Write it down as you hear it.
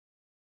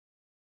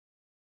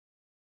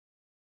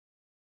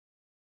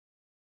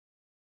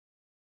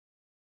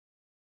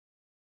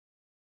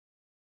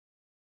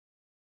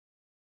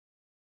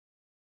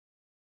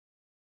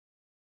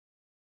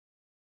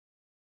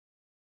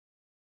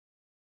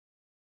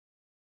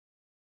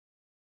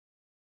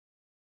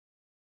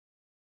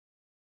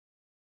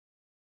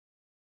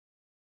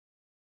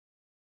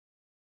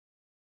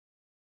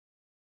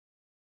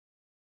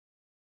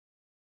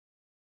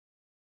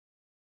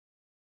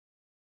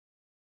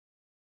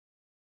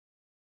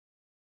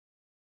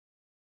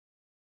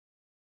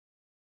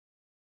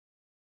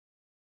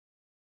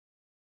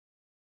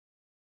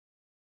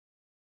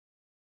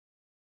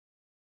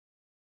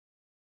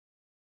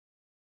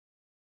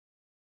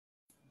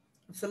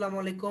আসসালামু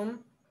আলাইকুম,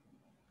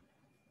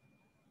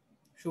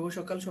 শুভ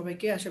সকাল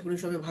সবাইকে। আশা করি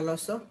সবাই ভালো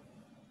আছো।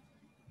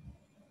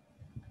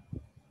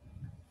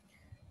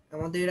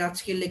 আমাদের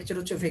আজকের লেকচার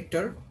হচ্ছে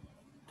ভেক্টর।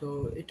 তো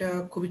এটা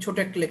খুবই ছোট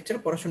একটা লেকচার,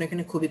 পড়াশোনা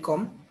এখানে খুবই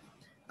কম।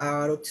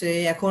 আর হচ্ছে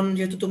এখন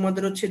যেহেতু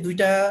তোমাদের হচ্ছে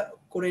দুইটা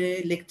করে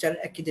লেকচার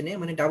একই দিনে,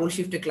 মানে ডাবল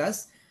শিফটে ক্লাস,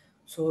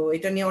 সো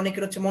এটা নিয়ে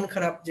অনেকের হচ্ছে মন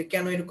খারাপ যে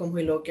কেন এরকম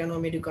হইলো, কেন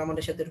মেডিকো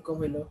আমাদের সাথে এরকম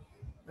হইলো।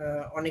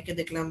 অনেকে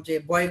দেখলাম যে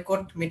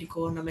বয়কট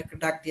মেডিকো নামে একটা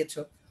ডাক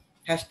দিয়েছো,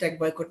 হ্যাশট্যাগ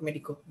বয়কট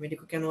মেডিকো।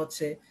 মেডিকো কেন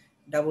হচ্ছে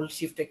ডাবল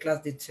শিফটে ক্লাস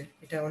দিচ্ছে,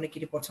 এটা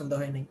অনেকেরই পছন্দ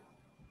হয় নাই।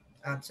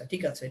 আচ্ছা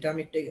ঠিক আছে, এটা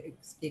আমি একটা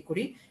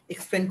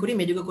এক্সপ্লেন করি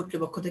মেডিকেল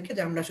কর্তৃপক্ষ থেকে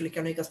যে আমরা আসলে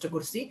কেন এই কাজটা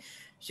করছি।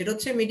 সেটা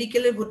হচ্ছে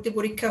মেডিকেলের ভর্তি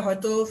পরীক্ষা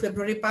হয়তো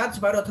ফেব্রুয়ারি 5,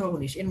 12 অথবা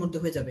 19 এর মধ্যে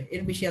হয়ে যাবে,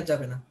 এর বেশি আর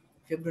যাবে না।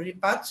 ফেব্রুয়ারি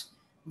 5,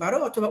 12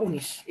 অথবা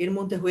 19 এর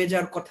মধ্যে হয়ে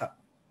যাওয়ার কথা।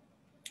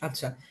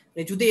 আচ্ছা,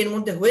 যদি এর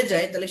মধ্যে হয়ে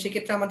যায় তাহলে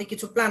সেক্ষেত্রে আমাদের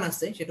কিছু প্ল্যান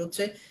আছে। সেটা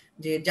হচ্ছে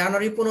যে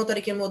জানুয়ারি 15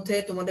 তারিখের মধ্যে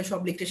তোমাদের সব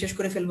লেকচার শেষ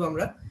করে ফেলবো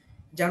আমরা।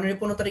 জানুয়ারি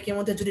 15 তারিখের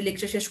মধ্যে যদি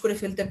লেকচার শেষ করে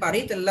ফেলতে পারি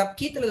তাহলে লাভ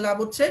কি? তাহলে লাভ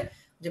হচ্ছে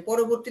যে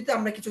পরবর্তীতে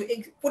আমরা কিছু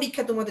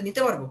পরীক্ষা তোমাদের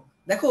নিতে পারবো।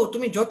 দেখো,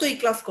 তুমি যতই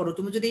ক্লাস করো,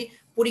 তুমি যদি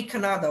পরীক্ষা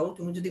না দাও,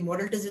 তুমি যদি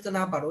মডেল টেস্ট দিতে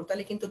না পারো,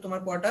 তাহলে কিন্তু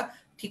তোমার পড়াটা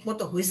ঠিক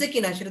মতো হয়েছে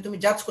কিনা সেটা তুমি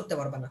জাজ করতে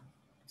পারবে না।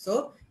 সো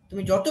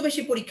তুমি যত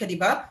বেশি পরীক্ষা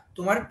দিবা,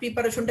 তোমার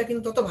প্রিপারেশনটা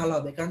কিন্তু তত ভালো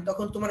হবে, কারণ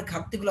তখন তোমার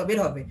ঘাটতিগুলো বের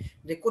হবে,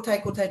 যে কোথায়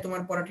কোথায়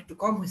তোমার পড়াটা একটু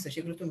কম হয়েছে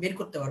সেগুলো তুমি বের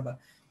করতে পারবা।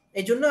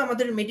 এই জন্য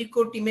আমাদের মেডিকো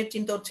টিমের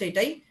চিন্তা হচ্ছে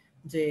এটাই,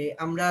 যে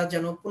আমরা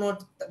যেন 15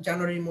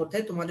 জানুয়ারির মধ্যে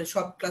তোমাদের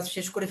সব ক্লাস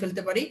শেষ করে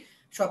ফেলতে পারি।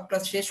 সব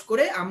ক্লাস শেষ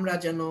করে আমরা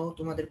যেন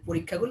তোমাদের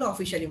পরীক্ষাগুলো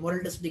অফিসিয়ালি মডেল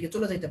টেস্ট দিকে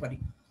চলে যেতে পারি।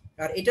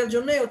 আর এটার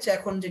জন্যই হচ্ছে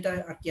এখন যেটা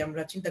আর কি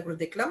আমরা চিন্তা করে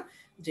দেখলাম,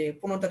 যে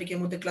 15 তারিখের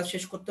মধ্যে ক্লাস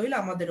শেষ করতে হলে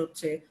আমাদের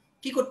হচ্ছে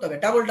কি করতে হবে,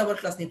 ডাবল ডাবল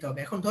ক্লাস নিতে হবে।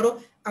 এখন ধরো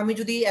আমি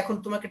যদি এখন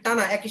তোমাকে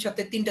টানা একই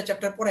সাথে 3টা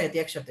চ্যাপ্টার পড়াই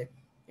দিই একসাথে,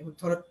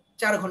 ধরো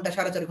 4 ঘন্টা,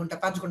 4.5 ঘন্টা,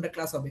 5 ঘন্টা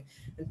ক্লাস হবে।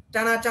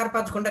 টানা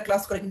 4-5 ঘন্টা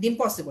ক্লাস করা কিন্তু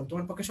ইম্পসিবল,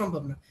 তোমার পক্ষে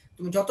সম্ভব না।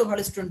 তুমি যত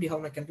ভালো স্টুডেন্টই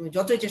হও না কেন, তুমি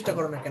যতই চেষ্টা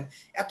করো না কেন,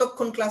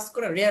 এতক্ষণ ক্লাস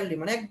করা রিয়ালি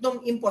মানে একদম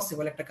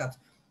ইম্পসিবল একটা কাজ।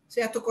 সে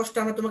এত কষ্ট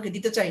আমরা তোমাকে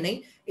দিতে চাই নাই।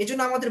 এই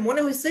জন্য আমাদের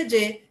মনে হয়েছে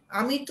যে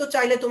আমি তো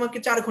চাইলে তোমাকে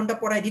 4 ঘন্টা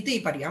পড়ায়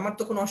দিতেই পারি, আমার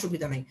তো কোনো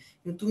অসুবিধা নাই,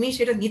 কিন্তু তুমি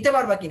সেটা নিতে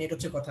পারবা কিনা এটা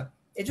হচ্ছে কথা।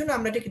 এই জন্য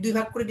আমরা এটাকে 2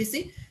 ভাগ করে দিছি,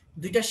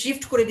 2টা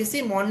শিফট করে দিছি,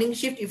 morning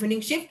shift, evening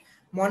shift.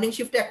 Morning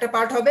শিফটে একটা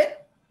পার্ট হবে,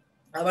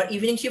 আবার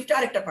ইভিনিং শিফটে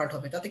আরেকটা পার্ট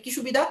হবে। তাতে কি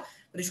সুবিধা?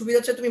 সুবিধা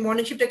হচ্ছে তুমি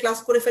মর্নিং শিফটে ক্লাস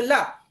করে ফেললা,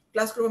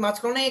 ক্লাস করবে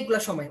মাঝখানে অনেকগুলো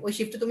সময়, ওই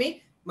শিফটে তুমি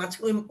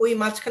ওই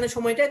মাঝখানের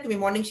সময়টায় তুমি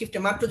মর্নিং শিফটে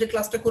মাত্র যে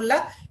ক্লাসটা করলা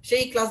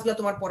সেই ক্লাসগুলো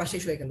তোমার পড়া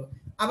শেষ হয়ে গেল।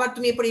 আবার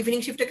তুমি এরপর ইভিনিং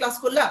শিফটে ক্লাস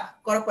করলা,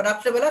 করার পর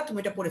রাত্রেবেলা তুমি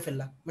এটা পড়ে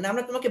ফেললা। মানে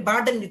আমরা তোমাকে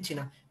বার্ডেন দিচ্ছি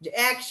না যে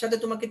একসাথে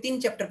তোমাকে 3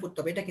 চ্যাপ্টার পড়তে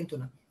হবে, এটা কিন্তু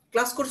না।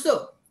 ক্লাস করছো,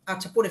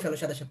 আচ্ছা পড়ে ফেলো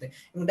সাথে সাথে।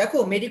 এবং দেখো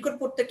মেডিকেল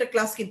প্রত্যেকটা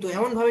ক্লাস কিন্তু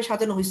এমন ভাবে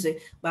সাজানো হয়েছে,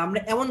 বা আমরা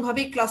এমন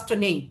ভাবেই ক্লাসটা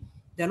নেই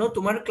যেন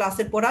তোমার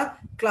ক্লাসের পড়া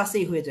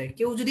ক্লাসেই হয়ে যায়।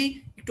 কেউ যদি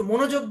একটু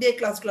মনোযোগ দিয়ে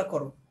ক্লাসগুলো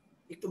করো,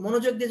 একটু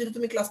মনোযোগ দিয়ে যদি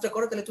তুমি ক্লাসটা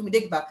করো, তাহলে তুমি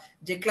দেখবা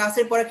যে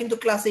ক্লাসের পড়া কিন্তু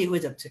ক্লাসেই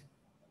হয়ে যাচ্ছে,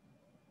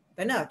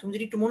 তাই না? তুমি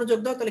যদি একটু মনোযোগ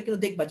দাও তাহলে কিন্তু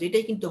দেখবা যে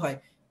এটাই কিন্তু হয়,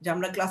 যে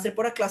আমরা ক্লাসের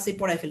পড়া ক্লাসেই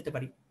পড়ায় ফেলতে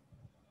পারি।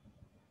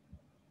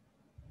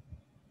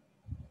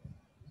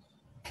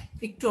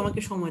 একটু আমাকে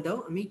সময় দাও,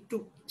 আমি একটু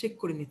চেক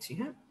করে নিচ্ছি।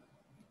 হ্যাঁ,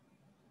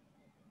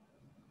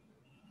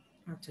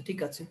 আচ্ছা ঠিক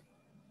আছে।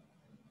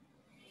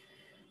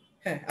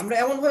 হ্যাঁ, আমরা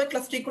এমন ভাবে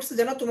ক্লাস ঠিক করছি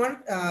যেন তোমার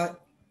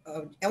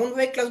এমন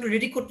ভাবে ক্লাসগুলো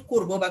রেডি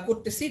করবো বা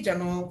করতেছি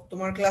যেন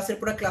তোমার ক্লাসের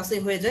পড়া ক্লাসে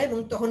হয়ে যায়। এবং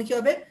তখন কি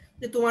হবে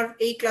যে তোমার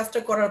এই ক্লাসটা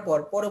করার পর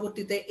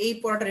পরবর্তীতে এই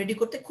পড়াটা রেডি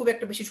করতে খুব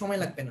একটা বেশি সময়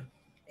লাগবে না।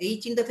 এই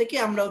চিন্তা থেকে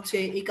আমরা হচ্ছে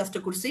এই কাজটা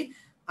করছি।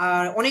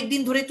 আর অনেক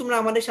দিন ধরে তোমরা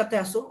আমাদের সাথে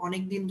আসো,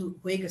 অনেক দিন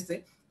হয়ে গেছে,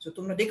 তো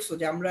তোমরা দেখছো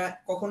যে আমরা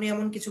কখনোই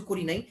এমন কিছু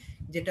করি নাই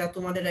যেটা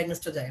তোমাদের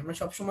এগেইনস্টে যায়। আমরা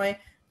সবসময়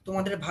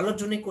তোমাদের ভালোর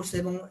জন্যই করছি,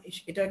 এবং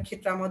এটার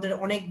ক্ষেত্রে আমাদের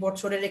অনেক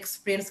বছরের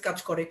এক্সপিরিয়েন্স কাজ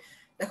করে।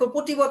 দেখো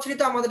প্রতি বছরই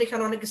তো আমাদের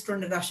এখানে অনেক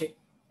স্টুডেন্ট আসে,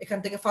 এখান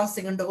থেকে ফার্স্ট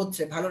সেকেন্ড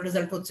হচ্ছে, ভালো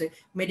রেজাল্ট হচ্ছে,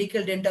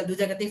 মেডিকেল ডেন্টাল দুই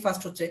জায়গাতেই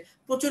ফার্স্ট হচ্ছে,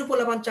 প্রচুর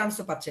পোলাপান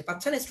চান্সও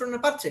পাচ্ছে না,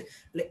 স্টুডেন্ট পাচ্ছে।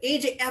 এই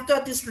যে এত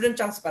এত স্টুডেন্ট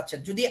চান্স পাচ্ছে,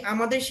 যদি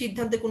আমাদের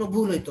সিদ্ধান্তে কোনো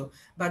ভুল হইতো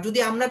বা যদি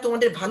আমরা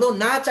তোমাদের ভালো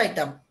না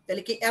চাইতাম,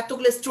 তাহলে কি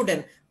এতগুলো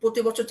স্টুডেন্ট প্রতি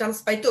বছর চান্স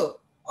পাইতো?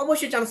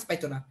 অবশ্যই চান্স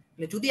পাইতো না।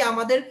 যদি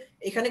আমাদের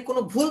এখানে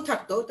কোনো ভুল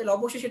থাকতো তাহলে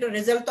অবশ্যই সেটা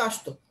রেজাল্ট তো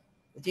আসতো।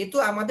 যেহেতু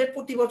আমাদের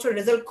প্রতি বছর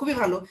রেজাল্ট খুবই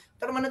ভালো,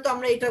 তার মানে তো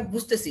আমরা এটা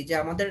বুঝতেছি যে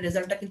আমাদের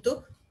রেজাল্টটা কিন্তু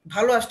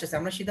ভালো আসতেছে,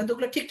 আমরা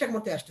সিদ্ধান্তগুলো ঠিকঠাক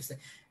মতো আসতেছে।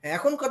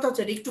 এখন কথা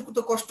হচ্ছে একটু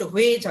তো কষ্ট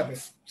হয়েই যাবে,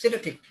 সেটা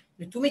ঠিক।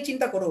 তুমি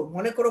চিন্তা করো,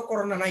 মনে করো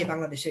করোনা নাই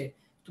বাংলাদেশে,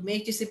 তুমি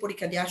এইচএসসি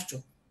পরীক্ষা দিয়ে আসছো,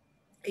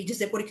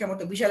 এইচএসসি পরীক্ষার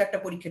মতো বিশাল একটা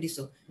পরীক্ষা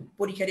দিছো,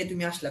 পরীক্ষা দিয়ে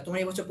তুমি আসলা, তোমার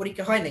এই বছর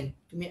পরীক্ষা হয় নাই,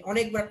 তুমি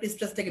অনেকবার একটা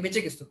স্টেজ থেকে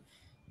বেঁচে গেছো,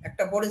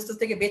 একটা বড় স্টেজ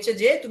থেকে বেঁচে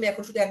যেয়ে তুমি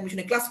এখন শুধু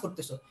অ্যাডমিশনে ক্লাস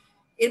করতেছো।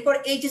 এরপর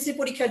এইচএসসি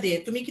পরীক্ষা দিয়ে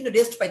তুমি কিন্তু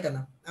রেস্ট পাইতা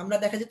না। আমরা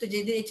দেখা যেত যে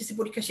দিন এইচএসসি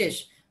পরীক্ষা শেষ,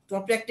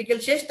 তোমার প্র্যাকটিক্যাল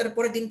শেষ,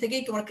 তারপরের দিন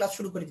থেকেই তোমার ক্লাস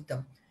শুরু করে দিতাম।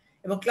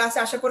 এবং ক্লাসে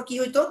আসার পর কি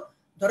হইতো,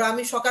 ধরো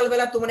আমি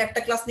সকালবেলা তোমার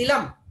একটা ক্লাস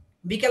নিলাম,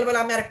 বিকালবেলা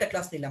আমি আরেকটা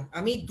ক্লাস নিলাম,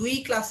 আমি 2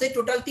 ক্লাসে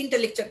টোটাল 3টা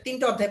লেকচার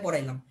 3টা অধ্যায়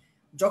পড়াইলাম।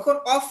 যখন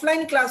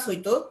অফলাইন ক্লাস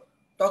হইতো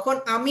তখন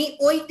আমি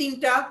ওই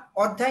 3টা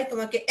অধ্যায়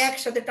তোমাকে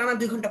একসাথে টানা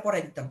 2 ঘন্টা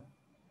পড়াই দিতাম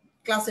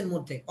ক্লাসের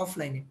মধ্যে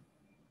অফলাইনে।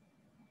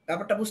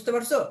 ব্যাপারটা বুঝতে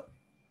পারছো?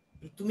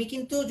 তুমি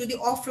কিন্তু যদি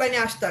অফলাইনে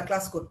আসতা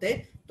ক্লাস করতে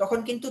তখন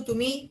কিন্তু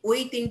তুমি ওই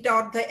 3টা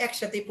অধ্যায়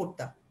একসাথেই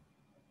পড়তা।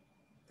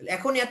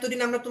 এখন এতদিন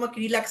আমরা তোমাকে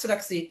রিল্যাক্স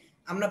রাখছি,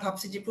 আমরা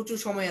ভাবছি যে প্রচুর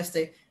সময়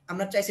আছে,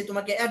 আমরা চাইছি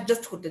তোমাকে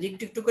অ্যাডজাস্ট করতে, যে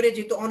একটু একটু করে,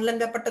 যেহেতু অনলাইন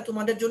ব্যাপারটা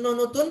তোমাদের জন্য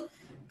নতুন,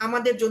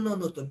 আমাদের জন্য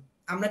নতুন,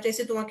 আমরা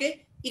চাইছি তোমাকে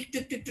একটু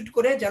একটু একটু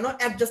করে যেন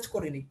অ্যাডজাস্ট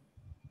করে নিই,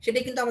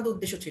 সেটাই কিন্তু আমাদের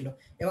উদ্দেশ্য ছিল।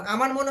 এবং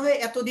আমার মনে হয়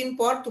এতদিন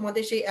পর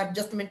তোমাদের সেই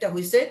অ্যাডজাস্টমেন্টটা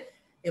হয়েছে।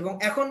 এবং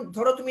এখন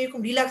ধরো তুমি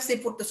এরকম রিল্যাক্সে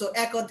পড়তেছো,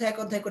 এক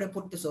অধ্যায় করে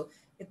পড়তেছো,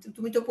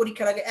 তুমি তো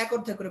পরীক্ষার আগে এক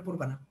অধ্যায় করে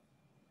পড়বা না।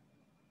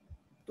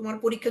 তোমার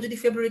পরীক্ষা যদি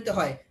ফেব্রুয়ারিতে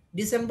হয়,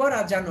 ডিসেম্বর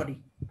আর জানুয়ারি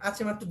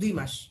আছে মাত্র 2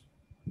 মাস,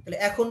 তাহলে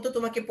এখন তো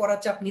তোমাকে পড়ার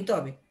চাপ নিতে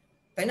হবে,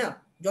 তাই না?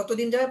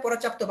 যতদিন যাবে পড়ার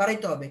চাপ তো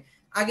বাড়াইতে হবে।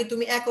 আগে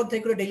তুমি এক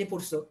অধ্যায় করে ডেইলি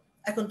পড়ছো,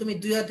 এখন তুমি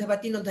 2 অধ্যায় বা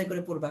 3 অধ্যায়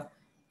করে পড়বা।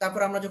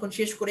 তারপর আমরা যখন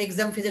শেষ করে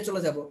এক্সাম ফেজে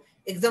চলে যাব,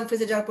 এক্সাম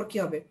ফেজে যাওয়ার পর কি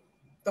হবে?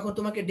 তখন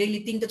তোমাকে ডেইলি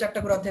 3টা-4টা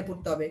করে অধ্যায়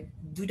পড়তে হবে,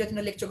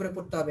 2টা-3টা লেকচার করে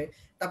পড়তে হবে।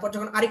 তারপর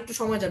যখন আরেকটু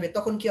সময় যাবে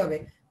তখন কি হবে?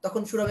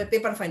 তখন শুরু হবে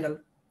paper final,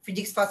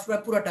 physics first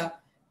paper পুরোটা,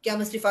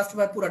 কেমিস্ট্রি ফার্স্ট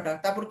পেপার পুরোটা,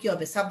 তারপর কি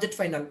হবে? সাবজেক্ট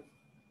ফাইনাল,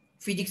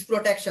 ফিজিক্স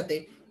পুরোটা একসাথে,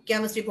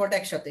 কেমিস্ট্রি পুরোটা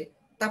একসাথে,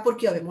 তারপর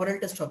কি হবে? মডেল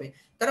টেস্ট হবে।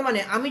 তার মানে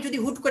আমি যদি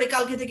হুট করে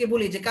কালকে থেকে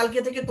বলি যে কালকে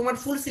থেকে তোমার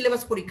ফুল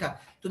সিলেবাস পরীক্ষা,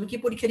 তুমি কি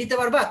পরীক্ষা দিতে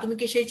পারবা? তুমি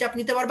কি সেই চাপ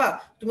নিতে পারবা?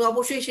 তুমি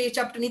অবশ্যই সেই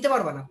চাপটা নিতে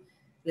পারবা না।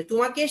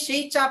 তোমাকে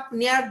সেই চাপ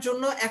নেয়ার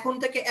জন্য এখন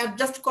থেকে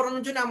অ্যাডজাস্ট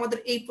করানোর জন্য আমাদের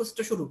এই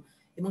প্রসেসটা শুরু,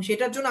 এবং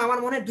সেটার জন্য আমার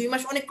মনে হয় 2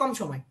 মাস অনেক কম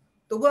সময়,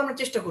 তবুও আমরা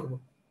চেষ্টা করব।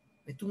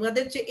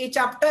 তোমাদের যে এই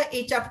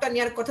চাপটা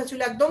নেওয়ার কথা ছিল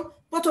একদম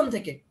প্রথম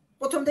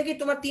থেকেই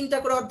তোমার 3টা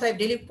করে অধ্যায়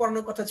ডেইলি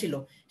পড়ানোর কথা ছিল,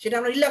 সেটা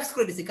আমরা রিল্যাক্স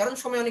করে দিছি কারণ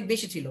সময় অনেক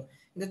বেশি ছিল।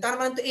 কিন্তু তার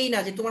মানে তো এই না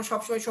যে তোমার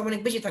সবসময় সময়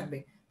অনেক বেশি থাকবে,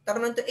 তার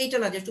মানে তো এইটা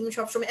না যে তুমি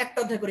সবসময় একটা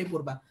অধ্যায় করেই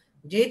পড়বা।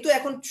 যেহেতু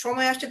এখন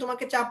সময় আসছে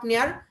তোমাকে চাপ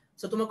নেওয়ার,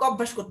 তো তোমাকে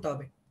অভ্যাস করতে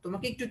হবে,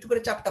 তোমাকে একটু একটু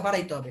করে চাপটা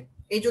বাড়াইতে হবে।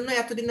 এই জন্য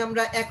এতদিন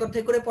আমরা এক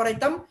অধ্যায় করে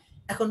পড়াইতাম,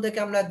 এখন থেকে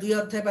আমরা 2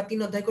 অধ্যায় বা 3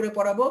 অধ্যায় করে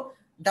পড়াবো।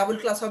 ডাবল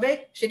ক্লাস হবে,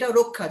 সেটা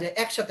রক্ষা যায়,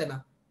 একসাথে না।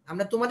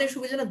 আমরা তোমাদের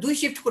সুবিধা না 2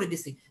 শিফট করে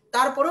দিছি,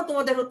 তারপরেও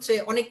তোমাদের হচ্ছে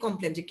অনেক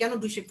কমপ্লেন যে কেন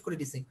 2 শিফট করে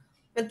দিছি।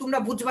 তোমরা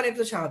বুঝবা না, এটা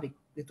তো স্বাভাবিক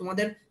যে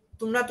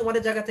তোমরা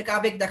তোমাদের জায়গা থেকে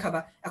আবেগ দেখাবা।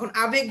 এখন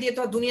আবেগ দিয়ে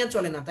তো দুনিয়া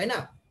চলে না, তাই না?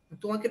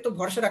 তোমাকে তো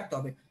ভরসা রাখতে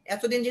হবে।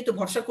 এতদিন যেহেতু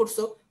ভরসা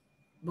করছো,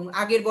 এবং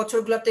আগের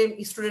বছরগুলোতে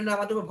স্টুডেন্টরা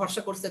আমাদের উপর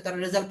ভরসা করছে, তারা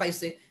রেজাল্ট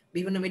পাইছে,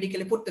 বিভিন্ন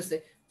মেডিকেলে পড়তেছে,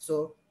 সো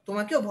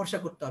তোমাকেও ভরসা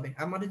করতে হবে।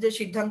 আমাদের যে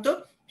সিদ্ধান্ত,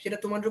 সেটা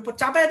তোমাদের উপর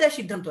চাপায় দেওয়ার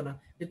সিদ্ধান্ত না,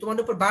 যে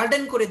তোমাদের উপর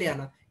বার্ডেন করে দেয়া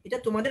না, এটা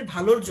তোমাদের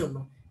ভালোর জন্য,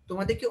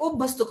 তোমাদেরকে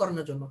অভ্যস্ত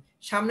করানোর জন্য।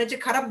 সামনে যে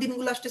খারাপ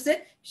দিনগুলো আসতেছে,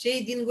 সেই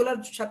দিনগুলোর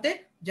সাথে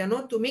যেন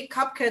তুমি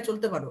খাপ খেয়ে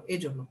চলতে পারো, এই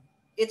জন্য,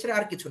 এছাড়া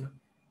আর কিছু না।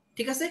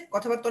 ঠিক আছে,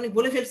 কথাবার্তা অনেক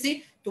বলে ফেলছি।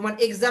 তোমার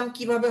এক্সাম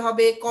কিভাবে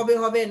হবে, কবে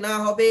হবে না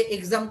হবে,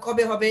 এক্সাম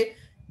কবে হবে,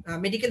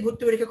 মেডিকেল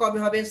ভর্তি পরীক্ষা কবে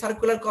হবে,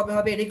 সার্কুলার কবে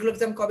হবে, রেগুলার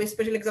এক্সাম কবে,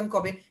 স্পেশাল এক্সাম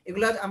কবে,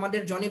 এগুলো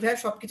আমাদের জনি ভাই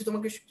সবকিছু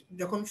তোমাকে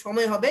যখন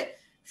সময় হবে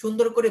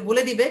সুন্দর করে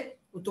বলে দিবে।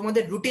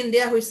 তোমাদের রুটিন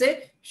দেয়া হয়েছে,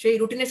 সেই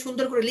রুটিনে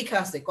সুন্দর করে লেখা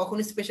আছে কখন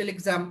স্পেশাল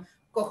এক্সাম,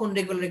 কখন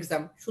রেগুলার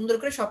এক্সাম, সুন্দর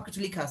করে সবকিছু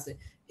লেখা আছে।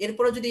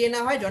 এরপরে যদি এ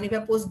না হয়, জনি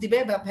ভাই পোস্ট দিবে,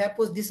 বা ভাই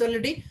পোস্ট দিছে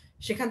অলরেডি,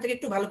 সেখান থেকে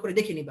একটু ভালো করে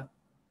দেখে নিবা।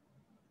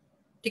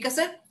 ঠিক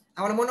আছে,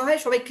 আমার মনে হয়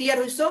সবাই ক্লিয়ার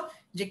হইছো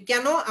যে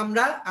কেন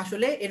আমরা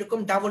আসলে এরকম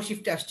ডাবল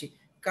শিফটে আসছি।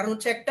 কারণ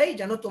হচ্ছে একটাই,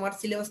 যেন তোমার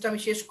সিলেবাসটা আমি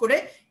শেষ করে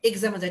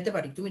এক্সামে যাইতে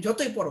পারি। তুমি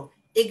যতই পড়ো,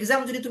 এক্সাম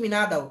যদি তুমি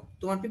না দাও,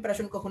 তোমার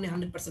প্রিপারেশন কখনোই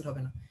 100%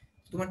 হবে না।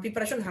 তোমার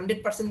প্রিপারেশন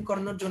 100%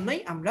 করানোর জন্যই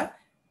আমরা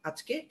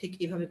আজকে ঠিক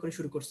এইভাবে করে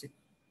শুরু করছি।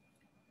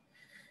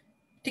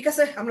 ঠিক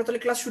আছে, আমরা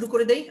তাহলে ক্লাস শুরু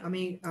করে দেই।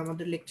 আমি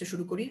আমাদের লেকচার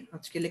শুরু করি।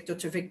 আজকে লেকচার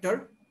হচ্ছে ভেক্টর।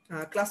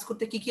 ক্লাস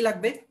করতে কি কি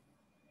লাগবে?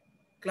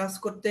 ক্লাস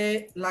করতে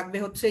লাগবে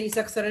হচ্ছে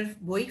ইসাক স্যারের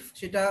বই,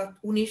 সেটা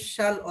 19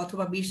 সাল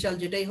অথবা 20 সাল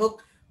যেটাই হোক,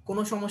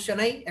 কোনো সমস্যা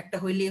নাই, একটা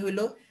হইলেই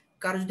হইলো।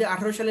 কারো যদি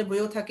 18 সালের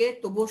বইও থাকে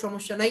তবুও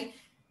সমস্যা নাই।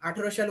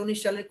 18 সাল 19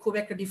 সালের খুব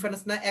একটা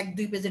ডিফারেন্স না,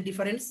 1-2 পেজের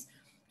ডিফারেন্স।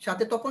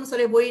 সাথে তপন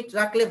স্যারের বই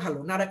রাখলে ভালো,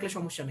 না রাখলে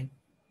সমস্যা নেই।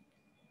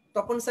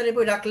 তপন স্যারের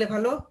বই রাখলে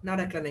ভালো, না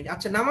রাখলে নাই।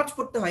 আচ্ছা, নামাজ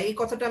পড়তে হয়, এই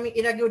কথাটা আমি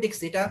এর আগেও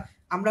দেখছি, এটা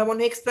আমরা মনে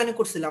হয় এক্সপ্লেন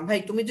করছিলাম। ভাই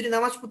তুমি যদি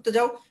নামাজ পড়তে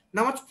যাও,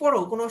 নামাজ পড়ো,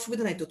 কোনো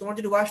অসুবিধা নাই তো। তোমার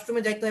যদি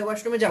ওয়াশরুমে যাইতে হয়,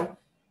 ওয়াশরুমে যাও।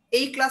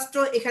 এই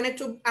ক্লাসটা এখানে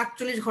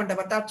 48 ঘন্টা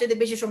বা তার চেয়ে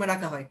বেশি সময়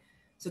রাখা হয়।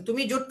 তো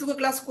তুমি যতটুকু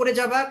ক্লাস করে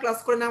যাবা, ক্লাস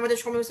করে নামাজের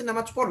সময় হচ্ছে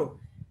নামাজ পড়ো,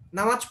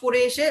 নামাজ পড়ে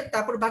এসে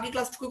তারপর বাকি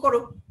ক্লাসটুকু করো।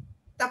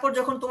 তারপর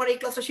যখন তোমার এই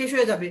ক্লাসটা শেষ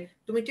হয়ে যাবে,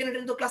 তুমি টেনে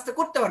টেনে তো ক্লাসটা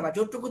করতে পারবা।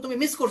 যতটুকু তুমি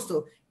মিস করছো,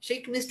 সেই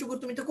মিসটুকু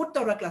তুমি তো করতে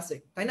পারবা ক্লাসে,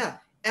 তাই না?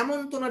 এমন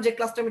তো না যে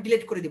ক্লাসটা আমি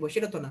ডিলিট করে দিব,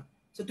 সেটা তো না।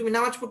 তো তুমি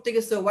নামাজ পড়তে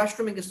গেছো,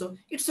 ওয়াশরুমে গেছো,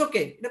 ইটস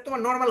ওকে, এটা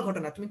তোমার নর্মাল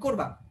ঘটনা, তুমি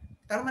করবা।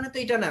 তার মানে তো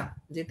এটা না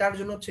যে তার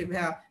জন্য হচ্ছে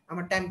ভাইয়া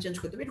আমার টাইম চেঞ্জ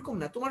করতে হবে, এরকম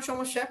না। তোমার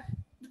সমস্যা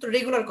তো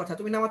রেগুলার কথা,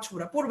 তুমি নামাজ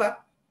পড়বা,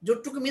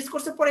 যতটুকু মিস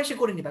করছে পরে এসে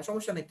করে নিবা,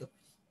 সমস্যা নাই তো।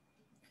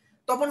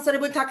 তপন স্যারের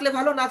বই থাকলে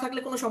ভালো, না থাকলে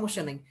কোনো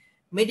সমস্যা নেই।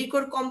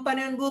 মেডিকোর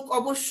কম্পানিয়ন বুক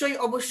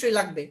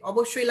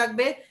অবশ্যই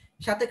লাগবে,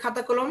 সাথে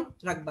খাতা কলম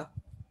রাখবা।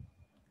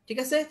 ঠিক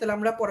আছে, তাহলে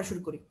আমরা পড়া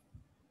শুরু করি।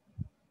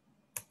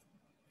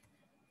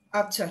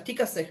 আচ্ছা ঠিক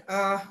আছে,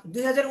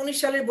 2019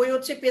 সালের বই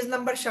হচ্ছে পেজ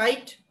নাম্বার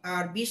 60,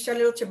 আর 20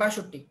 সালের হচ্ছে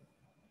 62।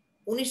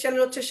 19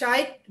 সালের হচ্ছে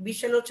 60, 20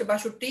 সালের হচ্ছে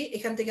 62,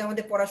 এখান থেকে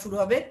আমাদের পড়া শুরু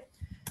হবে।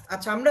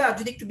 আচ্ছা, আমরা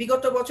যদি একটু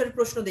বিগত বছরের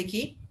প্রশ্ন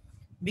দেখি,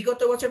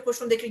 বিগত বছর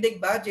প্রশ্ন দেখলে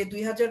দেখবা যে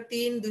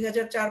 2003,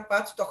 2004,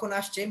 2005 তখন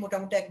আসছে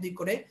মোটামুটি 1-2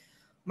 করে।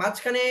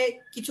 মাঝখানে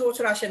কিছু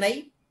বছর আসে নাই,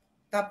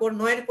 তারপর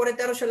 9 এর পরে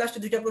 13 সালে আসছে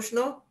 2টা প্রশ্ন,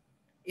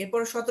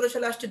 এরপর 17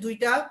 সালে আসছে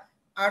 2টা,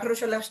 18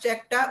 সালে আসছে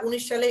একটা,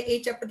 19 সালে এই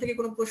চ্যাপ্টার থেকে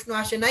কোনো প্রশ্ন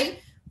আসে নাই।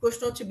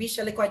 প্রশ্ন হচ্ছে 20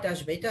 সালে কয়টা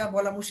আসবে, এটা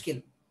বলা মুশকিল।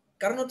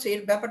 কারণ হচ্ছে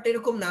এর ব্যাপারটা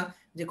এরকম না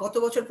যে গত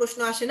বছর প্রশ্ন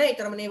আসে নাই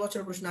তার মানে এই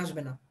বছর প্রশ্ন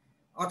আসবে না,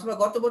 অথবা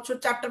গত বছর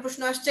 4টা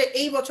প্রশ্ন আসছে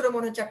এই বছরে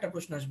মনে হয় 4টা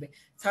প্রশ্ন আসবে।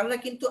 স্যাররা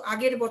কিন্তু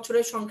আগের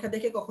বছরের সংখ্যা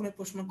দেখে কখনোই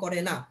প্রশ্ন করে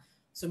না।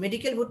 সো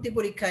মেডিকেল ভর্তি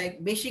পরীক্ষায়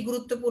বেশি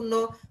গুরুত্বপূর্ণ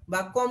বা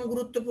কম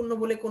গুরুত্বপূর্ণ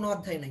বলে কোনো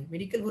অধ্যায় নাই।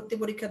 মেডিকেল ভর্তি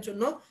পরীক্ষার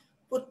জন্য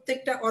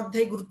প্রত্যেকটা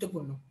অধ্যায়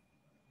গুরুত্বপূর্ণ।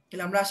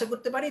 তাহলে আমরা আশা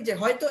করতে পারি যে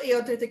হয়তো এই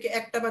অধ্যায় থেকে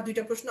একটা বা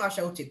দুইটা প্রশ্ন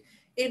আসা উচিত,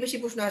 এর বেশি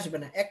প্রশ্ন আসবে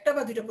না, একটা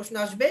বা দুইটা প্রশ্ন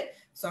আসবে।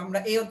 সো আমরা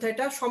এই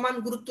অধ্যায়টা সমান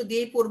গুরুত্ব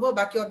দিয়েই পড়বো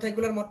বাকি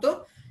অধ্যায়গুলোর মতো।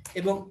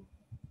 এবং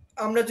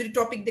আমরা যদি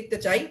টপিক দেখতে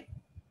চাই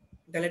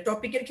তাহলে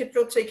টপিকের ক্ষেত্রে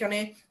হচ্ছে এখানে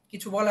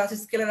কিছু বলা আছে,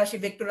 স্কেলার রাশি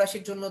ভেক্টর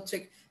রাশির জন্য হচ্ছে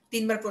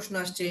 3বার প্রশ্ন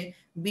আসছে,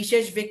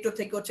 বিশেষ ভেক্টর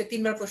থেকে হচ্ছে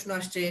 3বার প্রশ্ন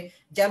আসছে,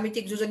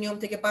 জ্যামিতিক যোজন নিয়ম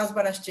থেকে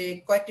 5বার আসছে,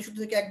 কয়েকটি সূত্র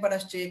থেকে 1বার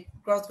আসছে,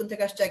 ক্রস গুণ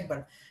থেকে আসছে 1বার।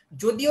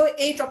 যদিও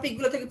এই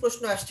টপিকগুলো থেকে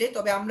প্রশ্ন আসছে,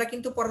 তবে আমরা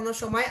কিন্তু পড়ানোর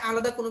সময়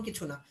আলাদা কোনো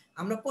কিছু না,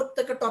 আমরা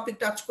প্রত্যেকটা টপিক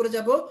টাচ করে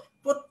যাব,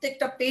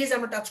 প্রত্যেকটা পেজ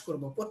আমরা টাচ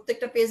করব,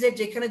 প্রত্যেকটা পেজে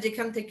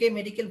যেখান থেকে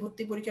মেডিকেল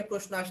ভর্তি পরীক্ষায়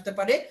প্রশ্ন আসতে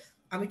পারে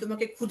আমি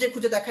তোমাকে খুঁজে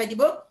খুঁজে দেখাই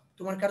দিব,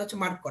 তোমার কাজ হচ্ছে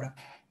মার্ক করা।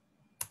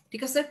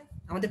 ঠিক আছে,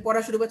 আমাদের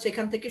পড়া শুরু হচ্ছে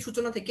এখান থেকে,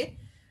 সূচনা থেকে।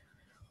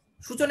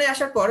 সূচনায়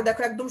আসার পর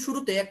দেখো একদম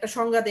শুরুতে একটা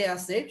সংজ্ঞা দেয়া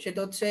আছে, সেটা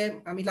হচ্ছে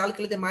আমি লাল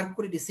কালিতে মার্ক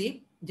করে দিছি,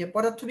 যে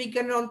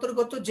পদার্থবিজ্ঞানের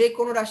অন্তর্গত যে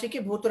কোনো রাশিকে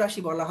ভৌত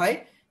রাশি বলা হয়।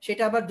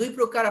 সেটা আবার দুই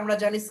প্রকার আমরা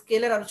জানি,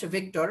 স্কেলার আর হচ্ছে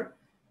ভেক্টর।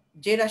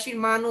 যে রাশির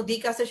মান ও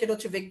দিক আছে সেটা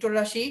হচ্ছে ভেক্টর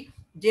রাশি,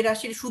 যে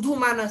রাশির শুধু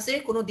মান আছে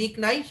কোনো দিক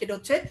নাই সেটা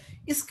হচ্ছে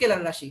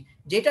স্কেলার রাশি।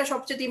 যেটা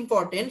সবচেয়ে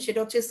ইম্পর্টেন্ট সেটা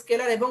হচ্ছে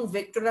স্কেলার এবং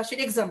ভেক্টর রাশির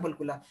এক্সাম্পল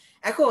গুলা।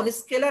 এখন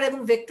স্কেলার এবং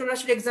ভেক্টর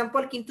রাশির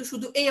এক্সাম্পল কিন্তু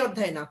শুধু এই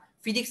অধ্যায়ে না,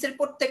 ফিজিক্সের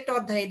প্রত্যেকটা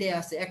অধ্যায়ে দেয়া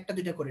আছে একটা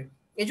দুইটা করে।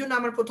 এই জন্য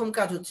আমার প্রথম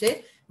কাজ হচ্ছে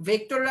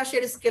ভেক্টর রাশি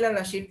আর স্কেলার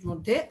রাশির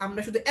মধ্যে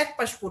আমরা শুধু এক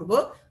পাশ পড়বো,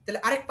 তাহলে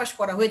আরেক পাশ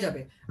পড়া হয়ে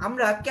যাবে।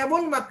 আমরা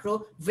কেবলমাত্র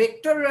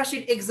ভেক্টর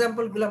রাশির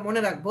এক্সাম্পল গুলা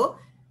মনে রাখবো।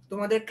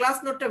 তোমাদের ক্লাস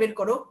নোটটা বের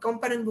করো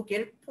কম্পানিয়ন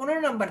বুকের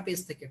 15 নাম্বার পেজ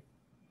থেকে,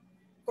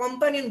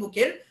 কম্পানিয়ন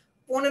বুকের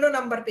 15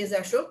 নাম্বার পেজে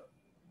আসো।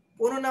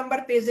 15 নাম্বার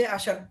পেজে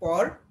আসার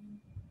পর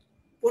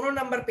 15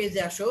 নাম্বার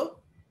পেজে আসো।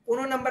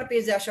 15 নাম্বার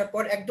পেজে আসার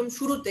পর একদম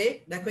শুরুতে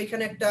দেখো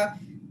এখানে একটা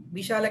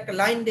বিশাল একটা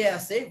লাইন দেয়া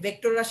আছে,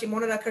 ভেক্টর রাশি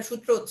মনে রাখার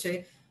সূত্র হচ্ছে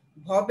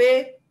ভবে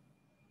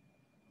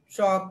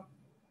সব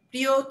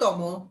প্রিয়তম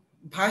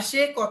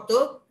ভাসে কত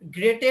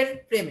গ্রেটের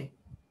প্রেমে।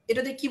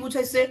 এটাতে কি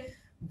বুঝাইছে?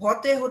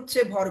 ভতে হচ্ছে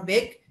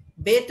ভরবেগ,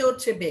 বেতে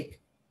হচ্ছে বেগ,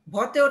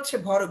 ভতে হচ্ছে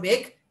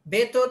ভরবেগ,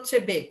 বেতে হচ্ছে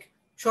বেগ,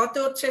 শতে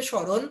হচ্ছে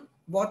স্মরণ,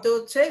 বতে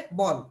হচ্ছে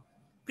বল,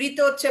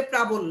 প্রীতে হচ্ছে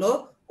প্রাবল্য,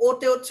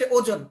 ওতে হচ্ছে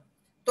ওজন,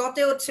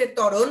 ততে হচ্ছে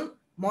ত্বরণ,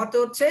 মতে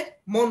হচ্ছে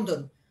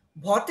মন্দন,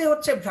 ভতে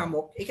হচ্ছে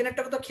ভ্রামক। এখানে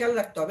একটা কথা খেয়াল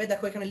রাখতে হবে,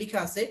 দেখো এখানে লেখা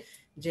আছে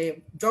যে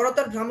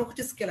জড়তার ভ্রামক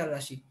হচ্ছে স্কেলার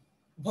রাশি,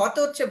 ভতে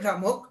হচ্ছে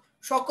ভ্রামক,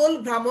 সকল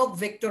ভ্রামক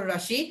ভেক্টর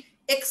রাশি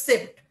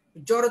এক্সেপ্ট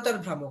জড়তার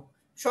ভ্রামক,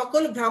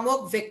 সকল ভ্রামক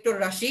ভেক্টর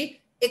রাশি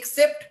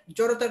এক্সেপ্ট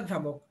জড়তার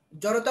ভ্রামক।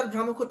 জড়তার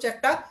ভ্রামক হচ্ছে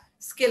একটা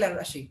স্কেলার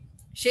রাশি।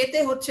 সেতে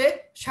হচ্ছে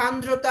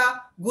সান্দ্রতা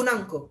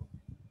গুণাঙ্ক,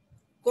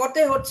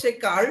 কতে হচ্ছে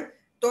কার্ল,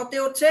 ততে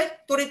হচ্ছে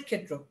তড়িৎ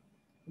ক্ষেত্র,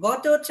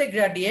 গতে হচ্ছে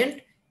গ্রেডিয়েন্ট,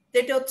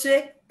 তেতে হচ্ছে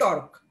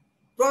টর্ক,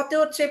 প্রতে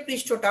হচ্ছে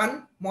পৃষ্ঠটান,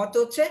 মতে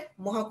হচ্ছে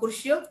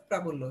মহাকর্ষীয়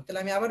প্রাবল্য।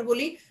 তাহলে আমি আবার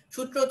বলি,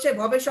 সূত্র হচ্ছে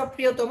ভবে সব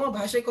প্রিয়তম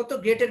ভাসে কত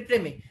গ্রেটের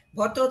প্রেমে,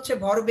 ভতে হচ্ছে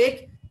ভরবেগ,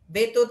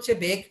 বেতে হচ্ছে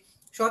বেগ,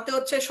 শতে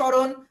হচ্ছে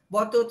স্মরণ,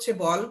 বতে হচ্ছে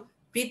বল,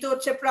 প্রীতে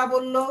হচ্ছে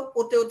প্রাবল্য,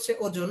 ওতে হচ্ছে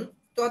ওজন,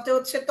 ততে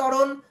হচ্ছে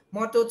ত্বরণ,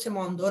 মতে হচ্ছে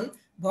মন্দন,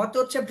 ভতে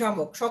হচ্ছে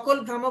ভ্রামক, সকল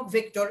ভ্রামক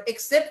ভেক্টর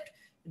এক্সেপ্ট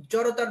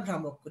জড়তার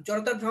ভ্রামক।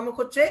 জড়তার ভ্রামক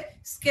হচ্ছে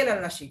স্কেলার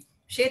রাশি।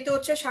 সেতে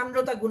হচ্ছে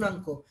সান্দ্রতা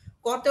গুণাঙ্ক,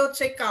 কতে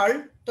হচ্ছে কার্ল,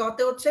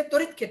 ততে হচ্ছে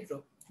তড়িৎ ক্ষেত্র,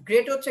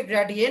 গ্রেট হচ্ছে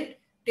গ্রেডিয়েন্ট,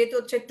 টেতে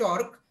হচ্ছে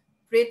টর্ক,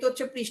 প্রেতে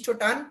হচ্ছে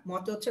পৃষ্ঠটান,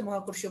 মতে হচ্ছে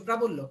মহাকর্ষীয়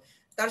প্রাবল্য।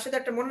 তার সাথে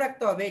একটা মনে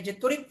রাখতে হবে যে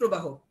তড়িৎ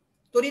প্রবাহ,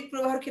 তড়িৎ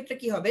প্রবাহের ক্ষেত্রে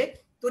কি হবে,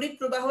 তড়িৎ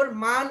প্রবাহর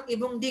মান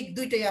এবং দিক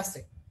দুইটাই আছে।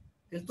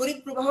 তড়িৎ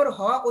প্রবাহর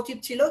হওয়া উচিত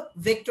ছিল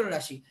ভেক্টর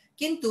রাশি,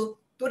 কিন্তু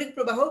তড়িৎ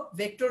প্রবাহ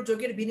ভেক্টর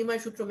যোগের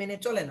বিনিময় সূত্র মেনে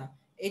চলে না,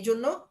 এই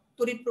জন্য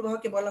তড়িৎ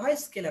প্রবাহকে বলা হয়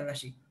স্কেলার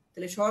রাশি।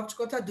 তাহলে সহজ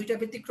কথা, দুইটা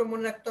ব্যতিক্রম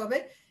মনে রাখতে হবে,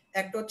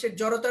 একটা হচ্ছে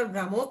জড়তার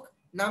ভ্রামক,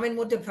 নামের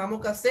মধ্যে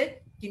ভ্রামক আছে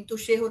কিন্তু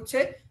সে হচ্ছে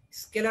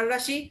স্কেলার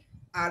রাশি,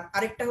 আর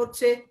আরেকটা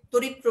হচ্ছে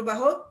তড়িৎ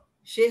প্রবাহ,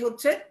 সে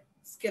হচ্ছে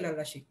স্কেলার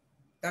রাশি,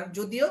 তার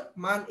যদিও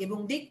মান এবং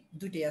দিক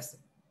দুইটাই আছে।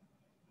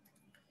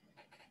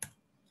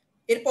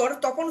 এরপর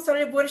তপন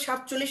স্যারের বইয়ের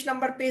 47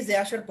 নাম্বার পেজে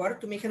আসার পর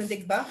তুমি এখানে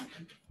দেখবা,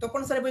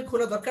 তপন স্যারের বই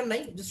খোলা দরকার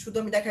নাই, শুধু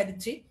আমি দেখাই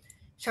দিচ্ছি।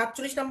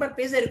 47 নাম্বার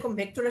পেজে এরকম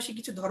ভেক্টর রাশি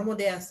কিছু ধর্ম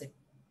দেয়া আছে,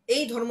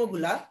 এই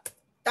ধর্মগুলা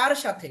তার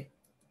সাথে,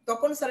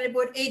 তপন স্যারের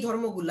বইয়ের এই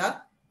ধর্মগুলা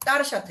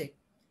তার সাথে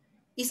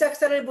ইসাক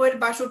স্যারের বইয়ের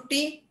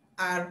 62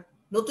 আর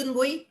নতুন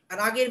বই আর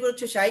আগের বই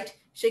হচ্ছে 60,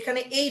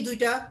 সেখানে এই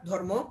দুইটা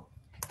ধর্ম,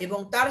 এবং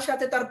তার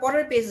সাথে তার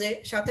পরের পেজে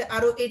সাথে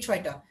আরো এই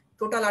 6টা,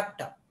 টোটাল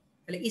 8টা।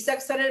 তাহলে ইসাক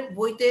স্যারের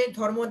বইতে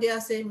ধর্ম দেয়া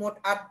আছে মোট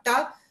 8টা,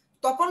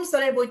 তপন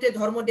স্যারের বইতে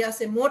ধর্ম দেয়া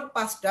আছে মোট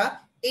 5টা।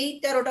 এই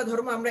 13টা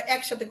ধর্ম আমরা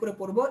একসাথে করে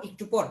পড়বো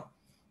একটু পর।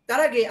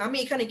 তার আগে আমি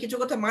এখানে কিছু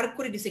কথা মার্ক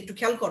করে দিছি, একটু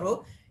খেয়াল করো।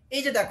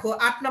 এই যে দেখো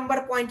 8 নাম্বার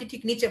পয়েন্টে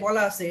ঠিক নিচে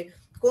বলা আছে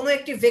কোন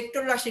একটি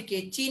ভেক্টর রাশিকে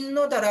চিহ্ন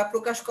দ্বারা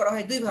প্রকাশ করা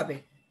হয় দুই ভাবে,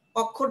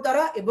 অক্ষর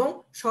দ্বারা এবং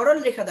সরল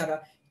রেখা দ্বারা।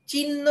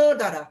 চিহ্ন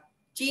দ্বারা,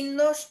 চিহ্ন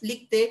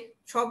লিখতে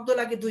শব্দ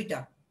লাগে দুইটা,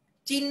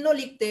 চিহ্ন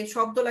লিখতে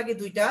শব্দ লাগে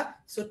দুইটা,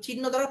 সো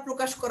চিহ্ন দ্বারা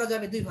প্রকাশ করা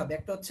যাবে দুই ভাবে,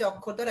 একটা হচ্ছে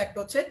অক্ষর দ্বারা, একটা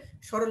হচ্ছে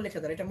সরল রেখা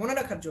দ্বারা, এটা মনে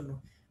রাখার জন্য।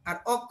 আর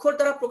অক্ষর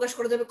দ্বারা প্রকাশ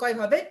করা যাবে কয়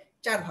ভাবে?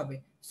 4 ভাবে।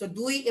 সো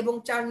 2 এবং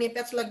 4 নিয়ে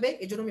প্যাচ লাগবে,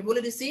 এজন্য আমি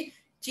বলে দিছি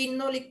চিহ্ন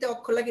লিখতে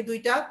অক্ষর লাগে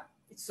দুইটা,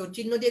 সো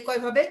চিহ্ন দিয়ে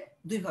কয় ভাবে?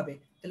 2 ভাবে।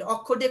 তাহলে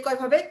অক্ষর দিয়ে কয়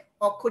ভাবে?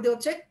 অক্ষর দিয়ে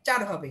হচ্ছে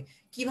 4 ভাবে।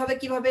 কিভাবে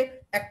কিভাবে?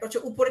 একটা হচ্ছে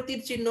উপরে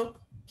তীর চিহ্ন,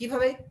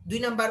 কিভাবে? 2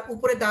 নাম্বার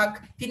উপরে দাগ,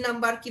 3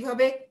 নাম্বার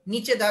কিভাবে?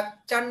 নিচে দাগ,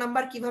 4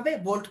 নাম্বার কিভাবে?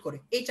 বোল্ড করে,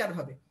 এই 4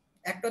 ভাবে।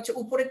 একটা হচ্ছে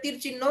উপরে তীর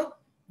চিহ্ন,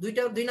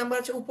 2 নাম্বার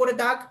হচ্ছে উপরে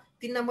দাগ,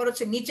 3 নাম্বার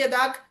হচ্ছে নিচে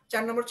দাগ,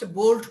 4 নাম্বার হচ্ছে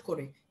বোল্ড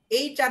করে,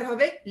 এই 4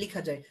 ভাবে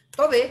লেখা যায়।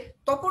 তবে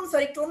তপন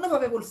স্যার একটু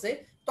অন্যভাবে বলছে।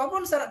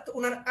 তপন স্যার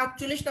ওনার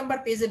 48 নাম্বার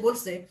পেজে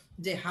বলছে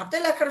যে হাতে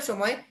লেখার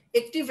সময়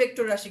একটি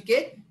ভেক্টর রাশিকে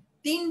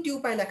 3টি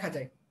উপায় লেখা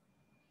যায়।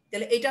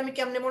 তাহলে এটা আমি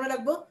কেমনে মনে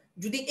রাখবো?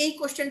 যদি এই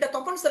কোশ্চেনটা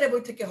তপন স্যারের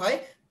বই থেকে হয়,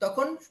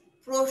 তখন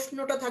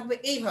প্রশ্নটা থাকবে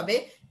এইভাবে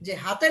যে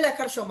হাতে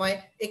লেখার সময়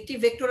একটি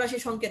ভেক্টর রাশি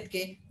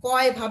সংকেতকে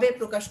কয় ভাবে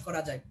প্রকাশ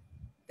করা যায়।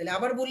 তাহলে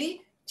আবার বলি,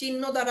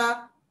 চিহ্ন দ্বারা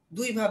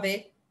 2 ভাবে,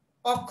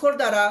 অক্ষর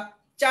দ্বারা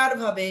 4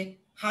 ভাবে,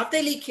 হাতে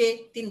লিখে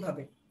 3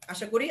 ভাবে।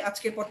 আশা করি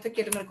আজকের পর থেকে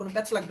এটা কোনো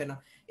ব্যাচ লাগবে না।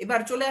 এবার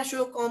চলে আসো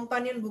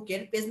কম্পানিয়ন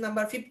বুকের পেজ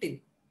নাম্বার 15,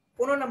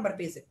 15 নাম্বার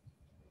পেজে।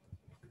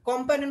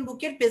 কম্পানিয়ন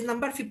বুকের পেজ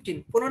নাম্বার 15,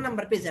 15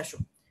 নাম্বার পেজে আসো।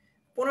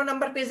 15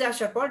 নাম্বার পেজে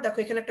আসার পর দেখো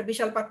এখানে একটা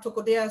বিশাল পার্থক্য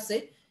দেয়া আছে।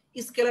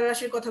 স্কেলার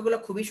রাশির কথাগুলো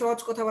খুবই সহজ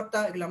কথাবার্তা,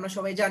 এগুলো আমরা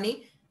সবাই জানি।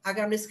 আগে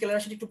আমরা স্কেলার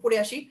রাশি একটু পড়ে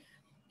আসি।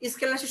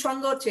 স্কেলার রাশির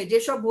সংজ্ঞা হচ্ছে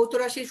যেসব ভৌত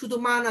রাশির শুধু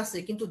মান আছে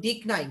কিন্তু দিক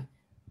নাই,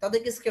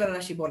 তাদেরকে স্কেলার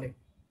রাশি বলে।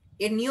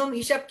 এর নিয়ম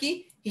হিসাব কি?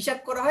 হিসাব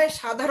করা হয়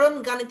সাধারণ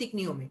গাণিতিক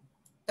নিয়মে।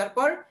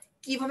 তারপর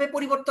কিভাবে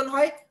পরিবর্তন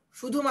হয়?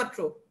 শুধুমাত্র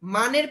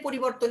মানের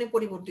পরিবর্তনে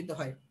পরিবর্তিত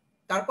হয়।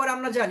 তারপর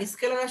আমরা জানি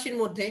স্কেলার রাশির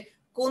মধ্যে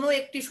কোনো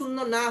একটি শূন্য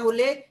না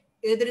হলে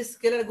এদের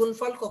স্কেলার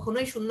গুণফল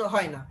কখনোই শূন্য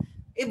হয় না,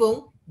 এবং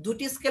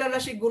দুটি স্কেলার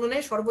রাশি গুণনে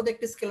সর্বদা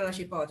একটি স্কেলার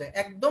রাশি পাওয়া যায়।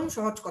 একদম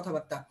সহজ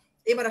কথাবার্তা।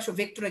 এবার আসো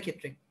ভেক্টরের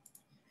ক্ষেত্রে।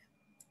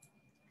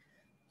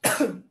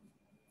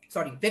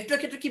 সরি, ভেক্টরের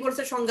ক্ষেত্রে কি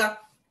বলছে সংজ্ঞা?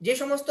 যে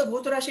সমস্ত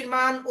ভৌত রাশির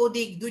মান ও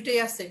দিক দুইটাই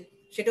আছে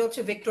সেটা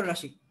হচ্ছে ভেক্টর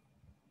রাশি।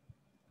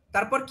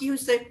 তারপর কি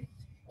হচ্ছে?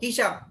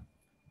 হিসাব।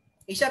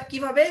 হিসাব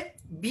কিভাবে?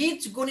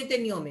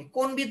 বীজগণিতের নিয়মে।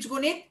 কোন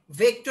বীজগণিত?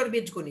 ভেক্টর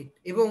বীজগণিত।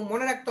 এবং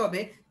মনে রাখতে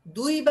হবে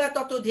 2 বা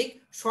ততোধিক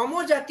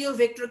সমজাতীয়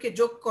ভেক্টরকে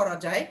যোগ করা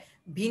যায়,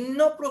 ভিন্ন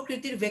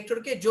প্রকৃতির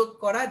ভেক্টরকে যোগ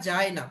করা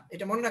যায় না।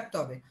 এটা মনে রাখতে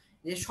হবে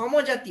যে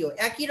সমজাতীয়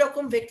একই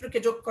রকম ভেক্টরকে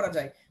যোগ করা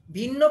যায়,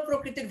 ভিন্ন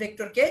প্রকৃতির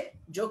ভেক্টরকে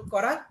যোগ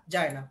করা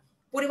যায় না।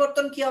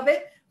 পরিবর্তন কি হবে?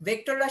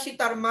 ভেক্টর রাশি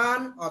তার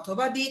মান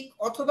অথবা দিক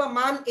অথবা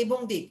মান এবং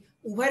দিক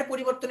উভয়ের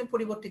পরিবর্তনে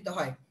পরিবর্তিত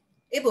হয়,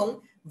 এবং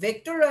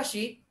ভেক্টর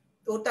রাশি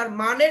ও তার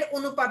মানের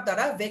অনুপাত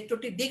দ্বারা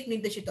ভেক্টরটির দিক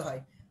নির্দেশিত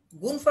হয়।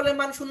 গুণফলের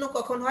মান শূন্য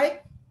কখন হয়?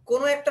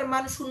 কোনো একটা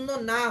মান শূন্য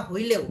না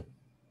হইলেও,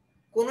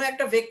 কোনো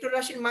একটা ভেক্টর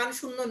রাশির মান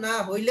শূন্য না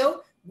হইলেও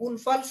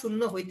গুণফল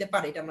শূন্য হইতে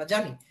পারে, এটা আমরা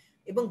জানি।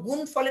 এবং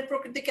গুণফলের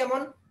প্রকৃতি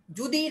কেমন?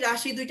 যদি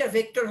রাশি দুইটা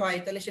ভেক্টর হয়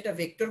তাহলে সেটা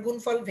ভেক্টর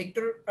গুণফল,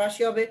 ভেক্টর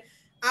রাশি হবে।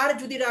 আর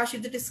যদি রাশি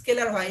দুটি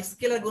স্কেলার হয়,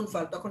 স্কেলার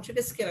গুণফল, তখন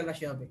সেটা স্কেলার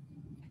রাশি হবে।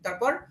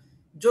 তারপর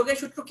যোগের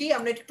সূত্র কি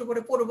আমরা একটু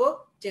পরে পড়বো,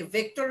 যে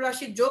ভেক্টর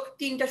রাশির যোগ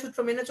 3টা সূত্র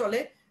মেনে চলে: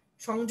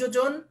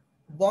 সংযোজন,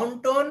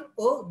 বন্টন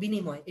ও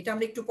বিনিময়। এটা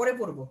আমরা একটু পরে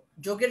পড়বো।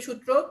 যোগের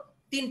সূত্র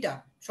 3টা: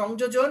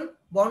 সংযোজন,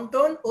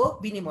 বন্টন ও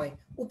বিনিময়।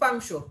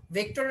 উপাংশ,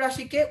 ভেক্টর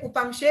রাশিকে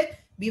উপাংশে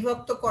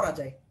বিভক্ত করা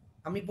যায়।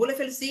 আমি বলে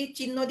ফেলছি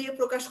চিহ্ন দিয়ে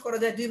প্রকাশ করা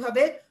যায় 2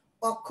 ভাবে,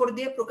 অক্ষর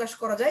দিয়ে প্রকাশ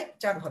করা যায়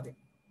 4 ভাবে।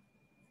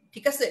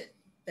 ঠিক আছে?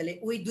 তাহলে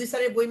ওই 2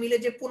 স্যারের বই মিলে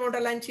যে 15টা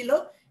লাইন ছিল,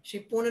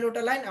 সেই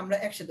 15টা লাইন আমরা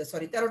একসাথে,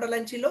 সরি 13টা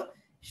লাইন ছিল,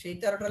 সেই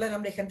 13টা লাইন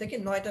আমরা এখান থেকে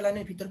 9টা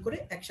লাইনের ভিতর করে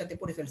একসাথে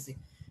পড়ে ফেলছি।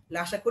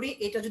 আশা করি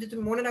এটা যদি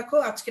তুমি মনে রাখো,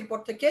 আজকের পর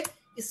থেকে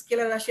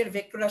স্কেলার রাশি আর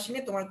ভেক্টর রাশি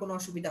নিয়ে তোমার কোনো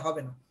অসুবিধা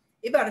হবে না।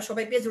 এবার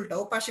সবাই পেজ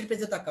উল্টাও, পাশের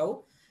পেজে তাকাও।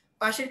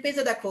 পাশের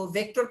পেজে দেখো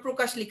ভেক্টর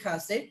প্রকাশ লেখা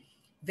আছে।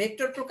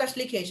 ভেক্টর প্রকাশ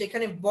লিখে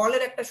সেখানে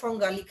বলের একটা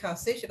সংজ্ঞা লেখা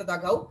আছে, সেটা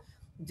দাগাও।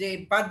 যে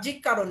বাহ্যিক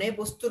কারণে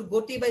বস্তুর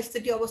গতি বা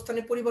স্থিতি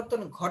অবস্থানে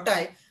পরিবর্তন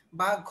ঘটায়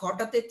বা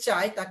ঘটাতে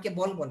চায় তাকে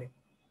বল বলে।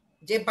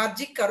 যে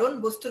বাহ্যিক কারণ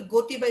বস্তুর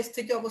গতি বা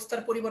স্থিতি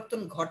অবস্থার পরিবর্তন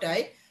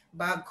ঘটায়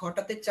বা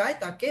ঘটাতে চায়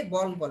তাকে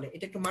বল বলে।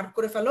 এটা একটু মার্ক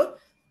করে ফেলো।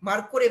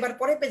 মার্ক করে এবার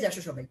পরের পেজে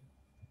আসো সবাই।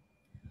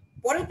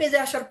 পরের পেজে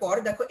আসার পর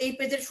দেখো এই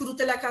পেজের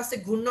শুরুতে লেখা আছে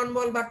ঘূর্ণন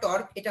বল বা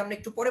টর্ক, এটা আমরা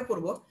একটু পরে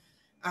পড়বো।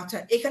 আচ্ছা,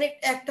 এখানে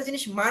একটা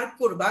জিনিস মার্ক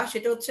করবা,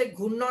 সেটা হচ্ছে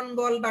ঘূর্ণন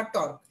বল বা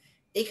টর্ক।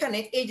 এখানে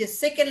এই যে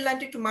সেকেন্ড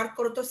লাইনটা একটু মার্ক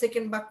করো তো,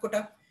 সেকেন্ড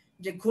বাক্যটা,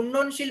 যে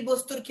ঘূর্ণনশীল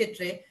বস্তুর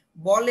ক্ষেত্রে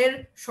বলের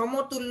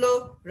সমতুল্য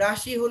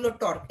রাশি হলো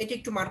টর্ক। এটা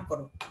একটু মার্ক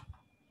করো,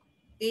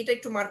 এইটা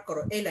একটু মার্ক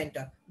করো, এই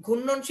লাইনটা।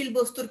 ঘূর্ণনশীল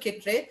বস্তুর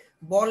ক্ষেত্রে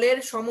বলের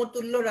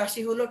সমতুল্য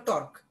রাশি হলো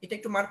টর্ক, এটা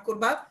একটু মার্ক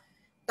করবা।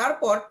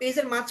 তারপর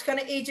পেজের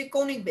মাঝখানে এই যে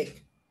কৌণিক বেগ,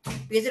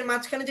 পেজের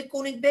মাঝখানে যে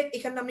কৌণিক বেগ,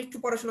 এখানে আমরা একটু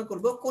পড়াশোনা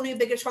করব। কৌণিক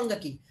বেগের সংজ্ঞা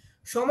কি?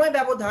 সময়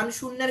ব্যবধান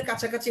শূন্যের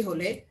কাছাকাছি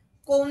হলে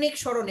কৌণিক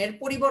সরণের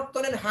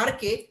পরিবর্তনের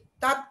হারকে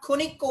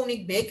তাৎক্ষণিক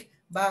কৌণিক বেগ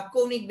বা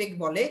কৌণিক বেগ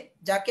বলে,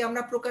 যাকে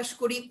আমরা প্রকাশ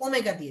করি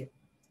ওমেগা দিয়ে।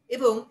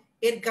 এবং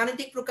এর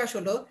গাণিতিক প্রকাশ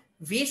হলো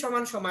ভি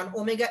সমান সমান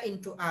ওমেগা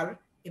ইনটু আর,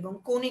 এবং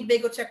কৌণিক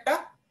বেগ হচ্ছে একটা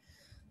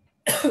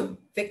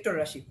ভেক্টর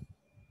রাশি।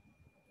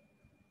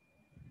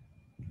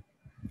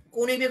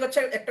 কৌণিক বেগ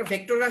হচ্ছে একটা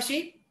ভেক্টর রাশি,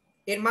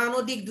 এর মান ও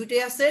দিক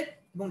দুইটাই আছে,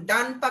 এবং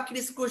ডান পাখির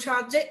স্ক্রুর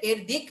সাহায্যে এর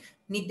দিক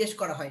নির্দেশ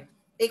করা হয়।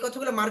 এই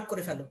কথাগুলো মার্ক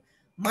করে ফেলো।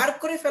 মার্ক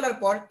করে ফেলার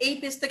পর এই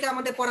পেজ থেকে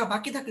আমাদের পড়া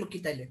বাকি থাকলো কি?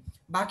 তাইলে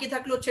বাকি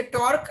থাকলো হচ্ছে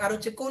টর্ক আর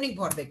হচ্ছে কৌণিক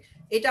ভরবেগ।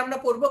 এটা আমরা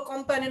পড়বো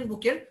কম্পানিয়ন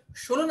বুকের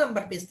 16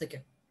 নাম্বার পেজ থেকে।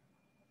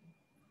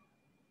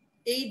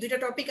 এই দুইটা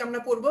টপিক আমরা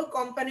পড়বো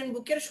কম্পানিয়ন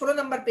বুকের 16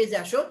 নাম্বার পেজে।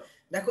 আসো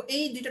দেখো,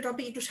 এই দুইটা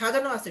টপিক একটু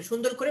সাজানো আছে,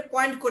 সুন্দর করে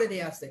পয়েন্ট করে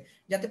দেয়া আছে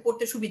যাতে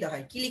পড়তে সুবিধা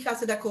হয়। কি লেখা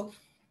আছে দেখো,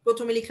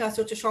 প্রথমে লেখা আছে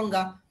হচ্ছে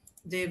সংজ্ঞা,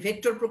 যে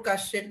ভেক্টর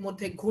প্রকাশের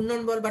মধ্যে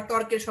ঘূর্ণন বল বা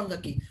টর্কের সংজ্ঞা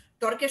কি?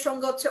 টর্কের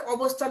সংজ্ঞা হচ্ছে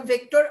অবস্থান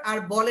ভেক্টর আর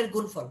বলের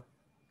গুণফল।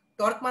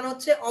 টর্ক মানে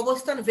হচ্ছে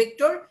অবস্থান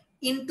ভেক্টর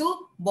ইনটু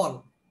বল,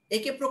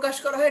 একে প্রকাশ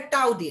করা হয়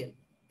টাউ দিয়ে।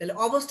 তাহলে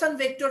অবস্থান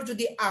ভেক্টর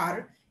যদি আর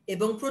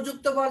এবং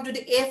প্রযুক্ত বল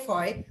যদি এফ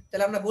হয়,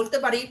 তাহলে আমরা বলতে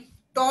পারি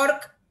টর্ক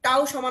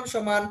টাউ সমান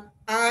সমান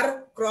আর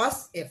ক্রস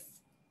এফ।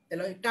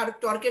 তাহলে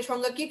টর্কের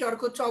সংজ্ঞা কি? টর্ক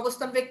হচ্ছে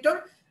অবস্থান ভেক্টর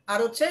আর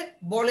হচ্ছে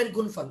বলের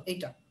গুণফল,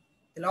 এইটা।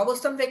 তাহলে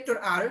অবস্থান ভেক্টর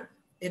আর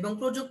এবং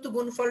প্রযুক্ত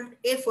গুণফল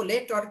এফ হলে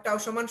টর্ক টাউ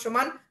সমান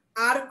সমান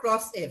আর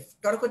ক্রস এফ।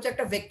 টর্ক হচ্ছে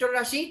একটা ভেক্টর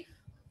রাশি,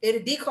 এর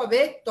দিক হবে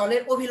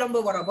তলের অভিলম্ব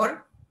বরাবর,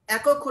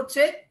 একক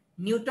হচ্ছে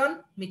নিউটন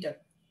মিটার।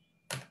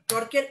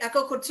 টর্কের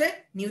একক হচ্ছে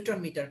নিউটন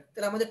মিটার।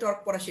 তাহলে আমাদের টর্ক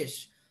পড়া শেষ।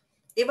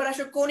 এবার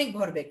আসো কৌণিক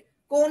ভরবেগ।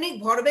 কৌণিক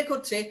ভরবেগ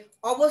হচ্ছে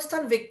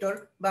অবস্থান ভেক্টর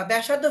বা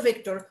ব্যাসার্ধ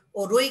ভেক্টর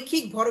ও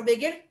রৈখিক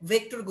ভরবেগের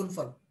ভেক্টর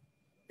গুণফল।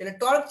 তাহলে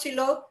টর্ক ছিল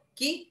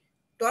কি?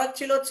 টর্ক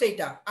ছিল হচ্ছে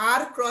এটা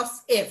আর ক্রস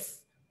এফ,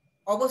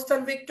 অবস্থান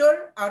ভেক্টর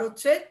আর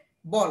হচ্ছে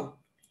বল।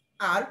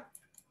 আর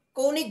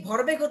কৌণিক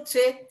ভরবেগ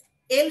হচ্ছে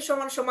এল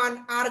সমান সমান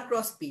আর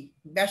ক্রস পি,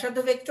 ব্যাসার্ধ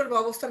ভেক্টর বা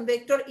অবস্থান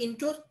ভেক্টর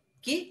ইনটু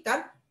কি? তার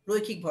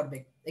রৈখিক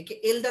ভরবেগ। একে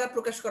এল দ্বারা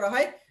প্রকাশ করা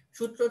হয়।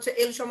 সূত্র হচ্ছে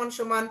এল সমান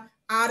সমান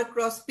আর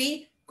ক্রস পি।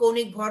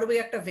 কৌণিক ভরবেগ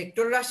একটা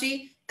ভেক্টর রাশি,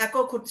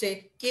 একক হচ্ছে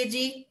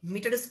KG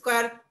metre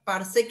square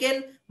per second,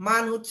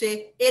 মান হচ্ছে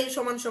এল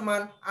সমান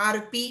সমান আর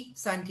পি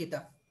সাইন থিটা।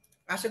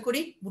 আশা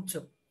করি বুঝছো।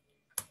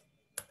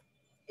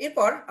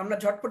 এরপর আমরা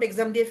ঝটপট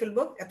এক্সাম দিয়ে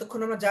ফেলবো। এতক্ষণ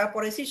আমরা যা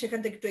পড়াইছি সেখান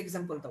থেকে একটু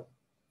এক্সাম্পল দাও,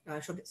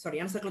 সরি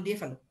অ্যান্সারগুলো দিয়ে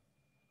ফেলো।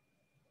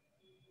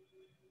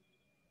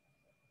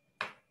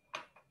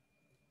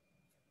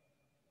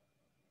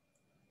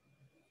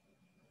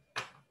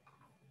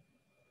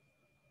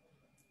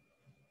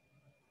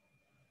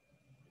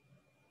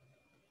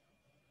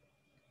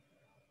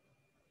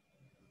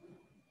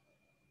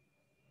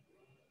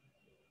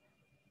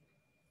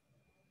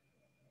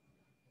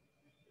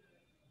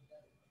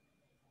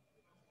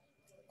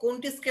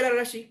 কোনটি স্কেলার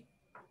রাশি?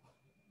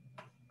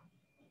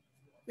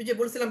 ওই যে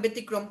বলছিলাম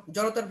ব্যতিক্রম,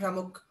 জড়তার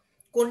ভ্রামক।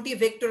 কোনটি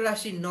ভেক্টর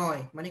রাশি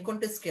নয়, মানে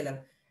কোনটি স্কেলার?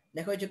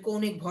 দেখো এই যে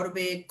কৌণিক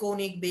ভরবেগ,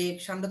 কৌণিক বেগ,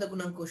 সান্দ্রতা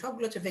গুণাঙ্ক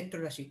সবগুলো হচ্ছে ভেক্টর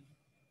রাশি।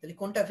 তাহলে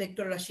কোনটা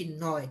ভেক্টর রাশি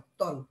নয়?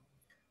 তল।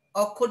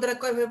 অক্ষর দ্বারা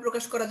কয়ভাবে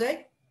প্রকাশ করা যায়?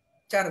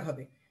 4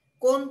 ভাবে।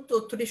 কোন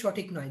তথ্যটি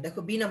সঠিক নয়? দেখো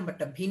বি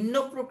নাম্বারটা, ভিন্ন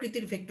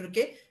প্রকৃতির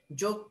ভেক্টরকে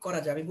যোগ করা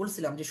যায়। আমি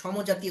বলছিলাম যে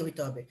সমজাতীয়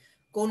হইতে হবে।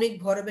 কৌণিক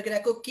ভরবেগের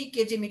একক কি?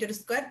 KG metre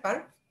square per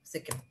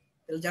second.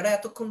 তাহলে যারা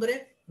এতক্ষণ ধরে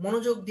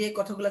মনোযোগ দিয়ে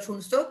কথাগুলো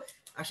শুনছো,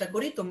 আশা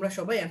করি তোমরা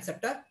সবাই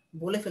অ্যান্সারটা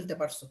বলে ফেলতে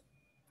পারছো।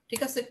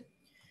 ঠিক আছে,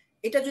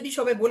 এটা যদি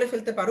সবাই বলে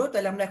ফেলতে পারো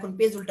তাহলে আমরা এখন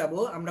পেজ উল্টাবো,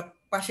 আমরা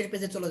পাশের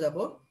পেজে চলে যাব।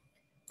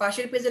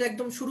 পাশের পেজের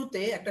একদম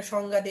শুরুতে একটা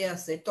সংজ্ঞা দেয়া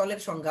আছে,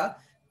 তলের সংজ্ঞা।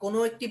 কোনো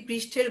একটি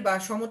পৃষ্ঠের বা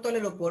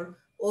সমতলের উপর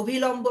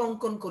অভিলম্ব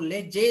অঙ্কন করলে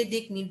যে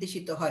দিক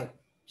নির্দেশিত হয়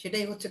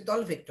সেটাই হচ্ছে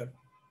তল ভেক্টর,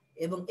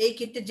 এবং এই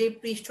ক্ষেত্রে যে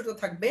পৃষ্ঠটা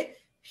থাকবে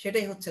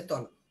সেটাই হচ্ছে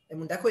তল।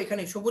 এবং দেখো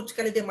এখানে সবুজ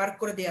কালি দিয়ে মার্ক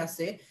করে দেয়া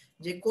আছে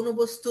যে কোন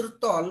বস্তুর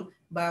তল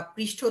বা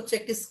পৃষ্ঠ হচ্ছে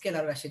একটি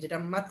স্কেলার রাশি, যেটা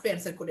আমি মাত্র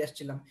অ্যান্সার করে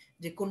আসছিলাম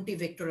যে কোনটি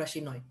ভেক্টর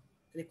রাশি নয়।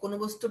 কোন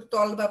বস্তুর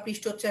তল বা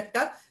পৃষ্ঠ হচ্ছে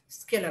একটা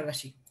স্কেলার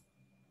রাশি।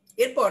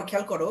 এরপর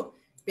খেয়াল করো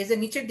পেজের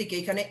নিচের দিকে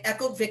এখানে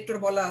একক ভেক্টর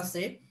বলা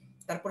আছে,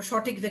 তারপর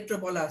সঠিক ভেক্টর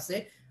বলা আছে।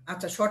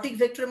 আচ্ছা, সঠিক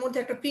ভেক্টরের মধ্যে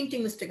একটা প্রিন্টিং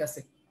মিস্টেক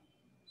আছে।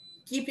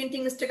 কি প্রিন্টিং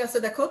মিস্টেক আছে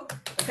দেখো,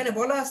 এখানে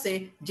বলা আছে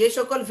যে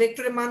সকল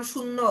ভেক্টরের মান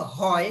 0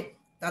 হয়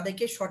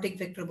তাদেরকে সঠিক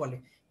ভেক্টর বলে।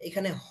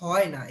 এখানে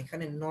হয় না,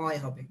 এখানে নয়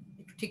হবে।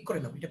 একটু ঠিক করে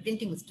নাও, এটা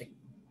প্রিন্টিং মিস্টেক,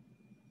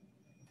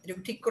 এটা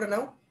ঠিক করে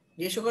নাও।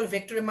 যে সকল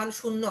ভেক্টরের মান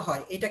 0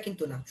 হয়, এটা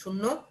কিন্তু না,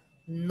 0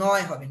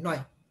 9 হবে,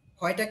 9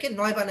 হয়টাকে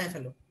 9 বানায়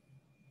ফেলো,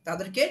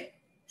 তাদেরকে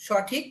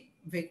সঠিক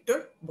ভেক্টর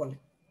বলে।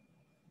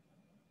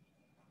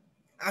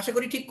 আশা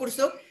করি ঠিক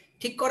করছো।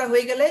 ঠিক করা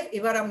হয়ে গেলে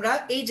এবার আমরা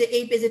এই যে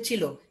এই পেজে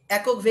ছিল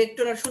একক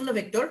ভেক্টর আর শূন্য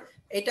ভেক্টর,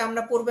 এটা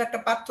আমরা পড়বো একটা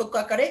পার্থক্য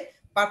আকারে।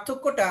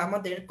 পার্থক্যটা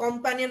আমাদের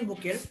কম্পানিয়ন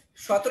বুকের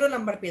 17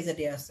 নাম্বার পেজে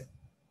দেয়া আছে।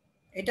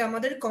 এটা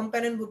আমাদের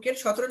কম্পানিয়ন বুকের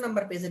 17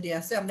 নাম্বার পেজে দেয়া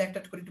আছে। আমরা একটা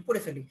করে একটু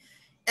পড়ে ফেলি।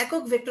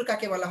 একক ভেক্টর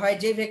কাকে বলা হয়?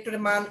 যে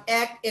ভেক্টরের মান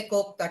 1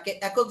 একক তাকে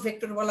একক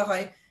ভেক্টর বলা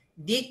হয়।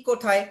 দিক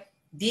কোথায়?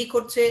 দিক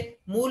হচ্ছে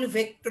মূল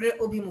ভেক্টরের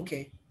অভিমুখে।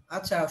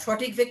 আচ্ছা,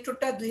 সঠিক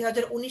ভেক্টরটা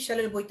 2019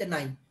 সালের বইতে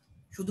নাই,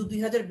 শুধু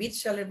 2020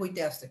 সালের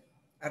বইতে আছে।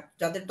 আর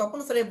যাদের তপন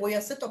স্যারের বই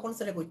আছে, তপন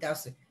স্যারের বইতে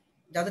আছে।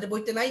 যাদের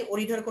বইতে নাই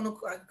ওরিডার কোনো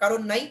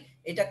কারণ নাই,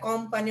 এটা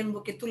কম্পানিয়ন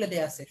বুকে তুলে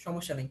দেয়া আছে,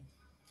 সমস্যা নেই।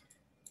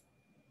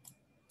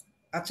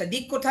 আচ্ছা,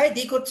 দিক কোথায়?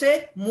 দিক হচ্ছে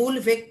মূল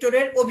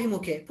ভেক্টরের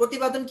অভিমুখে।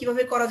 প্রতিপাদন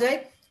কিভাবে করা যায়?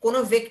 কোন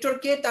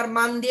ভেক্টরকে তার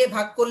মান দিয়ে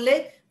ভাগ করলে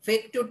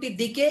ভেক্টরটির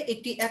দিকে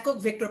একটি একক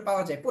ভেক্টর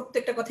পাওয়া যায়।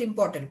 প্রত্যেকটা কথা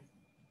ইম্পর্টেন্ট।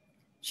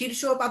 শীর্ষ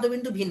ও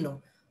পাদবিন্দু ভিন্ন,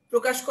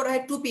 প্রকাশ করা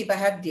হয় টুপি বা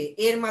হ্যাট দিয়ে,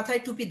 এর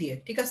মাথায় টুপি দিয়ে।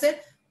 ঠিক আছে,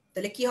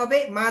 তাহলে কি হবে?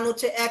 মান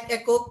হচ্ছে এক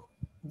একক।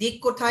 দিক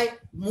কোথায়?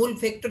 মূল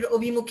ভেক্টরের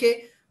অভিমুখে।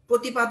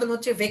 প্রতিপাদন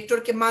হচ্ছে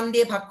ভেক্টরকে মান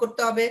দিয়ে ভাগ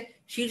করতে হবে,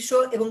 শীর্ষ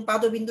এবং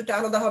পাদবিন্দুটা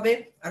আলাদা হবে,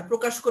 আর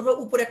প্রকাশ করবে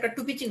উপরে একটা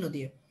টুপি চিহ্ন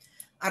দিয়ে।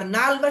 আর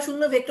নাল বা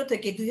শূন্য ভেক্টর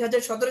থেকে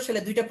 2017 সালে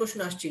দুইটা প্রশ্ন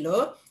আসছিল,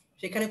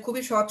 সেখানে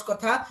খুবই সহজ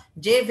কথা,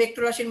 যে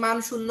ভেক্টর রাশির মান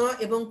শূন্য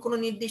এবং কোনো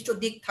নির্দিষ্ট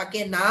দিক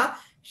থাকে না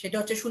সেটা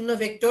হচ্ছে শূন্য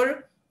ভেক্টর।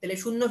 তাহলে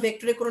শূন্য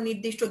ভেক্টরে কোনো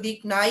নির্দিষ্ট দিক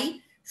নাই।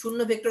 শূন্য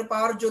ভেক্টর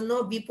পাওয়ার জন্য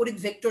বিপরীত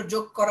ভেক্টর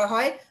যোগ করা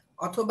হয়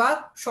অথবা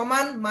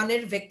সমান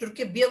মানের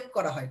ভেক্টরকে বিয়োগ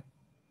করা হয়।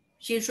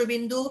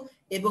 শীর্ষবিন্দু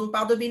এবং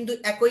পাদবিন্দু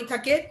একই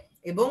থাকে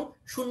এবং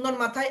শূন্যর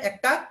মাথায়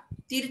একটা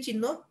তীর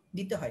চিহ্ন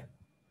দিতে হয়।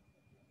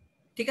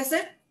 ঠিক আছে,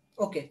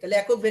 ওকে। তাহলে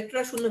একক ভেক্টর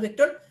আর শূন্য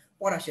ভেক্টর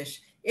পড়া শেষ।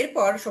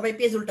 এরপর সবাই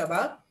পেজ উল্টাবা।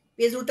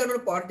 পেজ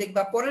উল্টানোর পর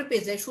দেখবা পরের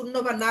পেজে শূন্য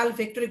বা নাল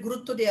ভেক্টরের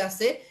গুরুত্ব দেয়া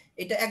আছে,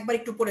 এটা একবার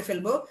একটু পড়ে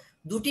ফেলবো।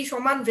 দুটি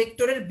সমান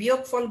ভেক্টরের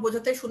বিয়োগফল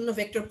বোঝাতে শূন্য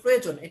ভেক্টর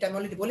প্রয়োজন, এটা আমি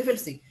অলরেডি বলে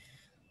ফেলছি।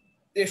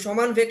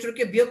 সমান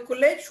ভেক্টরকে বিয়োগ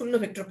করলে শূন্য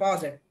ভেক্টর পাওয়া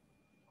যায়।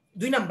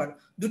 2 নাম্বার,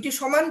 দুটি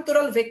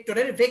সমান্তরাল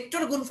ভেক্টরের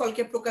ভেক্টর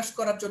গুণফলকে প্রকাশ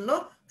করার জন্য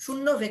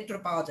শূন্য ভেক্টর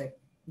পাওয়া যায়।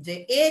 যে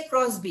a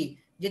ক্রস b,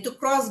 যেহেতু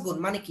ক্রস গুণ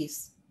মানে কি?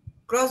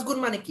 ক্রস গুণ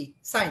মানে কি?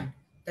 সাইন।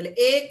 তাহলে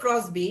a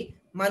ক্রস b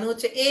মানে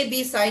হচ্ছে a b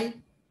সাইন।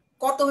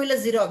 কত হইলে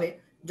 0 হবে?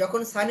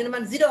 যখন সাইনের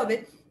মান 0 হবে।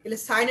 তাহলে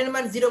সাইনের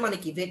মান 0 মানে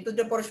কি?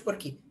 ভেক্টরদের পরস্পর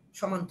কি?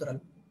 সমান্তরাল।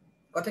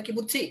 কথা কি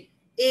বুঝছি?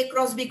 a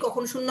ক্রস b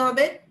কখন শূন্য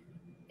হবে?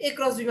 a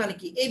ক্রস b মানে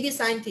কি? a b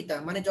sin থিটা,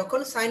 মানে যখন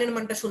সাইনের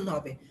মানটা শূন্য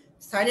হবে।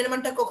 সাইনের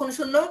মানটা কখন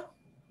শূন্য?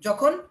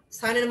 যখন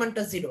সাইনের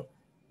মানটা 0।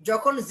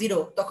 যখন 0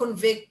 তখন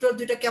ভেক্টর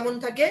দুইটা কেমন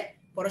থাকে?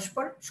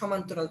 পরস্পর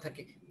সমান্তরাল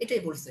থাকে।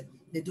 এটাই বলছে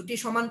যে দুটি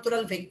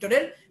সমান্তরাল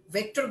ভেক্টরের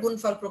ভেক্টর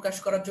গুণফল প্রকাশ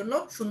করার জন্য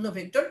শূন্য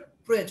ভেক্টর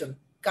প্রয়োজন,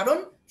 কারণ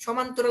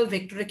সমান্তরাল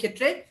ভেক্টরের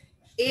ক্ষেত্রে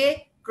a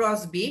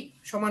ক্রস b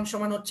সমান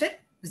সমান হচ্ছে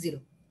 0।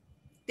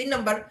 3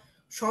 নাম্বার,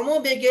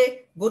 সমবেগে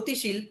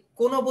গতিশীল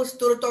কোন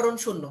বস্তুর ত্বরণ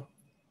শূন্য।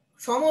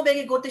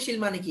 সমবেগে গতিশীল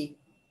মানে কি?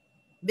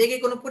 বেগে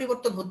কোনো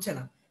পরিবর্তন হচ্ছে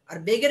না। আর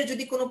বেগের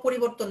যদি কোনো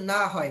পরিবর্তন না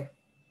হয়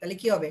তাহলে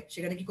কি হবে?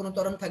 সেখানে কি কোনো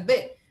ত্বরণ থাকবে?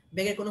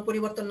 বেগের কোনো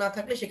পরিবর্তন না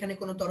থাকলে সেখানে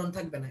কোনো ত্বরণ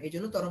থাকবে না, এই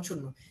জন্য ত্বরণ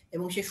শূন্য।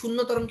 এবং সেই শূন্য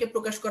ত্বরণকে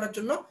প্রকাশ করার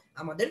জন্য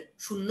আমাদের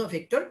শূন্য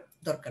ভেক্টর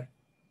দরকার।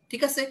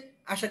 ঠিক আছে,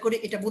 আশা করি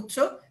এটা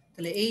বুঝছো।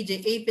 তাহলে এই যে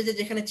এই পেজে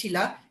যেখানে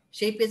ছিলা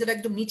সেই পেজের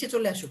একদম নিচে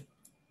চলে আসো।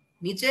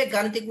 নিচে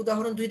গাণিতিক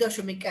উদাহরণ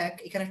 2.1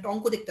 এখানে একটা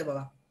অঙ্ক দেখতে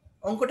পাবা।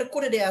 অঙ্কটা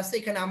করে দেয়া আছে,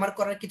 এখানে আমার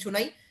করার কিছু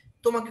নাই,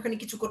 তোমাকে এখানে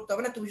কিছু করতে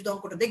হবে না, তুমি শুধু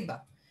অঙ্কটা দেখবা।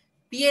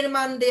 পি এর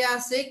মান দেয়া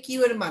আছে, কিউ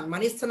এর মান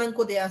মানে স্থানাঙ্ক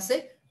দেয়া আছে,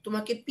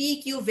 তোমাকে পি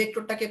কিউ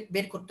ভেক্টরটাকে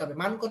বের করতে হবে,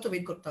 মান কত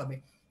বের করতে হবে।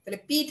 তাহলে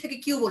পি থেকে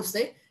কিউ বলছে,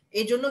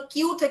 এই জন্য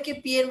কিউ থেকে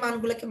পি এর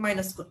মানগুলোকে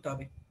মাইনাস করতে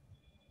হবে।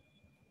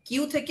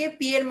 কিউ থেকে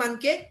পি এর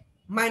মানকে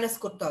মাইনাস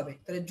করতে হবে।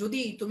 তাহলে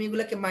যদি তুমি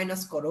এগুলাকে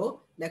মাইনাস করো,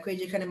 দেখো এই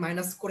যেখানে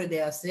মাইনাস করে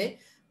দেয়া আছে,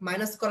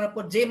 মাইনাস করার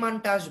পর যে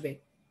মানটা আসবে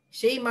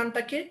সেই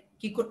মানটাকে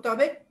কি করতে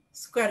হবে?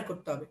 স্কয়ার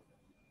করতে হবে।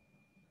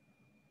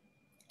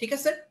 ঠিক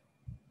আছে,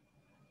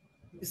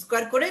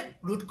 স্কয়ার করে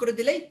রুট করে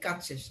দিলেই কাজ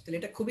শেষ। তাহলে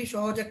এটা খুবই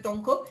সহজ একটা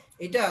অঙ্ক,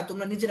 এটা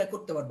তোমরা নিজেরা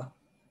করতে পারবা।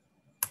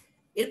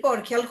 এরপর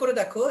খেয়াল করে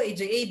দেখো, এই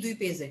যে এই দুই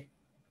পেজে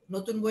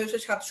নতুন বই হচ্ছে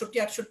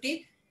 67, 68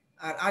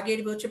 আর আগের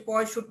বই হচ্ছে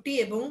 65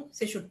 এবং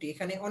 66।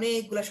 এখানে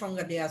অনেকগুলা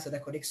সংজ্ঞা দেয়া আছে,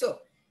 দেখো দেখছো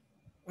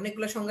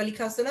অনেকগুলা সংজ্ঞা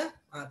লেখা আছে না?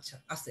 আচ্ছা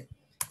আছে।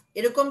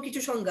 এরকম কিছু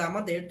সংজ্ঞা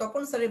আমাদের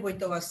তপন স্যারের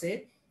বইতেও আছে।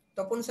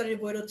 তপন স্যারের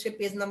বইয়ের হচ্ছে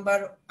পেজ নাম্বার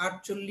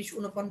 48,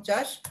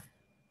 49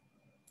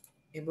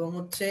 এবং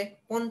হচ্ছে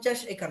 50,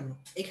 51।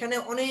 এখানে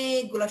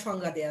অনেকগুলা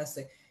সংজ্ঞা দেয়া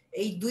আছে।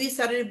 এই দুই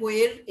স্যারের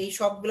বইয়ের এই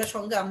সবগুলা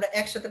সংজ্ঞা আমরা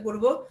একসাথে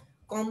পড়বো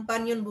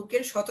কম্পানিয়ন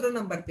বুকের 17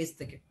 নাম্বার পেজ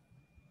থেকে।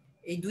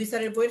 এই দুই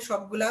স্যারের বইয়ের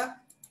সবগুলা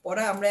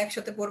পড়া আমরা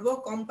একসাথে পড়বো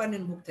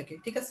কম্পানিয়ন বুক থেকে।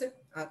 ঠিক আছে,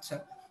 আচ্ছা।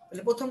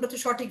 তাহলে প্রথমটা হচ্ছে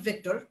সঠিক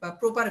ভেক্টর বা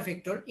প্রপার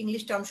ভেক্টর,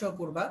 ইংলিশ টার্ম সহ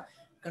পড়বা,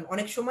 কারণ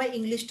অনেক সময়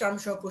ইংলিশ টার্ম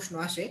সহ প্রশ্ন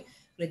আসে।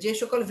 যে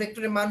সকল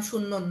ভেক্টরের মান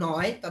শূন্য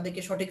নয়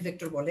তাদেরকে সঠিক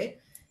ভেক্টর বলে।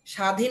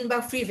 স্বাধীন বা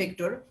ফ্রি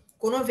ভেক্টর,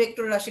 কোন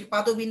ভেক্টর রাশির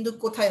পাদবিন্দু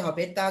কোথায়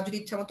হবে তা যদি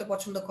ইচ্ছামতো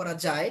পছন্দ করা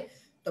যায়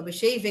তবে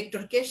সেই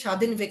ভেক্টরকে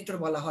স্বাধীন ভেক্টর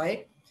বলা হয়।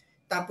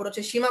 তারপর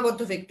হচ্ছে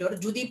সীমাবদ্ধ ভেক্টর,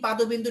 যদি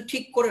পাদবিন্দু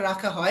ঠিক করে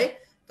রাখা হয়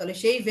তাহলে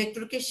সেই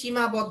ভেক্টরকে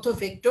সীমাবদ্ধ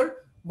ভেক্টর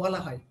বলা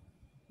হয়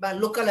বা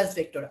লোকালাইজ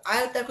ভেক্টর।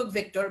 আয়তাকার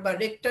ভেক্টর বা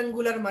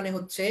রেক্টাঙ্গুলার মানে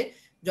হচ্ছে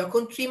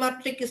যখন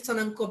ত্রিমাত্রিক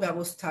স্থানাঙ্ক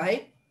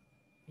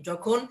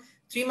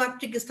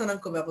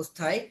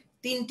ব্যবস্থায়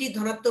তিনটি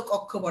ধনাত্মক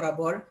অক্ষ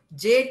বরাবর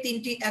যে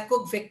তিনটি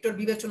একক ভেক্টর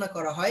বিবেচনা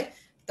করা হয়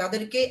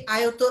তাদেরকে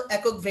আয়ত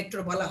একক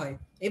ভেক্টর বলা হয়।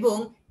 এবং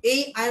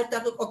এই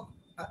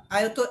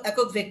আয়ত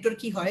একক ভেক্টর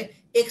কি হয়?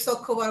 এক্স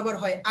অক্ষ বরাবর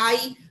হয় আই,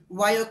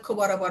 ওয়াই অক্ষ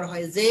বরাবর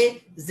হয় জে,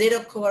 জেড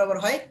অক্ষ বরাবর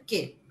হয়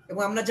কে।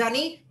 এবং আমরা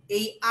জানি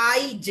এই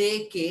আই, জে,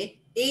 কে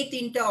এই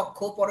তিনটা অক্ষ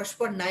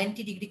পরস্পর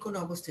 90 ডিগ্রি কোণে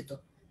অবস্থিত।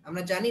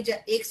 আমরা জানি যে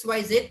এক্স,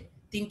 ওয়াই, জেড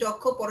তিনটা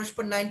অক্ষ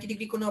পরস্পর 90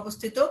 ডিগ্রি কোণে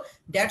অবস্থিত।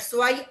 দ্যাটস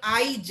ওয়াই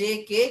আই, জে,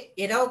 কে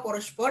এরাও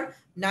পরস্পর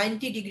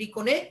 90 ডিগ্রি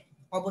কোণে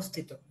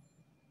অবস্থিত।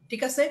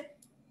 ঠিক আছে,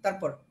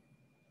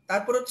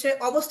 তারপর হচ্ছে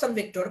অবস্থান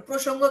ভেক্টর,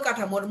 প্রসঙ্গ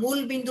কাঠামোর মূল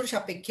বিন্দুর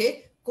সাপেক্ষে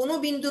কোন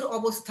বিন্দুর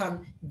অবস্থান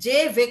যে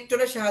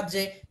ভেক্টরের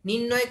সাহায্যে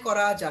নির্ণয়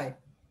করা যায়।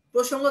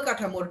 প্রসঙ্গ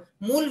কাঠামোর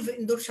মূল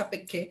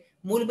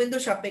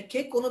বিন্দুর সাপেক্ষে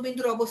কোন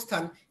বিন্দুর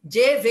অবস্থান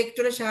যে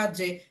ভেক্টরের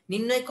সাহায্যে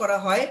নির্ণয় করা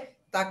হয়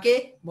তাকে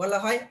বলা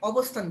হয়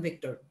অবস্থান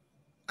ভেক্টর।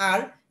 আর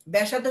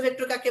ব্যাসার্ধ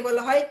ভেক্টর কাকে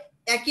বলা হয়?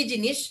 একই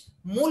জিনিস,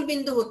 মূল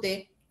বিন্দু হতে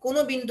কোন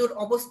বিন্দুর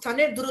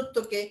অবস্থানের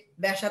দূরত্বকে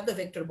ব্যাসার্ধ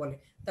ভেক্টর বলে।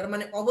 তার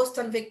মানে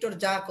অবস্থান ভেক্টর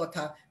যা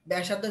কথা,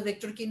 ব্যাসার্ধ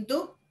ভেক্টর কিন্তু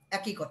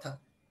একই কথা।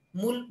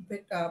 মূল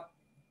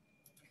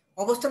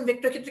অবস্থান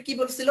ভেক্টর ক্ষেত্রে কি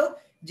বলছিল,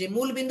 যে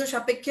মূল বিন্দু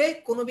সাপেক্ষে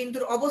কোন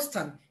বিন্দুর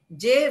অবস্থান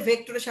যে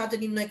ভেক্টরের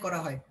সাহায্যে নির্ণয় করা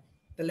হয়।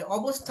 তাহলে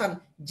অবস্থান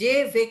যে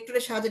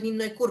ভেক্টরের সাহায্যে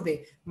নির্ণয় করবে,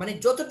 মানে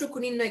যতটুকু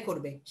নির্ণয়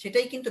করবে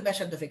সেটাই কিন্তু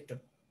ব্যাসার্ধ ভেক্টর।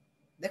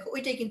 দেখো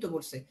ওইটাই কিন্তু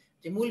বলছে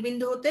যে মূল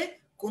বিন্দু হতে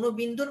কোন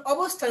বিন্দুর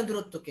অবস্থান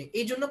দূরত্বকে।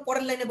 এই জন্য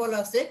পরের লাইনে বলা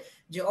আছে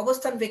যে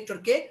অবস্থান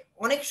ভেক্টরকে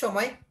অনেক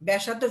সময়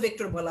ব্যাসার্ধ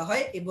ভেক্টর বলা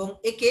হয় এবং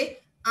একে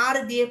আর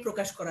দিয়ে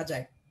প্রকাশ করা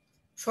যায়।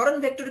 সরণ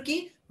ভেক্টর কি?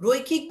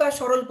 রৈখিক বা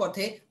সরল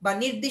পথে বা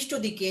নির্দিষ্ট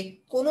দিকে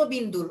কোন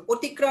বিন্দুর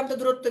অতিক্রান্ত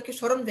দূরত্বকে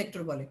সরণ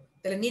ভেক্টর বলে।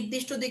 তাহলে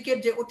নির্দিষ্ট দিকের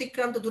যে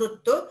অতিক্রান্ত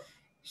দূরত্ব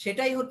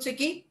সেটাই হচ্ছে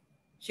কি,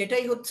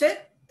 সেটাই হচ্ছে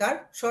তার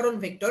সরণ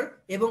ভেক্টর,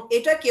 এবং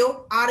এটাকেও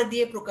আর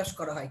দিয়ে প্রকাশ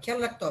করা হয়। খেয়াল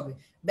রাখতে হবে,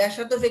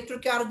 ব্যাসার্ধ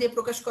ভেক্টরকে আর দিয়ে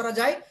প্রকাশ করা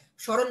যায়,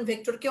 সরণ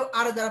ভেক্টরকেও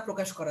আর দ্বারা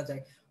প্রকাশ করা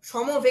যায়।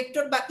 সম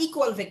ভেক্টর বা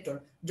ইকুয়াল ভেক্টর,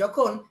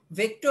 যখন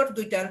ভেক্টর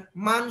দুইটার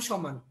মান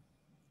সমান,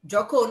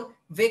 যখন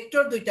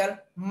ভেক্টর দুইটার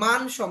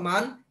মান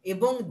সমান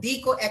এবং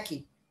দিকও একই,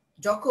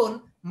 যখন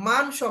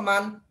মান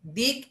সমান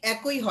দিক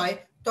একই হয়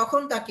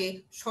তখন তাকে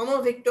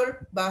সমভেক্টর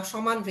বা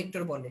সমান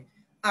ভেক্টর বলে।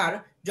 আর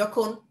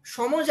যখন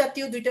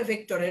সমজাতীয় দুইটা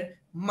ভেক্টরের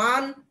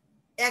মান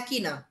একই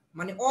না,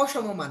 মানে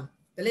অসমমান,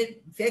 তাহলে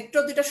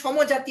ভেক্টর দুইটা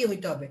সমজাতীয়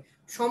হইতে হবে।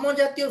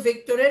 সমজাতীয়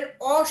ভেক্টরের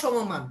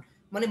অসমমান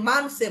মানে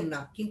মান সেম না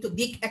কিন্তু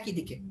দিক একই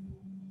দিকে।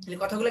 তাহলে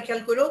কথাগুলো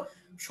খেয়াল করো,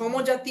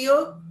 সমজাতীয়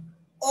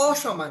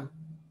অসমান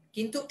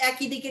কিন্তু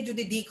একই দিকে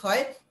যদি দিক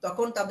হয়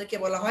তখন তাদেরকে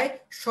বলা হয়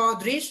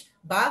সদৃশ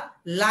বা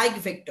লাইক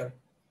ভেক্টর।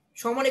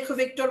 সমরেখ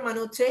ভেক্টর মানে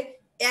হচ্ছে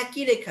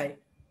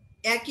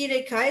একই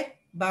রেখায়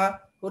বা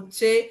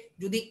হচ্ছে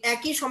যদি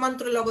একই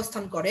সমান্তরালে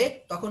অবস্থান করে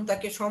তখন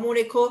তাকে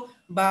সমরেখ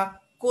বা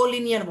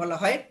কোলিনিয়ার বলা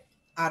হয়।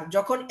 আর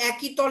যখন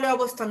একই তলে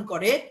অবস্থান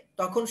করে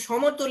তখন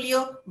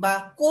সমতলীয় বা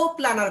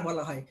কোপ্লানার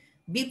বলা হয়।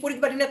 বিপরীত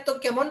বা ঋণাত্মক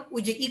কেমন?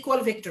 ওই যে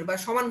ইকুয়াল ভেক্টর বা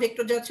সমান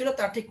ভেক্টর যা ছিল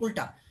তার ঠিক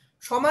উল্টা।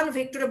 সমান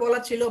ভেক্টরে বলা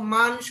ছিল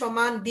মান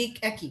সমান দিক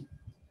একই,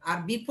 আর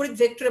বিপরীত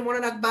ভেক্টরে মনে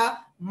রাখবা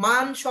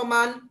মান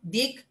সমান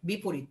দিক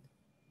বিপরীত।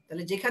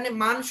 তাহলে যেখানে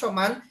মান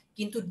সমান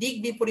কিন্তু দিক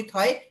বিপরীত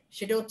হয়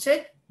সেটা হচ্ছে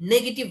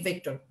নেগেটিভ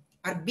ভেক্টর।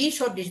 আর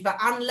বিসদৃশ বা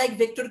আনলাইক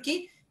ভেক্টর কি?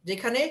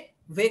 যেখানে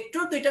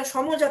ভেক্টর দুইটা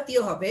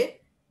সমজাতীয় হবে,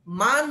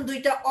 মান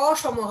দুইটা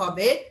অসম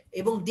হবে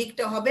এবং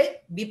দিকটা হবে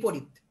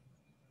বিপরীত।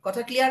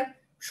 কথা ক্লিয়ার?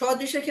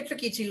 সদৃশের ক্ষেত্রে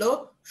কি ছিল?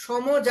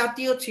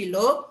 সমজাতীয় ছিল,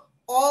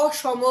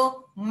 অসম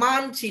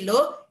মান ছিল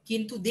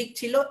কিন্তু দিক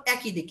ছিল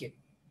একই দিকে,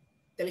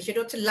 তাহলে সেটা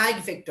হচ্ছে লাইক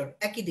ভেক্টর,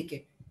 একই দিকে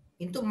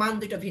কিন্তু মান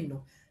দুইটা ভিন্ন।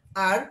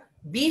 আর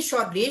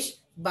বিসদৃশ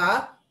বা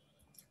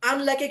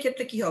আনলাইকের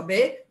ক্ষেত্রে কি হবে?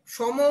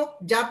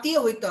 সমজাতীয়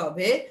হইতে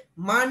হবে,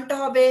 মানটা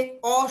হবে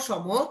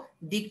অসম,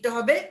 দিকটা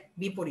হবে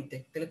বিপরীতে,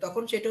 তাহলে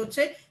তখন সেটা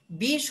হচ্ছে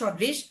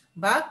বিসদৃশ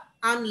বা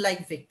আনলাইক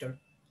ভেক্টর।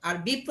 আর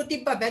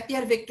বিপ্রতীপ বা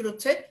ব্যতিহার ভেক্টর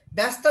হচ্ছে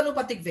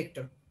ব্যস্তানুপাতিক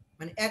ভেক্টর,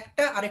 মানে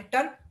একটা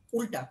আরেকটার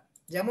উল্টা।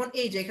 যেমন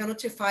এই যে এখানে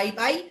হচ্ছে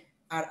 5i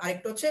আর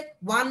আরেকটা হচ্ছে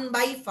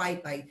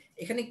 1/5i।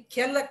 এখানে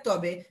খেয়াল রাখতে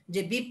হবে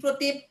যে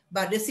বিপ্রতীপ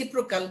বা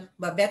রেসিপ্রোকাল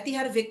বা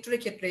ব্যতিহার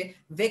ভেক্টরের ক্ষেত্রে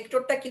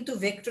ভেক্টরটা কিন্তু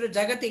ভেক্টরের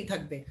জায়গাতেই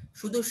থাকবে,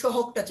 শুধু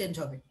সহগটা চেঞ্জ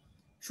হবে,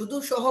 শুধু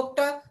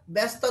সহগটা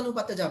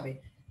ব্যস্তানুপাতে যাবে,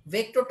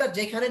 ভেক্টরটা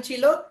যেখানে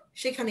ছিল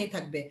সেখানেই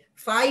থাকবে।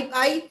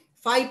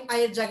 5i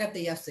এর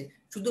জায়গাতেই আছে,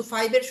 শুধু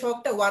 5 এর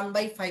সহগটা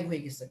 1/5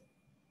 হয়ে গেছে।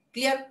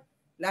 ক্লিয়ার?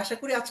 আশা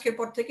করি আজকের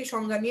পর থেকে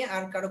সংজ্ঞা নিয়ে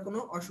আর কারো কোনো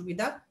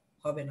অসুবিধা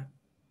হবে না।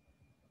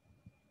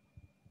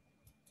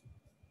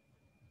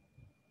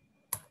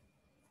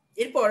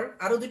 এরপর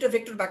আরো দুটো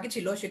ভেক্টর বাকি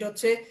ছিল, সেটা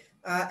হচ্ছে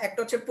একটা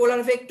হচ্ছে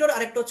পোলার ভেক্টর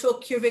আর একটা হচ্ছে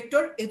অক্ষীয়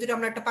ভেক্টর। এই দুটো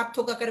আমরা একটা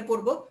পাঠ্যক আকারে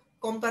পড়বো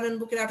কম্পারেন্ট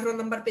বুকের 18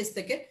 নম্বর পেজ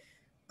থেকে।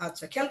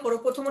 আচ্ছা খেয়াল করো,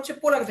 প্রথম হচ্ছে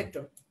পোলার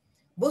ভেক্টর।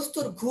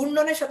 বস্তুর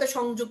ঘূর্ণনের সাথে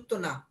সংযুক্ত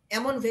না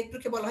এমন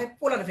ভেক্টরকে বলা হয়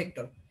পোলার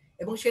ভেক্টর,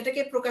 এবং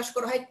সেটাকে প্রকাশ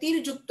করা হয়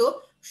তীরযুক্ত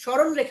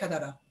সরল রেখা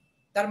দ্বারা।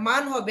 তার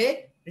মান হবে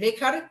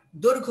রেখার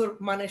দৈর্ঘ্য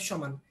মানের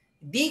সমান,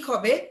 দিক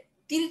হবে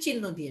তীর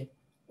চিহ্ন দিয়ে।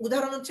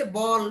 উদাহরণ হচ্ছে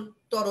বল,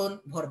 ত্বরণ,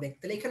 ভরবেগ।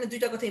 তাহলে এখানে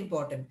দুইটা কথা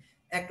ইম্পর্টেন্ট,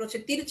 একটা হচ্ছে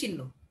তীর চিহ্ন,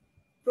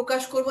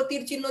 প্রকাশ করব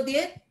তীর চিহ্ন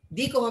দিয়ে,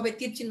 দিকও হবে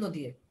তীর চিহ্ন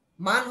দিয়ে,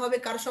 মান হবে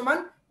কার সমান?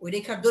 ওই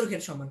রেখার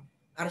দৈর্ঘ্যের সমান।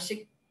 আর সে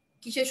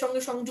কিসের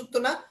সঙ্গে সংযুক্ত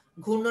না?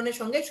 ঘূর্ণনের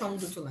সঙ্গে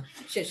সংযুক্ত না।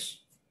 শেষ।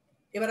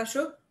 এবার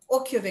আসো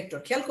অক্ষীয় ভেক্টর।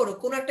 খেয়াল করো,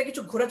 কোনো একটা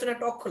কিছু ঘোরার জন্য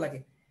একটা অক্ষ লাগে,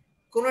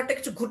 কোনো একটা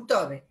কিছু ঘুরতে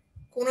হবে,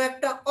 কোনো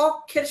একটা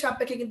অক্ষের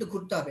সাপেক্ষে কিন্তু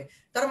ঘুরতে হবে।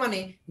 তার মানে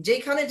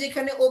যেখানে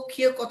যেখানে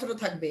অক্ষীয় কথাটা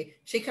থাকবে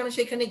সেখানে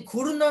সেখানে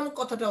ঘূর্ণন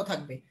কথাটাও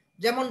থাকবে।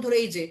 যেমন ধরে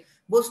এই যে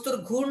বস্তুর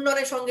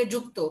ঘূর্ণনের সঙ্গে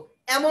যুক্ত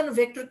এমন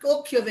ভেক্টরকে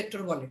অক্ষীয়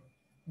ভেক্টর বলে।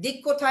 দিক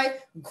কোথায়?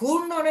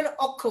 ঘূর্ণনের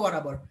অক্ষ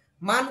বরাবর।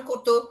 মান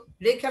কত?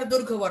 রেখার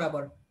দৈর্ঘ্য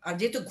বরাবর। আর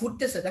যেহেতু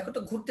ঘুরতেছে, দেখো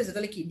তো ঘুরতেছে,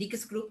 তাহলে কি দিক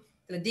স্ক্রু,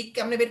 তাহলে দিক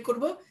কেমনে বের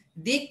করব,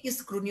 দিক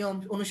স্ক্রু নিয়ম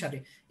অনুসারে।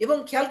 এবং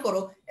খেয়াল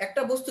করো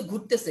একটা বস্তু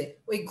ঘুরতেছে,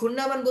 ওই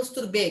ঘূর্ণায়মান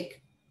বস্তুর বেগ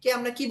কে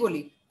আমরা কি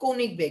বলি,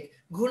 কৌণিক বেগ।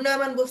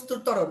 ঘূর্ণায়মান বস্তুর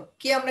ত্বরণ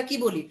কে আমরা কি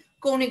বলি,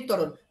 কৌণিক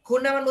ত্বরণ।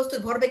 ঘূর্ণায়মান বস্তুর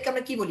ভরবেগকে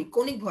আমরা কি বলি,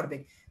 কৌণিক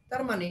ভরবেগ।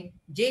 তার মানে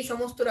যে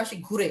সমস্ত রাশি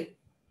ঘুরে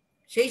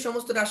সেই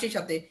সমস্ত রাশির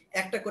সাথে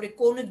একটা করে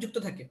কৌণিক যুক্ত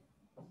থাকে,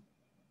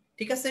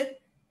 ঠিক আছে।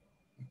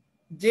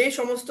 যে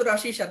সমস্ত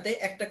রাশির সাথে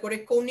একটা করে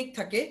কৌণিক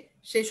থাকে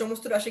সেই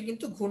সমস্ত রাশি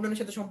কিন্তু ঘূর্ণনের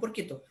সাথে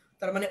সম্পর্কিত।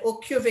 তার মানে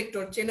অক্ষীয়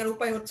ভেক্টর চেনার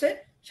উপায় হচ্ছে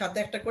সাথে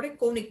একটা করে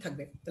কৌণিক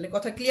থাকবে। তাহলে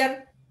কথা ক্লিয়ার?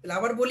 তাহলে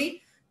আবার বলি,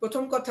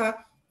 প্রথম কথা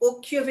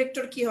অক্ষীয়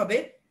ভেক্টর কি হবে,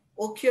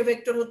 অক্ষীয়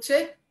ভেক্টর হচ্ছে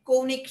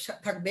কৌণিক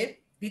থাকবে।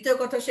 দ্বিতীয়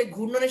কথা সে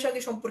ঘূর্ণনের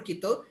সঙ্গে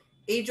সম্পর্কিত,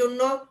 এই জন্য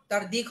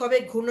তার দিক হবে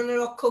ঘূর্ণনের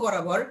অক্ষ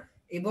বরাবর।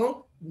 এবং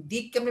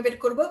দিক কেমনে বের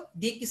করব,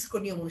 দিক স্ক্রু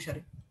নিয়ম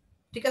অনুসারে,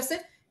 ঠিক আছে।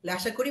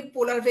 আশা করি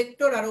পোলার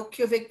ভেক্টর আর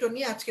অক্ষীয় ভেক্টর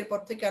নিয়ে আজকের পর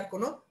থেকে আর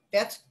কোনো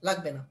প্যাচ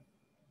লাগবে না,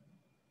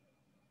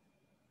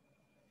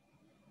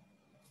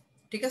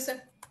 ঠিক আছে।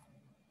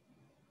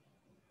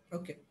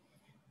 ওকে,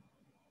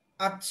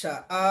 আচ্ছা,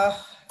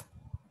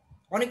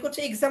 অনেক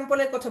হচ্ছে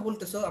এক্সাম্পলের কথা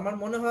বলতেছো, আমার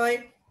মনে হয়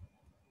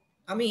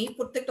আমি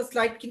প্রত্যেকটা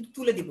স্লাইড কিন্তু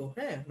তুলে দিব,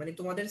 হ্যাঁ, মানে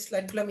তোমাদের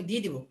স্লাইডগুলো আমি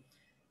দিয়ে দিব।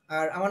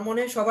 আর আমার মনে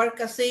হয় সবার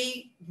কাছেই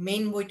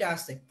মেইন বইটা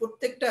আছে,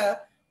 প্রত্যেকটা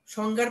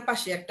সংজ্ঞার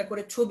পাশে একটা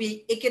করে ছবি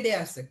এঁকে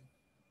দেয়া আছে।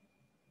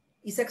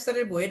 ইসাক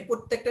স্যারের বইয়ের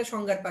প্রত্যেকটা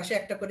সংজ্ঞার পাশে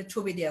একটা করে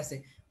ছবি দেয়া আছে,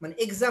 মানে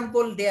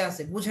এক্সাম্পল দেয়া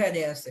আছে, বুঝায়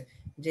দেয়া আছে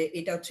যে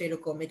এটা হচ্ছে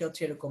এরকম, এটা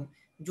হচ্ছে এরকম।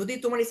 যদি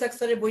তোমার ইসাক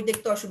স্যারের বই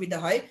দেখতে অসুবিধা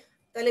হয়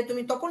তাহলে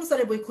তুমি তপন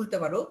স্যারের বই খুলতে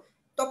পারো।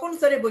 তপন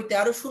স্যারের বইতে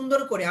আরো সুন্দর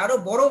করে আরো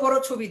বড় বড়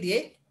ছবি দিয়ে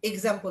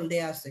এক্সাম্পল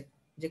দেয়া আছে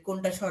যে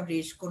কোনটা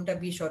সদৃশ, কোনটা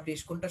বিসদৃশ,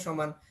 কোনটা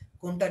সমান,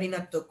 কোনটা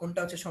ঋণাত্মক, কোনটা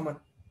হচ্ছে সমান,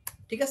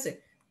 ঠিক আছে।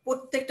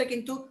 প্রত্যেকটা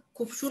কিন্তু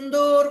খুব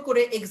সুন্দর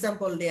করে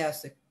এক্সাম্পল দেয়া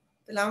আছে।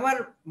 তাহলে আমার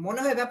মনে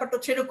হয় ব্যাপারটা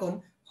হচ্ছে এরকম,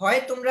 হয়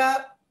তোমরা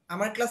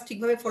আমার ক্লাস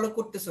ঠিকভাবে ফলো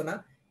করতেছো না,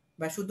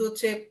 বা শুধু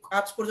হচ্ছে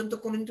আজ পর্যন্ত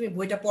কোনদিন তুমি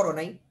বইটা পড়ো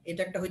নাই,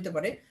 এটা একটা হইতে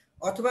পারে।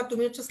 অথবা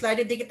তুমি হচ্ছে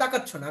স্লাইডের দিকে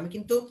তাকাচ্ছ না। আমি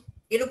কিন্তু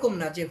এরকম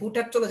না যে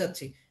হুটহাট চলে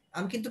যাচ্ছি,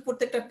 আমি কিন্তু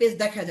প্রত্যেকটা পেজ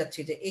দেখা যাচ্ছি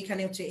যে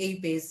এইখানে হচ্ছে এই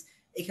পেজ,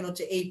 এখানে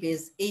হচ্ছে এই পেজ,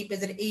 এই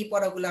পেজের এই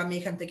পড়াগুলো আমি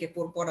এখান থেকে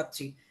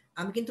পড়াচ্ছি।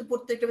 আমি কিন্তু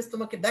প্রত্যেকটা পেজ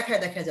তোমাকে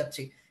দেখা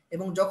যাচ্ছি।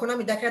 এবং যখন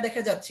আমি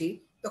দেখা যাচ্ছি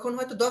তখন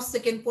হয়তো 10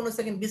 সেকেন্ড, 15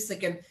 সেকেন্ড, 20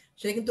 সেকেন্ড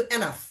সেটা কিন্তু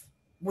এনাফ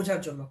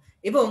বোঝার জন্য।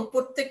 এবং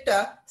প্রত্যেকটা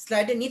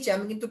স্লাইডের নিচে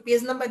আমি কিন্তু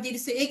পেজ নাম্বার দিয়ে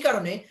দিচ্ছি এই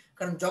কারণে,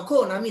 কারণ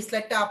যখন আমি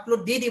স্লাইডটা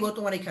আপলোড দিয়ে দিব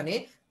তোমার এখানে,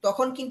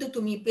 তখন কিন্তু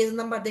তুমি পেজ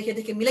নাম্বার দেখে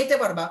দেখে মিলাইতে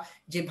পারবা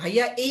যে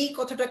ভাইয়া এই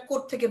কথাটা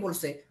কোথা থেকে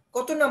বলছে,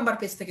 কত নাম্বার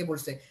পেজ থেকে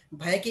বলছে।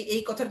 ভাইয়া কি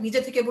এই কথা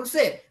নিজে থেকে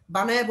বলছে,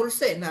 বানায়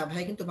বলছে? না,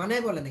 ভাই কিন্তু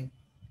বানায় বলে নাই,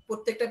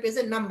 প্রত্যেকটা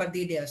পেজের নাম্বার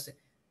দিয়ে দেওয়া আছে।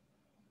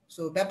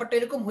 সো ব্যাপারটা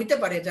এরকম হইতে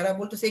পারে, যারা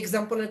বলতেছে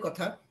এক্সাম্পলের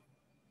কথা,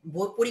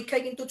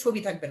 পরীক্ষায় কিন্তু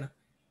ছবি থাকবে না।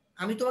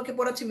 আমি তোমাকে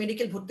পড়াচ্ছি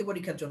মেডিকেল ভর্তি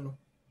পরীক্ষার জন্য,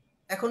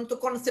 এখন তো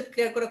কনসেপ্ট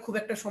ক্লিয়ার করা খুব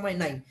একটা সময়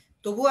নাই,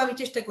 তবুও আমি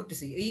চেষ্টা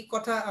করতেছি। এই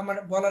কথা আমার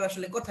বলার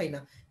আসলে কথাই না,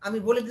 আমি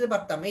বলে দিতে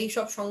পারতাম এই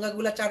সব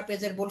সংজ্ঞাগুলা 4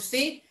 পেজের বলছি।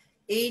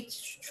 এই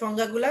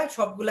সংজ্ঞাগুলা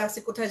সবগুলা আছে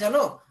কোথায়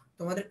জানো,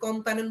 তোমাদের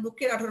কম্পানিয়ন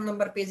বুকের 18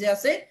 নম্বর পেজে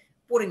আছে,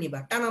 পড়ে নিবা,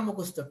 টানা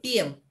মুখস্থ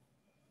টিএম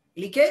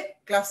লিখে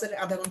ক্লাসের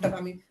আধা ঘন্টা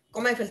আমি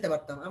কমায় ফেলতে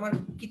পারতাম। আমার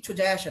কিচ্ছু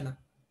যায় আসে না,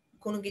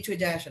 কোনো কিছুই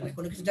যায় আসে না,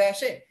 কোনো কিছু যায়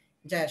আসে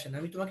যায় আসে না।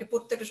 আমি তোমাকে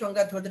প্রত্যেকটা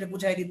সংজ্ঞা ধরে ধরে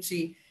বুঝাই দিচ্ছি,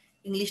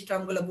 ইংলিশ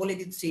টার্মগুলো বলে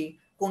দিচ্ছি,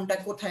 কোনটা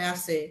কোথায়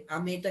আছে,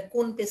 আমি এটা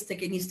কোন পেজ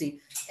থেকে নিছি।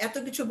 এত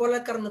কিছু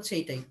বলার কারণ হচ্ছে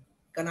এইটাই,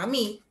 কারণ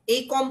আমি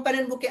এই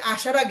কোম্পানির বুকে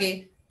আসার আগে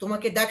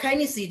তোমাকে দেখাই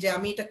নিছি যে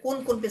আমি এটা কোন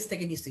কোন পেজ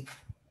থেকে নিছি।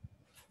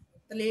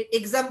 তাহলে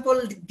এক্সাম্পল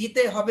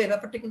দিতে হবে,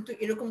 ব্যাপারটা কিন্তু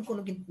এরকম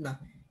কোনো কিন্তু না,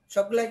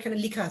 সবগুলো এখানে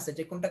লেখা আছে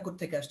যে কোনটা কোথা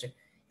থেকে আসছে,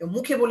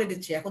 মুখে বলে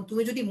দিচ্ছি। এখন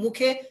তুমি যদি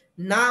মুখে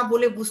না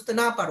বলে বুঝতে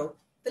না পারো,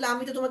 তাহলে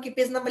আমি তো তোমাকে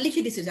পেজ নাম্বার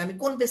লিখে দিচ্ছি যে আমি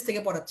কোন পেজ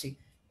থেকে পড়াচ্ছি,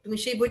 তুমি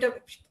সেই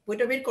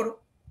বইটা বের করো,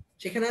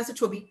 সেখানে আছে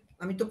ছবি,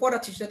 আমি তো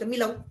পড়াচ্ছি সেটা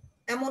মিলাও।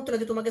 এমন তো না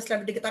যে তোমাকে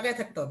স্লাইডের দিকে তাকায়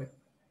থাকতে হবে,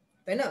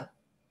 তাই না?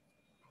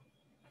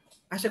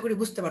 আশা করি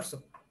বুঝতে পারছো।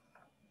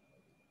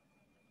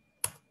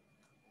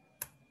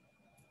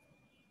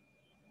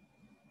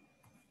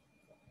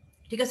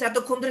 ঠিক আছে,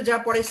 এতক্ষণ ধরে যা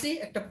পড়াইছি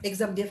একটা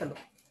এক্সাম দিয়ে ফেলো,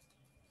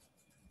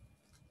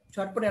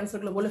 ঝটপট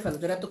অ্যান্সারগুলো বলে ফেলো।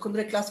 যারা এতক্ষণ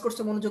ধরে ক্লাস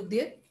করছে মনোযোগ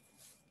দিয়ে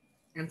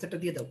অ্যান্সারটা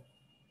দিয়ে দাও।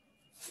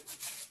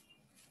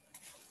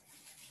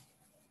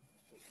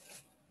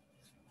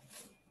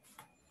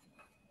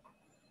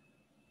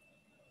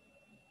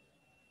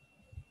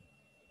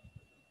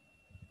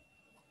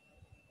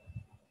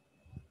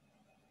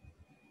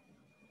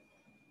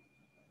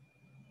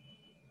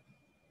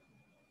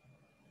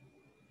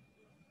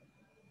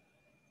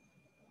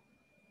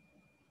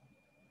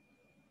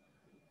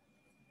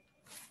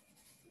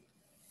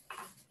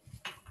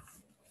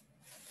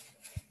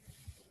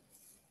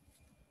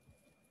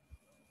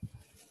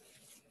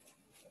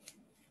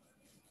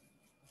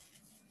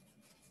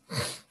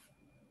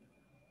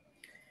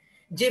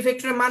 যে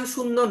ভেক্টরের মান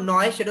 0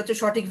 নয় সেটা হচ্ছে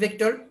সঠিক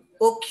ভেক্টর।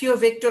 অক্ষীয়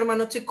ভেক্টর মান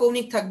হচ্ছে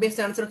কৌণিক থাকবে,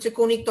 আনসার হচ্ছে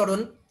কৌণিক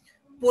ত্বরণ।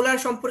 পোলার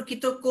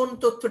সম্পর্কিত কোন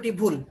তথ্যটি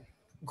ভুল?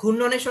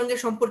 ঘূর্ণনের সঙ্গে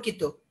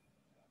সম্পর্কিত,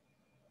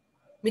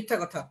 মিথ্যা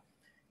কথা।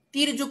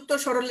 তীরযুক্ত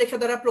সরলরেখা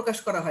দ্বারা প্রকাশ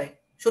করা হয়,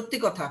 সত্যি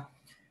কথা।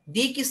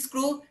 দিক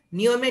স্ক্রু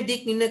নিয়মে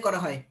দিক নির্ণয় করা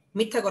হয়,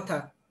 মিথ্যা কথা।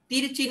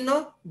 তীর চিহ্ন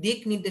দিক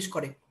নির্দেশ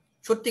করে,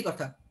 সত্যি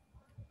কথা।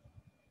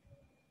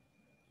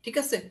 ঠিক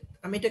আছে,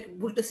 আমি এটা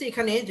বলতেছি,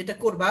 এখানে যেটা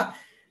করবা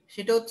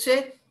সেটা হচ্ছে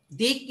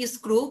দিক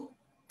স্ক্রু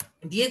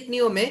দিক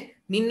নিয়মে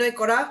নির্ণয়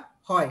করা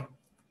হয়,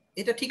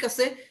 এটা ঠিক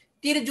আছে।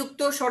 তীরযুক্ত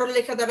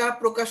সরলরেখা দ্বারা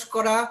প্রকাশ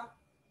করা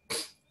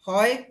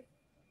হয়,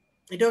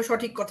 এটাও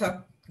সঠিক কথা।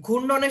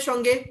 ঘূর্ণনের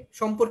সঙ্গে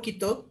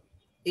সম্পর্কিত,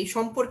 এই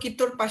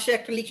সম্পর্কিতর পাশে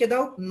একটা লিখে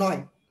দাও 9,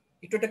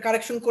 একটু এটা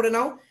কারেকশন করে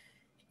নাও।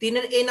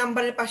 3-এর এই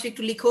নাম্বারের পাশে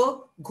একটু লিখো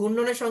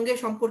ঘূর্ণনের সঙ্গে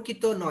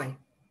সম্পর্কিত 9,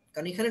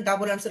 কারণ এখানে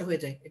ডাবল আনসার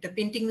হয়ে যায়, এটা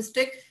প্রিন্টিং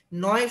মিস্টেক।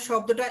 9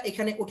 শব্দটা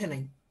এখানে ওঠে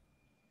নাই,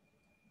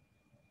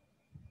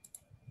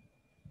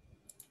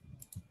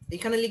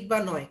 এখানে লিখবা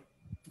 9,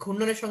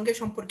 ঘূর্ণনের সঙ্গে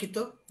সম্পর্কিত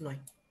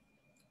 9।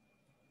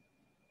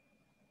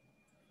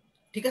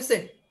 ঠিক আছে,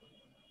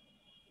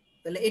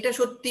 তাহলে এটা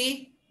সত্যি,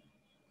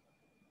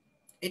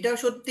 এটাও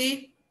সত্যি,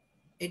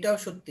 এটাও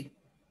সত্যি।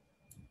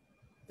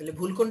 তাহলে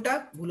ভুল কোনটা?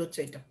 ভুল হচ্ছে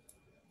এটা।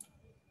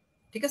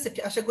 ঠিক আছে,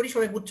 আশা করি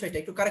সবাই বুঝছো, এটা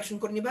একটু কারেকশন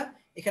করে নিবা,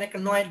 এখানে একটা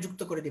 9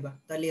 যুক্ত করে দিবা,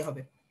 তাহলেই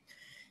হবে।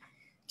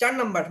 4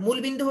 নাম্বার, মূল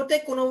বিন্দু হতে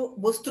কোনো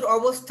বস্তুর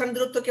অবস্থান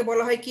দূরত্বকে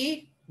বলা হয় কি?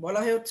 বলা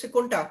হয় হচ্ছে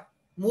কোনটা?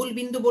 মূল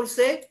বিন্দু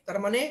বলছে, তার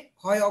মানে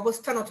হয়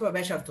অবস্থান অথবা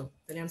ব্যাসার্ধ,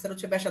 তাহলে आंसर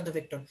হচ্ছে ব্যাসার্ধ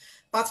ভেক্টর।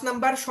 5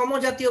 নাম্বার,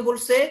 সমজাতীয়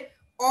বলছে,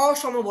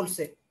 অসম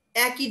বলছে,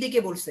 একই দিকে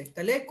বলছে,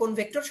 তাহলে কোন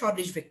ভেক্টর?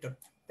 সদৃশ ভেক্টর।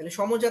 তাহলে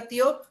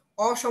সমজাতীয়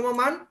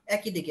অসমমান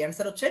একই দিকে,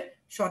 आंसर হচ্ছে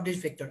সদৃশ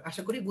ভেক্টর।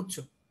 আশা করি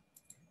বুঝছো।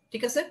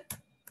 ঠিক আছে,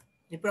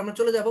 এরপর আমরা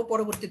চলে যাব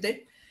পরবর্তীতে।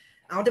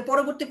 আমাদের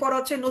পরবর্তী পড়া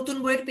হচ্ছে নতুন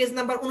বইয়ের পেজ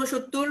নাম্বার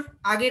 69,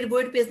 আগের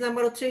বইয়ের পেজ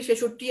নাম্বার হচ্ছে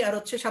 66 আর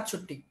হচ্ছে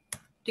 67।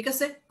 ঠিক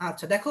আছে,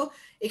 আচ্ছা দেখো,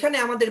 এখানে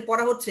আমাদের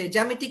পড়া হচ্ছে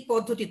জ্যামিতিক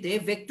পদ্ধতিতে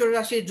ভেক্টর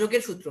রাশির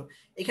যোগের সূত্র।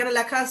 এখানে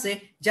লেখা আছে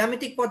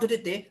জ্যামিতিক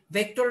পদ্ধতিতে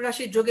ভেক্টর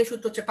রাশির যোগের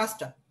সূত্র হচ্ছে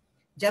 5টা।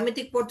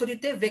 জ্যামিতিক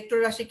পদ্ধতিতে ভেক্টর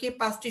রাশিকে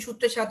 5টি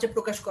সূত্রের সাহায্যে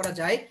প্রকাশ করা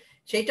যায়,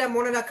 সেইটা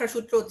মনে রাখার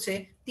সূত্র হচ্ছে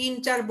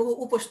 3-4 বহু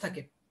উপস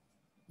থাকে।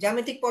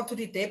 জ্যামিতিক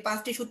পদ্ধতিতে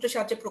 5টি সূত্রের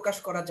সাহায্যে প্রকাশ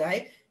করা যায়,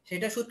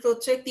 সেটা সূত্র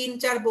হচ্ছে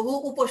 3-4 বহু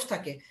উপস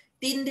থাকে।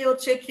 3 দিয়ে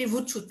হচ্ছে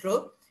ত্রিভুজ সূত্র,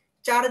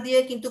 4 দিয়ে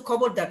কিন্তু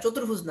খবরদার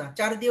চতুর্ভুজ না,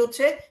 4 দিয়ে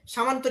হচ্ছে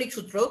সামান্তরিক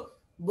সূত্র,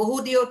 বহু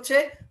দিয়ে হচ্ছে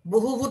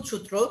বহুভুজ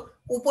সূত্র,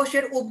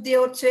 উপসের উপ দিয়ে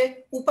হচ্ছে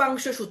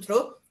উপাংশ সূত্র,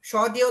 স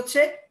দিয়ে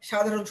হচ্ছে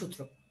সাধারণ সূত্র।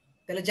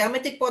 তাহলে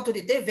জ্যামিতিক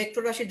পদ্ধতিতে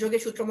ভেক্টর রাশির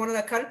যোগের সূত্র মনে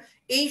রাখার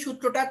এই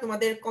সূত্রটা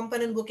তোমাদের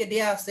কম্পানিয়ন বুকে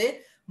দেয়া আছে।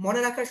 মনে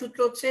রাখার সূত্র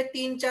হচ্ছে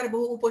 3-4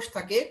 বহু উপস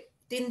থাকে,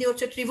 3 দিয়ে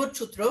হচ্ছে ত্রিভুজ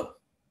সূত্র,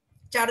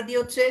 4 দিয়ে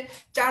হচ্ছে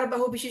 4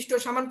 বাহু বিশিষ্ট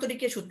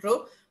সামান্তরিকের সূত্র,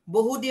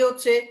 বহু দিয়ে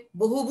হচ্ছে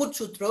বহুভুজ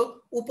সূত্র,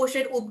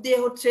 উপসের উপ দিয়ে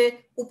হচ্ছে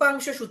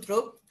উপাংশ সূত্র,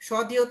 স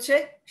দিয়ে হচ্ছে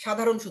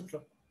সাধারণ সূত্র।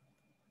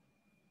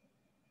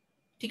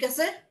 ঠিক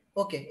আছে,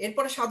 ওকে।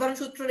 এরপরে সাধারণ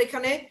সূত্রের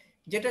এখানে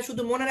যেটা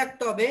শুধু মনে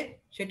রাখতে হবে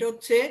সেটা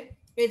হচ্ছে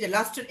এই যে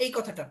লাস্টের এই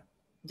কথাটা,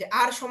 যে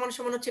আর সমান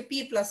সমান হচ্ছে পি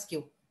প্লাস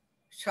কিউ।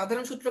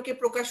 সাধারণ সূত্রকে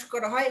প্রকাশ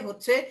করা হয়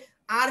হচ্ছে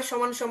আর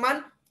সমান সমান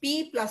পি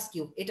প্লাস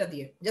কিউ, এটা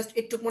দিয়ে জাস্ট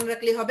একটু মনে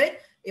রাখলেই হবে।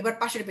 এবার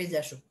পাশের পেজে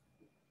আসো।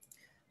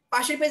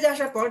 পাশের পেজে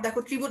আসার পর দেখো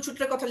ত্রিভুজ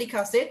সূত্রের কথা লেখা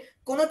আছে,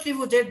 কোন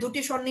ত্রিভুজের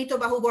দুটি সন্নিহিত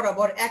বাহু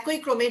বরাবর একই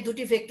ক্রমে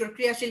দুটি ভেক্টর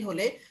ক্রিয়াশীল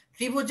হলে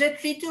ত্রিভুজের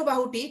তৃতীয়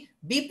বাহুটি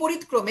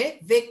বিপরীত ক্রমে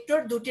ভেক্টর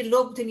দুটি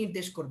লব্ধি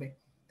নির্দেশ করবে।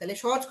 তাহলে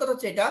সহজ কথা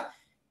হচ্ছে এটা,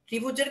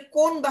 ত্রিভুজের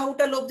কোন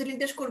বাহুটা লব্ধি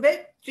নির্দেশ করবে?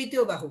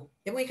 তৃতীয় বাহু।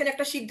 এবং এখানে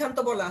একটা সিদ্ধান্ত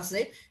বলা আছে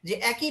যে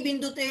একই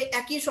বিন্দুতে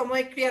একই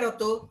সময়ে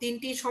ক্রিয়ারত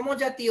তিনটি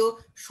সমজাতীয়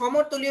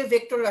সমতলীয়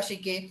ভেক্টর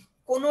রাশিকে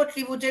কোন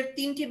ত্রিভুজের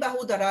তিনটি বাহু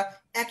দ্বারা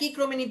একই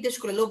ক্রমে নির্দেশ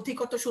করে লব্ধি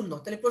কত? 0।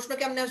 তাহলে প্রশ্ন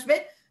কেমনে আসবে?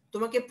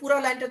 তোমাকে পুরো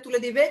লাইনটা তুলে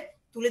দিবে,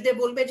 তুলে দিয়ে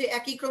বলবে যে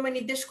একই ক্রমে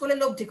নির্দেশ করলে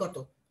লব্ধি কত।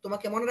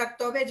 তোমাকে মনে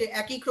রাখতে হবে যে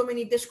একই ক্রমে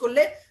নির্দেশ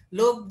করলে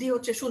লব্ধি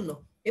হচ্ছে 0,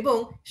 এবং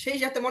সেই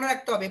সাথে মনে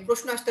রাখতে হবে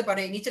প্রশ্ন আসতে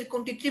পারে নিচের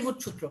কোনটি ত্রিভুজ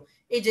সূত্র।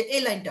 এই যে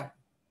এই লাইনটা,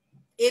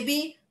 AB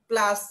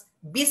plus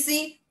BC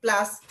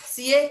plus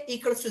CA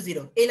equals to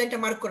 0, এই লাইনটা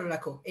মার্ক করে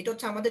রাখো, এটা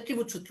হচ্ছে আমাদের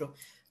ত্রিভুজ সূত্র।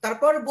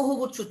 তারপর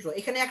বহুভুজ সূত্র,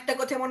 এখানে একটা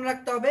কথা মনে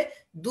রাখতে হবে,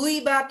 2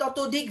 বা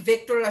ততোধিক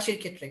ভেক্টর রাশির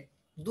ক্ষেত্রে,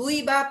 2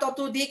 বা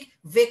ততোধিক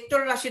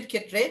ভেক্টর রাশির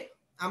ক্ষেত্রে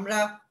আমরা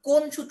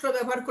কোন সূত্র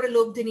ব্যবহার করে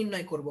লব্ধি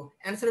নির্ণয় করব?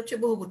 অ্যানসার হচ্ছে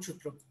বহুভুজ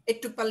সূত্র,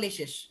 একটু পারলেই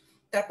শেষ।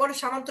 তারপর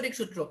সামান্তরিক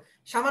সূত্র,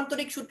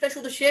 সামান্তরিক সূত্রে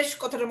শুধু শেষ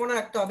কথাটা মনে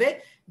রাখতে হবে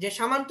যে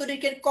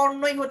সামান্তরিকের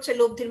কর্ণই হচ্ছে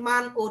লব্ধির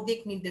মান ও দিক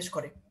নির্দেশ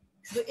করে,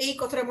 শুধু এই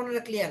কথাটা মনে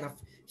রাখলে এনাফ।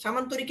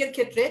 সামান্তরিকের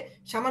ক্ষেত্রে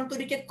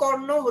সামান্তরিকের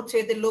কর্ণ হচ্ছে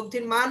এদের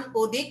লব্ধির মান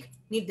ও দিক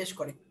নির্দেশ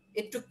করে,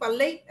 একটু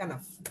পারলেই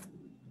এনাফ।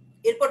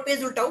 এরপর পেজ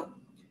উল্টাও,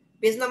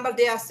 পেজ নাম্বার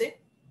দেয়া আছে,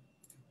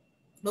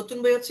 নতুন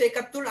বই হচ্ছে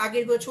 71,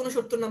 আগের বই হচ্ছে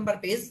 69 নাম্বার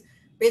পেজ।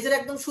 পেজের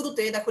একদম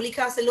শুরুতে দেখো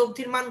লেখা আছে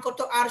লব্ধির মান কত?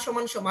 আর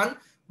সমান সমান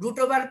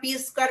 √p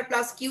square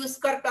plus Q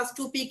square plus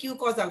 2p q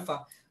cos alpha.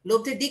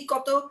 লব্ধির দিক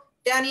কত?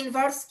 tan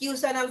inverse q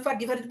sin alpha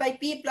divided by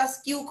p plus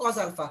q cos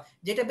alpha.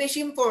 যেটা বেশি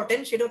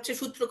ইম্পর্টেন্ট সেটা হচ্ছে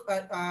সূত্র,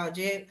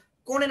 যে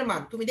কোণের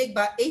মান। তুমি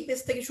দেখবা এই পেজ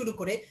থেকে শুরু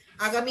করে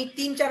আগামী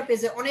 3-4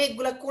 পেজে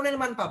অনেকগুলা কোণের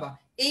মান পাবা,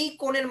 এই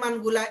কোণের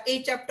মানগুলা এই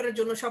চ্যাপ্টারের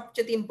জন্য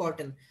সবচেয়ে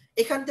ইম্পর্টেন্ট,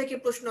 এখান থেকে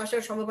প্রশ্ন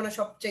আসার সম্ভাবনা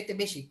সবচেয়ে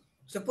বেশি।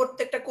 সো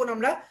প্রত্যেকটা কোণ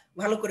আমরা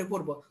ভালো করে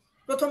পড়বো।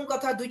 প্রথম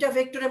কথা, দুইটা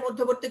ভেক্টরের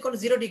মধ্যবর্তী কোণ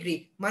 0 ডিগ্রি,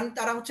 মানে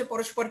তারা হচ্ছে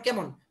পরস্পর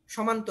কেমন?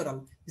 সমান্তরাল।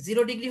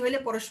 0 ডিগ্রি হলে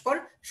পরস্পর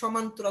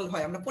সমান্তরাল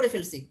হয়, আমরা পড়ে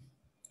ফেলছি।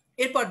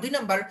 এরপর 2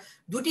 নাম্বার,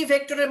 দুটি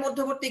ভেক্টরের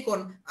মধ্যবর্তী কোণ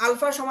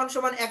আলফা সমান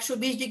সমান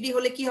 120 ডিগ্রি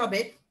হলে কি হবে?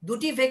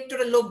 দুটি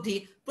ভেক্টরের লব্ধি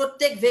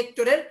প্রত্যেক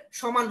ভেক্টরের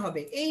সমান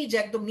হবে। এই যে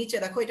একদম নিচে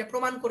দেখো, এটা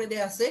প্রমাণ করে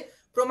দেয়া আছে,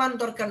 প্রমাণ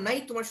দরকার নাই,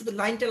 তোমার শুধু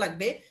লাইনটা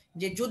লাগবে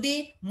যে যদি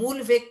মূল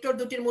ভেক্টর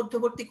দুটির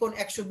মধ্যবর্তী কোণ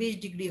 120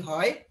 ডিগ্রি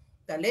হয়,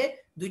 তাহলে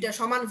দুইটা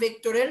সমান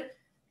ভেক্টরের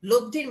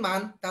লব্ধির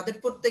মান তাদের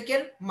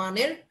প্রত্যেকের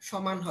মানের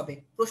সমান হবে।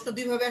 প্রশ্ন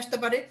দুই ভাবে আসতে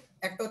পারে,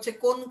 একটা হচ্ছে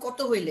কোণ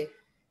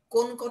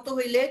কত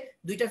হইলে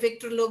দুইটা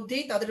ভেক্টর লব্ধি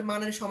তাদের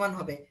মানের সমান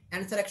হবে,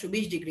 অ্যান্সার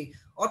 120 ডিগ্রি।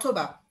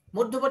 অথবা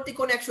মধ্যবর্তী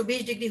কোণ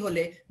 120 ডিগ্রি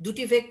হলে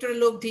দুটি ভেক্টরের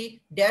লব্ধি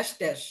ড্যাশ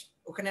ড্যাশ,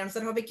 ওখানে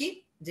অ্যান্সার হবে কি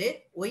যে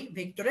ওই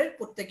ভেক্টরের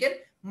প্রত্যেকের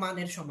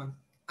মানের সমান।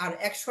 আর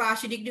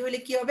 180 ডিগ্রি হলে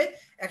কি হবে?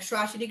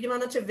 180 ডিগ্রি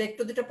মানে হচ্ছে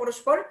ভেক্টর দুটো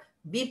পরস্পর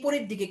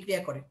বিপরীত দিকে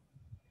ক্রিয়া করে,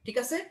 ঠিক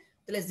আছে?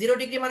 তাহলে 0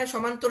 ডিগ্রি মানে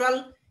সমান্তরাল,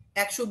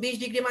 120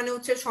 ডিগ্রি মানে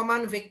হচ্ছে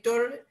সমান ভেক্টর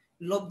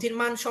লব্ধির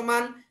মান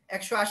সমান,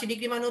 180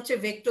 ডিগ্রি মানে হচ্ছে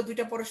ভেক্টর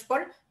দুইটা পরস্পর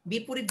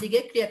বিপরীত দিকে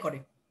ক্রিয়া করে।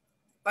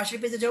 পাশের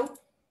পেজে যাও।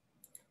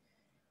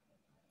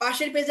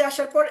 পাশের পেজে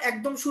আসার পর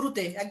একদম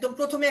শুরুতে একদম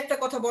প্রথমে একটা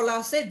কথা বলা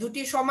আছে,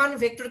 দুটি সমান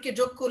ভেক্টরকে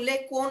যোগ করলে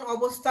কোন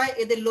অবস্থায়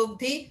এদের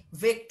লব্ধি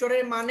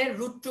ভেক্টরের মানের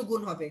 √2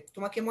 গুণ হবে।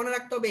 তোমাকে মনে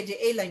রাখতে হবে যে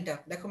এই লাইনটা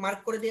দেখো মার্ক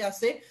করে দেয়া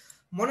আছে,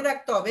 মনে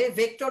রাখতে হবে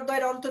ভেক্টর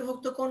দ্বয়ের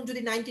অন্তর্ভুক্ত কোণ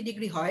যদি 90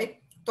 ডিগ্রি হয়,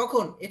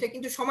 তখন এটা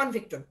কিন্তু সমান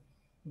ভেক্টর,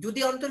 যদি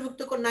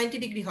অন্তর্ভুক্ত কোণ 90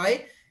 ডিগ্রি হয়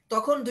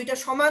তখন দুইটা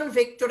সমান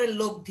ভেক্টরের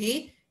লব্ধি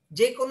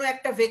যে কোনো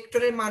একটা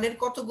ভেক্টরের মানের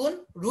কত গুণ?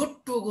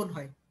 √2 গুণ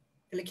হয়।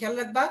 তাহলে খেয়াল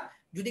রাখবা,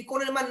 যদি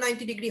কোণের মান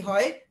 90 ডিগ্রি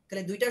হয়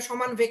তাহলে দুইটা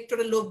সমান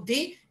ভেক্টরের লব্ধি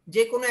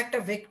যে কোনো একটা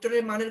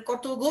ভেক্টরের মানের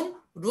কত গুণ?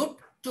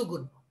 √2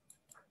 গুণ।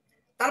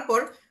 তারপর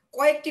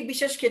কয়েকটি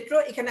বিশেষ ক্ষেত্র,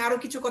 এখানে আরো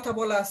কিছু কথা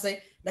বলা আছে,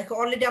 দেখো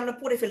অলরেডি আমরা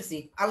পড়ে ফেলছি।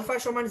 আলফা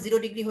সমান 0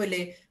 ডিগ্রি হইলে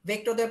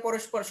ভেক্টরদ্বয়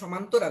পরস্পর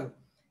সমান্তরাল,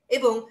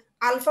 এবং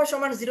আলফা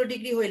সমান 0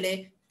 ডিগ্রি হইলে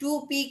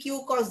 2pq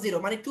cos 0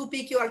 মানে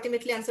 2pq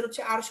আলটিমেটলি आंसर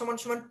হচ্ছে r সমান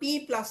সমান p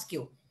 + q।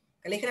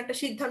 তাহলে এখানে একটা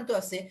সিদ্ধান্ত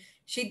আছে,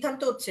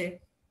 সিদ্ধান্ত হচ্ছে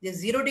যে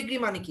 0 ডিগ্রি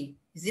মানে কি?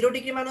 0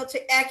 ডিগ্রি মানে হচ্ছে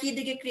একই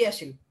দিকে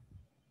ক্রিয়াশীল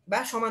বা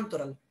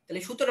সমান্তরাল।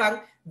 তাহলে সুতরাং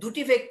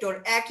দুটি ভেক্টর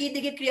একই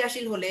দিকে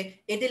ক্রিয়াশীল হলে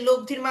এদের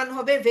লব্ধির মান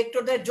হবে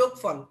ভেক্টরদের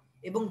যোগফল,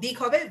 এবং দিক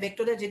হবে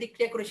ভেক্টরদের যেদিকে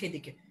ক্রিয়া করে সেই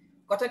দিকে।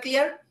 কথা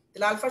ক্লিয়ার?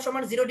 তাহলে আলফা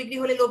সমান 0 ডিগ্রি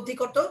হলে লব্ধি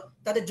কত?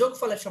 তাদের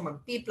যোগফলের সমান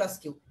p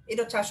 + q।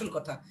 এটা হচ্ছে আসল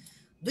কথা।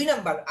 2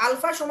 নাম্বার,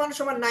 আলফা সমান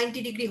সমান 90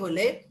 ডিগ্রি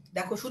হলে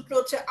দেখো সূত্র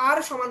হচ্ছে r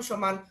সমান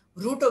সমান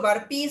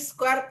 √p²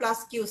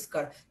 + q²।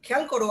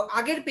 খেয়াল করো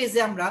আগের পেজে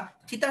আমরা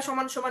থিটা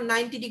সমান সমান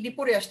 90 ডিগ্রি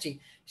পড়ে আসছি,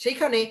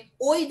 সেখানে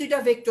ওই দুইটা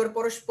ভেক্টর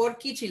পরস্পর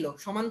কি ছিল?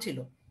 সমান ছিল।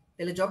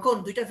 তাহলে যখন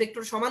দুইটা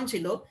ভেক্টর সমান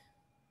ছিল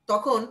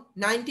তখন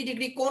 90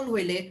 ডিগ্রি কোণ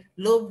হইলে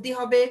লব্ধি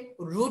হবে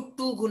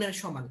 √2 গুণের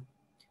সমান।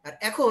 আর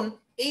এখন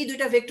এই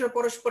দুইটা ভেক্টর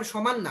পরস্পর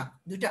সমান না,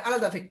 দুইটা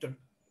আলাদা ভেক্টর,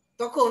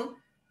 তখন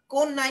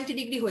কোণ 90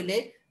 ডিগ্রি হইলে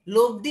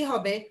লব্ধি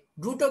হবে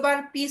 √p²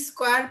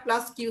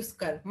 +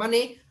 q², মানে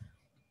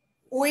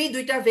ওই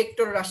দুইটা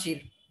ভেক্টর রাশির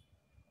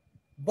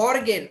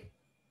বর্গের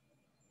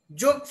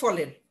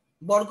যোগফলের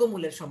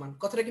বর্গমূলের সমান।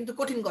 কথাটা কিন্তু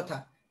কঠিন কথা,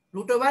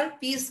 √p²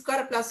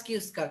 + q²,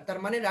 তার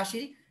মানে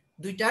রাশি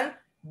দুইটার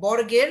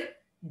বর্গের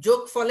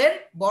যোগফলের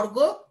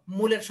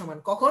বর্গমূলের সমান।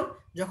 কখন?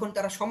 যখন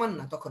তারা সমান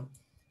না তখন।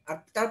 আর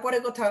তারপরে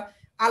কথা,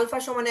 আলফা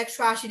সমান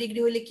 180 ডিগ্রি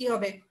হইলে কি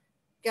হবে?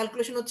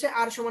 ক্যালকুলেশন হচ্ছে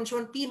r সমান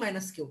সমান p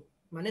 - q,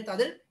 মানে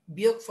তাদের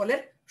বিয়োগফলের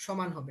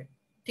সমান হবে।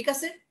 ঠিক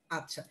আছে?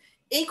 আচ্ছা,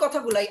 এই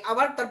কথাগুলাই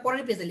আবার তার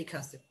পরের পেজে লেখা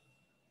আছে,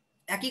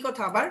 একই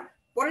কথা আবার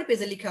পরের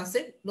পেজে লেখা আছে।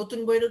 নতুন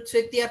বইয়ের হচ্ছে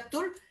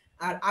 73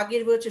 আর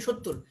আগের বই হচ্ছে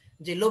 70,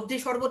 যে লব্ধি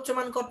সর্বোচ্চ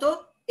মান কত?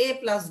 a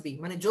 + b,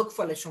 মানে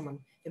যোগফলের সমান।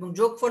 এবং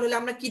যোগফল হলে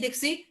আমরা কি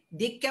দেখছি?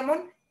 দিক কেমন?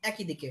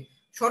 একই দিকে।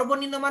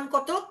 সর্বনিম্ন মান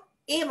কত?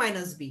 a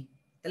 - b,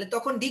 তাহলে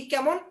তখন দিক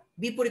কেমন?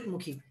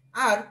 বিপরীতমুখী।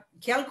 আর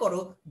খেয়াল করো,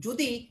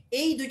 যদি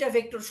এই দুইটা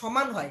ভেক্টর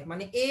সমান হয়,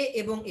 মানে a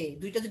এবং a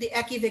দুইটা যদি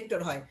একই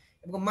ভেক্টর হয়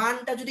এবং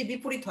মানটা যদি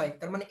বিপরীত হয়,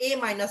 তার মানে a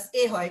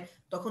 - a হয়,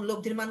 তখন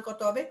লব্ধির মান কত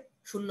হবে?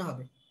 0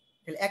 হবে।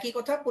 তাহলে একই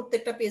কথা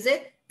প্রত্যেকটা পেজে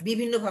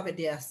বিভিন্ন ভাবে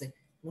দেয়া আছে।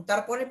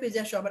 তারপরে পেজে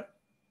আসো, আবার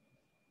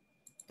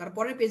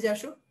তারপরের পেজে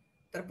আসো।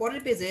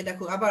 তারপরের পেজে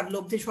দেখো আবার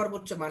লব্ধি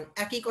সর্বোচ্চ মান,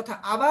 একই কথা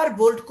আবার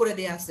বোল্ড করে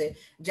দেয়া আছে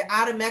যে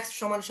r max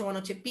সমান সমান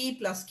হচ্ছে p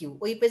 + q।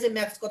 ওই পেজে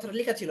ম্যাক্স কথাটা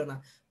লেখা ছিল না,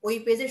 ওই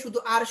পেজে শুধু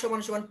r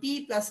সমান সমান p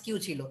 + q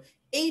ছিল।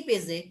 এই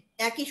পেজে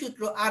একই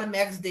সূত্র r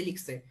max দিয়ে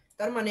লিখছে,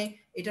 তার মানে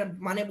এটার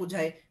মানে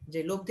বোঝায় যে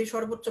লব্ধি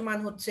সর্বোচ্চ মান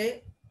হচ্ছে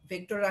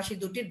ভেক্টর রাশি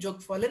দুটির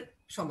যোগফলের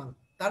সমান।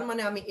 তার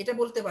মানে আমি এটা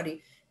বলতে পারি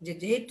যে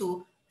যেহেতু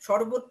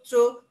সর্বোচ্চ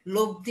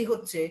লব্ধি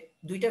হচ্ছে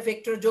দুইটা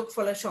ভেক্টরের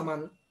যোগফলের সমান,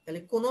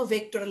 তাহলে কোনো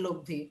ভেক্টরের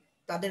লব্ধি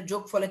তাদের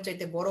যোগফলের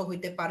চাইতে বড়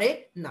হইতে পারে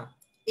না।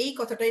 এই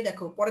কথাটাই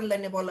দেখো পরের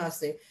লাইনে বলা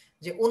আছে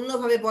যে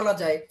অন্যভাবে বলা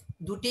যায়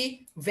দুটি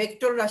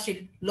ভেক্টর রাশির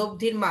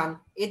লব্ধির মান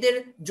এদের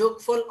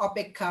যোগফল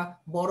অপেক্ষা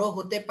বড়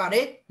হতে পারে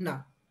না।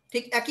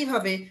 ঠিক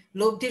একইভাবে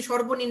লব্ধির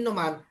সর্বনিম্ন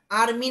মান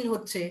আর মিন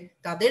হচ্ছে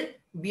তাদের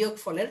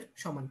বিয়োগফলের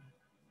সমান।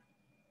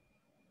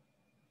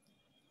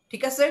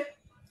 ঠিক আছে?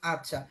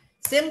 আচ্ছা,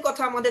 সেম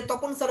কথা আমাদের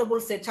তপন স্যারও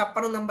বলছে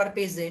 56 নাম্বার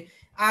পেজে,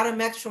 আর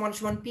ম্যাক্স সমান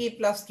সমান পি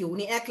প্লাস কিউ।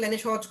 উনি এক লাইনে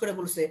সহজ করে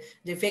বলছে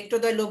যে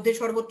ভেক্টরদ্বয় লব্ধির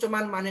সর্বোচ্চ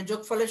মান মানের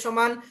যোগফলের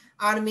সমান,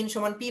 আর মিন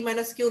সমান পি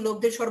মাইনাস কিউ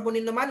লব্ধির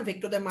সর্বনিম্ন মান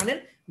ভেক্টরদ্বয় মানের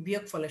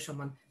বিয়োগফলের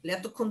সমান।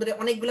 এতক্ষণ ধরে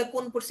অনেকগুলা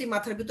কোণ পড়ছি,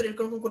 মাথার ভিতরে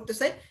এরকম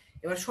করতেছে।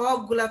 এবার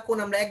সবগুলা কোণ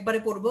আমরা একবারে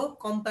পড়বো।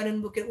 কম্পানিয়ন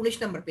বুকের 19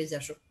 নাম্বার পেজে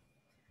আসো।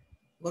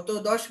 গত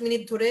 10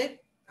 মিনিট ধরে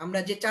আমরা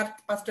যে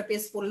 4-5টা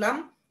পেজ পড়লাম,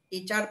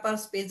 এই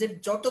 4-5 পেজের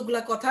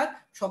যতগুলা কথা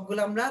সবগুলো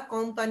আমরা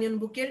কম্পানিয়ন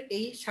বুকের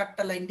এই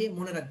 7টা লাইন দিয়ে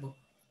মনে রাখবো।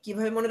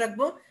 কিভাবে মনে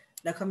রাখবো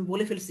দেখো, আমি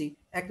বলে ফেলছি।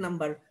 1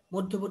 নাম্বার,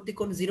 মধ্যবর্তী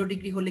কোণ 0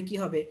 ডিগ্রি হলে কি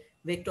হবে?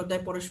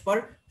 ভেক্টরদ্বয় পরস্পর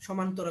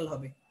সমান্তরাল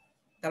হবে।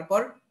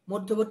 তারপর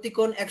মধ্যবর্তী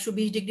কোণ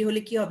 120 ডিগ্রি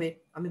হলে কি হবে?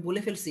 আমি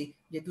বলে ফেলছি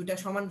যে দুইটা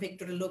সমান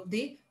ভেক্টরের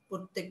লব্ধি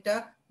প্রত্যেকটা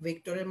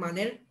ভেক্টরের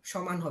মানের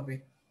সমান হবে।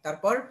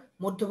 তারপর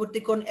মধ্যবর্তী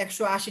কোণ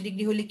 180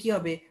 ডিগ্রি হলে কি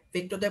হবে?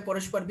 ভেক্টরদ্বয়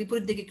পরস্পর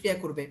বিপরীত দিকে ক্রিয়া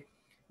করবে।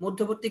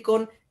 মধ্যবর্তী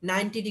কোণ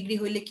 90 ডিগ্রি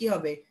হলে কি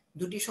হবে?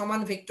 দুটি সমান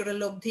ভেক্টরের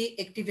লব্ধি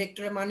একটি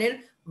ভেক্টরের মানের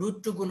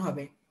 √2 গুণ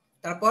হবে।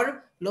 তারপর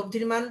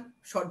লব্ধির মান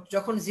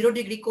যখন 0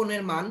 ডিগ্রি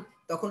কোণের মান,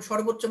 তখন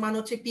সর্বোচ্চ মান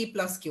হচ্ছে পি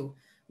প্লাস কিউ।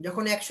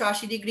 যখন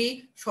 180 ডিগ্রি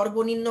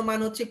সর্বনিম্ন মান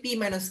হচ্ছে পি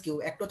মাইনাস কিউ।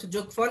 একটা হচ্ছে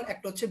যোগফল,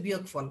 একটা হচ্ছে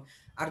বিয়োগফল।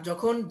 আর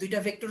যখন দুইটা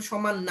ভেক্টর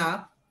সমান না,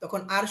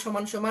 তখন আর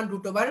সমান সমান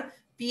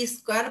 √P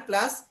square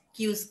plus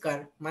Q square.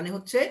 মানে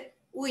হচ্ছে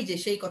ওই যে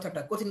সেই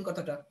কথাটা, কঠিন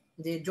কথাটা,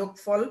 যে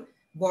যোগফল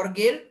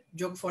বর্গের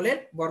যোগফলের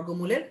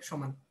বর্গমূলের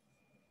সমান।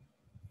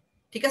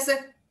 ঠিক আছে?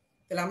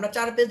 তাহলে আমরা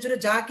 4 পেজ জুড়ে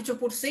যা কিছু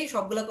পড়ছি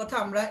সবগুলা কথা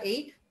আমরা এই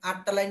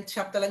 8টা লাইন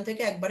 7টা লাইন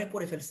থেকে একবারে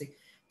পড়ে ফেলছি।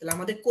 তাহলে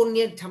আমাদের কোণ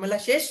নিয়ে ঝামেলা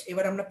শেষ।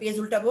 এবার আমরা পেজ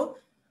উল্টাবো।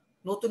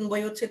 নতুন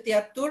বই হচ্ছে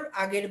 73,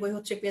 আগের বই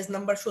হচ্ছে পেজ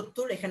নাম্বার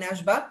 70। এখানে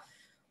আসবা।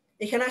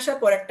 এখানে আসার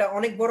পর একটা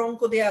অনেক বড়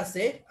অঙ্ক দেয়া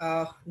আছে।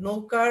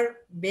 নৌকার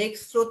বেগ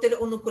স্রোতের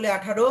অনুকূলে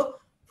 18,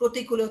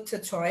 প্রতিকূলে হচ্ছে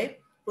 6।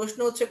 প্রশ্ন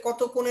হচ্ছে কত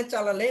কোণে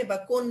চালালে বা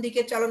কোন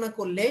দিকে চালনা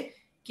করলে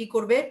কি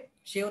করবে?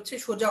 সে হচ্ছে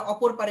সোজা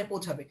অপর পারে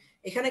পৌঁছাবে।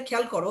 এখানে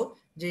খেয়াল করো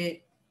যে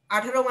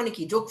 18 মানে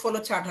কি? যোগফল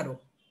হচ্ছে 18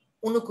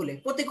 অনুকূলে,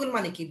 প্রতিকূল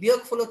মানে কি?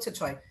 বিয়োগফল হচ্ছে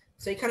 6।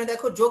 তো এখানে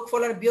দেখো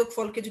যোগফল আর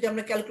বিয়োগফলকে যদি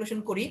আমরা ক্যালকুলেশন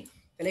করি,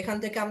 তাহলে এখান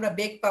থেকে আমরা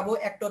বেগ পাবো,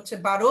 একটা হচ্ছে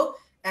 12,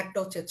 একটা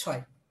হচ্ছে 6।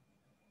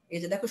 এই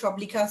যে দেখো সব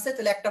লেখা আছে।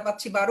 তাহলে একটা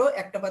পাচ্ছি 12,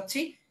 একটা পাচ্ছি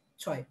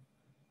 6।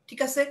 ঠিক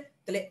আছে?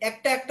 তাহলে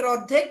একটা একটার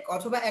অর্ধেক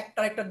অথবা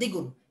একটার একটা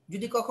দ্বিগুণ।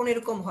 যদি কখনো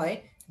এরকম হয়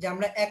যে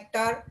আমরা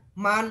একটার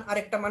মান আর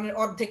একটা মানের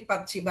অর্ধেক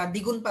পাচ্ছি বা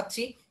দ্বিগুণ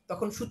পাচ্ছি,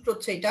 তখন সূত্র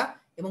হচ্ছে এটা,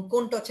 এবং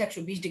কোণটা হচ্ছে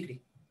 120 ডিগ্রি।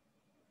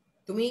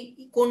 তুমি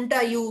কোনটা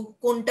ইউ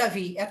কোনটা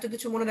ভি এত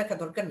কিছু মনে রাখা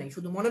দরকার নেই।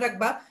 শুধু মনে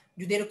রাখবা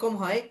যদি এরকম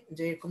হয়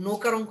যে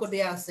নৌকার অঙ্ক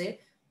দেয়া আছে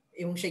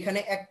এবং সেখানে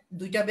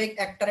দুইটা বেগ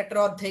একটার একটা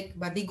অর্ধেক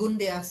বা দ্বিগুণ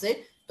দেয়া আছে,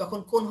 তখন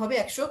কোণ হবে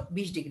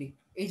 120 ডিগ্রি।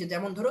 এই যে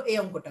যেমন ধরো এই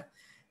অঙ্কটা।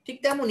 ঠিক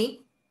তেমনি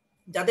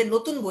যাদের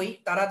নতুন বই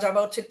তারা যাবা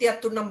হচ্ছে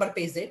 73 নাম্বার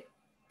পেজে।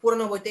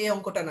 পুরনো বইতে এই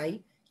অঙ্কটা নাই,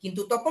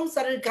 কিন্তু তপন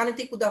স্যারের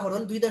গাণিতিক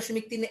উদাহরণ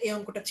 2.3 এই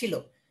অঙ্কটা ছিল।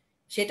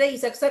 সেটাই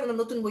ইসাক স্যার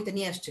নতুন বইতে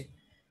নিয়ে আসছে।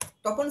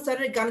 তপন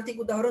স্যারের গাণিতিক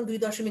উদাহরণ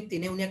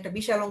 2.3 উনি একটা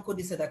বিশাল অঙ্ক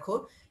দিছে। দেখো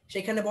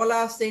সেখানে বলা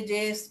আছে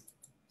যে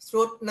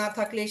স্রোত না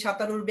থাকলে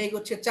সাঁতারুর বেগ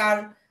হচ্ছে 4,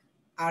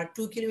 আর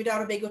 2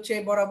 কিলোমিটার বেগ হচ্ছে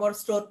বরাবর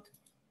স্রোত।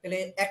 তাহলে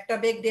একটা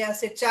বেগ দেয়া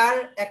আছে 4,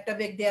 একটা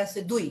বেগ দেয়া আছে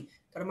 2।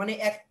 তার মানে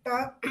একটা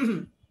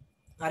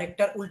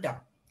আরেকটার উল্টা,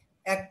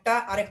 একটা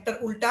আরেকটার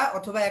উল্টা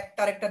অথবা একটা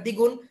আরেকটা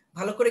দ্বিগুণ।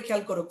 ভালো করে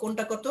খেয়াল করো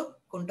কোনটা কত।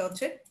 কোনটা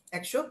হচ্ছে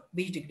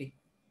 120 ডিগ্রি।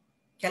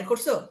 খেয়াল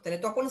করছো? তাহলে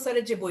তপন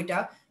স্যারের যে বইটা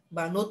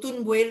বা নতুন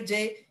বইয়ের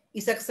যে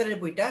ইসাক স্যারের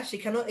বইটা,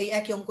 সেখানেও এই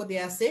একই অঙ্ক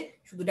দেয়া আছে,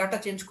 শুধু ডাটা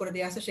চেঞ্জ করে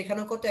দেয়া আছে।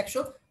 সেখানেও কত?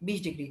 120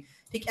 ডিগ্রি।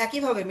 ঠিক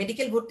একইভাবে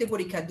মেডিকেল ভর্তি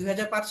পরীক্ষা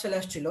 2005 সালে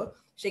আসছিল।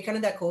 সেখানে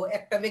দেখো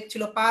একটা বেগ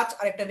ছিল 5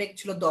 আর একটা বেগ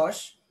ছিল 10,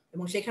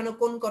 এবং সেখানেও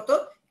কোণ কত?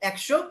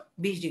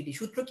 120 ডিগ্রি।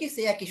 সূত্র কি?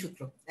 সেই একই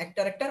সূত্র,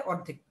 একটার একটার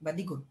অর্ধেক বা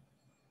দ্বিগুণ।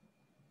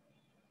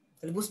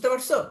 তাহলে বুঝতে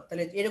পারছো?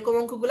 তাহলে এরকম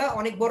অঙ্কগুলা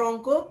অনেক বড়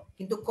অঙ্ক,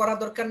 কিন্তু করা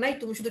দরকার নাই।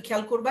 তুমি শুধু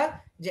খেয়াল করবা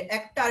যে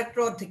একটা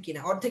আরেকটার অর্ধেক কিনা।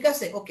 অর্ধেক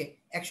আছে, ওকে,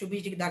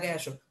 120 ডিগ্রি দাগায়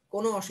আসো,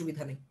 কোনো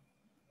অসুবিধা নেই।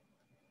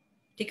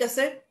 ঠিক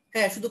আছে?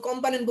 হ্যাঁ, শুধু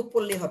কম্পানিয়ন বুক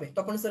পড়লেই হবে,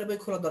 তপন স্যারের বই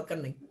খোলা দরকার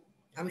নেই।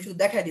 আমি শুধু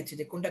দেখাই দিচ্ছি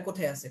যে কোনটা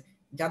কোথায় আছে।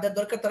 যাদের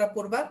দরকার তারা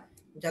পড়বা,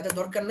 যাদের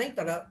দরকার নাই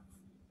তারা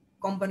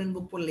কম্পানিয়ন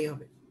বুক পড়লেই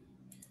হবে।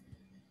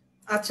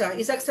 আচ্ছা,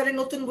 ইসাক স্যারের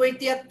নতুন বই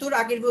 73,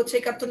 আগের বই হচ্ছে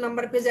 71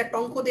 নাম্বার পেজে একটা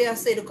অঙ্ক দেয়া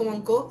আছে। এরকম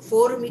অঙ্ক,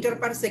 4 মিটার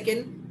পার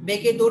সেকেন্ড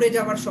বেগে দৌড়ে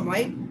যাওয়ার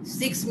সময়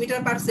 6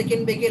 মিটার পার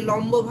সেকেন্ড বেগে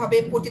লম্বভাবে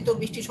পতিত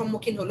বৃষ্টির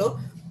সম্মুখীন হলো।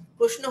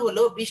 প্রশ্ন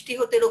হলো বৃষ্টি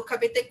হতে রক্ষা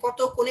পেতে কত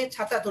কোণে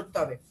ছাতা ধরতে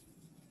হবে?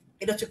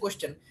 এটা হচ্ছে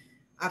কোশ্চেন।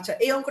 আচ্ছা,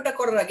 এই অঙ্কটা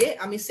করার আগে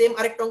আমি সেম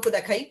আরেকটা অঙ্ক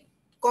দেখাই।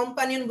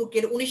 কম্পানিয়ন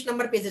বুকের 19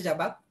 নাম্বার পেজে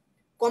যাবা।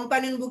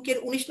 কম্পানিয়ন বুকের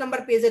 19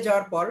 নাম্বার পেজে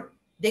যাওয়ার পর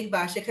দেখবা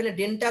সেখানে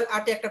ডেন্টাল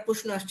আর্টে একটা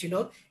প্রশ্ন আসছিল।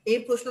 এই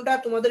প্রশ্নটা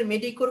তোমাদের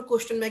মেডিকোর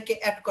কোশ্চেন ব্যাংকে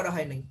অ্যাড করা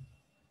হয় নাই,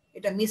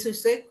 এটা মিস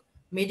হয়েছে।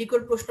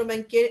 মেডিকোর প্রশ্ন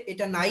ব্যাংকে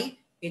এটা নাই,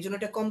 এজন্য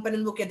এটা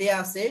কম্পানিয়ন বুকে দেয়া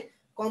আছে।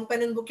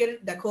 কম্পানিয়ন বুকের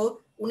দেখো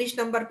 19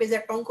 নাম্বার পেজে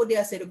একটা অঙ্ক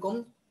দেয়া আছে এরকম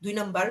 2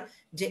 নাম্বার,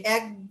 যে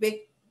এক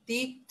ব্যক্তি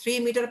 3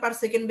 মিটার পার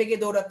সেকেন্ড বেগে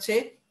দৌড়াচ্ছে,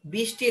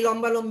 বৃষ্টি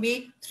লম্বালম্বি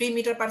 3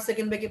 মিটার পার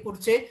সেকেন্ড বেগে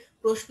পড়ছে।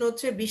 প্রশ্ন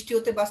হচ্ছে বৃষ্টি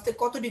হতে বাঁচতে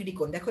কত ডিগ্রি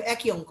কোণ? দেখো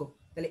একই অঙ্ক।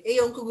 তাহলে এই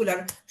অঙ্কগুলার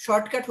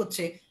শর্টকাট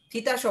হচ্ছে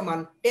থিটা সমান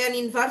tan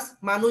ইনভার্স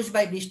মানুষ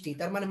বাই বৃষ্টি।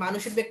 তার মানে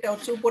মানুষের বেগটা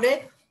হচ্ছে উপরে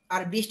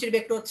আর বৃষ্টির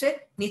বেগটা হচ্ছে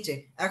নিচে।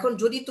 এখন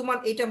যদি তোমার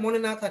এটা মনে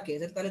না থাকে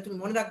তাহলে তুমি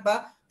মনে রাখবা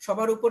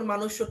সবার উপর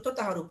মানুষ সত্য,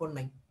 তাহার উপর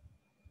নাই।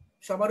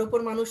 সবার উপর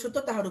মানুষ সত্য,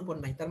 তাহার উপর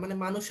নাই, তার মানে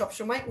মানুষ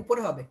সবসময়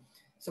উপরে হবে।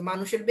 সো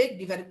মানুষের বেগ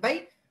ডিভাইডেড বাই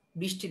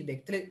বৃষ্টির বেগ।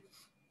 তাহলে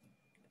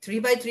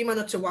 3/3 মান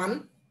হচ্ছে 1,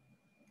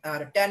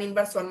 আর tan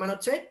ইনভার্স 1 মান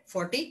হচ্ছে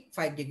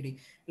 45 ডিগ্রি।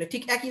 তাহলে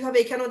ঠিক একইভাবে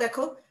এখানেও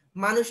দেখো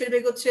মানুষের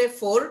বেগ হচ্ছে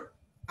 4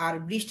 আর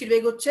বৃষ্টির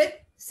বেগ হচ্ছে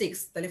 6।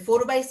 তাহলে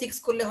 4/6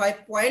 করলে হয়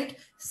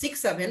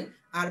 0.67,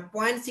 আর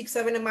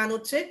 0.67 এর মান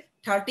হচ্ছে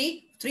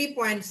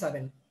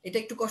 33.7। এটা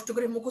একটু কষ্ট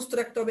করে মুখস্থ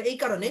রাখতে হবে এই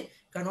কারণে,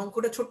 কারণ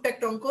অঙ্কটা ছোট্ট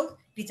একটা অঙ্ক,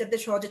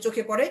 টিচারদের সহজে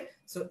চোখে পড়ে।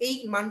 সো এই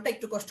মানটা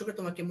একটু কষ্ট করে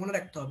তোমাকে মনে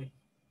রাখতে হবে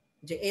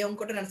যে এই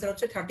অঙ্কটার অ্যান্সার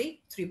হচ্ছে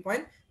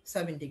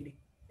 33.7 ডিগ্রি।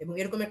 এবং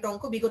এরকম একটা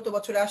অঙ্ক বিগত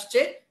বছরে আসছে,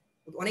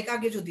 অনেক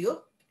আগে যদিও,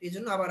 এই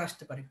জন্য আবার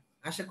আসতে পারে।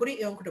 আশা করি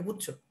এই অঙ্কটা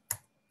বুঝছো।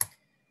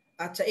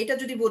 আচ্ছা, এটা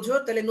যদি বোঝো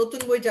তাহলে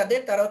নতুন বই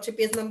যাদের তারা হচ্ছে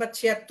পেজ নাম্বার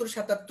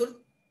 76-77,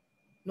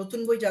 নতুন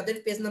বই যাদের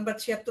পেজ নাম্বার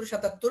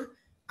 76-77,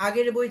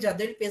 আগের বই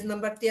যাদের পেজ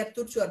নাম্বার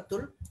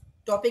 73-74,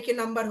 টপিকের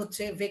নাম্বার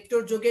হচ্ছে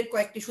ভেক্টর যোগের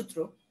কয়েকটি সূত্র।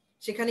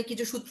 সেখানে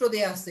কিছু সূত্র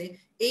দেয়া আছে,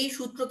 এই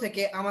সূত্র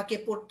থেকে আমাকে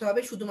পড়তে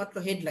হবে শুধুমাত্র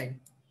হেডলাইন।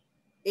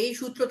 এই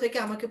সূত্র থেকে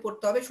আমাকে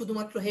পড়তে হবে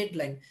শুধুমাত্র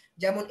হেডলাইন।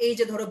 যেমন এই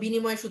যে ধরো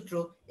বিনিময় সূত্র,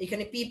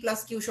 এখানে P প্লাস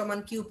কিউ সমান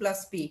কিউ প্লাস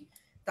পি।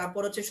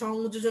 তারপর হচ্ছে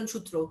সংযোজন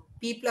সূত্র,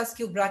 P plus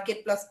Q bracket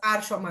plus আর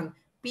সমান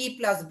P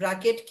plus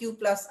bracket Q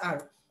plus আর।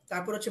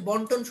 তারপর হচ্ছে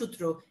বন্টন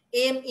সূত্র,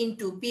 M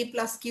into P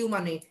plus Q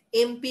মানে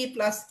MP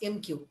প্লাস এম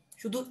কিউ।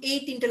 শুধু এই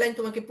তিনটে লাইন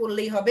তোমাকে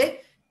পড়লেই হবে।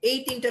 এই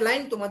তিনটে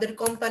লাইন তোমাদের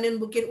কম্পানিয়ন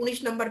বুকের 19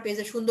 নাম্বার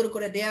পেজে সুন্দর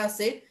করে দেয়া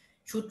আছে।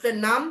 সূত্রের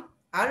নাম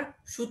আর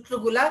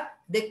সূত্রগুলা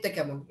দেখতে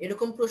কেমন,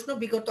 এরকম প্রশ্ন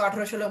বিগত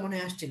 18 সালে মনে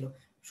হয় আসছিল।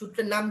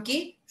 সূত্রের নাম কি,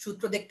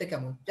 সূত্র দেখতে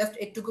কেমন, জাস্ট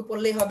একটুকু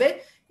পড়লেই হবে।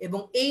 এবং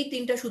এই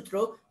তিনটা সূত্র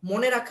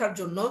মনে রাখার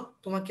জন্য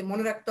তোমাকে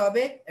মনে রাখতে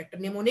হবে একটা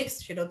নেমোনিক্স,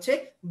 সেটা হচ্ছে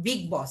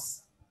বিগ বস।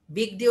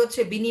 বিগ দিয়ে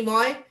হচ্ছে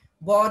বিনিময়,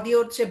 ব দিয়ে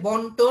হচ্ছে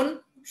বন্টন,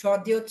 স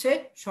দিয়ে হচ্ছে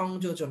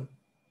সংযোজন।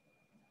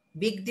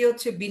 বিগ দিয়ে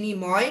হচ্ছে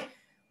বিনিময়,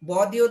 ব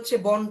দিয়ে হচ্ছে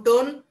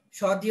বন্টন,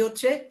 স দিয়ে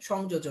হচ্ছে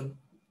সংযোজন।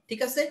 ঠিক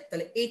আছে,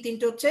 তাহলে এই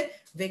তিনটে হচ্ছে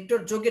ভেক্টর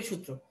যোগের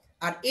সূত্র।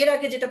 আর এর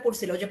আগে যেটা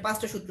পড়ছিল যে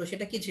 5টা সূত্র,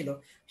 সেটা কি ছিল,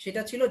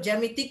 সেটা ছিল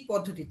জ্যামিতিক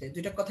পদ্ধতিতে।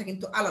 দুইটা কথা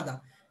কিন্তু আলাদা।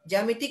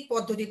 জ্যামিতিক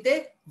পদ্ধতিতে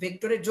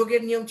ভেক্টরের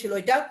যোগের নিয়ম ছিল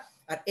এটা,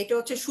 আর এটা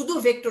হচ্ছে শুধু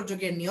ভেক্টর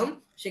যোগের নিয়ম।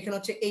 সেখানে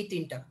হচ্ছে এই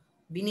তিনটা,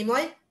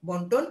 বিনিময়,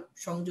 বন্টন,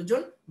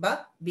 সংযোজন বা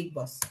বিগ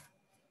বস।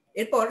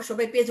 এরপর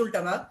সবাই পেজ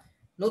উল্টাবা।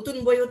 নতুন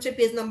বই হচ্ছে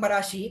পেজ নাম্বার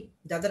 80,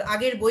 যাদের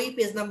আগের বই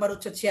পেজ নাম্বার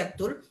হচ্ছে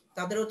 76,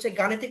 তাদের হচ্ছে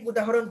গাণিতিক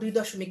উদাহরণ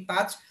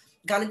 2.5।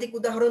 গাণিতিক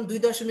উদাহরণ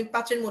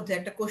 2.5 এর মধ্যে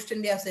একটা কোশ্চেন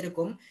দেয়া আছে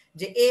এরকম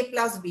যে a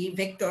প্লাস বি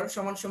ভেক্টর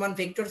সমান সমান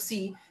ভেক্টর সি,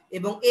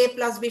 এবং a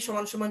প্লাস বি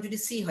সমান সমান যদি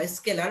সি হয়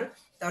স্কেলার,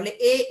 তাহলে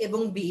a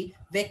এবং b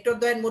ভেক্টর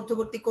দ্বয়ের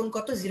মধ্যবর্তী কোণ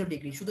কত, 0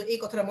 ডিগ্রি। শুধু এই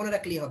কথাটা মনে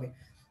রাখলেই হবে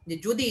যে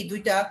যদি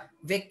দুইটা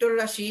ভেক্টর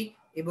রাশি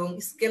এবং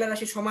স্কেলার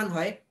রাশি সমান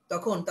হয়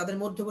তখন তাদের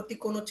মধ্যবর্তী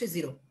কোণ হচ্ছে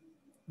 0।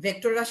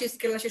 ভেক্টর রাশি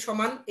স্কেলার রাশি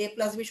সমান a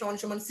প্লাস বি সমান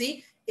সমান সি,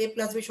 a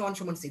প্লাস বি সমান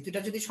সমান সি, দুইটা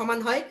যদি সমান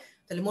হয়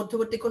তাহলে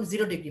মধ্যবর্তী কোণ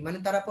 0 ডিগ্রি, মানে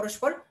তারা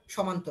পরস্পর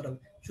সমান্তরাল।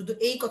 শুধু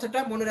এই কথাটা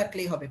মনে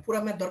রাখলেই হবে, পুরো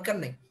ম্যাথ দরকার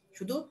নাই,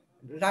 শুধু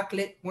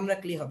মনে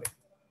রাখলেই হবে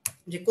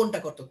যে কোনটা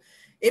কত।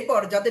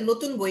 এরপর যাদের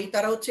নতুন বই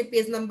তারা হচ্ছে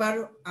পেজ নাম্বার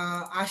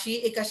 80,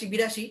 81,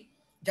 82।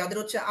 যাদের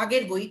হচ্ছে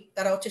আগের বই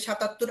তারা হচ্ছে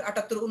 77,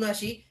 78,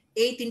 79।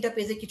 এই তিনটা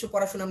পেজে কিছু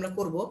পড়াশোনা আমরা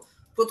করব।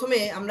 প্রথমে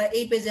আমরা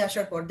এই পেজে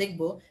আসার পর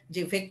দেখব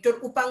যে ভেক্টর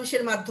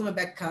উপাংশের মাধ্যমে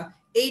ব্যাখ্যা,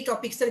 এই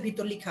টপিকসের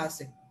ভিতর লেখা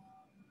আছে।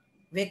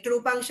 ভেক্টর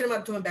উপাংশের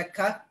মাধ্যমে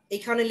ব্যাখ্যা,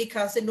 এখানে লেখা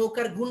আছে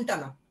নৌকার ঘুণ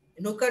টানা।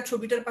 নৌকার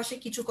ছবিটার পাশে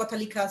কিছু কথা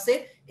লেখা আছে,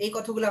 এই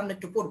কথাগুলো আমরা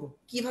একটু পড়বো।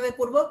 কিভাবে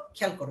পড়বো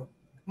খেয়াল করো,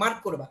 মার্ক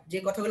করবা, যে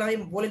কথাগুলো আমি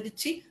বলে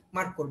দিচ্ছি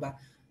মার্ক করবা।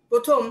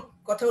 প্রথম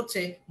কথা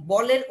হচ্ছে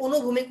বলের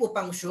অনুভূমিক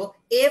উপাংশ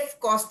এফ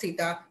কস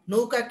থিটা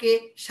নৌকাকে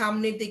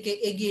সামনের দিকে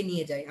এগিয়ে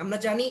নিয়ে যায়। আমরা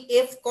জানি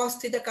এফ কস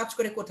থিটা কাজ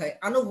করে কোথায়,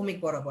 আনুভূমিক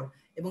বরাবর,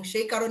 এবং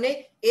সেই কারণে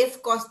এফ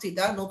কস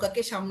থিটা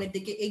নৌকাকে সামনের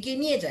দিকে এগিয়ে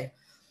নিয়ে যায়।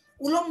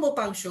 উলম্ব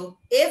উপাংশ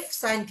এফ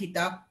সাইন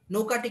থিটা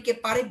নৌকাটিকে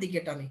পাড়ের দিকে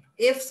টানে।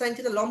 এফ সাইন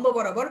থিটা লম্ব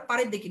বরাবর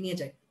পাড়ের দিকে নিয়ে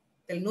যায়।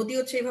 তাহলে নদী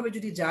হচ্ছে এইভাবে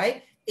যদি যায়,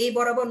 এই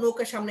বরাবর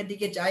নৌকা সামনের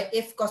দিকে যায়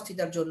এফ কস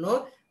থিটার জন্য,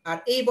 আর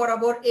এই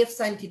বরাবর এফ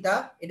সাইন থিটা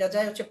এটা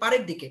যায় হচ্ছে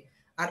পাড়ের দিকে।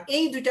 আর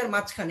এই দুইটার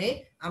মাঝখানে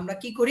আমরা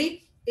কি করি,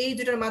 এই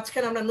দুইটার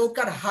মাঝখানে আমরা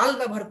নৌকার হাল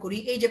ব্যবহার করি।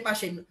 এই যে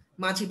পাশে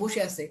মাঝি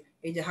বসে আছে,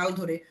 এই যে হাল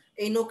ধরে,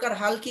 এই নৌকার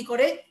হাল কি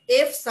করে,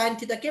 এফ সাইন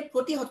থিটাকে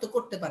প্রতিহত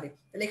করতে পারে।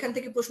 তাহলে এখান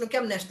থেকে প্রশ্ন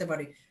কেমনে আসতে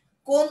পারে,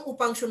 কোন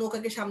উপাংশ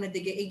নৌকাকে সামনের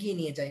দিকে এগিয়ে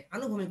নিয়ে যায়,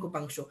 আনুভূমিক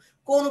উপাংশ।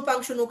 কোন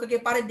উপাংশ নৌকাকে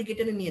পাড়ের দিকে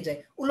টেনে নিয়ে যায়,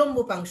 উলম্ব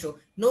উপাংশ।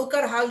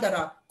 নৌকার হাল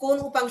দ্বারা কোন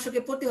উপাংশকে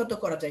প্রতিহত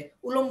করা যায়,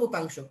 উলম্ব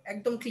উপাংশ।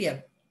 একদম ক্লিয়ার,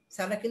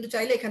 স্যাররা কিন্তু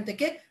চাইলে এখান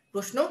থেকে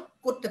প্রশ্ন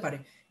করতে পারে।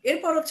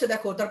 এরপর হচ্ছে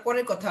দেখো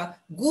তারপরের কথা,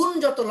 গুণ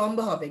যত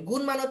লম্বা হবে,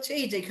 গুণ মানে হচ্ছে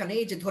এই যে এখানে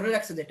এই যে ধরে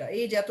রাখছে, যেটা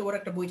এই যে এত বড়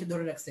একটা বইতে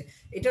ধরে রাখছে,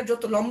 এটার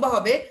যত লম্বা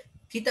হবে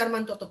থিতার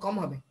মান তত কম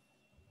হবে।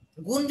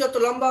 গুণ যত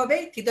লম্বা হবে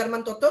থিতার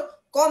মান তত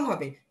কম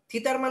হবে।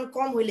 থিতার মান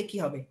কম হইলে কি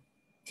হবে,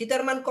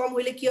 থিতার মান কম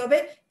হইলে কি হবে,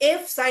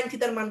 এফ সাইন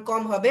থিতার মান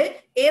কম হবে,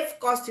 এফ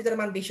কস থিতার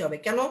মান বেশি হবে।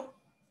 কেন,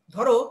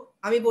 ধরো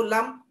আমি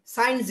বললাম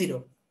সাইন 0,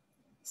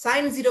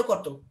 সাইন 0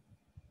 কত,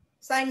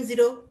 সাইন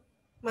 0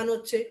 মানে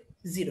হচ্ছে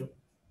 0,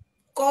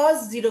 cos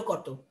 0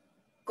 কত?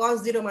 cos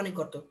 0 মানে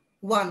কত?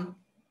 1।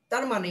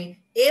 তার মানে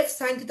f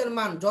sin থিটার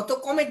মান যত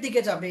কমের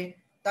দিকে যাবে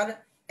তার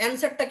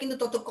অ্যানসারটা কিন্তু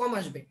তত কম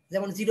আসবে।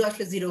 যেমন 0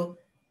 আসলে 0,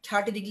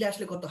 30 ডিগ্রি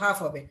আসলে কত? হাফ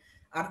হবে।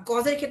 আর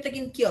cos এর ক্ষেত্রে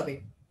কিন্তু কি হবে?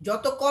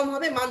 যত কম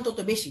হবে মান তত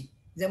বেশি।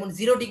 যেমন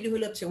 0 ডিগ্রি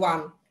হলে হচ্ছে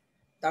 1,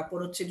 তারপর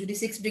হচ্ছে যদি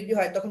 6 ডিগ্রি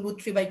হয় তখন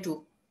 √3/2।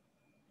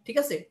 ঠিক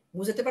আছে,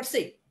 বুঝতে পারছি?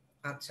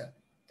 আচ্ছা,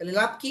 তাহলে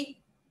লাভ কি?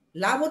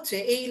 লাভ হচ্ছে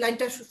এই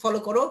লাইনটা ফলো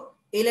করো,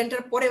 এই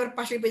লাইনটার পরে এবার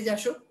পাশের পেজে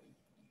আসো,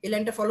 এই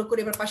লাইনটা ফলো করে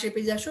এবার পাশের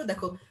পেজে আসো।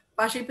 দেখো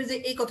পাশের পেজে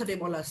এই কথাটাই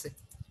বলা আছে,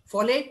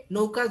 ফলে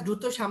নৌকা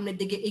দ্রুত সামনের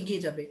দিকে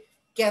এগিয়ে যাবে।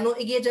 কেন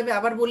এগিয়ে যাবে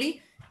আবার বলি,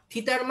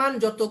 থিতার মান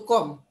যত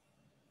কম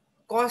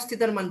cos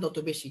থিতার মান তত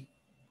বেশি,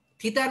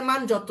 থিতার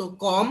মান যত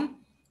কম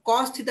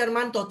cos থিতার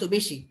মান তত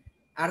বেশি,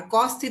 আর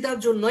cos থিতার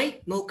জন্যই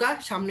নৌকা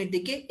সামনের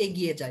দিকে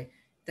এগিয়ে যায়।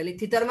 তাহলে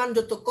থিতার মান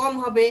যত কম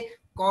হবে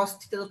cos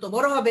থিতা তত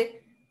বড় হবে,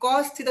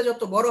 cos থিতা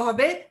যত বড়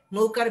হবে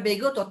নৌকার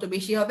বেগও তত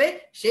বেশি হবে,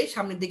 সে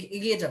সামনের দিকে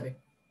এগিয়ে যাবে।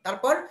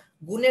 তারপর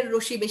গুণের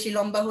রশি বেশি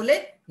লম্বা হলে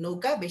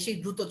নৌকা বেশি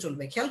দ্রুত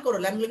চলবে। খেয়াল করো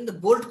লাইনগুলো কিন্তু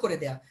বোল্ড করে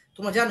দেয়া।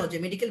 তোমরা জানো যে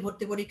মেডিকেল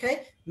ভর্তি পরীক্ষায়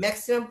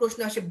ম্যাক্সিমাম প্রশ্ন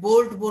আসে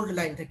বোল্ড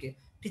লাইন থেকে,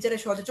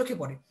 টিচারের সহজে চোখে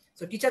পড়ে।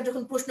 তো টিচার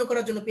যখন প্রশ্ন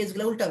করার জন্য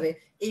পেজগুলো উল্টাবে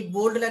এই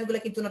বোল্ড লাইনগুলো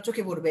কিন্তু না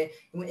চোখে পড়বে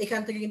এবং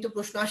এখান থেকে কিন্তু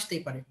প্রশ্ন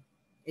আসতেই পারে।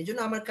 এই জন্য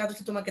আমার কাজ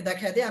হচ্ছে তোমাকে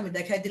দেখায় দেয়, আমি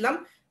দেখাই দিলাম,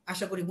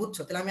 আশা করি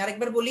বুঝছো। তাহলে আমি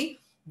আরেকবার বলি,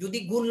 যদি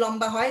গুণ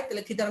লম্বা হয়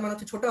তাহলে থিতার মান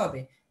হচ্ছে ছোট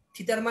হবে,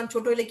 থিতার মান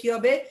ছোট হলে কি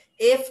হবে?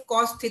 f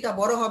cos থিতা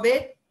বড় হবে,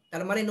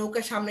 তার মানে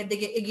নৌকা সামনের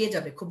দিকে এগিয়ে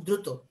যাবে খুব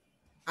দ্রুত।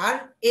 আর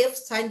f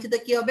sin থিতা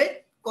কি হবে?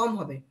 কম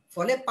হবে,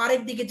 ফলে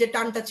পাড়ের দিকে যে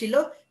টানটা ছিল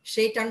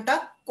সেই টানটা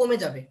কমে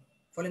যাবে,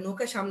 ফলে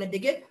নৌকা সামনের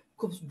দিকে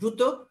খুব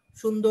দ্রুত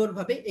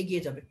সুন্দরভাবে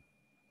এগিয়ে যাবে।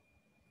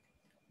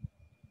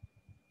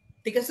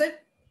 ঠিক আছে,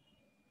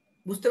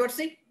 বুঝতে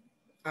পারছি?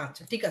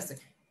 আচ্ছা ঠিক আছে।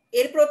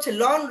 এরপর হচ্ছে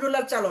লন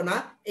রোলার চালনা।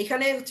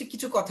 এখানে হচ্ছে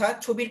কিছু কথা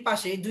ছবির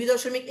পাশে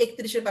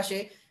 2.31 পাশে,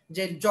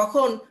 যে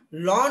যখন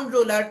লন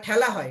রোলার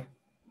ঠেলা হয়,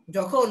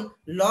 যখন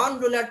লন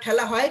রোলার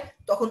ঠেলা হয়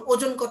তখন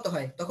ওজন কত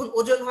হয়? তখন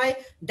ওজন হয়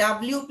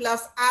w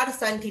plus r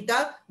sine theta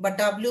বা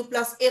w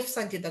plus f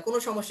sine theta, কোনো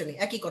সমস্যা নেই,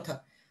 একই কথা।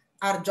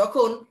 আর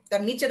যখন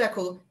তার নিচে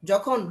দেখো,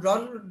 যখন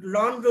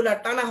লন রোলার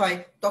টানা হয়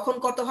তখন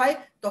কত হয়?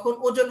 তখন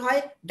ওজন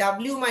হয়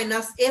w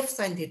minus f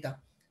sine theta.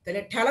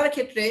 তাহলে ঠেলার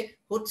ক্ষেত্রে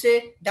হচ্ছে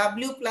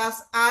w প্লাস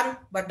r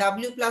বা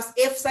w plus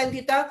f sine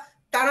theta,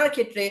 টানার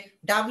ক্ষেত্রে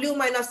w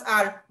মাইনাস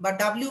r বা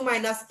w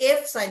minus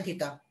f sine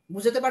theta.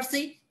 বুঝতে পারছি?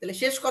 তাহলে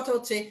শেষ কথা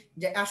হচ্ছে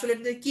যে আসলে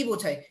এটা কি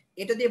বোঝায়?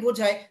 এটা দিয়ে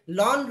বোঝায়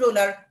লন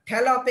রোলার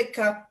ঠেলা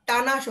অপেক্ষা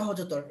টানা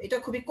সহজতর। এটা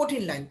খুবই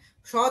কঠিন লাইন,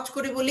 সহজ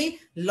করে বলি,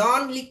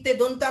 লন লিখতে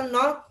দন্তান্ন,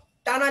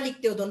 টানা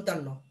লিখতেও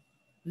দন্তান্ন,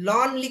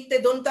 লন লিখতে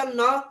দন্তান্ন,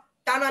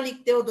 টানা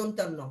লিখতেও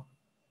দন্তান্ন,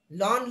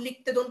 লন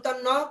লিখতে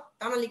দন্তান্ন,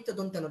 টানা লিখতে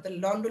দন্তান্ন। তাহলে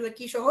লন রোলার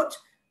কি সহজ?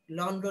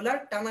 লন রোলার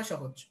টানা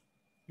সহজ।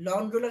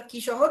 লন রোলার কি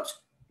সহজ?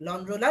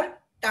 লন রোলার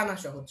টানা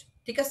সহজ।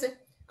 ঠিক আছে,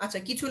 আচ্ছা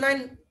কিছু লাইন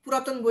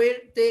পুরাতন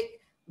বইয়েতে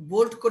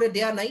বোল্ড করে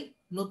দেয়া নাই,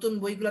 নতুন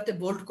বইগুলোতে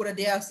বোল্ড করে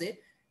দেয়া আছে।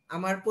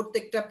 আমার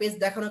প্রত্যেকটা পেজ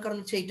দেখানোর কারণ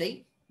সেইটাই,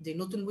 যে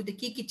নতুন বইতে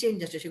কি কি চেঞ্জ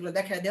আসে সেগুলো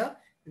দেখায় দেওয়া,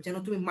 যেন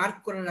তুমি মার্ক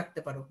করে রাখতে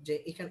পারো যে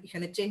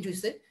এখানে চেঞ্জ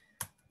হয়েছে।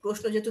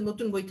 প্রশ্ন যেহেতু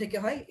নতুন বই থেকে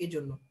হয় এই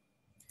জন্য।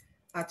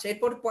 আচ্ছা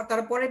এরপর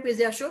তারপরে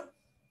পেজে আসো,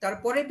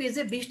 তারপরে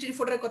পেজে বৃষ্টির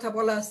ফোঁটার কথা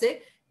বলা আছে,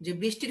 যে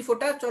বৃষ্টির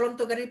ফোঁটা চলন্ত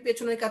গাড়ির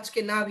পেছনের কাজকে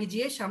না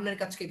ভিজিয়ে সামনের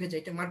কাজকে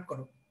ভেজায়। এটা মার্ক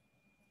করো,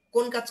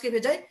 কোন কাজকে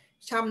ভেজায়?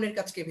 সামনের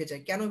কাজকে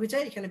ভেজায়। কেন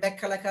ভেজায় এখানে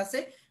ব্যাখ্যা লেখা আছে,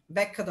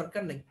 ব্যাখ্যা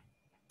দরকার নেই,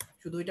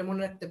 শুধু এটা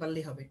মনে রাখতে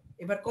পারলেই হবে।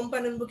 এবার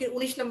কম্পানিয়ন বুকের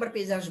 19 নাম্বার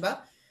পেজে আসবা।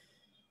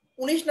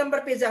 19 নাম্বার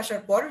পেজে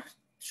আসার পর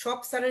সব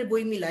স্যারের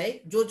বই মিলায়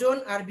যোজন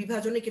আর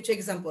বিভাজনে কিছু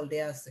এক্সাম্পল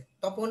দেয়া আছে।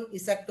 তপন,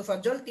 ইসাক,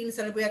 তোফাজ্জল 3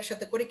 স্যারের বই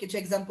একসাথে করে কিছু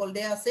এক্সাম্পল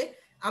দেয়া আছে।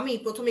 আমি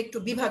প্রথমে একটু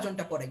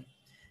বিভাজনটা পড়াই।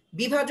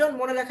 বিভাজন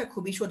মনে রাখা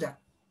খুবই সোজা,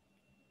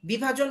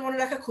 বিভাজন মনে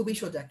রাখা খুবই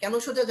সোজা। কেন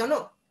সোজা জানো?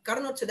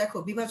 কারণ হচ্ছে দেখো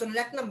বিভাজনের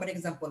 1 নাম্বার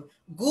এক্সাম্পল,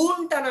 গুণ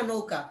টানা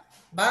নৌকা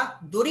বা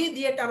দড়ি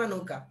দিয়ে টানা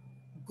নৌকা,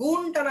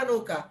 গুণ টানা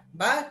নৌকা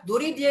বা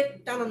দড়ি দিয়ে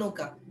টানা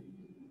নৌকা,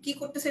 কি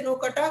করতেছে?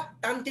 নৌকাটা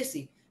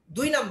টানতেছি।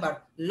 2 নাম্বার,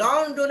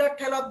 লন রোলার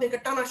ঠেলা অপেক্ষা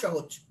টানা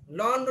সহজ,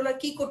 লন রোলার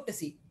কি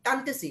করতেছি?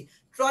 টানতেছি।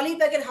 ট্রলি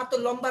ব্যাগের হাত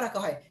লম্বা রাখা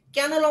হয়,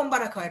 কেন লম্বা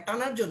রাখা হয়?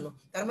 টানার জন্য।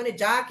 তার মানে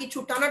যা কিছু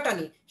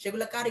টানাটানি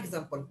সেগুলা কার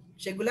এক্সাম্পল?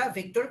 সেগুলা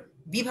ভেক্টর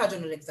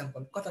বিভাজনের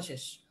এক্সাম্পল। কথা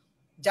শেষ।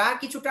 যা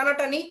কিছু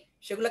টানাটানি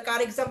সেগুলা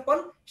কার এক্সাম্পল?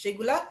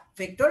 সেগুলা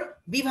ভেক্টর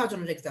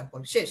বিভাজনের এক্সাম্পল।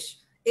 শেষ।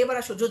 এবার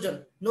আসো যোজন।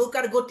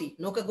 নৌকার গতি,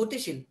 নৌকা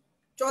গতিশীল।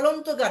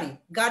 চলন্ত গাড়ি,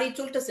 গাড়ি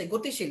চলতেছে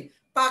গতিশীল।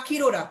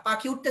 পাখির ওরা,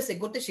 পাখি উঠতেছে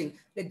গতিশীল।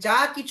 যা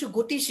কিছু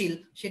গতিশীল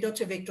সেটা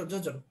হচ্ছে ভেক্টর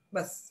যোজন।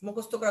 বাস,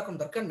 মুখস্থ করার কোনো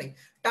দরকার নেই।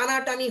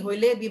 টানাটানি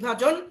হইলে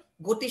বিভাজন,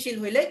 গতিশীল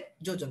হইলে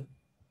যোজন।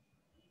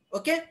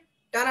 ওকে,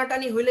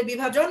 টানাটানি হইলে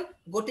বিভাজন,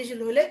 গতিশীল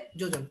হইলে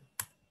যোজন।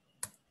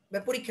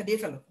 পরীক্ষা দিয়ে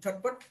ফেলো,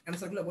 ঝটপট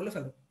অ্যান্সারগুলো বলে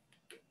ফেলো।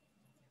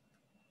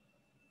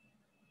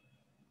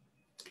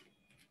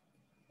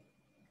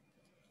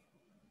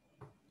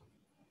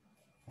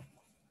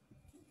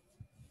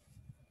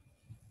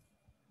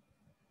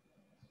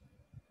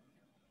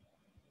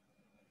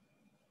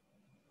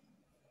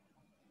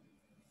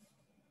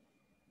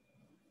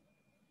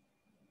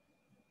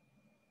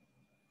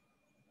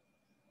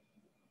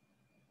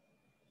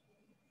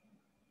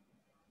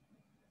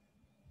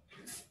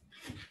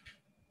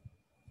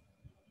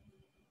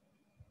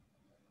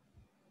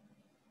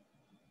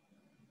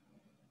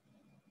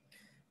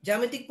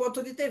 জ্যামিতিক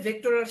পদ্ধতিতে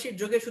ভেক্টর রাশির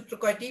যোগের সূত্র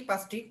কয়টি?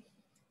 5টি।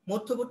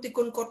 মধ্যবর্তী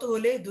কোণ কত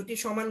হলে দুটি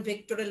সমান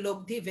ভেক্টরের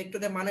লব্ধি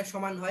ভেক্টরের মানের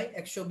সমান হয়?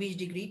 120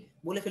 ডিগ্রি,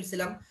 বলে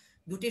ফেলছিলাম।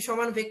 দুটি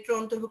সমান ভেক্টর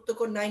অন্তর্ভুক্ত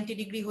কোণ 90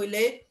 ডিগ্রি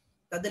হইলে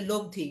তাদের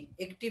লব্ধি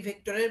একটি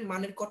ভেক্টরের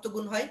মানের কত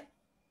গুণ হয়?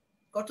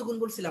 কত গুণ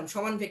বলছিলাম?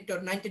 সমান ভেক্টর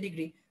 90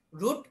 ডিগ্রি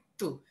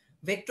 √2।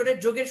 ভেক্টরের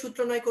যোগের সূত্র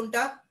নয়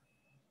কোনটা?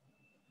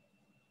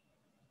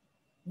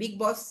 বিগ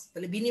বস।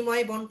 তাহলে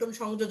বিনিময়, বন্টন,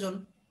 সংযোজন,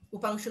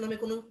 উপাংশ নামে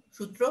কোনো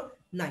সূত্র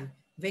নাই।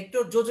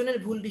 ভেক্টর যোজনের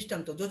ভুল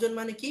দৃষ্টান্ত। যোজন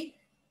মানে কি?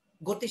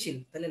 গতিশীল।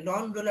 তাহলে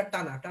লন রোলার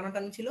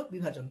টানাটানি ছিল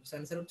বিভাজন।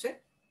 অ্যানসার হচ্ছে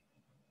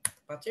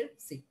 5-এর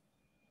সি।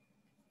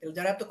 তাহলে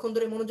যারা এতক্ষণ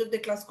ধরে মনোযোগ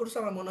দিয়ে ক্লাস করছো,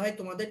 আমার মনে হয়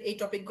তোমাদের এই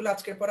টপিকগুলো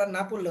আজকের পড়া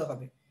না পড়লেও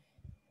হবে।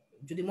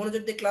 যদি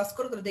মনোযোগ দিয়ে ক্লাস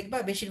করো তাহলে দেখবা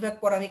বেশিরভাগ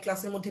পড়া আমি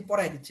ক্লাসের মধ্যে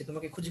পড়াই দিচ্ছি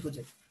তোমাকে খুঁজে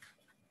খুঁজে,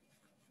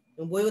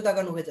 বইও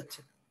দাগানো হয়ে যাচ্ছে।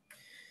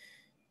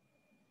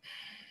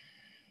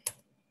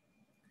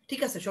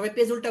 ঠিক আছে, সবাই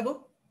পেজ উল্টাবো।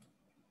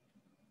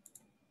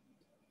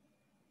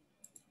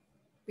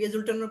 পেজ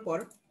উল্টানোর পর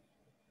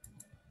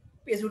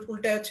পেজ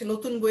উল্টায় হচ্ছে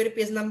নতুন বইয়ের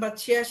পেজ নাম্বার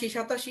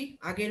 86-87,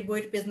 আগের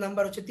বইয়ের পেজ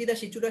নাম্বার হচ্ছে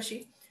 83-84।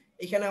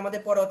 এখানে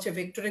আমাদের পড়া হচ্ছে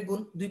ভেক্টরের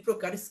গুণ দুই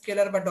প্রকার,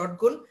 স্কেলার বা ডট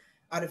গুণ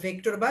আর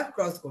ভেক্টর বা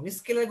ক্রস গুণ।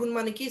 স্কেলার গুণ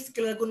মানে কি?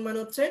 স্কেলার গুণ মানে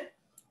হচ্ছে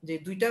যে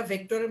দুইটা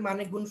ভেক্টরের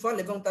মানে গুণফল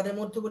এবং তাদের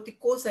মধ্যবর্তী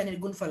কোসাইনের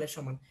গুণফলের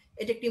সমান।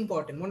 এটা একটি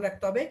ইম্পর্টেন্ট, মনে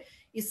রাখতে হবে।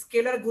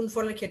 স্কেলার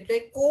গুণফলের ক্ষেত্রে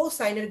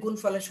কোসাইনের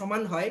গুণফলের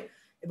সমান হয়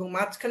এবং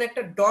মাঝখানে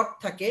একটা ডট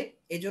থাকে,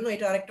 এজন্য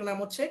এটা আরেকটা নাম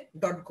হচ্ছে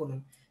ডট গুণন।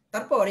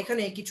 তারপর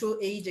এখানে কিছু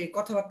এই যে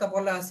কথাবার্তা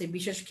বলা আছে,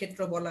 বিশেষ ক্ষেত্র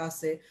বলা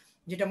আছে,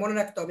 যেটা মনে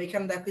রাখতে হবে।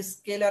 এখানে দেখো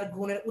স্কেলার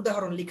গুণের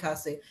উদাহরণ লেখা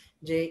আছে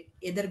যে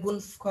এদের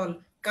গুণফল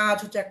কাজ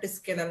হচ্ছে একটা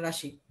স্কেলার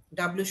রাশি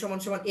w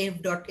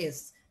 = f.s।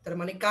 তার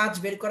মানে কাজ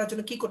বের করার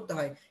জন্য কি করতে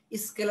হয়?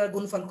 স্কেলার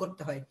গুণফল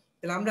করতে হয়।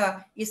 তাহলে আমরা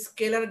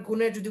স্কেলার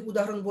গুণের যদি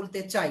উদাহরণ বলতে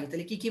চাই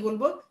তাহলে কি কি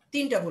বলবো?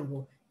 3টা বলবো,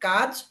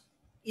 কাজ,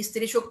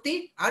 স্থির শক্তি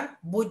আর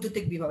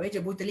বৈদ্যুতিক বিভব। এই যে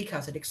বইতে লেখা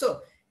আছে, দেখছো?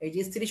 এই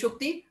যে স্থির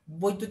শক্তি,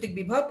 বৈদ্যুতিক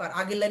বিভব, আর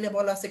আগের লাইনে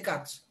বলা আছে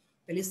কাজ।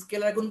 তাহলে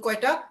স্কেলার গুণ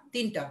কয়টা?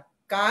 3টা,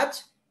 কাজ,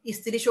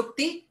 স্থির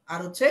শক্তি আর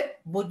হচ্ছে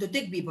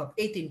বৈদ্যুতিক বিভব,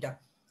 এই 3টা।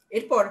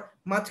 এরপর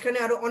মাঝখানে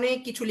আরো অনেক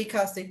কিছু লেখা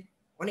আছে,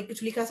 অনেক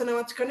কিছু লেখা আছে না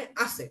মাঝখানে?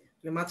 আছে।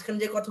 মাঝখানে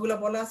যে কথাগুলো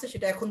বলা আছে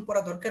সেটা এখন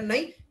পড়া দরকার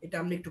নাই, এটা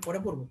আমরা একটু পরে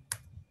পড়বো।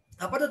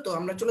 আপাতত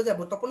আমরা চলে যাব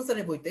তপন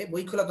স্যারের বইতে।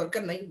 বই খোলা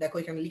দরকার নাই, দেখো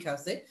এখানে লেখা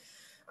আছে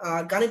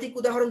গাণিতিক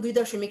উদাহরণ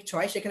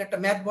 2.6। সেখানে একটা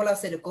ম্যাথ বলা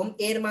আছে এরকম,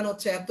 a এর মান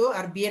হচ্ছে এত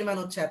আর b এর মান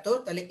হচ্ছে এত,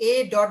 তাহলে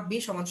a.b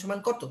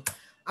 = কত?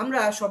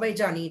 আমরা সবাই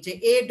জানি যে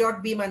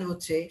a.b মানে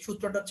হচ্ছে,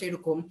 সূত্রটা হচ্ছে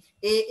এরকম,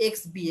 ax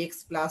bx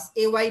plus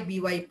ay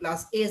by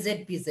plus az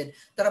bz।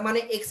 তার মানে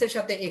x এর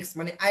সাথে x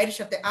মানে i এর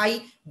সাথে i,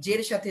 j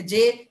এর সাথে j,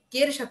 k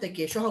এর সাথে k,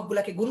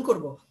 সহগগুলোকে গুণ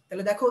করব।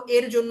 তাহলে দেখো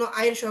এর জন্য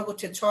i এর সহগ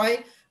হচ্ছে 6,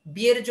 b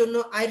এর জন্য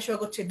i এর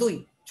সহগ হচ্ছে 2,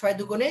 6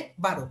 দুগুণে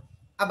 12।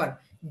 আবার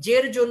j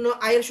এর জন্য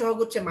i এর সহগ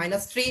হচ্ছে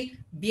 -3,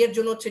 b এর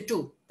জন্য হচ্ছে 2,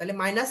 তাহলে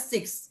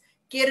 -6।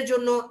 k এর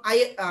জন্য i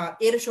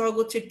এর সহগ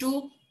হচ্ছে 2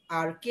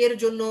 আর k এর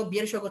জন্য b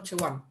এর সহগ হচ্ছে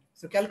 1।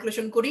 সো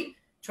ক্যালকুলেশন করি,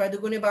 6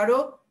 দুগুণে 12,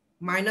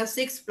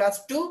 -6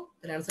 + 2,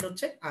 তাহলে आंसर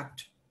হচ্ছে 8।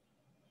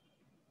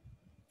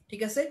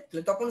 ঠিক আছে,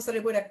 তাহলে তপন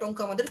স্যারের বইয়ের একটা অঙ্ক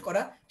আমাদের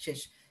করা শেষ।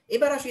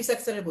 এবার আসি ইসাক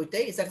স্যারের বইতে।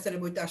 ইসাক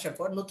স্যারের বইতে আসার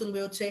পর নতুন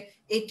বই হচ্ছে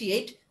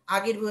 88,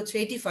 আগের বই হচ্ছে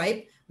 85,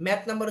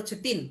 ম্যাথ নাম্বার হচ্ছে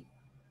 3।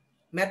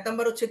 ম্যাথ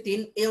নাম্বার হচ্ছে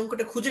 3। এই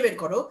অঙ্কটা খুঁজে বের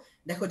করো।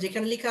 দেখো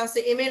যেখানে লেখা আছে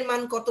m এর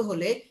মান কত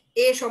হলে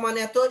a সমান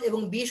এত এবং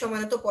b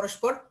সমান এত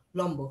পরস্পর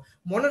লম্ব।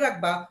 মনে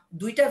রাখবা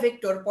দুইটা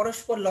ভেক্টর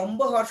পরস্পর লম্ব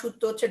হওয়ার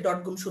সূত্র হচ্ছে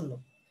ডট গুণ শূন্য।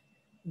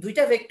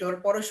 দুইটা ভেক্টর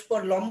পরস্পর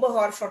লম্ব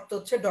হওয়ার শর্ত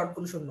হচ্ছে ডট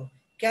গুণ শূন্য।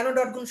 কেন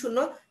ডট গুণ শূন্য?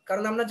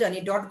 কারণ আমরা জানি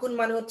ডট গুণ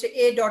মানে হচ্ছে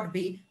a ডট b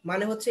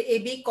মানে হচ্ছে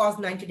ab cos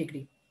 90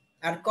 ডিগ্রি,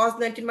 আর cos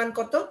 90 মান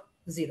কত?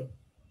 0।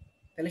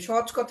 তাহলে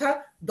সহজ কথা,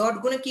 ডট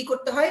গুণে কি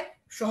করতে হয়?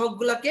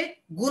 সহগগুলোকে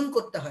গুণ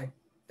করতে হয়।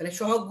 তাহলে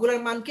সহগগুলোর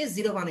মানকে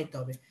 0 বানাইতে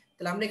হবে।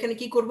 তাহলে আমরা এখানে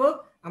কি করব?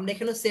 আমরা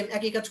এখানে সেম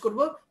একই কাজ করব,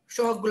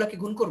 সহগগুলোকে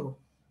গুণ করব।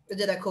 এই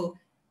যে দেখো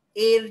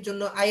এর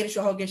জন্য i এর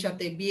সহগের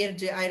সাথে b এর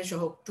যে i এর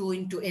সহগ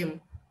 2 * m,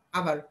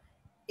 আবার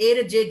এর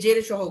যে j এর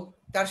সহগ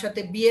তার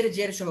সাথে b এর j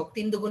এর সহগ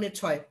 3 দুগুণে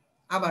 6,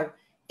 আবার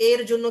এর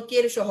জন্য k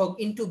এর সহগ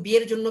ইনটু b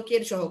এর জন্য k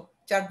এর সহগ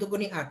 4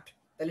 দুগুণে 8।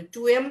 তাহলে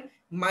 2m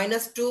 -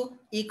 2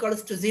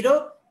 = 0।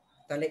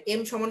 তাহলে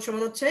m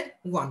 = হচ্ছে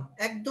 1।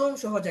 একদম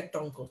সহজ একটা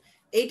অঙ্ক।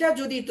 এইটা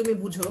যদি তুমি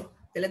বুঝো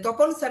তাহলে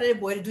তপন স্যারের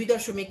বইয়ের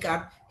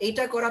 2.8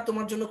 এইটা করা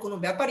তোমার জন্য কোনো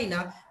ব্যাপারই না।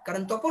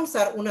 কারণ তপন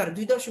স্যার ওনার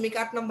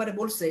 2.8 নম্বরে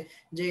বলছে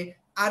যে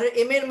আর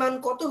m এর মান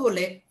কত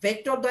হলে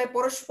ভেক্টর দ্বয়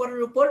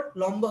পরস্পরের উপর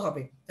লম্ব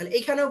হবে। তাহলে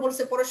এখানেও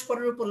বলছে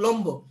পরস্পরের উপর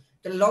লম্ব।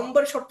 তাহলে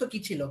লম্বের শর্ত কি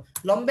ছিল?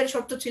 লম্বের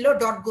শর্ত ছিল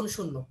ডট গুণ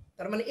শূন্য।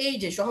 তার মানে এই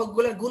যে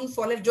সহগগুলোর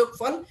গুণফলের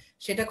যোগফল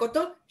সেটা কত?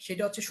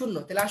 সেটা হচ্ছে 0।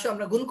 তাহলে আসো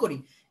আমরা গুণ করি।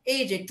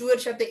 এই যে 2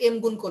 এর সাথে m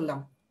গুণ করলাম,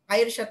 i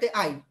এর সাথে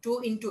i 2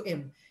 *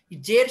 m,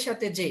 j এর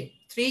সাথে j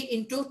 3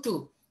 * 2,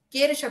 k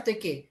এর সাথে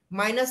k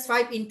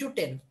 -5 *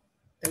 10।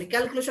 তাহলে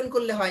ক্যালকুলেশন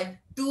করলে হয়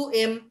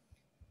 2m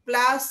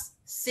 +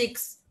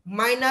 6 -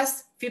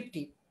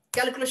 50।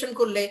 ক্যালকুলেশন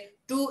করলে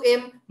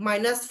 2m -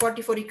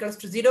 44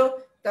 = 0।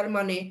 তার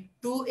মানে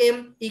 2m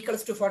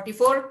 =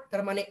 44,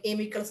 তার মানে m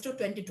 =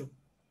 22।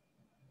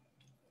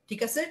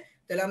 ঠিক আছে,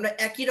 তাহলে আমরা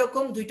একই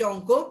রকম দুইটা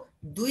অঙ্ক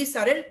দুই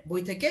স্যারের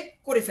বই থেকে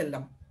করে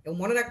ফেললাম। এবং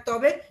মনে রাখতে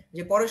হবে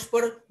যে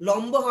পরস্পর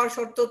লম্ব হওয়ার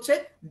শর্ত হচ্ছে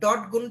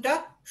ডট গুণটা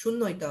শূন্য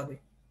হইতে হবে।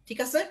 ঠিক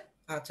আছে?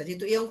 আচ্ছা,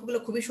 যেহেতু এই অঙ্কগুলো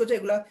খুবই সোজা,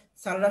 এগুলা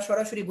স্যাররা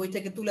সরাসরি বই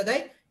থেকে তুলে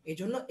দেয়, এই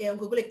জন্য এই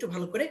অঙ্কগুলো একটু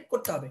ভালো করে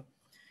করতে হবে।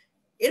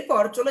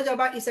 এরপর চলে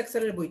যাবা ইসাক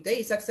স্যারের বইতে।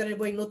 ইসাক স্যারের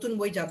বই নতুন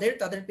বই যাদের,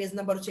 তাদের পেজ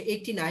নাম্বার হচ্ছে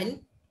 89,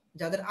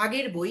 যাদের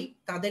আগের বই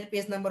তাদের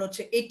পেজ নাম্বার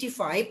হচ্ছে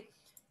 85।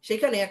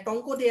 সেখানে একটা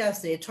অঙ্ক দেয়া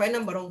আছে 6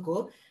 নাম্বার অঙ্ক।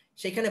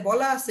 সেখানে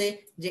বলা আছে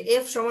যে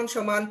F সমান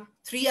সমান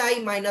 3i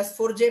 -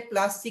 4j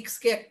 +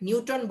 6k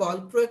নিউটন বল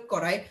প্রয়োগ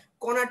করায়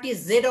কণাটি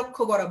z অক্ষ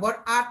বরাবর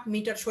 8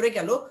 মিটার সরে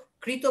গেল,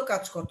 কৃত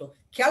কাজ কত?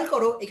 খেয়াল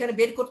করো এখানে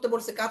বের করতে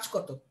বলছে কাজ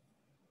কত।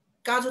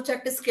 কাজ হচ্ছে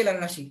একটা স্কেলার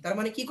রাশি, তার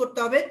মানে কি করতে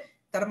হবে?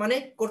 তার মানে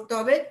করতে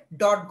হবে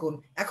ডট গুণ।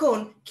 এখন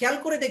খেয়াল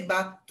করে দেখবা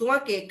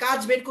তোমাকে কাজ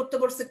বের করতে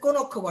বলছে কোন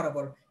অক্ষ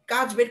বরাবর?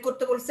 কাজ বের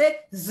করতে বলছে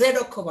জেড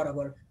অক্ষ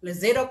বরাবর। তাহলে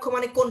জেড অক্ষ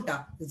মানে কোনটা?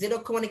 জেড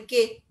অক্ষ মানে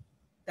কে?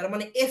 তার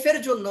মানে এফ এর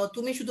জন্য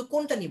তুমি শুধু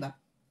কোনটা নিবা?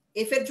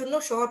 এফ এর জন্য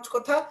সহজ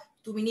কথা,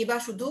 তুমি নিবা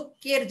শুধু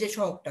কে এর যে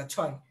সহগটা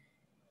 6,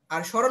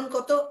 আর সরণ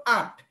কত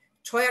 8,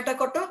 6 8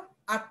 কত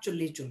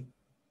 48 জুল।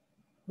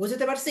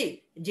 বুঝতে পারছি?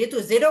 যেহেতু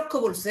জেড অক্ষ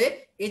বলছে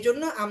এই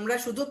জন্য আমরা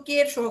শুধু কে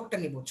এর সহগটা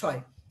নিব 6,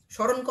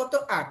 সরণ কত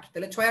 8,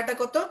 তাহলে 6 8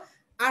 কত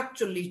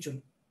 48 জুল।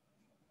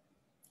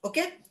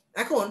 ওকে,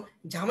 এখন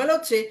ঝামেলা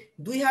হচ্ছে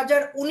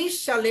 2019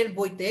 সালের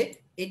বইতে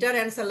এটার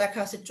অ্যান্সার লেখা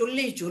আছে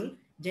 40 জুল,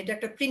 যেটা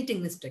একটা প্রিন্টিং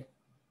মিস্টেক।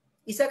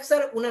 ইসাক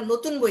স্যার ওনার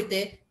নতুন বইতে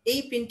এই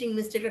প্রিন্টিং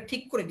মিস্টেকটা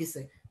ঠিক করে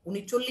দিছে, উনি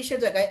 40 এর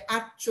জায়গায়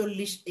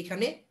 48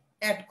 এখানে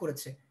অ্যাড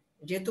করেছে।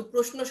 যেহেতু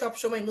প্রশ্ন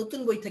সবসময় নতুন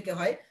বই থেকে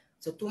হয়,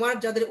 তো তোমার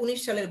যাদের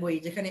 19 সালের বই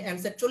যেখানে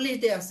অ্যান্সার 40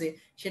 দেয়া আছে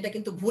সেটা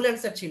কিন্তু ভুল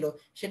অ্যান্সার ছিল,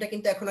 সেটা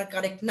কিন্তু এখন আর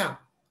কারেক্ট না,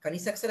 কারণ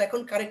ইসাক স্যার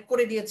এখন কারেক্ট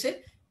করে দিয়েছে,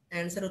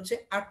 অ্যান্সার হচ্ছে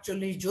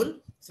 48 জুল।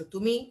 সো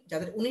তুমি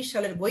যাদের 19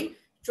 সালের বই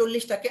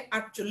 40টাকে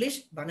 48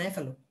 বানায়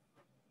ফেলো।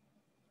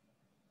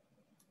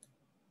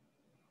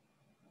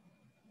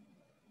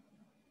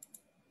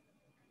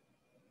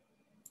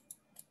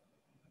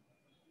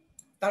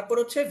 তারপর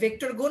হচ্ছে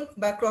ভেক্টর গুণ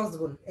বা ক্রস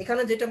গুণ।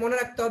 এখানে যেটা মনে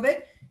রাখতে হবে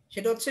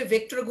সেটা হচ্ছে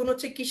ভেক্টর গুণ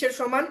হচ্ছে কিসের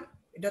সমান?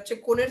 এটা হচ্ছে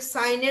কোণের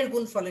সাইনের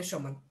গুণফলের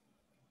সমান,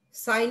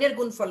 সাইনের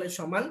গুণফলের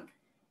সমান।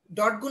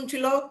 ডট গুণ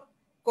ছিল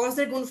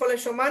কসের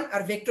গুণফলের সমান,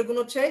 আর ভেক্টর গুণ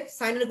হচ্ছে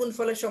সাইনের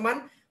গুণফলের সমান।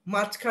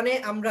 মাঝখানে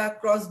আমরা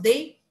ক্রস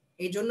দেই,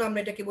 এই জন্য আমরা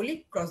এটাকে বলি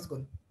ক্রস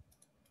গুণ।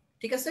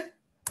 ঠিক আছে?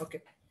 ওকে,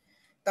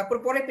 তারপর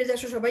পরে পেজে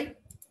আসো সবাই।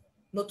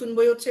 নতুন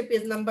বই হচ্ছে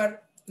পেজ নাম্বার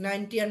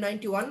 90 আর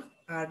 91,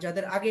 আর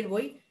যাদের আগের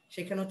বই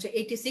সেখানে হচ্ছে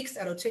 86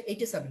 আর হচ্ছে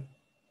 87।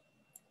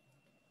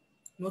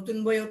 নতুন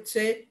বই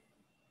হচ্ছে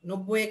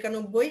 90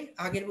 91,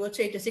 আগের বই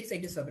হচ্ছে 86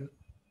 87।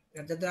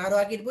 আর যাদের আরো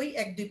আগের বই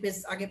 1 2 পেজ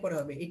আগে পরে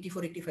হবে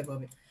 84 85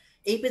 হবে।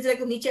 এই পেজের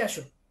একদম নিচে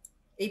আসো,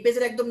 এই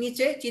পেজের একদম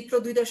নিচে চিত্র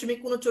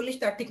 2.39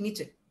 তার ঠিক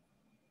নিচে,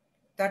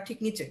 তার ঠিক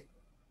নিচে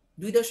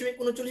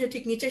 2.39 এর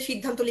ঠিক নিচে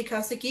সিদ্ধান্ত লেখা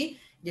আছে কি,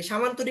 যে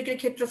সামান্তরিকের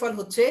ক্ষেত্রফল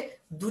হচ্ছে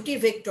দুটি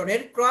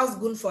ভেক্টরের ক্রস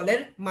গুণফলের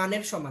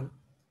মানের সমান।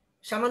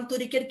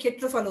 সামান্তরিকের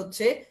ক্ষেত্রফল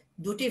হচ্ছে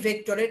দুটি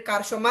ভেক্টরের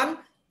কার সমান?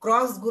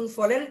 ক্রস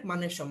গুণফলের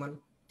মানের সমান।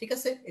 ঠিক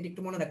আছে, এটা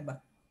একটু মনে রাখবা,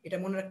 এটা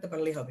মনে রাখতে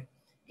পারলেই হবে।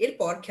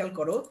 এরপর খেয়াল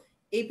করো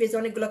এই পেজে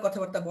অনেকগুলো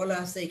কথাবার্তা বলা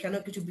আছে,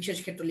 এখানেও কিছু বিশেষ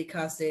ক্ষেত্র লেখা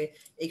আছে,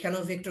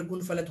 এখানেও ভেক্টর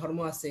গুণফলের ধর্ম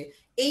আছে।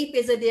 এই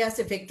পেজে দেয়া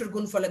আছে ভেক্টর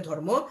গুণফলের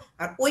ধর্ম,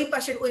 আর ওই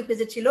পাশের ওই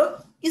পেজে ছিল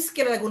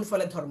স্কেলার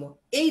গুণফলের ধর্ম।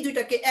 এই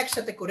দুইটাকে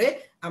একসাথে করে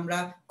আমরা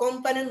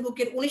কম্পানিয়ন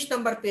বুকের 19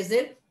 নাম্বার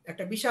পেজের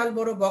একটা বিশাল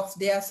বড় বক্স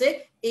দেয়া আছে,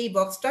 এই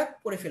বক্সটা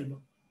করে ফেলবো।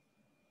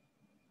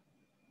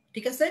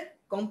 ঠিক আছে,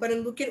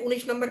 কম্পানিয়ন বুকের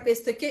 19 নাম্বার পেজ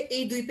থেকে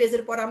এই দুই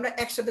পেজের পর আমরা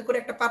একসাথে করে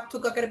একটা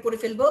পার্থক্য আকারে পড়ে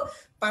ফেলবো।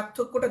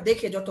 পার্থক্যটা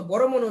দেখে যত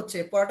বড় মনে হচ্ছে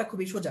পড়াটা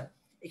খুবই সোজা,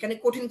 এখানে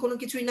কঠিন কোনো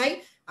কিছুই নাই।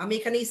 আমি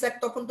এখানে ইসাক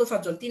তপন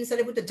তোফাজ্জল 3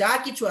 সালের বইতে যা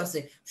কিছু আছে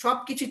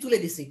সবকিছু তুলে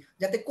দিছি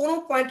যাতে কোনো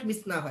পয়েন্ট মিস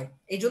না হয়,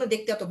 এই জন্য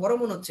দেখতে এত বড়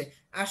মনে হচ্ছে,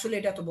 আসলে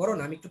এটা এত বড়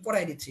না, আমি একটু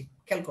পড়াই দিচ্ছি,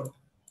 খেয়াল করো।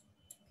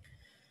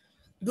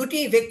 দুটি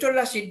ভেক্টর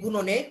রাশির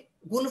গুণনে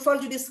গুণফল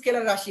যদি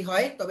স্কেলার রাশি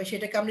হয় তবে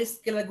সেটাকে আমরা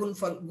স্কেলার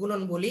গুণফল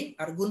গুণন বলি,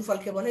 আর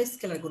গুণফলকে বলা হয়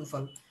স্কেলার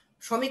গুণফল।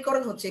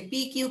 সমীকরণ হচ্ছে পি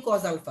কিউ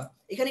কজ আলফা।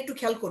 এখানে একটু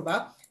খেয়াল করবা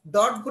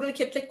ডট গুণের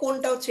ক্ষেত্রে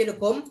কোনটা হচ্ছে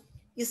এরকম,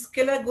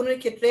 স্কেলার গুণের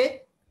ক্ষেত্রে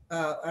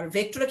আর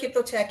ভেক্টরের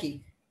ক্ষেত্রে হচ্ছে একই,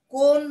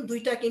 কোন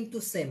দুইটা কিন্তু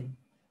সেম,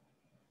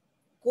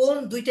 কোন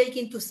দুইটাই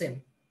কিন্তু সেম।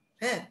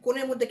 হ্যাঁ,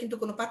 কোণের মধ্যে কিন্তু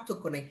কোনো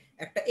পার্থক্য নেই,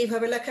 একটা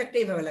এইভাবে লেখা একটা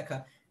এইভাবে লেখা,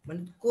 মানে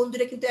কোন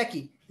দুইটা কিন্তু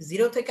একই,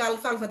 0 থেকে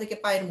আলফা, আলফা থেকে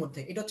পায়ের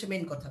মধ্যে, এটা হচ্ছে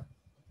মেইন কথা।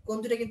 কোন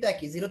দুইটা কিন্তু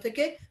একই, 0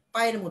 থেকে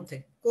পায়ের মধ্যে,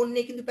 কোন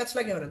নিয়ে কিন্তু প্যাচ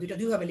লাগে না, দুইটা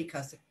দুইভাবে লেখা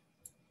আছে।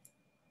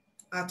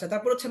 আচ্ছা,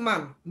 তারপর হচ্ছে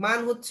মান, মান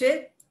হচ্ছে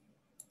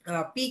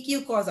পি কিউ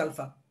কজ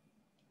আলফা।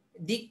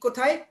 দিক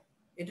কোথায়?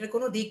 এটার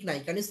কোনো দিক নাই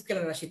কারণ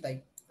স্কেলার রাশি তাই,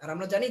 আর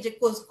আমরা জানি যে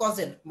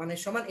কজের মানে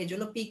সমান, এই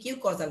জন্য পি কিউ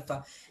কজ আলফা।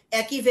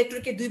 একই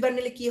ভেক্টরকে দুইবার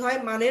নিলে কি হয়?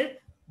 মানের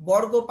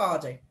বর্গ পাওয়া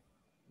যায়,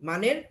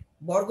 মানের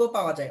বর্গ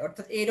পাওয়া যায়,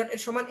 অর্থাৎ a ডট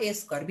এর সমান a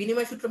স্কয়ার,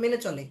 বিনিময় সূত্র মেনে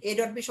চলে a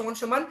ডট b সমান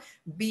সমান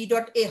b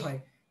ডট a হয়।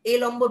 a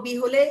লম্ব b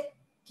হলে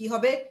কি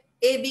হবে?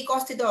 a b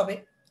cos থিটা হবে।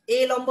 a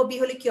লম্ব b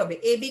হলে কি হবে?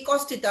 a b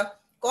cos theta.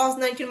 cos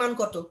 90 এর মান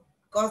কত?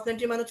 cos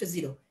 90 এর মান হচ্ছে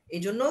 0,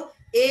 এইজন্য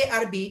a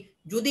আর b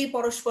যদি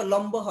পরস্পর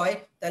লম্ব হয়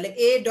তাহলে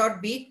a ডট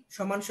b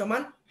সমান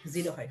সমান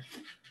 0 হয়।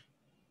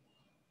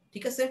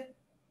 ঠিক আছে,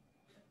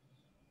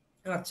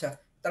 আচ্ছা,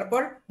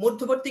 তারপর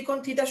মধ্যবর্তী কোণ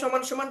থিটা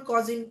সমান সমান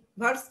cos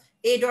inverse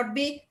a dot b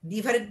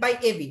divided by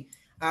ab।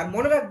 আর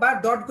মনে রাখবা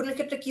ডট গুণের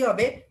ক্ষেত্রে কি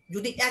হবে,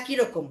 যদি একই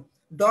রকম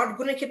ডট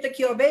গুণের ক্ষেত্রে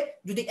কি হবে,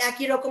 যদি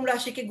একই রকম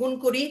রাশিকে গুণ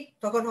করি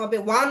তখন হবে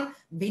 1,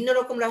 ভিন্ন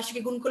রকম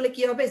রাশিকে গুণ করলে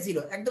কি হবে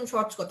 0। একদম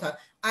সহজ কথা,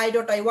 i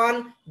dot i1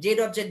 j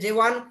dot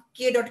j1 k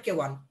dot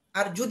k1।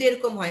 আর যদি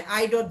এরকম হয়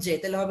i ডট j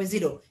তাহলে হবে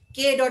 0, k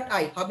ডট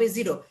i হবে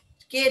 0,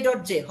 k ডট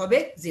j হবে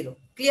 0।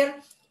 ক্লিয়ার?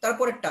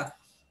 তারপরেরটা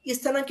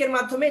স্থানাঙ্কের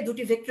মাধ্যমে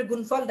দুটি ভেক্টর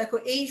গুণফল। দেখো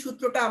এই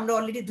সূত্রটা আমরা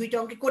অলরেডি দুইটা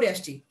অঙ্কে করে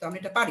আসছি, তো আমরা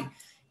এটা পারি।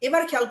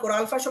 এবার খেয়াল করো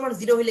আলফা সমান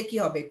 0 হলে কি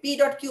হবে, p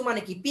ডট q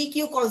মানে কি, p q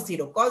cos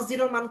 0, cos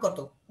 0 এর মান কত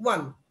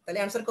 1, তাহলে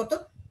आंसर কত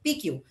p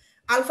q।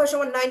 আলফা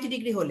সমান 90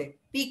 ডিগ্রি হলে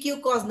p q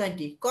cos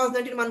 90, cos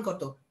 90 এর মান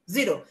কত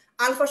 0।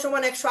 আলফা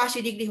সমান 180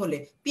 ডিগ্রি হলে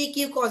p q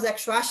cos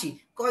 180,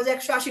 cos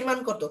 180 এর মান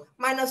কত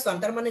 -1,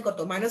 তার মানে কত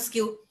q।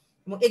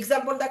 এবং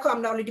एग्जांपल দেখো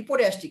আমরা অলরেডি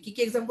পড়ে আসছি, কি কি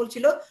एग्जांपल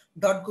ছিল,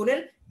 ডট গুণের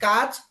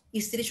কাজ,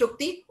 স্থির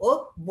শক্তি ও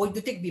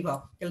বৈদ্যুতিক বিভব।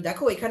 তাহলে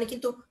দেখো এখানে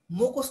কিন্তু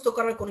মুখস্থ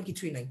করার কোনো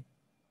কিছুই নাই,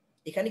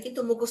 এখানে কিন্তু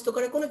মুখস্থ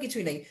করার কোনো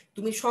কিছুই নাই।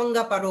 তুমি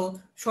সংজ্ঞা পারো,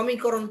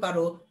 সমীকরণ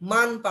পারো,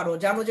 মান পারো,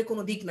 জানো যে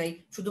কোনো দিক নাই,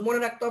 শুধু মনে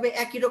রাখতে হবে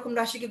একই রকম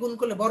রাশিকে গুণ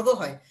করলে বর্গ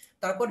হয়।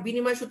 তারপর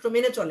বিনিময় সূত্র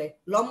মেনে চলে,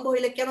 লম্ব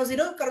হইলে কেন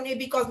 0, কারণ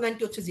ab cos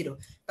 90 হচ্ছে 0।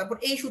 তারপর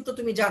এই সূত্র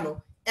তুমি জানো,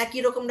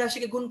 একই রকম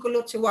রাশিকে গুণ করলে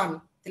হচ্ছে 1,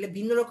 তাহলে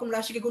ভিন্ন রকম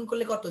রাশিকে গুণ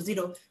করলে কত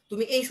 0,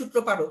 তুমি এই সূত্র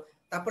পারো।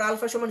 তারপর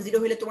আলফা সমান 0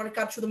 হইলে তোমার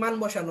কাজ শুধু মান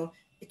বসানো,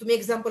 তুমি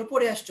एग्जांपल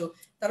পড়ে আসছো।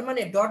 তার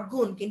মানে ডট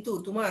গুণ কিন্তু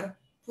তোমার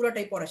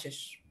পুরোটাই পড়া শেষ,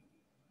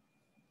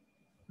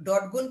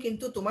 ডট গুণ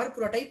কিন্তু তোমার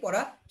পুরোটাই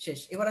পড়া শেষ।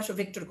 এবার আসো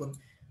ভেক্টর গুণ।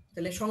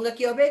 তাহলে সংজ্ঞা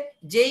কি হবে,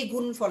 যেই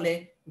গুণ ফলে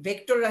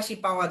ভেক্টর রাশি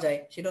পাওয়া যায়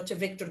সেটা হচ্ছে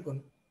ভেক্টর গুণ।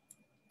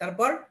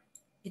 তারপর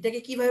এটাকে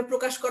কিভাবে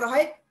প্রকাশ করা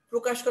হয়,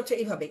 প্রকাশ করছে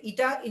এইভাবে,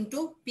 ইটা into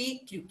P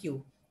Q,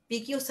 P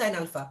Q sine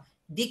alpha.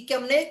 দিক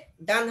কেমনে,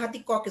 ডান হাতি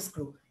কক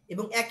স্ক্রু,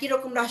 এবং একই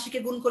রকম রাশিকে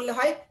গুণ করলে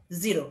হয়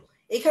 0।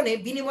 এখানে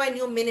বিনিময়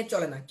নিয়ম মেনে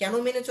চলে না। কেন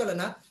মেনে চলে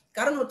না,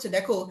 কারণ হচ্ছে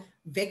দেখো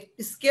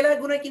স্কেলার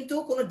গুণে কিন্তু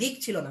কোনো দিক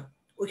ছিল না,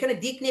 ওইখানে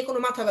দিক নিয়ে কোনো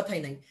মাথা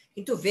ব্যথাই নাই।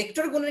 কিন্তু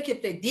ভেক্টর গুণের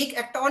ক্ষেত্রে দিক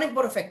একটা অনেক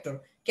বড় ফ্যাক্টর।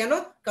 কেন,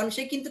 কারণ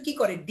সে কিন্তু কি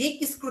করে, দিক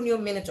স্ক্রু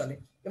নিয়ম মেনে চলে,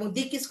 এবং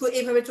দিক স্ক্রু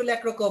এইভাবে চলে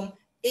একরকম,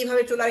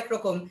 এইভাবে চলে আরেক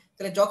রকম।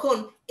 তাহলে যখন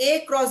a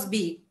ক্রস b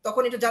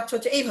তখন এটা যাচ্ছে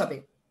হচ্ছে এইভাবে,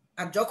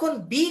 আর যখন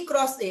b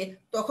ক্রস a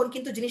তখন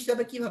কিন্তু জিনিসটা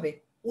যাবে কিভাবে,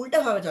 উল্টা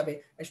ভাবে যাবে।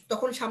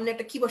 তখন সামনে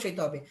একটা কি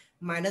বসাইতে হবে,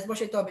 মাইনাস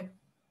বসাইতে হবে।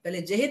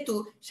 তাহলে যেহেতু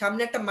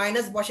সামনে একটা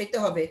মাইনাস বসাইতে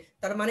হবে,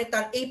 তার মানে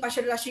তার এই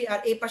পাশের রাশি আর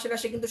এই পাশের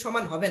রাশি কিন্তু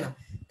সমান হবে না।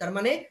 তার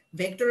মানে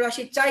ভেক্টর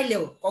রাশি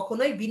চাইলেও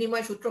কখনোই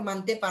বিনিময় সূত্র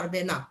মানতে পারবে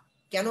না।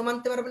 কেন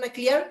মানতে পারবে না,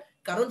 ক্লিয়ার?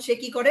 কারণ সে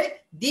কি করে,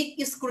 দিক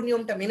স্ক্রু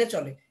নিয়মটা মেনে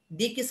চলে।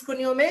 দিক স্ক্রু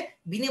নিয়মে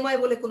বিনিময়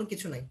বলে কোনো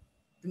কিছু নাই,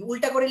 তুমি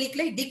উল্টা করে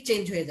লিখলেই দিক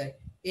চেঞ্জ হয়ে যায়।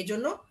 এই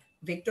জন্য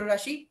ভেক্টর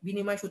রাশি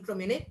বিনিময় সূত্র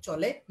মেনে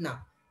চলে না।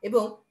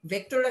 এবং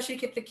ভেক্টর রাশির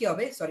ক্ষেত্রে কি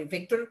হবে, সরি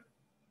ভেক্টর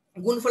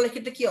গুণফলের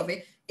ক্ষেত্রে কি হবে,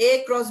 a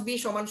ক্রস b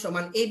সমান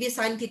সমান ab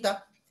sin থিটা,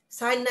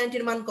 sin 90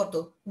 এর মান কত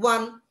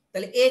 1,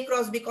 তাহলে a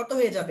ক্রস b কত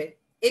হয়ে যাবে,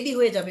 ab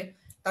হয়ে যাবে।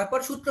 তারপর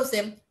সূত্র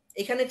সেম,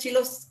 এখানে ছিল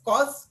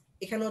cos,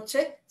 এখানে হচ্ছে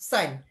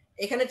sin,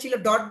 এখানে ছিল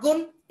ডট গুণ,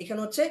 এখানে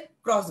হচ্ছে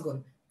ক্রস গুণ।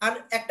 আর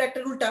একটা একটা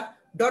উল্টা,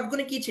 ডট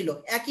গুণে কি ছিল,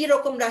 একই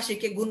রকম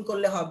রাশিকে গুণ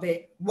করলে হবে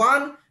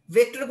 1,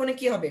 ভেক্টর গুণে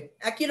কি হবে,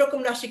 একই রকম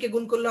রাশিকে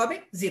গুণ করলে হবে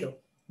 0।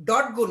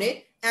 ডট গুণে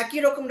একই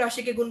রকম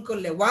রাশিকে গুণ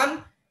করলে 1,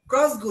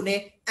 ক্রস গুণে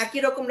একই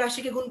রকম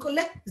রাশিকে গুণ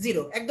করলে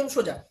 0, একদম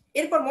সোজা।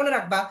 এরপর মনে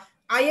রাখবা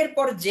i এর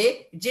পর j,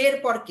 j এর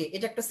পর কে,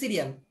 এটা একটা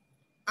সিরিয়াল,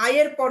 i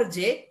এর পর j,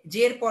 j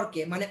এর পর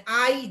কে, মানে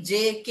i j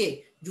k,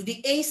 যদি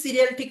এই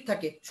সিরিয়াল ঠিক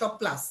থাকে সব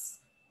প্লাস,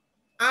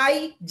 i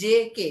j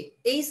k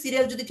এই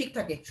সিরিয়াল যদি ঠিক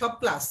থাকে সব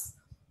প্লাস,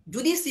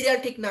 যদি সিরিয়াল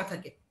ঠিক না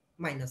থাকে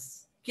মাইনাস।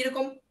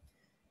 কিরকম,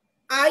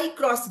 i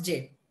ক্রস j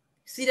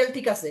সিরিয়াল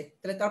ঠিক আছে,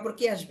 তাহলে তারপর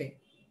কি আসবে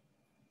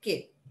কে।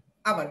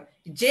 আবার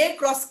j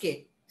ক্রস কে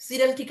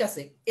সিরিয়াল ঠিক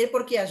আছে,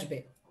 এরপর কি আসবে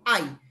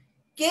i,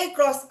 K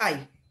cross i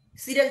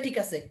serial ঠিক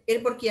আছে,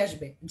 এরপর কি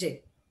আসবে j।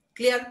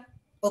 Clear?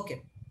 Okay,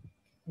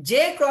 j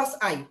cross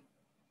i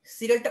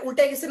সিরিয়ালটা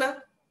উল্টে গেছে না,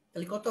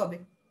 তাহলে কত হবে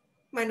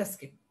মাইনাস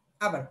কে।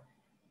 আবার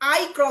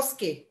i ক্রস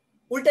কে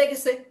উল্টে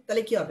গেছে,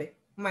 তাহলে কি হবে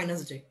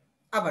মাইনাস j।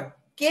 আবার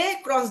কে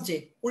ক্রস j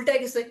উল্টে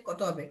গেছে, কত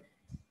হবে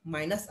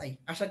মাইনাস i।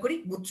 আশা করি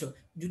বুঝছো,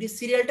 যদি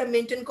সিরিয়ালটা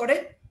মেনটেন করে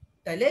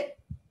তাহলে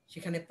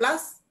সেখানে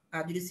প্লাস,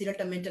 আর যদি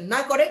সিরিয়ালটা মেনটেন না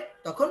করে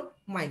তখন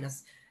মাইনাস।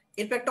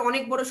 এরপর একটা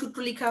অনেক বড় সূত্র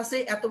লেখা আছে,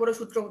 এত বড়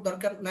সূত্র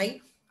দরকার নাই।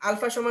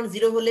 আলফা সমান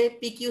 0 হলে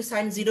পি কিউ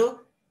সাইন 0,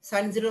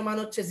 সাইন 0 মান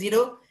হচ্ছে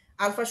 0।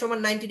 আলফা সমান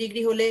 90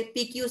 ডিগ্রি হলে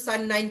পি কিউ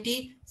সাইন 90,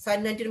 সাইন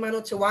 90 এর মান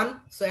হচ্ছে 1,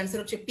 সো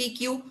অ্যানসার হচ্ছে পি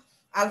কিউ।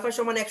 আলফা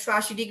সমান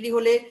 180 ডিগ্রি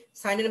হলে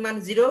সাইনের মান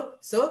 0,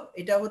 সো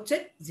এটা হচ্ছে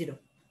 0।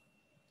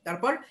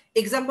 তারপর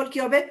एग्जांपल কি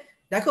হবে,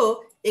 দেখো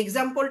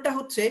एग्जांपलটা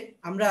হচ্ছে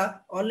আমরা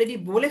অলরেডি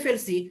বলে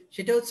ফেলছি,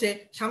 সেটা হচ্ছে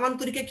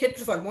সামান্তরিকের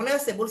ক্ষেত্রফল। মনে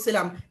আছে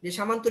বলছিলাম যে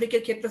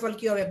সামান্তরিকের ক্ষেত্রফল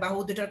কি হবে, বাহু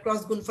দুটার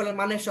ক্রস গুণফলের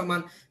মানের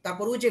সমান।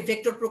 তারপর ওই যে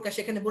ভেক্টর প্রকাশ,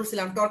 এখানে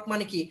বলছিলাম টর্ক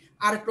মানে কি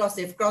r ক্রস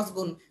f ক্রস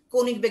গুণ,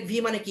 কৌণিক বেগ v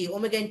মানে কি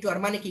ওমেগা ইনটু r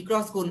মানে কি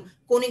ক্রস গুণ,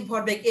 কৌণিক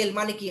ভরবেগ l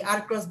মানে কি r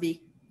cross b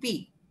p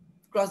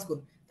cross গুণ।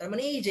 তার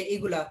মানে এই যে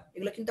এগুলা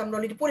কিন্তু আমরা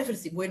অলরেডি পড়ে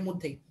ফেলছি বইয়ের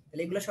মধ্যেই,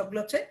 তাহলে এগুলো সবগুলো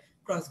হচ্ছে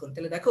ক্রস গুণ।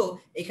 তাহলে দেখো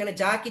এখানে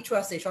যা কিছু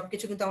আছে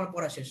সবকিছু কিন্তু আমার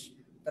পড়া শেষ।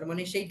 তার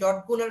মানে সেই ডট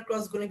গুণ আর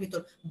ক্রস গুণের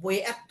ভিতর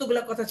বইয়ে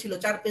এতগুলা কথা ছিল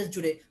 4 পেজ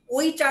জুড়ে,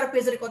 ওই 4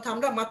 পেজের কথা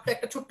আমরা মাত্র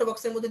একটা ছোট্ট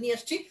বক্সের মধ্যে নিয়ে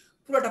আসছি,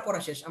 পুরোটা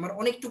পড়া শেষ। আমার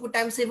অনেকটুকু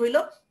টাইম সেভ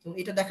হইলো,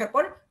 এটা দেখার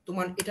পর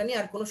তোমার এটা নিয়ে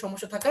আর কোনো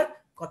সমস্যা থাকার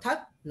কথা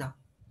না।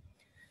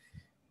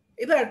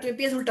 এবার তুমি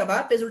পেজ উল্টাবা,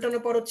 পেজ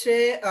উল্টানোর পর হচ্ছে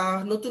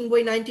নতুন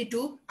বই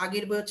 92,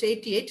 আগের বই হচ্ছে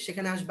 88,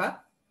 সেখানে আসবা।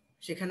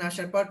 সেখানে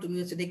আসার পর তুমি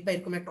হচ্ছে দেখবা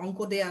এরকম একটা অঙ্ক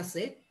দেয়া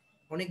আছে,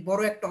 অনেক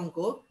বড় একটা অঙ্ক।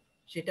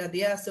 সেটা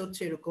দেয়া আছে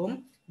হচ্ছে এরকম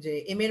যে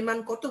এম এর মান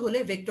কত হলে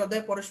ভেক্টর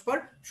দ্বয় পরস্পর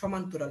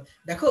সমান্তরাল।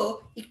 দেখো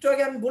একটু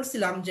আগে আমি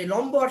বলছিলাম যে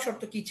লম্ব হওয়ার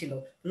শর্ত কি ছিল,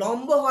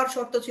 লম্ব হওয়ার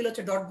শর্ত ছিল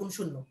হচ্ছে ডট গুণ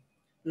শূন্য।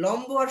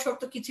 লম্ব হওয়ার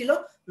শর্ত কি ছিল,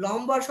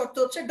 লম্ব হওয়ার শর্ত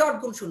হচ্ছে ডট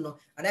গুণ শূন্য।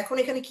 আর এখন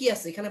এখানে কি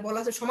আছে, এখানে বলা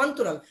আছে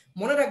সমান্তরাল।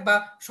 মনে রাখবা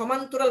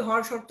সমান্তরাল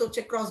হওয়ার শর্ত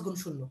হচ্ছে ক্রস গুণ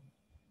শূন্য,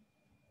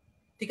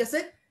 ঠিক আছে?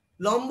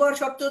 লম্ব হওয়ার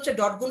শর্ত হচ্ছে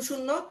ডট গুণ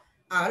শূন্য,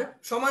 আর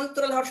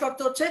সমান্তরাল হওয়ার শর্ত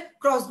হচ্ছে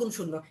ক্রস গুণ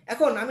শূন্য।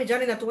 এখন আমি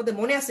জানি না তোমাদের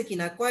মনে আছে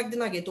কিনা,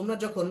 কয়েকদিন আগে তোমরা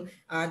যখন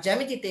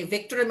জ্যামিতিতে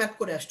ভেক্টরের ম্যাথ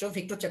করে আসছো,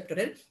 ভেক্টর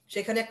চ্যাপ্টারের,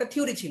 সেখানে একটা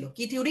থিওরি ছিল।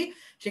 কি থিওরি?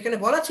 সেখানে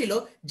বলা ছিল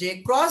যে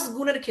ক্রস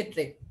গুণের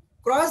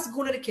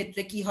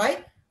ক্ষেত্রে কি হয়,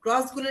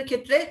 ক্রস গুণের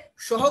ক্ষেত্রে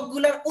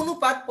সহগগুলার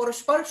অনুপাত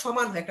পরস্পর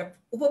সমান হয়। একটা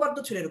উপপাদ্য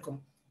ছিল এরকম,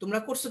 তোমরা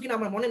করছো কিনা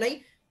আমার মনে নাই,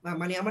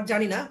 মানে আমার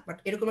জানি না, বাট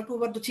এরকম একটা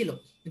উপপাদ্য ছিল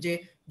যে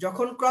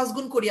যখন ক্রস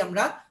গুণ করি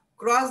আমরা,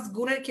 ক্রস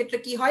গুণের ক্ষেত্রে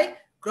কি হয়,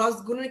 ক্রস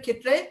গুণের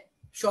ক্ষেত্রে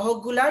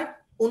সহগগুলার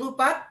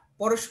অনুপাত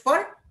পরস্পর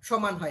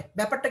সমান হয়।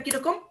 ব্যাপারটা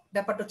কিরকম?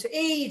 ব্যাপারটা হচ্ছে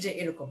এই যে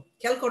এরকম,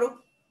 খেয়াল করো,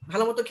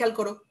 ভালো মতো খেয়াল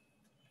করো।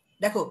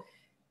 দেখো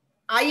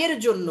আই এর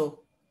জন্য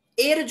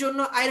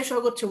আই এর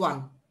সহগ হচ্ছে 1,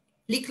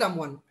 লিখলাম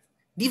 1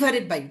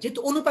 ডিভাইডেড বাই, যেহেতু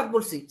অনুপাত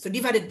বলছি সো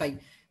ডিভাইডেড বাই।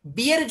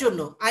 বি এর জন্য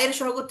আই এর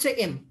সহগ হচ্ছে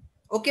এম,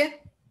 ওকে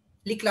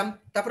লিখলাম।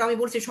 তারপর আমি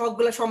বলছি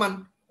সহগগুলা সমান,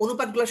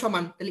 অনুপাতগুলো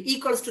সমান, তাহলে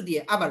ইকুয়ালস টু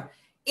দিয়ে আবার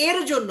এর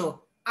জন্য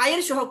আই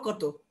এর সহগ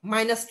কত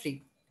 -3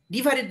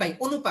 ডিভাইডেড বাই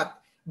অনুপাত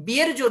বি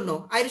এর জন্য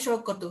আই এর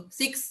সহগ কত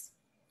 6,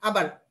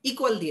 আবার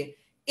ইকুয়াল দিয়ে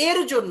এর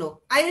জন্য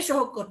আই এর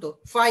সহগ কত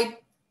 5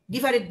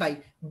 ডিভাইডেড বাই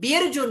বি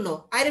এর জন্য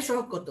আই এর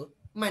সহগ কত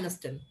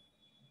 -10।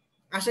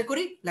 আশা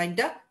করি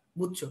লাইনটা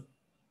বুঝছো,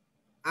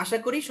 আশা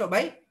করি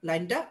সবাই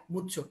লাইনটা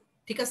বুঝছো,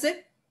 ঠিক আছে?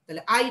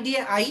 তাহলে আই দিয়ে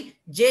আই,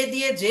 জে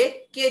দিয়ে জে,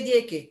 কে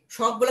দিয়ে কে,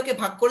 সবগুলোকে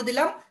ভাগ করে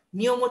দিলাম,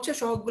 নিয়ম হচ্ছে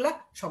সহগগুলা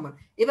সমান।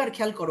 এবার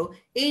খেয়াল করো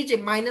এই যে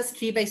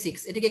 -3/6,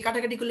 এটাকে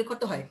কাটাকাটি করলে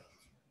কত হয়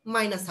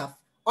 -1/2,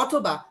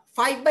 অথবা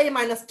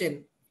 5/-10,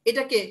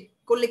 এটাকে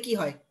করলে কি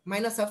হয়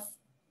 -1/2।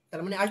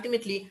 তার মানে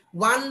আলটিমেটলি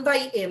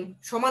 1/m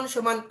সমান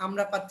সমান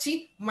আমরা পাচ্ছি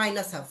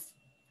 -1/2,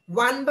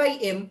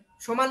 1/m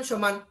সমান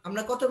সমান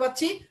আমরা কত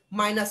পাচ্ছি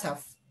 -1/2।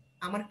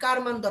 আমার কার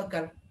মান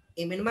দরকার,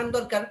 m এর মান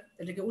দরকার,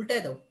 এটাকে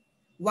উল্টায় দাও।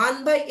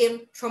 1/m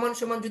সমান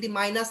সমান যদি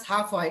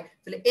 -1/2 হয়,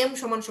 তাহলে m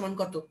সমান সমান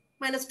কত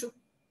 -2।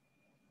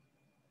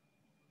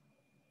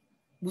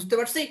 বুঝতে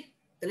পারছি?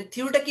 তাহলে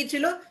থিওরিটা কি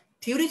ছিল?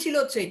 থিওরি ছিল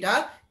হচ্ছে এটা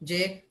যে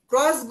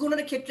ক্রস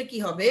গুণের ক্ষেত্রে কি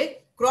হবে,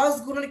 ক্রস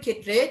গুণের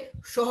ক্ষেত্রে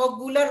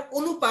সহগগুলার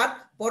অনুপাত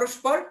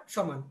পরস্পর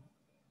সমান,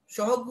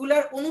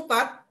 সহগগুলার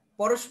অনুপাত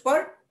পরস্পর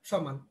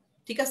সমান,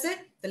 ঠিক আছে?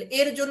 তাহলে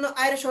এর জন্য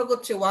আই এর সহগ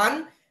হচ্ছে 1,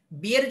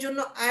 বি এর জন্য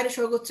আই এর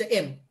সহগ হচ্ছে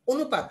m,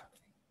 অনুপাত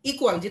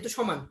ইকুয়াল যেহেতু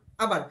সমান।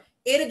 আবার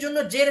এর জন্য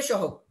জে এর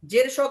সহগ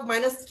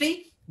 -3,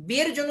 বি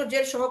এর জন্য জে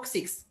এর সহগ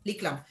 6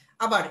 লিখলাম।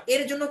 আবার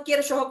এর জন্য কে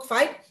এর সহগ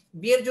 5,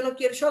 বি এর জন্য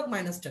কে এর সহগ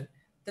 -10।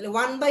 তাহলে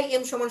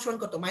 1/m সমান সমান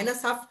কত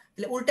 -1/2,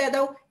 তাহলে উল্টায়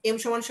দাও, m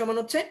সমান সমান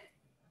হচ্ছে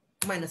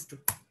 -2।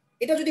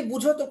 এটা যদি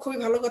বুঝো তো খুবই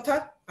ভালো কথা,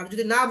 আর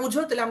যদি না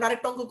বুঝো তাহলে আমরা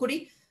আরেকটা অঙ্ক করি।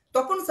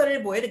 তপন স্যারের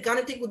বইয়ের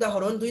গাণিতিক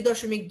উদাহরণ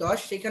 2.10,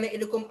 সেখানে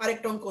এরকম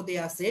আরেকটা অঙ্ক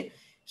দেয়া আছে।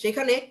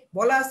 সেখানে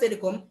বলা আছে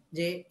এরকম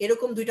যে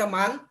এরকম দুইটা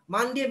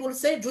মান দিয়ে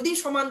বলছে যদি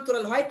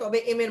সমান্তরাল হয় তবে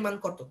m এর মান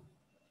কত।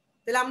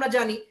 তাহলে আমরা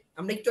জানি,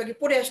 আমরা একটু আগে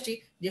পড়ে আসছি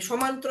যে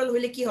সমান্তরাল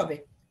হইলে কি হবে,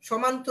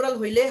 সমান্তরাল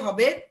হইলে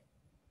হবে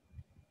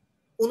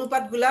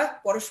অনুপাতগুলা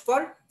পরস্পর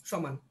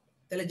সমান।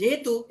 তাহলে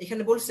যেহেতু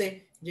এখানে বলছে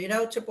যে এরা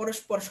হচ্ছে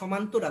পরস্পর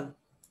সমান্তরাল,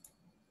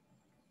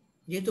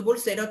 যেহেতু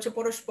বলছে এটা হচ্ছে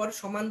পরস্পর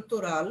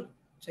সমান্তরাল,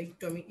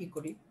 একটু আমি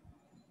করি,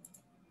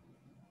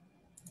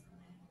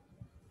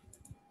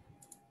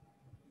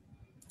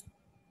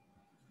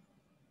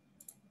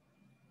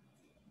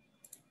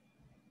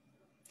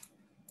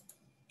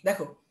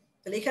 দেখো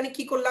তাহলে এখানে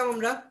কি করলাম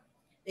আমরা,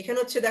 এখানে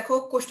হচ্ছে দেখো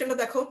কোশ্চেনটা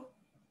দেখো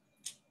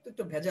তো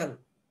একটু ভেজাল।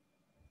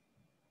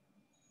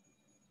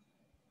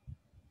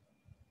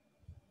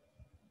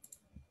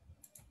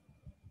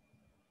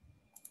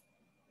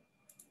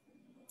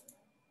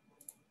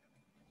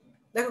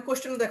 দেখো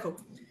কোশ্চেনটা দেখো,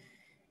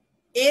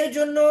 এর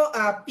জন্য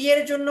পি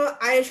এর জন্য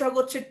আই এর সহগ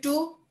হচ্ছে 2,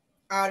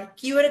 আর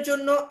কিউ এর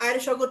জন্য আই এর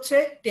সহগ হচ্ছে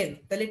 10,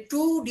 তাহলে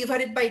 2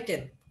 ডিভাইডেড বাই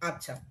 10।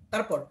 আচ্ছা,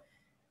 তারপর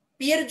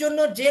পি এর জন্য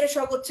জে এর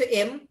সহগ হচ্ছে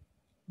m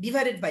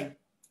ডিভাইডেড বাই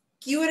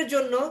কিউ এর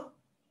জন্য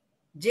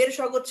জে এর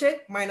সহগ হচ্ছে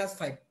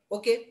 -5,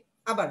 ওকে।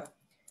 আবার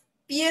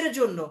পি এর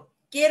জন্য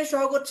কে এর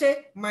সহগ হচ্ছে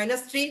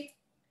 -3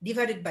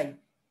 ডিভাইডেড বাই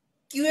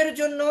কিউ এর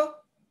জন্য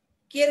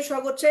কে এর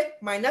সহগ হচ্ছে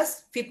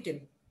 -15,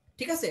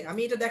 ঠিক আছে? আমি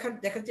এটা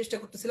দেখার চেষ্টা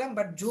করতেছিলাম,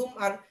 বাট জুম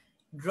আর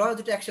ড্র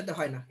দুটো একসাথে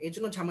হয় না, এই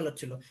জন্য ঝামেলা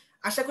হচ্ছিল।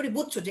 আশা করি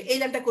বুঝছো যে এই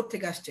লাইনটা কোথা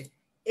থেকে আসছে,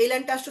 এই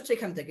লাইনটা আসছে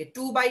এখান থেকে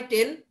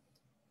 2/10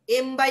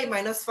 m বাই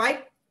 -5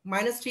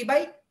 -3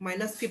 বাই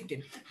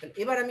 -15।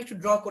 এবার আমি একটু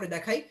ড্র করে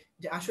দেখাই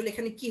যে আসলে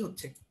এখানে কি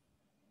হচ্ছে।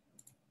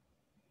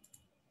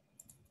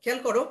 খেয়াল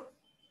করো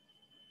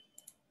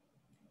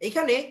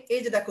এখানে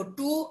এই যে দেখো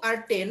 2 আর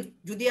 10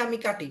 যদি আমি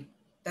কাটি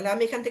তাহলে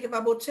আমি এখান থেকে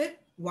পাবো হচ্ছে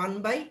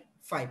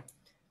 1/5।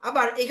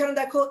 আবার এখানে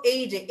দেখো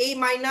এই যে এই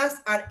মাইনাস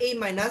আর এই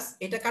মাইনাস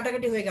এটা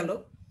কাটাকাটি হয়ে গেল,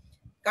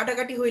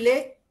 কাটাকাটি হইলে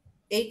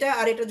এইটা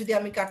আর এটা যদি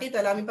আমি কাটি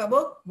তাহলে আমি পাবো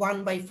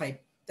 1/5।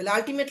 তাহলে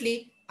আলটিমেটলি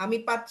আমি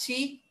পাচ্ছি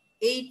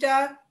এইটা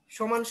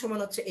সমান সমান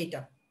হচ্ছে এইটা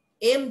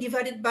m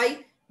ডিভাইডেড বাই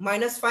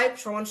 -5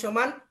 সমান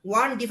সমান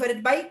 1 ডিভাইডেড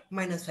বাই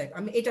 -5,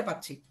 আমি এটা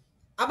পাচ্ছি।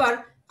 আবার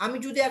আমি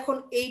যদি এখন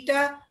এইটা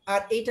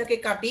আর এইটাকে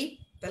কাটি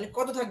তাহলে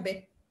কত থাকবে,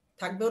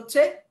 থাকবে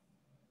হচ্ছে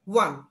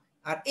 1।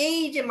 আর এই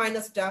যে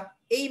মাইনাসটা,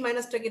 এই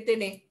মাইনাসটাকে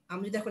টেনে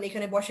আমি যদি এখন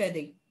এখানে বসায়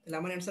দেই তাহলে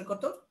আমার অ্যান্সার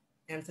কত,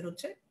 অ্যান্সার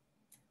হচ্ছে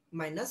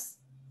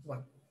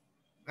 -1।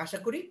 আশা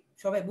করি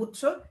সবাই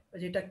বুঝছো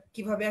যে এটা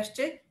কিভাবে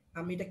আসছে,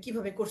 আমি এটা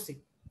কিভাবে করছি।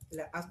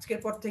 তাহলে আজকের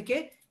পর থেকে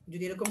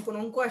যদি এরকম কোন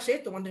অঙ্ক আসে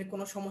তোমাদের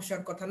কোনো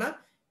সমস্যার কথা না।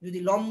 যদি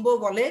লম্ব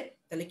বলে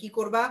তাহলে কি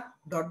করবা,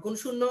 ডট গুণ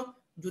শূন্য।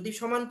 যদি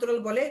সমান্তরাল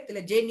বলে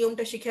তাহলে যে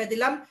নিয়মটা শিখিয়ে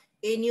দিলাম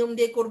এই নিয়ম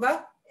দিয়ে করবা,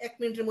 1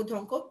 মিনিটের মধ্যে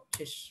অঙ্ক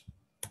শেষ।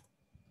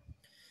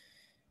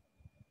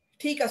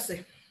 ঠিক আছে,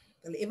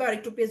 তাহলে এবার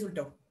একটু পেজ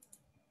উল্টাও।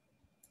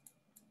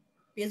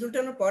 পেজ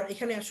উল্টানোর পর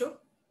এখানে আসো,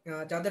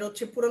 যাদের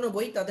হচ্ছে পুরনো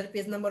বই তাদের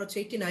পেজ নাম্বার হচ্ছে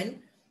 89,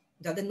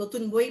 যাদের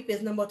নতুন বই পেজ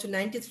নাম্বার হচ্ছে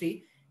 93।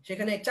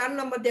 সেখানে 4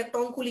 নাম্বার দিয়ে একটা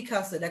অঙ্ক লেখা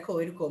আছে, দেখো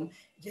এরকম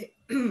যে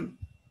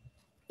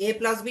a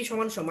প্লাস বি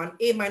সমান সমান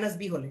a মাইনাস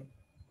বি হলে,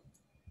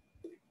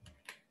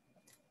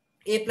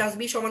 a প্লাস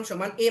বি সমান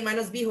সমান a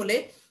মাইনাস বি হলে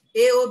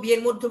a ও b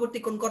এর মধ্যবর্তী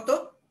কোণ কত,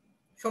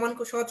 সমান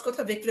সহজ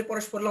কথা ভেক্টরের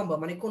পরস্পর লম্ব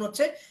মানে কোণ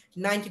হচ্ছে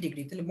 90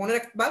 ডিগ্রি। তাহলে মনে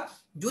রাখবা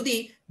যদি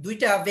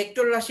দুইটা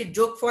ভেক্টর রাশির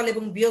যোগফল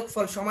এবং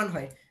বিয়োগফল সমান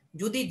হয়,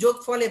 যদি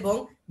যোগফল এবং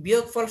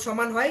বিয়োগফল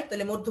সমান হয়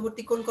তাহলে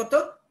মধ্যবর্তী কোণ কত,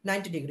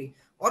 90 ডিগ্রি।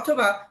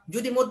 অথবা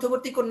যদি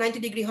মধ্যবর্তী কোণ 90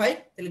 ডিগ্রি হয়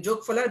তাহলে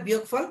যোগফল আর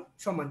বিয়োগফল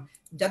সমান।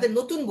 যাদের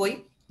নতুন বই,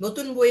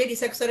 নতুন বইয়ের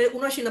ইসাক স্যারের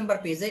 79 নাম্বার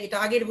পেজে, এটা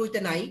আগের বইতে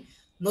নাই,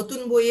 নতুন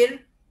বইয়ের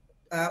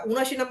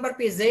 79 নাম্বার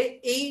পেজে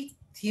এই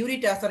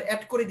থিওরিটা স্যার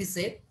অ্যাড করে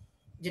দিছে,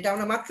 যেটা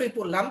আমরা মাত্রই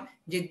পড়লাম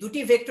যে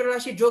দুটি ভেক্টর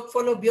রাশি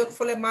যোগফল ও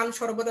বিয়োগফলের মান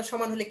সর্বদা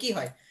সমান হলে কি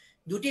হয়,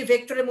 দুটি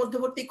ভেক্টরের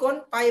মধ্যবর্তী কোণ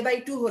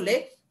π/2 হলে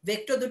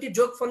ভেক্টর দুটি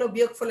যোগফল ও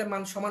বিয়োগফলের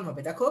মান সমান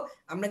হবে। দেখো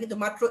আমরা কিন্তু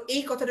মাত্র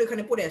এই কথাটা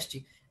এখানে পড়ে আসছি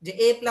যে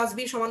a প্লাস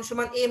বি সমান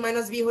সমান a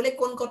মাইনাস বি হলে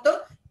কোণ কত,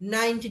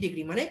 90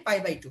 ডিগ্রি মানে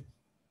π/2।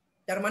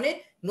 তার মানে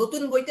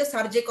নতুন বইতে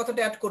স্যার যে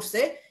কথাটা অ্যাড করছে,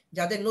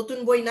 যাদের নতুন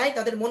বই নাই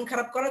তাদের মন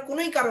খারাপ করার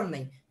কোনোই কারণ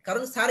নাই,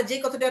 কারণ স্যার যে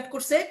কথাটা অ্যাড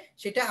করছে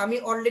সেটা আমি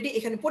অলরেডি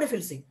এখানে পড়ে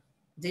ফেলছি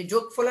যে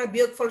যোগফল আর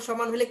বিয়োগফল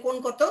সমান হলে কোণ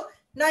কত,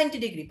 90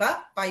 ডিগ্রি বা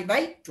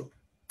π/2।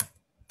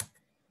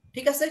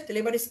 ঠিক আছে, তাহলে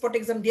এবার স্পট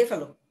এক্সাম দিয়ে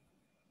ফেলো,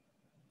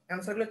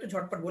 অ্যানসারগুলো একটু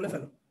ঝটপট বলে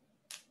ফেলো।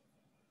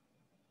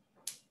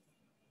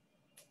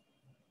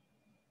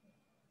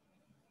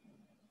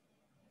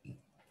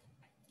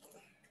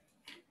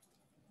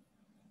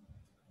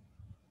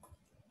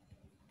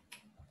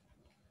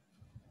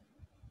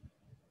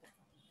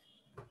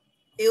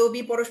 এ ও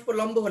বি পরস্পর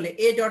লম্ব হলে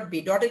এ ডট বি,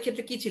 ডটের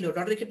ক্ষেত্রে কি ছিল,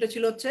 ডটের ক্ষেত্রে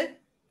ছিল হচ্ছে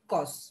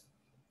cos,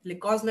 তাহলে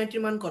cos 90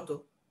 এর মান কত,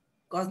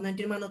 cos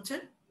 90 এর মান হচ্ছে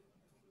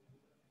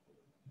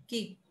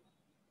কি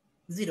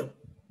 0।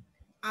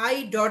 i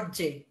ডট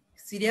জে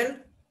সিরিয়াল,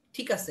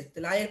 ঠিক আছে,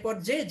 তাহলে i এর পর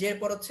জে, জে এর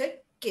পর হচ্ছে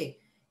কে,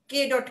 কে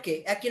ডট কে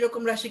একই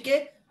রকম রাশিকে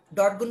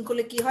ডট গুণ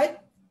করলে কি হয়,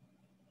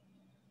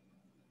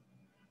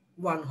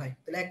 1 হয়।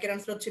 তাহলে একের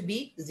অ্যান্সার হচ্ছে বি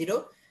 0,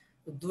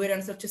 2 এর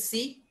অ্যান্সার হচ্ছে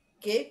সি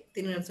কে,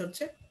 3 এর অ্যান্সার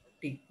হচ্ছে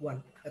টি 1।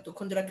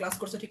 এতক্ষণ যারা ক্লাস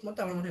করছে ঠিকমতো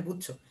আমার মনে হয়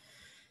বুঝছো।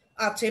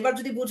 আচ্ছা এবার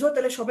যদি বুঝো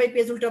তাহলে সবাই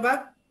পেজ উল্টাবা,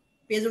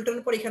 পেজ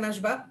উল্টানোর পর এখানে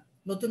আসবা।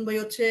 নতুন বই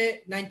হচ্ছে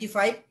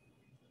 95,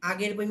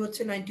 আগের বই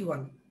হচ্ছে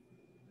 91,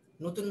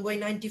 নতুন বই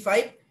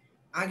 95,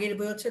 আগের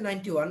বই হচ্ছে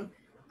 91।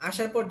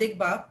 আসার পর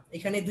দেখবা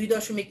এখানে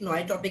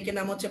 2.9 টপিকের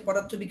নাম হচ্ছে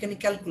পদার্থবিজ্ঞানী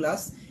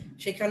ক্যালকুলাস।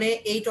 সেখানে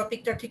এই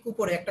টপিকটা ঠিক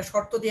উপরে একটা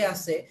শর্ত দেয়া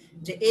আছে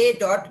যে a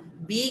dot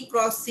B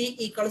cross C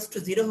equals to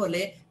 0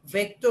 হলে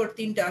ভেক্টর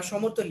তিনটা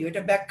সমতলীয়।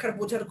 এটা ব্যাখ্যার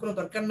বোঝার কোনো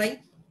দরকার নাই,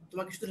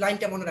 তোমাকে শুধু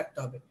লাইনটা মনে রাখতে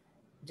হবে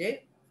যে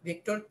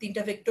ভেক্টর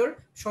তিনটা ভেক্টর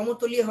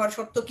সমতলীয় হওয়ার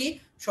শর্ত কি,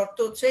 শর্ত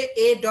হচ্ছে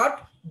a dot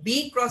B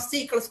cross C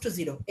equals to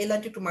 0। এই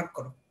লাইনটা একটু মার্ক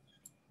করো।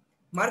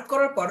 মার্ক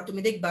করার পর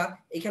তুমি দেখবা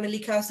এখানে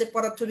লেখা আছে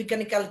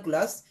পদার্থবিজ্ঞানী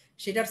ক্যালকুলাস,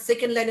 সেটার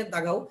সেকেন্ড লাইনে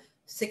দাগাও,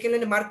 সেকেন্ড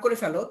লাইনে মার্ক করে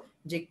ফেলো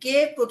যে কে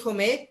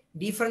প্রথমে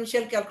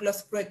ডিফারেনশিয়াল ক্যালকুলাস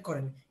প্রয়োগ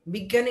করেন।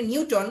 বিজ্ঞানী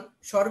নিউটন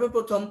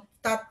সর্বপ্রথম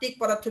তাত্ত্বিক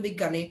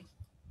পদার্থবিজ্ঞানে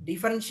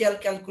ডিফারেনশিয়াল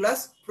ক্যালকুলাস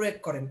প্রয়োগ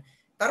করেন।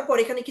 তারপর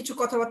এখানে কিছু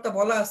কথাবার্তা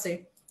বলা আছে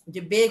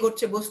যে বেগ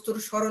হচ্ছে বস্তুর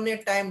সরণের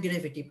টাইম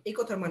ডেরিভেটিভ। এই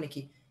কথার মানে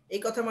কি,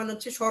 এই কথার মানে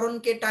হচ্ছে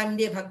সরণকে টাইম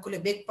দিয়ে ভাগ করলে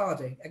বেগ পাওয়া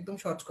যায়, একদম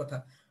সহজ কথা।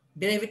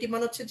 ডেরিভেটিভ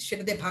মানে হচ্ছে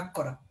সেটা দিয়ে ভাগ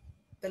করা।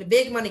 তাহলে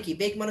বেগ মানে কি,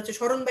 বেগ মানে হচ্ছে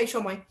সরণ বাই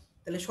সময়।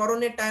 তাহলে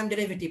সরণের টাইম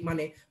ডেরিভেটিভ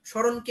মানে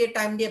সরণকে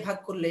টাইম দিয়ে ভাগ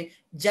করলে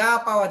যা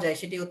পাওয়া যায়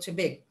সেটি হচ্ছে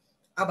বেগ।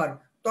 আবার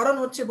ত্বরণ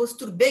হচ্ছে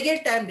বস্তুর বেগের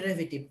টাইম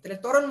ডেরিভেটিভ। তাহলে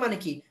ত্বরণ মানে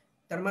কি,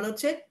 তার মানে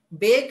হচ্ছে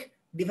বেগ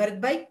ডিভাইডেড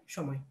বাই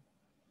সময়।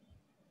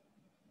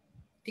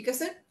 ঠিক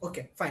আছে,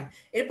 ওকে ফাইন।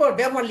 এরপর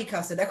ব্যবহার লেখা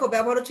আছে, দেখো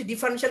ব্যবহার হচ্ছে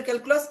differential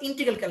calculus,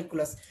 integral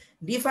calculus.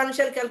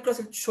 Differential calculus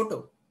ছোট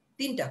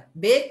তিনটা,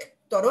 বেগ,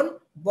 ত্বরণ,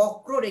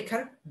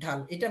 বক্ররেখার ঢাল।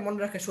 এটা মনে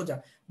রাখা সোজা,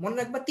 মনে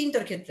রাখবা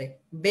তিনটার ক্ষেত্রে,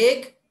 বেগ,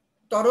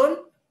 ত্বরণ,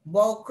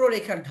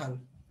 বক্ররেখার ঢাল।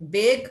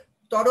 বেগ,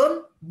 ত্বরণ,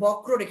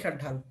 বক্ররেখার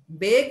ঢাল।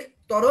 বেগ,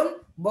 ত্বরণ,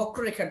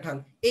 বক্ররেখার ঢাল।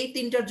 এই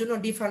তিনটার জন্য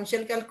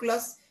ডিফারেনশিয়াল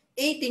ক্যালকুলাস।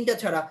 এই তিনটা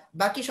ছাড়া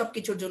বাকি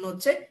সবকিছুর জন্য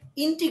হচ্ছে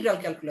ইন্টিগ্রাল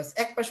ক্যালকুলাস,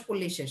 এক পাশ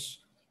পড়লেই শেষ।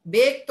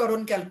 বেগ,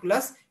 ত্বরণ,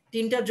 ক্যালকুলাস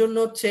তিনটার জন্য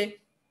হচ্ছে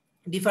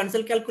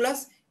ডিফারেনশিয়াল ক্যালকুলাস।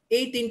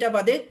 এই তিনটা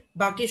বাদে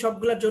বাকি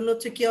সবগুলোর জন্য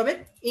হচ্ছে কি হবে,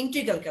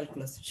 ইন্টিগ্রাল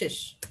ক্যালকুলাস। শেষ।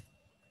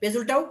 পেজ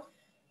উল্টাও,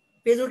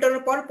 পেজ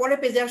উল্টানোর পর পরে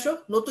পেজে আসো।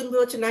 নতুন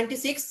বই হচ্ছে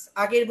 96,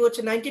 আগের বই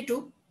হচ্ছে 92।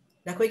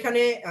 দেখো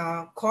এখানে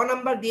খ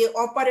নাম্বার দিয়ে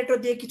অপারেটর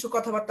দিয়ে কিছু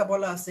কথাবার্তা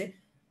বলা আছে।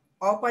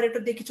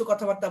 অপারেটর দিয়ে কিছু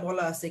কথাবার্তা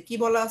বলা আছে। কি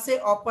বলা আছে?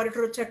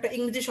 অপারেটর হচ্ছে একটা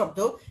ইংরেজি শব্দ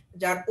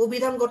যার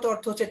অভিধানগত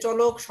অর্থ হচ্ছে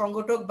চলক,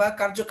 সংগঠক বা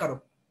কার্যকারক।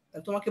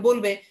 তোমাকে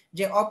বলবে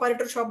যে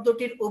অপারেটর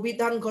শব্দটির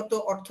অভিধানগত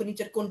অর্থ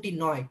নিচের কোনটি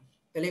নয়?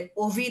 তাহলে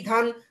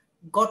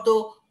অভিধানগত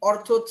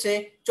অর্থ হচ্ছে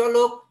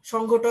চলক,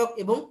 সংগঠক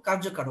এবং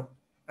কার্যকারক।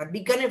 আর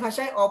বিজ্ঞানের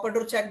ভাষায়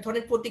অপারেটর হচ্ছে এক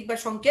ধরনের প্রতীক বা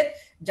সংকেত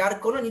যার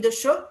কোনো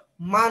নিজস্ব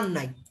মান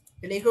নাই।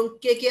 তাহলে এরকম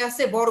কে কে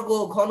আছে? বর্গ,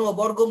 ঘন,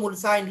 বর্গমূল,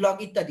 সাইন, লগ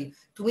ইত্যাদি।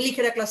 তুমি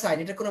লিখে রাখলা সাইন,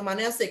 এটার কোনো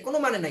মানে আছে? কোনো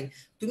মানে নাই।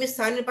 তুমি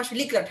সাইনের পাশে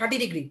লিখলা 30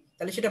 ডিগ্রি,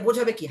 তাহলে সেটা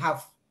বোঝাবে কি? হাফ।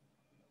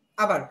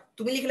 আবার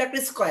তুমি লিখলা একটা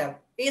স্কয়ার,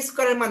 এই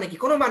স্কয়ারের মানে কি?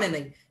 কোনো মানে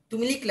নাই।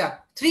 তুমি লিখলা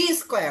 3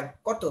 স্কয়ার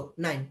কত?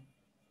 9।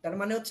 তার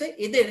মানে হচ্ছে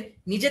এদের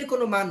নিজের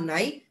কোনো মান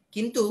নাই,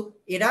 কিন্তু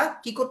এরা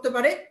কি করতে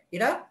পারে?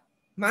 এরা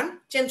মান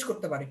চেঞ্জ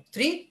করতে পারে।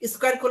 3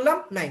 স্কয়ার করলাম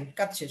 9,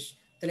 কাজ শেষ।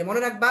 তাহলে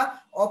মনে রাখবা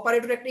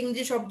অপারেটর একটা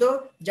ইংরেজি শব্দ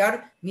যার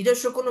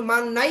নিজস্ব কোনো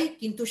মান নাই,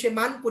 কিন্তু সে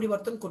মান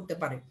পরিবর্তন করতে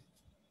পারে।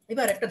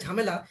 এবার একটা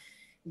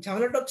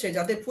ঝামেলাটা হচ্ছে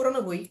যাদের পুরানো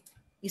বই,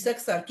 ইসাক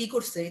স্যার কি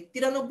করছে,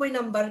 93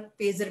 নাম্বার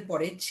পেজের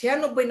পরে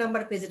 96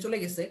 নাম্বার পেজে চলে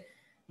গেছে,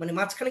 মানে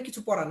মাঝখানে কিছু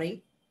পড়া নাই।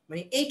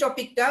 মানে এই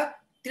টপিকটা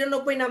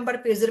 93 নাম্বার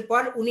পেজের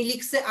পর উনি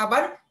লিখছে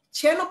আবার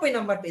 96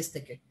 নাম্বার পেজ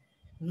থেকে।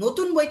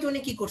 নতুন বইতে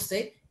উনি কি করছে,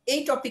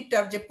 এই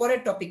টপিকটার যে পরের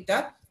টপিকটা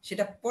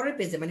সেটা পরের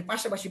পেজে মানে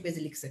পাশাপাশি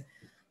পেজে লিখছে।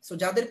 সো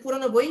যাদের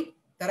পুরানো বই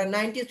তারা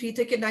 93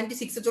 থেকে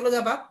 96 এ চলে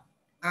যাবা,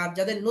 আর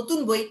যাদের নতুন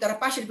বই তারা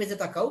পাশের পেজে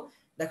তাকাও।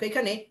 দেখো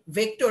এখানে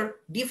ভেক্টর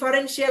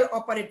ডিফারেনশিয়াল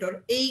অপারেটর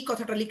এই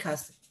কথাটা লেখা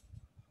আছে।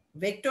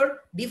 ভেক্টর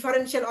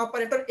ডিফারেনশিয়াল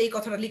অপারেটর এই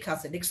কথাটা লেখা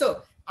আছে, দেখছো?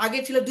 আগে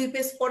ছিল 2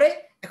 পেজ পরে,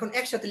 এখন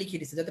একসাথে লিখে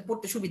দিয়েছে যাতে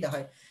পড়তে সুবিধা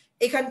হয়।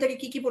 এখান থেকে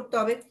কি কি পড়তে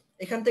হবে?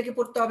 এখান থেকে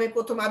পড়তে হবে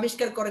প্রথম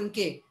আবিষ্কার করেন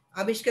কে?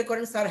 আবিষ্কার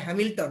করেন স্যার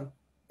হ্যামিল্টন।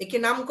 একে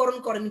নামকরণ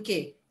করেন কে?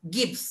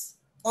 গিবস।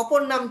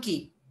 অপর নাম কি?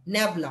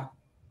 নেবলা।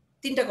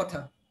 তিনটা কথা।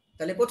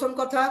 তাহলে প্রথম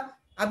কথা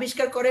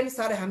আবিষ্কার করেন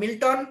স্যার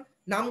হ্যামিল্টন,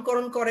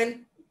 নামকরণ করেন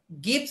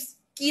গিবস,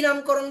 কি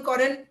নামকরণ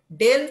করেন?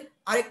 ডেল,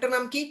 আরেকটা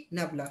নাম কি?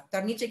 নেবলা।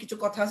 তার নিচে কিছু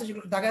কথা আছে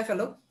সেগুলো দাগায়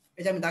ফেলো।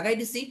 এই যে আমি দাগাই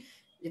দিছি,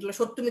 এগুলো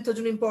সত্য মিথ্যার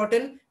জন্য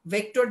ইম্পর্টেন্ট।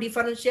 ভেক্টর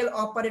ডিফারেনশিয়াল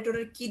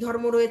অপারেটরের কি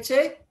ধর্ম রয়েছে?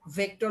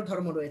 ভেক্টর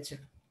ধর্ম রয়েছে।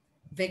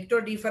 ভেক্টর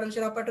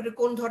ডিফারেনশিয়াল অপারেটরের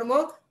কোন ধর্ম?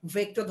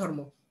 ভেক্টর ধর্ম।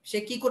 সে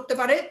কি করতে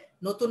পারে?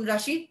 নতুন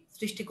রাশি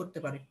সৃষ্টি করতে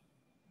পারে।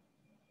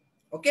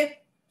 ওকে,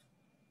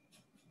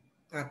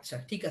 আচ্ছা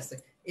ঠিক আছে।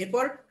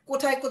 এরপর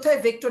কোথায় কোথায়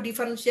ভেক্টর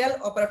ডিফারেনশিয়াল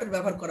অপারেটর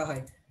ব্যবহার করা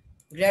হয়?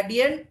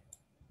 গ্রেডিয়েন্ট,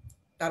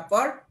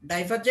 তারপর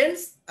ডাইভারজেন্স,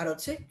 আর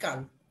হচ্ছে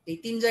কার্ল। এই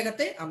তিন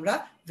জায়গাতে আমরা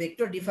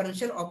ভেক্টর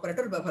ডিফারেনশিয়াল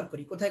অপারেটর ব্যবহার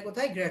করি। কোথায়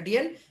কোথায়?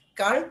 Gradient,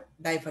 curl,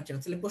 divergence.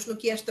 তাহলে প্রশ্ন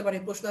কি আসতে পারে?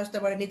 প্রশ্ন আসতে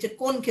পারে নিচের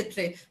কোন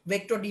ক্ষেত্রে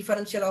ভেক্টর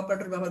ডিফারেনশিয়াল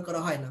অপারেটর ব্যবহার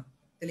করা হয় না?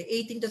 তাহলে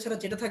এই তিনটা ছাড়া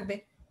যেটা থাকবে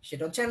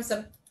সেটা হচ্ছে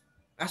অ্যান্সার।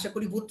 আশা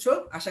করি বুঝছো,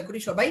 আশা করি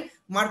সবাই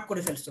মার্ক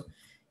করে ফেলছো।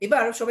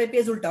 এবার সবাই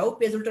পেজ উল্টাও।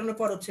 পেজ উল্টানোর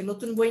পর হচ্ছে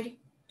নতুন বই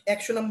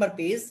 100 নাম্বার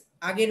পেজ,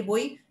 আগের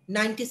বই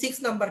 96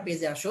 নাম্বার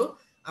পেজে আসো।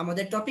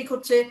 আমাদের টপিক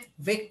হচ্ছে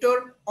ভেক্টর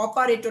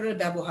অপারেটরের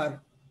ব্যবহার।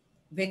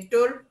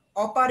 ভেক্টর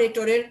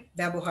অপারেটরের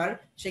ব্যবহার।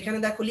 সেখানে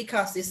দেখো লেখা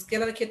আছে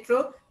স্কেলার ক্ষেত্র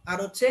আর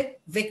হচ্ছে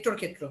ভেক্টর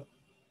ক্ষেত্র।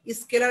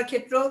 স্কেলার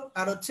ক্ষেত্র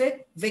আর হচ্ছে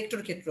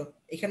ভেক্টর ক্ষেত্র,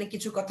 এখানে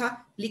কিছু কথা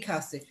লেখা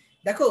আছে।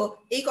 দেখো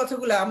এই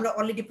কথাগুলো আমরা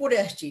অলরেডি পড়ে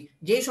আসছি।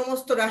 যে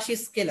সমস্ত রাশি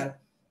স্কেলার,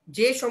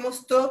 যে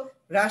সমস্ত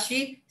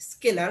রাশি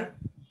স্কেলার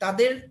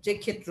তাদের যে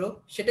ক্ষেত্র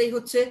সেটাই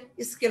হচ্ছে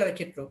স্কেলার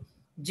ক্ষেত্র।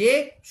 যে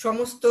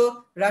সমস্ত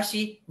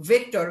রাশি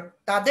ভেক্টর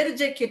তাদের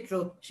যে ক্ষেত্র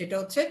সেটা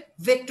হচ্ছে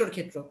ভেক্টর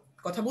ক্ষেত্র।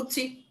 কথা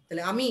বুঝছি?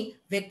 তাহলে আমি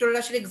ভেক্টর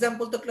রাশির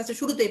এক্সাম্পল তো ক্লাসে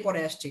শুরুতেই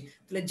পড়ে আসছি।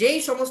 তাহলে যেই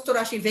সমস্ত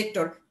রাশি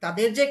ভেক্টর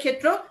তাদের যে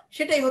ক্ষেত্র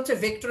সেটাই হচ্ছে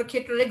ভেক্টর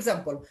ক্ষেত্রের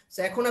এক্সাম্পল। সো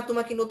এখন আর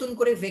তোমাকে নতুন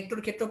করে ভেক্টর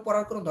ক্ষেত্র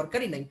পড়ার কোনো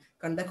দরকারই নাই,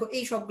 কারণ দেখো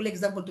এই সবগুলো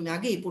এক্সাম্পল তুমি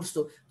আগেই পড়ছো।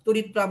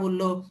 তড়িৎ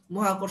প্রাবল্য,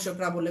 মহাকর্ষ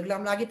প্রাবল্য, এগুলো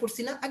আমরা আগে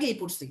পড়ছি না? আগেই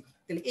পড়ছি।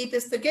 তাহলে এই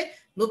পেজ থেকে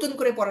নতুন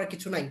করে পড়ার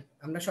কিছু নাই,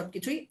 আমরা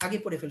সবকিছুই আগে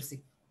পড়ে ফেলছি।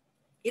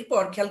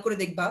 এরপর খেয়াল করে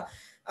দেখবা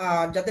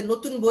যাদের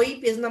নতুন বই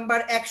পেজ নাম্বার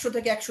 100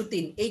 থেকে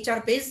 103, এই 4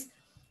 পেজ।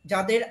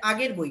 যাদের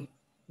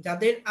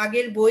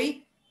আগের বই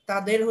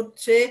তাদের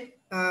হচ্ছে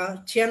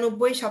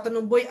 96,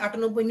 97,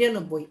 98,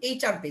 99, এই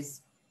 4 পেজ।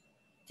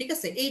 ঠিক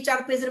আছে, এই 4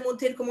 পেজের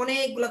মধ্যে এরকম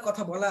অনেকগুলা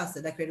কথা বলা আছে।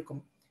 দেখো এরকম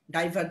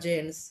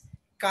ডাইভারজেন্স,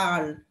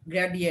 কার্ল,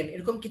 গ্রেডিয়েন্ট,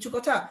 এরকম কিছু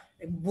কথা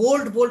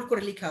বোল্ড বোল্ড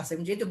করে লেখা আছে।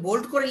 যেহেতু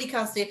বোল্ড করে লেখা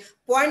আছে,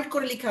 পয়েন্ট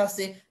করে লেখা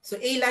আছে, সো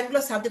এই লাইনগুলো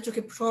স্যারদের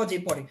চোখে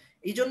সহজেই পড়ে।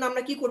 এই জন্য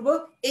আমরা কি করব,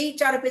 এই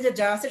 4 পেজে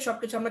যা আছে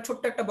সবকিছু আমরা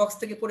ছোট্ট একটা বক্স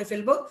থেকে পড়ে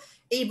ফেলবো।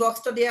 এই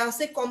বক্সটা দেয়া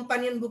আছে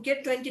কম্পানিয়ন বুকের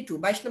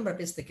 22 নম্বর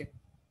পেজ থেকে।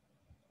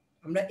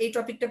 আমরা এই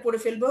টপিকটা পড়ে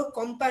ফেলবো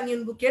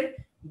কম্পানিয়ন বুকের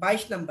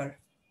 22 নাম্বার,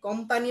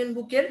 কম্পানিয়ন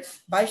বুকের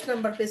 22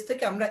 নাম্বার পেজ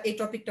থেকে আমরা এই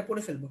টপিকটা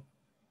পড়ে ফেলবো।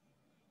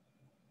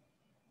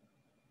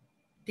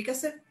 ঠিক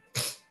আছে,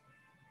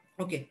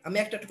 ওকে, আমি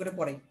একটা একটা করে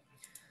পড়াই।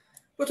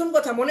 প্রথম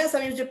কথা মনে আছে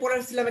আমি যে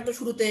পড়াচ্ছিলাম একটা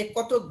শুরুতে,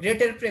 কত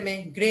গ্রেটের প্রেমে,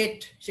 গ্রেট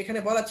সেখানে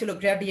বলা ছিল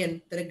গ্রেডিয়েন্ট,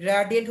 তাহলে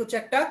গ্রেডিয়েন্ট হচ্ছে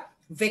একটা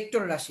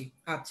ভেক্টর রাশি।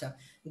 আচ্ছা,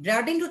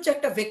 গ্রেডিয়েন্ট হচ্ছে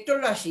একটা ভেক্টর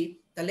রাশি,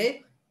 তাহলে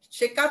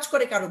সে কাজ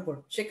করে কার উপর?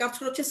 সে কাজ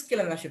করে হচ্ছে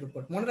স্কেলার রাশির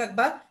উপর। মনে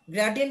রাখবা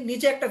গ্রেডিয়েন্ট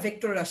নিজে একটা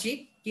ভেক্টর রাশি,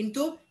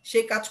 কিন্তু সে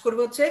কাজ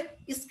করবে হচ্ছে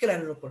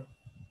স্কেলারের উপর।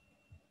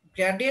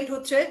 গ্রেডিয়েন্ট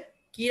হচ্ছে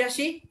কি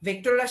রাশি?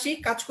 ভেক্টর রাশি,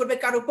 কাজ করবে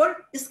কার উপর?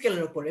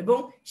 স্কেলার উপর। এবং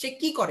সে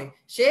কি করে?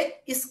 সে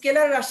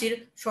স্কেলার রাশির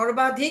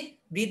সর্বাধিক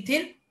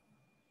বৃদ্ধির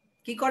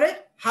কি করে?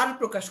 হার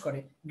প্রকাশ করে।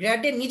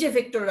 গ্রেডিয়েন্ট নিজে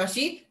ভেক্টর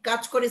রাশি,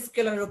 কাজ করে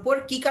স্কেলারের উপর।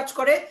 কি কাজ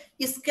করে?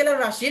 স্কেলার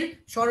রাশির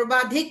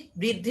সর্বাধিক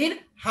বৃদ্ধির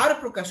হার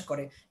প্রকাশ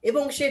করে।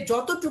 এবং সে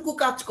যতটুকু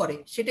কাজ করে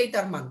সেটাই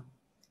তার মান।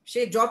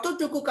 সে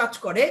যতটুকু কাজ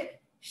করে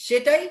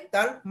সেটাই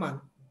তার মান।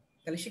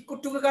 তাহলে সে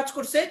কতটুকু কাজ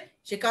করছে?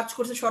 সে কাজ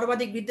করছে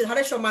সর্বাধিক বৃদ্ধির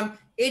হারের সমান।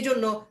 এই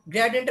জন্য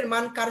গ্রেডিয়েন্টের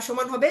মান কার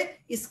সমান হবে?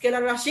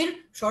 স্কেলার রাশির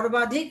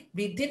সর্বাধিক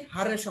বৃদ্ধির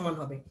হারের সমান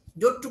হবে।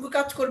 যতটুকু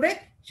কাজ করবে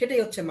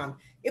সেটাই হচ্ছে মান।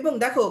 এবং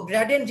দেখো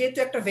গ্রেডিয়েন্ট যেহেতু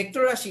একটা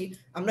ভেক্টর রাশি,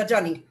 আমরা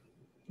জানি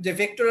যে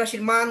ভেক্টর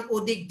রাশির মান ও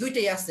দিক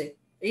দুইটাই আছে।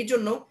 এই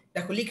জন্য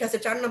দেখো লেখা আছে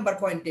 4 নম্বর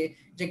পয়েন্টে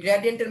যে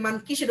গ্রেডিয়েন্টের মান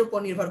কিসের উপর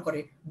নির্ভর করে?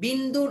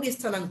 বিন্দুর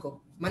স্থানাঙ্ক,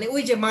 মানে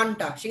ওই যে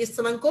মানটা সেই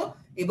স্থানাঙ্ক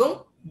এবং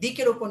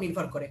দিকের উপর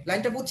নির্ভর করে।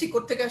 লাইনটা বুঝছি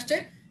কোত্থেকে আসছে?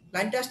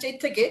 লাইনটা আসছে এর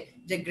থেকে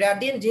যে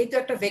গ্রেডিয়েন্ট যেহেতু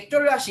একটা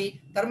ভেক্টর রাশি,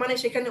 তার মানে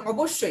সেখানে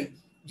অবশ্যই,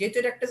 যেহেতু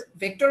এটা একটা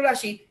ভেক্টর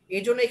রাশি,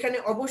 এই জন্য এখানে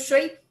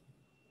অবশ্যই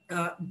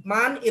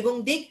মান এবং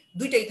দিক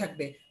দুইটাই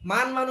থাকবে।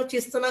 মান হচ্ছে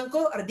স্থানাঙ্ক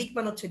আর দিক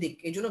মান হচ্ছে দিক।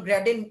 এই জন্য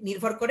গ্রেডিয়েন্ট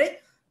নির্ভর করে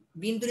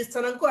বিন্দুর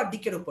স্থানাঙ্ক আর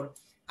দিকের উপর।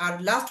 আর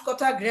লাস্ট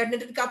কথা,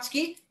 গ্রেডিয়েন্টের কাজ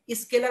কি?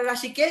 স্কেলার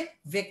রাশিকে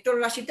ভেক্টর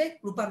রাশিতে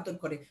রূপান্তর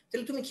করে।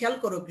 তাহলে তুমি খেয়াল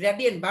করো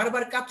গ্রেডিয়েন্ট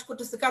বারবার কাজ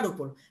করতেছে কার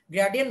উপর?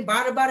 গ্রেডিয়েন্ট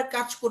বারবার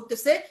কাজ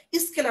করতেছে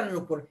স্কেলারের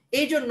উপর।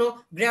 এই জন্য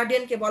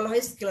গ্রেডিয়েন্টকে বলা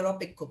হয় স্কেলার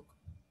অপেক্ষক।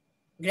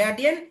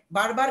 গ্রেডিয়েন্ট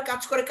বারবার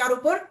কাজ করে কার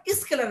উপর?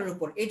 স্কেলারের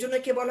উপর। এই জন্য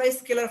কে বলা হয়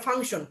স্কেলার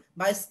ফাংশন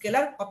বা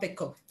স্কেলার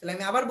অপেক্ষক। তাহলে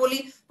আমি আবার বলি,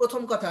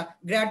 প্রথম কথা,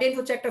 গ্রেডিয়েন্ট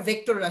হচ্ছে একটা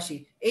ভেক্টর রাশি,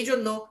 এই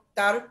জন্য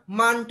তার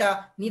মানটা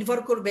নির্ভর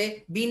করবে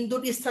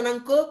বিন্দুর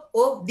স্থানাঙ্ক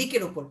ও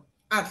দিকের উপর।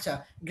 আচ্ছা,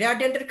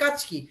 গ্রেডিয়েন্টের কাজ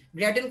কি?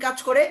 গ্রেডিয়েন্ট কাজ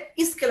করে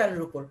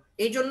স্কেলারের উপর,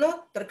 এই জন্য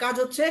তার কাজ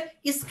হচ্ছে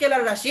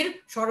স্কেলার রাশির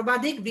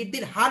সর্বাধিক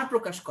বৃদ্ধির হার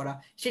প্রকাশ করা।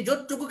 সে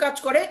যতটুকু কাজ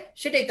করে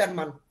সেটাই তার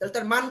মান। তাহলে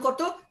তার মান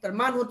কত? তার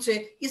মান হচ্ছে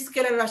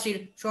স্কেলার রাশির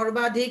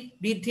সর্বাধিক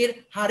বৃদ্ধির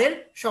হারের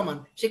সমান।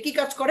 সে কি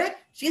কাজ করে?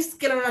 সে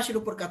স্কেলার রাশির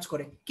উপর কাজ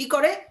করে। কি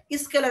করে?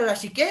 স্কেলার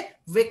রাশিকে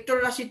ভেক্টর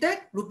রাশিতে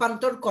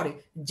রূপান্তর করে।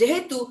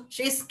 যেহেতু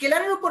সে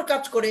স্কেলারের উপর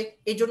কাজ করে,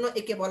 এই জন্য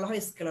একে বলা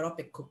হয় স্কেলার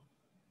অপেক্ষক।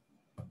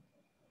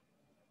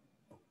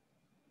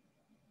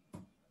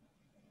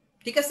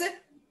 ঠিক আছে,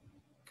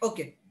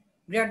 ওকে,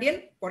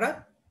 গ্রেডিয়েন্ট পড়া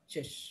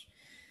শেষ।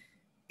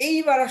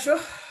 এইবার আসো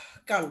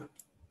কাল।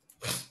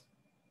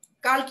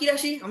 কাল কি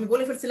রাশি? আমি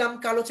বলে ফেলছিলাম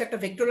কাল হচ্ছে একটা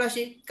ভেক্টর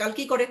রাশি। কাল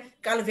কি করে?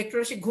 কাল ভেক্টর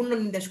রাশি ঘূর্ণন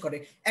নির্দেশ করে।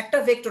 একটা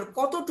ভেক্টর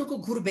কতটুকু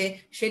ঘুরবে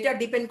সেটা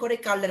ডিপেন্ড করে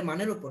কালের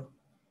মানের উপর।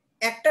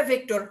 একটা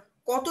ভেক্টর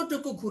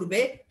কতটুকু ঘুরবে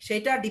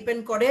সেটা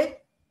ডিপেন্ড করে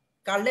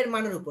কার্লের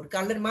মানের উপর।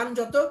 কার্লের মান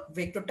যত,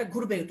 ভেক্টরটা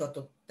ঘুরবে তত।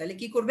 তাহলে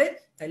কি করবে?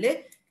 তাহলে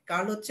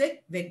কার্ল হচ্ছে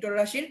ভেক্টর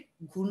রাশির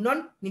ঘূর্ণন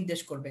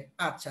নির্দেশ করবে।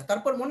 আচ্ছা,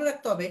 তারপর মনে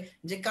রাখতে হবে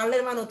যে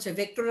কার্লের মান হচ্ছে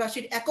ভেক্টর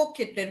রাশির একক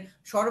ক্ষেত্রের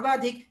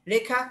সর্বাধিক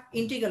রেখা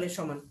ইন্টিগ্রালের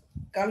সমান।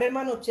 কার্লের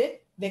মান হচ্ছে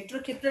ভেক্টর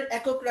ক্ষেত্রের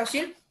একক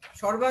রাশির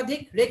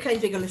সর্বাধিক রেখা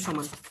ইন্টিগ্রালের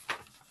সমান।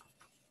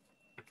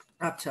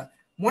 আচ্ছা,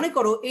 মনে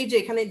করো এই যে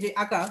এখানে যে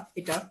আঁকা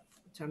এটা,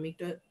 আচ্ছা আমি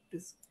একটা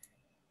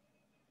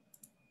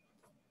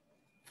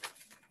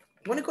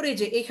মনে করি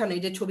যে এইখানে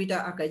যে ছবিটা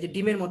আঁকা, যে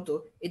ডিমের মতো,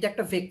 এটা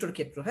একটা ভেক্টর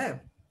ক্ষেত্র। হ্যাঁ,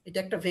 এটা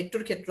একটা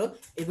ভেক্টর ক্ষেত্র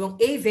এবং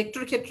এই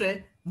ভেক্টর ক্ষেত্রের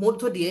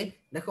মধ্য দিয়ে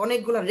দেখো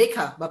অনেকগুলো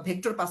রেখা বা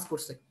ভেক্টর পাস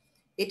করছে।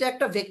 এটা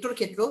একটা ভেক্টর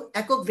ক্ষেত্র,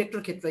 একক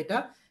ভেক্টর ক্ষেত্র এটা।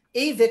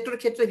 এই ভেক্টর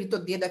ক্ষেত্রের ভিতর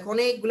দিয়ে দেখো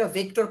অনেকগুলো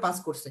ভেক্টর পাস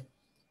করছে।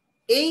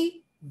 এই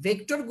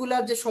ভেক্টর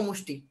গুলার যে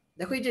সমষ্টি,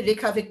 দেখো এই যে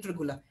রেখা ভেক্টর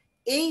গুলা,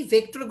 এই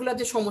ভেক্টর গুলার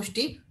যে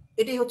সমষ্টি,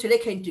 এটাই হচ্ছে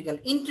রেখা ইন্টিগ্রাল।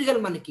 ইন্টিগ্রাল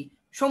মানে কি?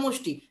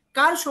 সমষ্টি।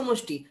 কার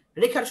সমষ্টি?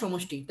 রেখার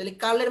সমষ্টি। তাহলে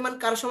কার্লের মান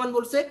কার সমান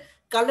বলছে?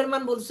 কার্লের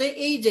মান বলছে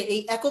এই যে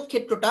এই একক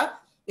ক্ষেত্রটা,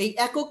 এই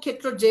একক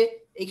ক্ষেত্র যে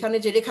এখানে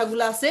যে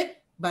রেখাগুলো আছে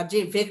বা যে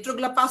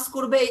ভেক্টরগুলা পাস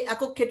করবে এই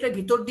একক ক্ষেত্রের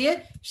ভিতর দিয়ে,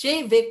 সেই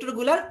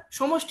ভেক্টরগুলার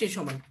সমষ্টির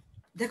সমান।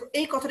 দেখো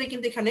এই কথাটাই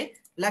কিন্তু এখানে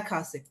লেখা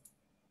আছে।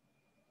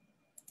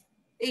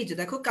 এই যে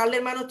দেখো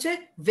কার্লের মান হচ্ছে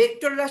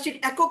ভেক্টর রাশির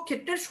একক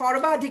ক্ষেত্রের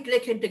সর্বাধিক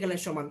রেখা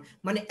ইন্টিগ্রালের সমান।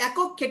 মানে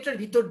একক ক্ষেত্রের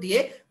ভিতর দিয়ে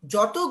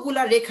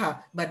যতগুলা রেখা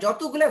বা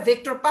যতগুলা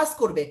ভেক্টর পাস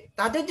করবে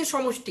তাদের যে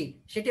সমষ্টি,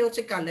 সেটা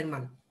হচ্ছে কার্লের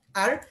মান।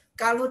 আর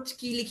কার্ল হচ্ছে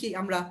কি লিখি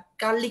আমরা?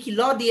 কার্ল লিখি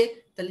ল দিয়ে।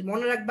 তাহলে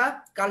মনে রাখবা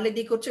কার্লের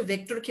দিক হচ্ছে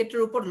ভেক্টর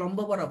ক্ষেত্রের উপর লম্ব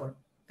বরাবর।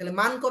 তাহলে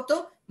মান কত?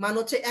 মান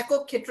হচ্ছে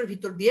একক ক্ষেত্রের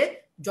ভিতর দিয়ে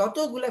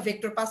যতগুলা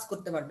ভেক্টর পাস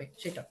করতে পারবে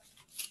সেটা।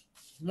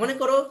 মনে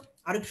করো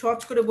আর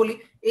সহজ করে বলি,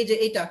 এই যে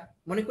এইটা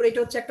মনে করো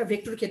এটা হচ্ছে একটা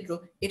ভেক্টর ক্ষেত্র,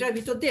 এটার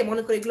ভিতর দিয়ে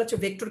মনে করো এগুলো হচ্ছে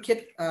ভেক্টর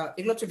ক্ষেত্র,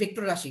 এগুলো হচ্ছে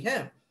ভেক্টর রাশি।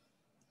 হ্যাঁ,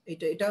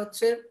 এটা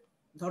হচ্ছে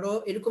ধরো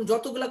এরকম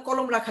যতগুলা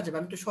কলম রাখা যাবে,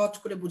 আমি একটু সহজ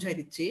করে বুঝাই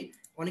দিচ্ছি,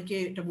 অনেকে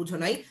এটা বুঝো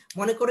নাই।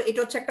 মনে করো এটা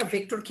হচ্ছে একটা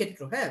ভেক্টর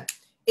ক্ষেত্র। হ্যাঁ,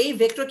 এই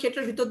ভেক্টর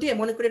ক্ষেত্রের ভিতর দিয়ে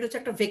মনে করো এটা হচ্ছে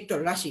একটা ভেক্টর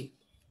রাশি,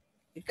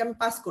 এটা আমি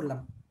পাস করলাম।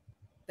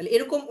 তাহলে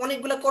এরকম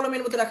অনেকগুলা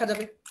কলমের মধ্যে রাখা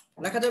যাবে,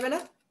 রাখা যাবে না?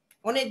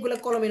 অনেকগুলা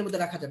কলমের মধ্যে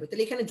রাখা যাবে।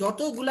 তাহলে এখানে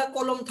যতগুলা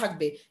কলম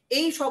থাকবে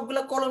এই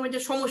সবগুলা কলমের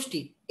যে সমষ্টি,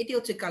 এটি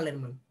হচ্ছে কার্লের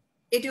মান।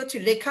 এটি হচ্ছে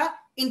রেখা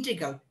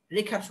ইন্টিগ্রাল,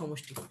 রেখার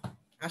সমষ্টি।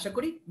 আশা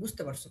করি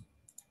বুঝতে পারছো।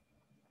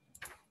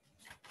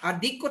 আর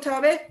দিক কোথায়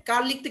হবে?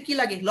 কার্ল লিখতে কি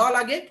লাগে? ল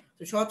লাগে।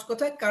 তো সহজ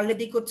কথায় কার্লের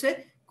দিক হচ্ছে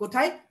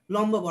কোথায়?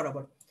 লম্ব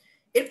বরাবর।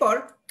 এরপর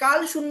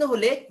কার্ল শূন্য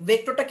হলে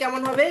ভেক্টরটা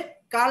কেমন হবে?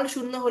 কার্ল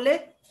শূন্য হলে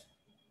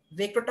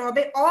ভেক্টরটা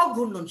হবে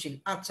অঘূর্ণনশীল।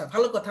 আচ্ছা,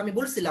 ভালো কথা, আমি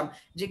বলছিলাম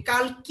যে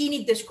কার্ল কি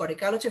নির্দেশ করে?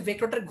 কার্ল হচ্ছে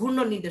ভেক্টরটার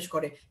ঘূর্ণন নির্দেশ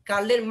করে।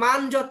 কার্লের মান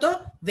যত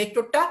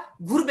ভেক্টরটা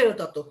ঘুরবেও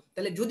তত।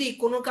 তাহলে যদি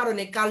কোনো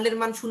কারণে কার্লের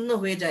মান শূন্য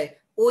হয়ে যায়,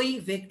 ওই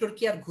ভেক্টর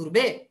কি আর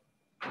ঘুরবে?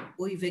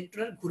 ওই ভেক্টর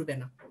আর ঘুরবে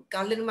না।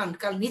 কার্লের মান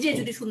কার্ল নিজে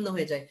যদি শূন্য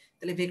হয়ে যায়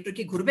তাহলে ভেক্টর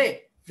কি ঘুরবে?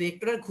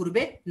 ভেক্টর আর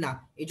ঘুরবে না।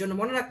 এই জন্য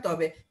মনে রাখতে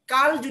হবে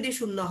কার্ল যদি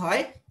শূন্য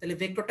হয় তাহলে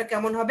ভেক্টরটা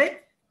কেমন হবে?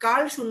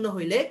 কার্ল শূন্য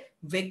হইলে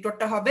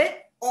ভেক্টরটা হবে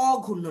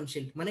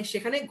অঘূর্ণনশীল, মানে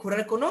সেখানে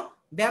ঘোরার কোনো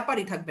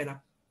ব্যাপারই থাকবে না।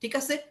 ঠিক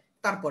আছে?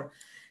 তারপর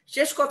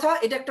শেষ কথা,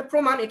 এটা একটা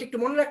প্রমাণ, এটা একটু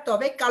মনে রাখতে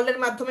হবে। কার্লের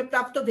মাধ্যমে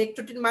প্রাপ্ত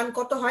ভেক্টরটির মান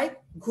কত হয়?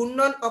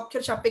 ঘূর্ণন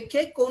অক্ষের সাপেক্ষে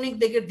কৌণিক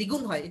বেগের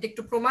দ্বিগুণ হয়। এটা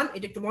একটু প্রমাণ,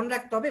 এটা একটু মনে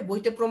রাখতে হবে।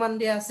 বইতে প্রমাণ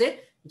দেয়া আছে,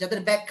 যাদের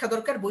ব্যাখ্যা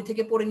দরকার বই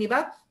থেকে পড়ে নিবা।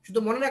 শুধু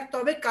মনে রাখতে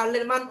হবে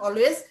কার্লের মান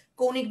অলওয়েজ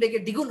কৌণিক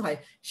বেগের দ্বিগুণ হয়।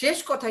 শেষ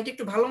কথা, এটা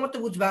একটু ভালো মতো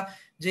বুঝবা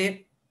যে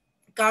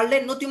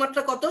কার্লের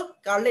নতিমাত্রা কত?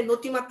 কার্লের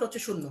নতিমাত্রা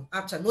হচ্ছে 0।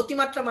 আচ্ছা,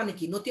 নতিমাত্রা মানে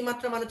কি?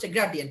 নতিমাত্রা মানে হচ্ছে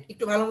গ্রেডিয়েন্ট।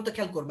 একটু ভালো মতো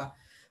খেয়াল করবা।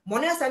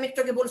 মনে আছে আমি একটু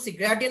আগে বলছি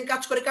গ্রেডিয়েন্ট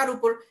কাজ করে কার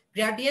উপর?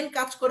 গ্রেডিয়েন্ট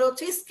কাজ করে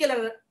হচ্ছে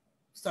স্কেলার,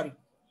 সরি,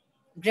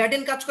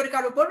 গ্রেডিয়েন্ট কাজ করে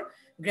কার উপর?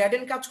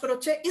 গ্রেডিয়েন্ট কাজ করে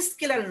হচ্ছে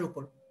স্কেলারের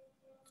উপর।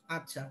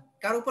 আচ্ছা,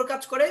 কার উপর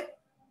কাজ করে?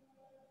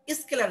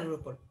 স্কেলারের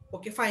উপর।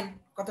 ওকে ফাইন,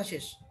 কথা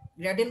শেষ।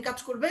 গ্রেডিয়েন্ট কাজ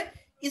করবে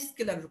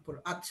স্কেলারের উপর।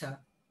 আচ্ছা,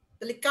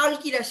 তাহলে কার্ল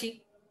কি রাশি?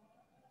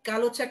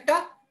 কার্ল হচ্ছে একটা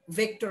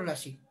ভেক্টর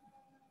রাশি।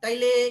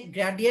 তাইলে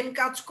গ্রেডিয়েন্ট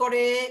কাজ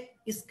করে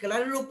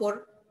স্কেলারের উপর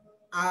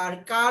আর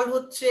কার্ল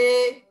হচ্ছে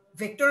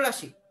ভেক্টর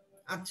রাশি।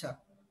 আচ্ছা,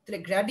 তাহলে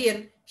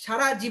গ্রেডিয়েন্ট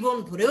সারা জীবন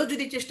ধরেও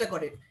যদি চেষ্টা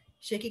করে,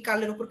 সে কি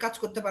কার্লের উপর কাজ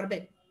করতে পারবে?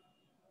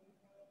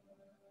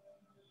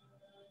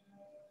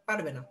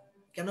 পারবে না।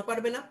 কেন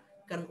পারবে না?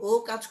 কারণ ও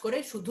কাজ করে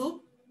শুধু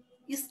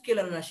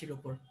স্কেলার রাশির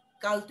উপর।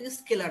 কার্ল তো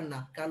স্কেলার না,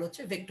 কার্ল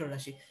হচ্ছে ভেক্টর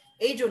রাশি।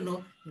 এই জন্য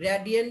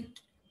গ্রেডিয়েন্ট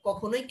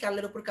কখনোই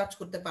কার্লের উপর কাজ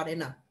করতে পারে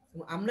না।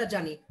 আমরা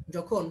জানি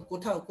যখন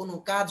কোথাও কোনো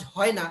কাজ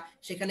হয় না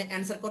সেখানে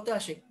অ্যান্সার কত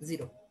আসে?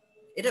 0।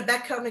 এটা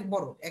ব্যাখ্যা অনেক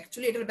বড়,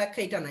 অ্যাকচুয়ালি এটার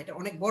ব্যাখ্যা এটা না, এটা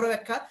অনেক বড়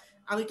ব্যাখ্যা।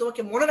 আমি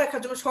তোমাকে মনে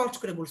রাখার জন্য সহজ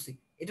করে বলছি,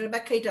 এটার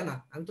ব্যাখ্যা এটা না,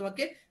 আমি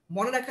তোমাকে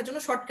মনে রাখার জন্য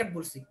শর্টকাট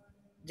বলছি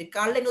যে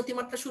কার্লের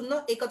নতিমাত্রা 0।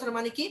 এই কথার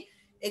মানে কি?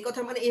 এই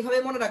কথার মানে এইভাবে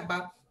মনে রাখবা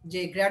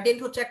যে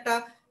গ্রেডিয়েন্ট হচ্ছে একটা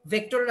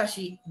ভেক্টর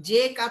রাশি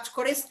যে কাজ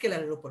করে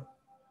স্কেলারের উপর।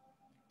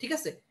 ঠিক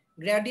আছে?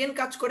 গ্রেডিয়েন্ট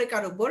কাজ করে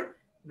কার উপর?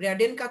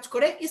 গ্রেডিয়েন্ট কাজ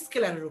করে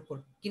স্কেলারের উপর।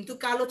 কিন্তু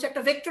কার্ল হচ্ছে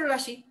একটা ভেক্টর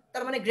রাশি,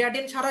 তার মানে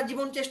গ্রেডিয়েন্ট সারা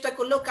জীবন চেষ্টা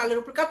করলেও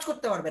কার্লের উপর কাজ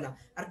করতে পারবে না।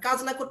 আর কাজ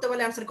না করতে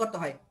পারলে অ্যান্সার কত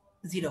হয়?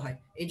 0 হয়।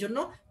 এই জন্য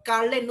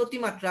কার্লের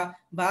নতিমাত্রা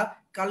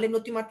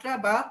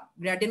বা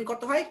গ্রেডিয়েন্ট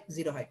কত হয়?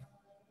 0 হয়।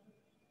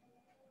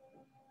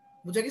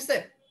 বুঝা গেছে?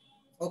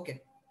 ওকে,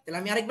 তাহলে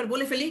আমি আরেকবার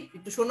বলে ফেলি,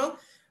 একটু শোনো।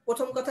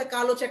 প্রথম কথা,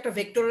 কার্ল হচ্ছে একটা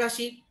ভেক্টর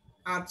রাশি।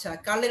 আচ্ছা,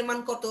 কার্লের মান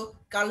কত?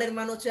 কার্লের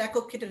মান হচ্ছে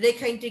একক ক্ষেত্রে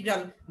রেখা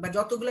ইন্টিগ্রাল, বা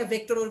যতগুলো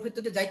ভেক্টর ওর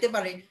ভিতরে যাইতে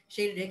পারে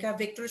সেই রেখা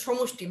ভেক্টরের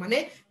সমষ্টি, মানে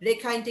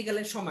রেখা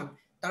ইন্টিগ্রালের সমান।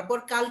 তারপর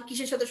কার্ল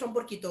কিসের সাথে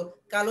সম্পর্কিত?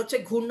 কার্ল হচ্ছে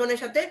ঘূর্ণনের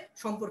সাথে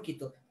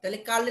সম্পর্কিত। তাহলে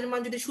কার্লের মান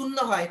যদি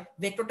 0 হয়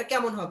ভেক্টরটা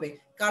কেমন হবে?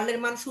 কার্লের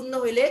মান 0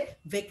 হইলে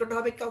ভেক্টরটা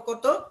হবে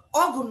কত?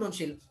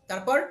 অঘূর্ণনশীল।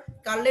 তারপর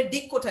কার্লের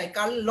দিক কোথায়?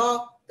 কার্ল ল,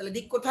 তাহলে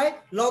দিক কোথায়?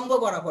 লম্ব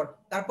বরাবর।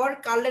 তারপর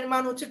কার্লের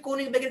মান হচ্ছে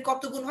কৌণিক বেগের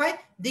কত গুণ হয়?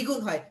 দ্বিগুণ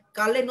হয়।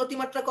 কার্লের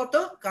নতিমাত্রা কত?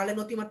 কার্লের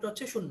নতিমাত্রা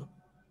হচ্ছে 0।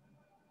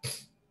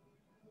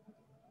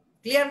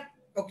 ক্লিয়ার?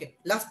 ওকে,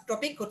 লাস্ট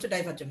টপিক হচ্ছে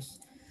ডাইভারজেন্স।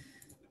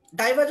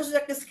 ডাইভারজেন্স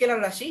হচ্ছে একটা স্কেলার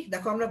রাশি।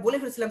 দেখো আমরা বলে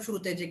ফেলছিলাম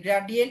শুরুতে যে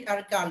গ্রেডিয়েন্ট আর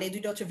কার্ল এই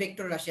দুইটা হচ্ছে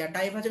ভেক্টর রাশি, আর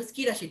ডাইভারজেন্স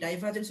কি রাশি?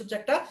 ডাইভারজেন্স হচ্ছে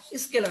একটা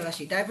স্কেলার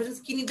রাশি। ডাইভারজেন্স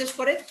কি নির্দেশ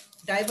করে?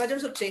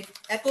 ডাইভারজেন্স হচ্ছে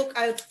একক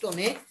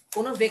আয়তনে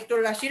কোন ভেক্টর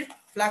রাশির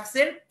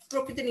ফ্লাক্সের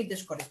প্রকৃতি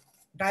নির্দেশ করে।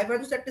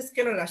 ডাইভারজেন্স একটা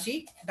স্কেলার রাশি।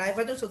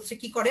 ডাইভারজেন্স হচ্ছে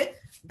কি করে?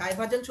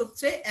 ডাইভারজেন্স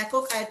হচ্ছে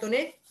একক আয়তনে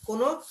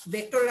কোন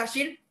ভেক্টর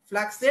রাশির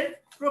ফ্লাক্সের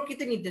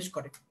প্রকৃতি নির্দেশ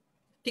করে।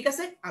 ঠিক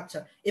আছে? আচ্ছা,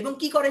 এবং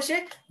কি করে সে?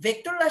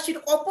 ভেক্টর রাশির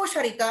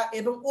অপসারিতা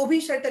এবং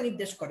অভিসারিতা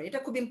নির্দেশ করে। এটা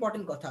খুব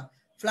ইম্পর্টেন্ট কথা।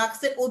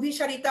 ফ্লাক্সের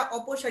অভিসারিতা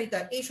অপসারিতা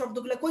এই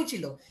শব্দগুলো কই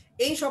ছিল?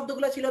 এই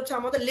শব্দগুলো ছিল হচ্ছে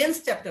আমাদের লেন্স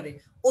চ্যাপ্টারে।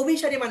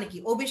 অভিসারী মানে কি?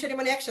 অভিসারী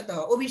মানে একসাথে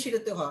হওয়া,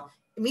 অভিসারিত হওয়া,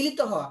 মিলিত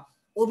হওয়া।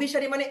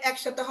 অভিসারী মানে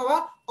একসাথে হওয়া,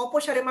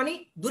 অপসারী মানে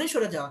দূরে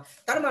সরে যাওয়া।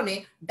 তার মানে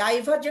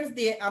ডাইভারজেন্স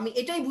দিয়ে আমি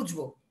এটাই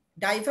বুঝবো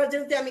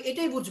ডাইভারজেন্স দিয়ে আমি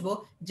এটাই বুঝবো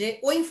যে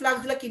ওই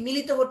ফ্লাক্সগুলো কি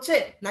মিলিত হচ্ছে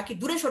নাকি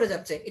দূরে সরে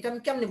যাচ্ছে, এটা আমি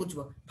কেমনে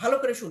বুঝবো? ভালো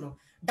করে শুনো,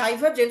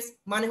 ডাইভারজেন্স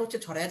মানে হচ্ছে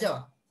ছড়ায়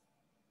যাওয়া।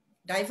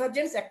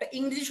 ডাইভারজেন্স একটা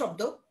ইংরেজি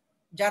শব্দ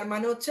যার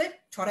মানে হচ্ছে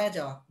ছড়ায়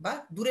যাওয়া বা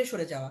দূরে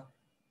সরে যাওয়া।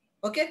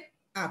 ওকে,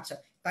 আচ্ছা,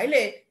 তাইলে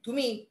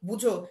তুমি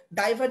বুঝো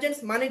ডাইভারজেন্স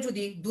মানে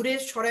যদি দূরে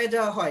ছড়ায়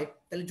যাওয়া হয়,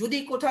 তাহলে যদি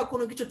কোথাও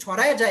কোনো কিছু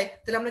ছড়ায় যায়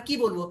তাহলে আমরা কি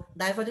বলবো?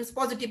 Divergence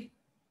positive.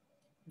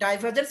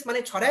 ডাইভারজেন্স মানে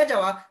ছড়ায়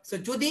যাওয়া, সো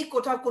যদি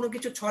কোথাও কোনো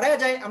কিছু ছড়ায়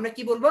যায় আমরা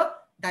কি বলবো?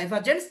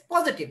 Divergence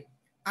positive.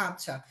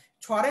 আচ্ছা,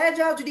 ছড়ায়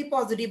যাওয়া যদি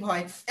পজিটিভ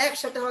হয়,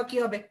 একসাথে হওয়া কি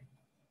হবে?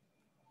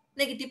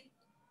 নেগেটিভ।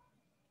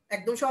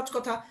 একদম সহজ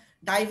কথা,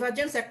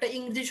 ডাইভারজেন্স একটা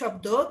ইংরেজি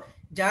শব্দ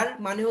যার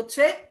মানে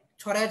হচ্ছে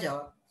ছড়ায়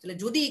যাওয়া। তাহলে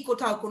যদি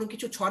কোথাও কোনো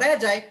কিছু ছড়ায়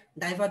যায়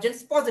ডাইভারজেন্স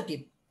পজিটিভ,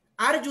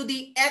 আর যদি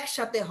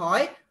একসাথে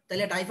হয়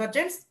তাহলে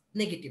ডাইভারজেন্স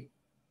নেগেটিভ।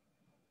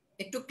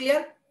 একটু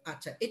ক্লিয়ার?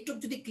 আচ্ছা, একটু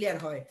যদি ক্লিয়ার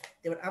হয়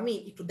এবার আমি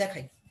একটু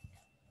দেখাই।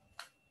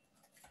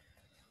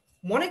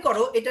 মনে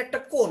করো এটা একটা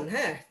কোণ,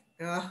 হ্যাঁ,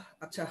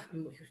 আচ্ছা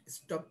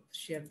স্টপ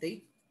শেয়ার দেই।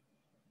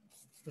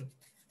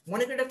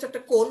 মনে করো এটা হচ্ছে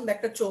একটা কোণ বা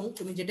একটা চোঙ,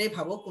 তুমি যেটাই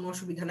ভাবো, কোনো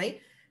অসুবিধা নাই।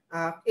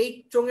 এই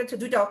চোঙের হচ্ছে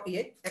দুইটা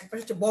ইয়ে, এক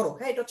পাশে হচ্ছে বড়,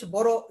 হ্যাঁ এটা হচ্ছে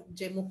বড়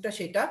যে মুখটা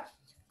সেটা,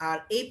 আর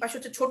এই পাশে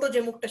হচ্ছে ছোট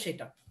যে মুখটা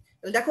সেটা।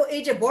 দেখো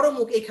এই যে বড়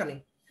মুখ এখানে,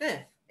 হ্যাঁ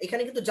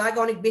এখানে কিন্তু জায়গা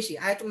অনেক বেশি,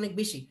 আয়তন অনেক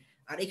বেশি,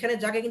 আর এখানে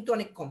জায়গা কিন্তু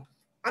অনেক কম।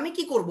 আমি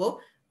কি করব,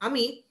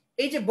 আমি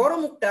এই যে বড়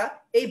মুখটা,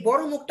 এই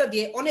বড় মুখটা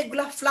দিয়ে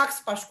অনেকগুলা ফ্লাক্স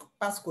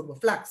পাস করব,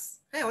 ফ্লাক্স,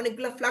 হ্যাঁ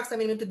অনেকগুলা ফ্লাক্স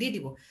আমি এর মধ্যে দিয়ে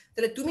দিব।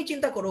 তাহলে তুমি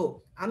চিন্তা করো,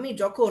 আমি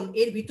যখন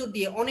এর ভিতর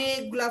দিয়ে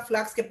অনেকগুলা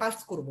ফ্লাক্সকে পাস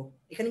করব,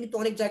 এখানে কিন্তু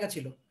অনেক জায়গা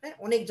ছিল, হ্যাঁ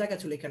অনেক জায়গা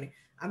ছিল এখানে,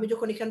 আমি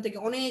যখন এখান থেকে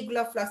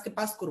অনেকগুলা ফ্লাক্সকে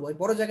পাস করব এই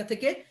বড় জায়গা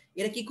থেকে,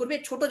 এরা কি করবে?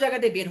 ছোট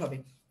জায়গাতে বের হবে।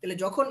 তাহলে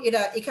যখন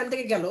এরা এখান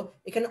থেকে গেল,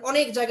 এখানে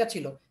অনেক জায়গা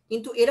ছিল,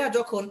 কিন্তু এরা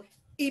যখন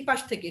এই পাশ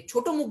থেকে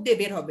ছোট মুখ দিয়ে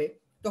বের হবে,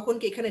 তখন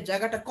কি এখানে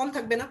জায়গাটা কম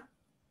থাকবে না?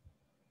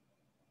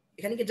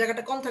 এখানে কি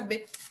জায়গাটা কম থাকবে?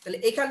 তাহলে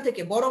এখান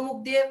থেকে বড় মুখ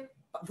দিয়ে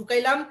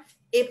ঢুকাইলাম,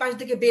 এই পাশ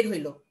থেকে বের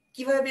হইলো,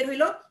 কিভাবে বের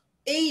হইলো?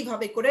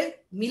 এইভাবে করে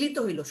মিলিত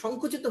হইলো,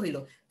 সংকুচিত হইলো।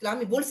 তাহলে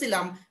আমি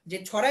বলছিলাম যে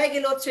ছড়ায়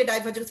গেলে হচ্ছে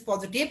ডাইভারজেন্স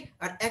পজিটিভ,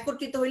 আর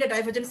একত্রিত হইলে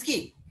ডাইভারজেন্স কি?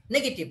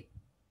 নেগেটিভ,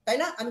 তাই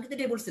না? আমি কিন্তু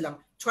এটাই বলছিলাম,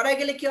 ছড়ায়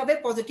গেলে কি হবে?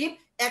 পজিটিভ,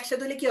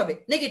 একসাথে হলে কি হবে?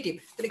 নেগেটিভ।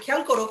 তাহলে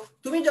খেয়াল করো,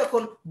 তুমি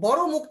যখন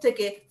বড় মুখ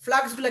থেকে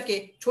ফ্লাক্স গুলাকে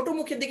ছোট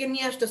মুখের দিকে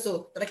নিয়ে আসতেছো,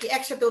 তারা কি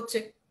একসাথে হচ্ছে?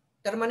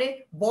 তার মানে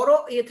বড়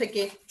ইয়ে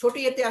থেকে ছোট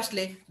ইয়েতে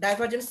আসলে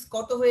ডাইভারজেন্স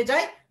কত হয়ে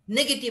যায়?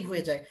 নেগেটিভ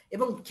হয়ে যায়।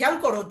 এবং খেয়াল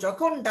করো,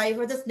 যখন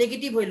ডাইভারজেন্স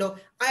নেগেটিভ হইলো,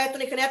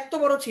 আয়তন এখানে এত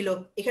বড় ছিল,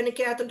 এখানে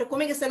কি আয়তনটা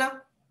কমে গেছে না?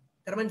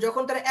 তার মানে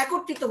যখন তারা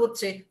একত্রিত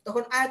হচ্ছে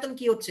তখন আয়তন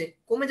কি হচ্ছে?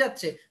 কমে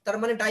যাচ্ছে। তার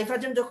মানে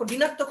ডাইভারজেন্স যখন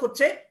ঋণাত্মক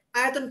হচ্ছে,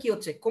 আয়তন কি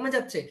হচ্ছে? কমে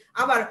যাচ্ছে।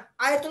 আবার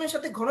আয়তনের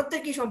সাথে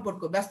ঘনত্বের কি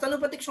সম্পর্ক?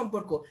 ব্যস্তানুপাতিক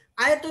সম্পর্ক।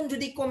 আয়তন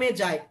যদি কমে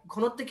যায়,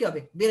 ঘনত্ব কি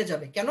হবে? বেড়ে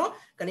যাবে। কেন?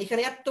 কারণ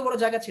এখানে এত বড়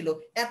জায়গা ছিল,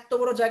 এত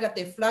বড়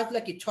জায়গাতে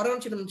ফ্লাক্সগুলা কি ছড়ানো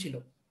ছিল,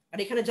 আর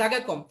এখানে জায়গা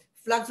কম,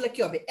 ফ্লাক্সগুলা কি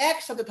হবে?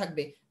 একসাথে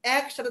থাকবে।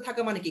 একসাথে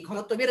থাকা মানে কি?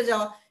 ঘনত্ব বেড়ে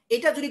যাওয়া।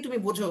 এটা যদি তুমি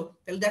বোঝো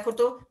তাহলে দেখো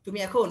তো তুমি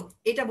এখন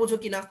এটা বোঝো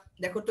কিনা।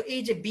 দেখো তো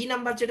এই যে বি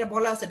নাম্বার যেটা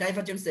বলা আছে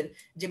ডাইভারজেন্সের,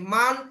 যে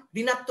মান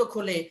ঋণাত্মক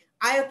হলে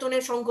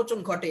আয়তনের সংকোচন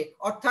ঘটে,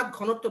 অর্থাৎ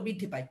ঘনত্ব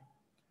বৃদ্ধি পায়।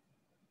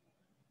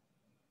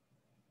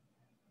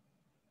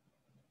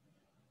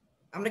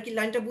 আমরা কি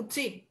লাইনটা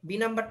বুঝছি? বি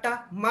নাম্বারটা,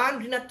 মান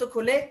ঋণাত্মক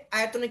হলে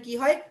আয়তনে কি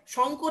হয়?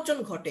 সংকোচন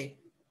ঘটে,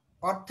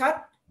 অর্থাৎ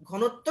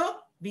ঘনত্ব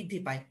বৃদ্ধি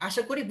পায়।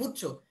 আশা করি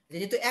বুঝছো,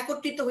 যেহেতু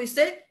একত্রিত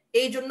হয়েছে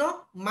এই জন্য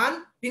মান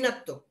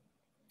ঋণাত্মক,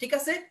 ঠিক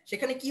আছে?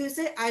 সেখানে কি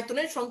হয়েছে?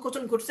 আয়তনের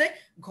সংকোচন ঘটছে,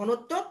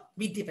 ঘনত্ব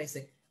বৃদ্ধি পাইছে।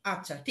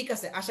 আচ্ছা ঠিক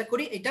আছে, আশা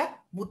করি এটা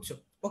বুঝছো।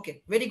 ওকে,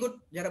 ভেরি গুড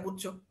যারা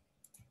বুঝছো।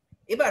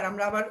 এবার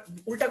আমরা আবার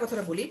উল্টা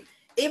কথাটা বলি।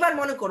 এবার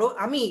মনে করো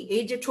আমি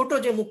এই যে ছোট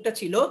যে মুখটা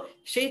ছিল,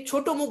 সেই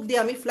ছোট মুখ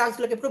দিয়ে আমি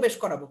ফ্লাক্সগুলোকে প্রবেশ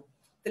করাবো।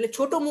 তাহলে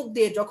ছোট মুখ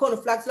দিয়ে যখন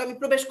ফ্লাক্সগুলো আমি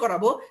প্রবেশ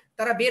করাবো,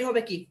 তারা বের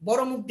হবে কি?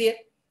 বড় মুখ দিয়ে।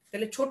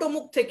 তাহলে ছোট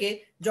মুখ থেকে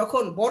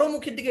যখন বড়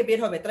মুখের দিকে বের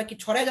হবে, তারা কি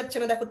ছড়ায় যাচ্ছে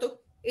না? দেখো তো,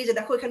 এই যে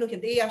দেখো এখানে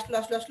কিন্তু এই আসলো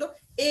আসলো আসলো,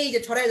 এই যে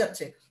ছড়ায়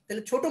যাচ্ছে।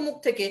 তাহলে ছোট মুখ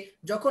থেকে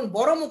যখন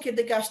বড় মুখের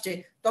দিকে আসছে,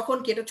 তখন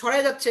কি এটা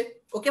ছড়ায় যাচ্ছে?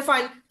 ওকে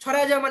ফাইন,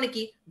 ছড়ায় যাওয়া মানে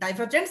কি?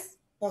 Divergence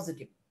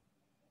positive.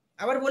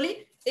 আবার বলি,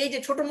 এই যে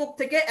ছোট মুখ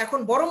থেকে এখন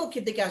বড়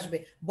মুখের দিকে আসবে,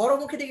 বড়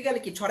মুখের দিকে গেলে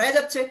কি? ছড়ায়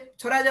যাচ্ছে।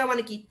 ছড়ায় যাওয়া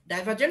মানে কি?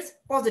 Divergence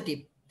positive.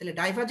 তাহলে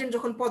ডাইভারজেন্স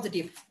যখন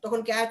পজিটিভ, তখন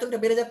কি আয়তনটা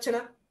বেড়ে যাচ্ছে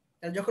না?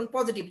 তাহলে যখন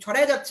পজিটিভ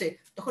ছড়ায় যাচ্ছে,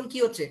 তখন কি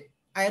হচ্ছে?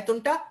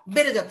 আয়তনটা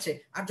বেড়ে যাচ্ছে।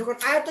 আর যখন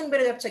আয়তন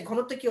বেড়ে যাচ্ছে,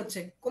 ঘনত্ব কি হচ্ছে?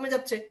 কমে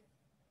যাচ্ছে।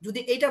 যদি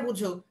এইটা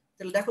বুঝো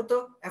তাহলে দেখো তো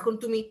এখন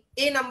তুমি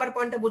এই নাম্বার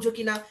পয়েন্টটা বুঝো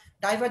কিনা।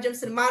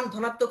 ডাইভারজেন্সের মান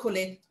ধনাত্মক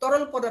হলে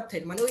তরল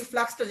পদার্থের, মানে ওই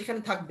ফ্লাক্সটা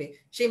যেখানে থাকবে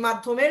সেই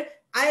মাধ্যমের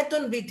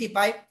আয়তন বৃদ্ধি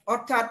পায়,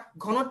 অর্থাৎ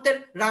ঘনত্বের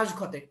হ্রাস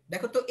ঘটে।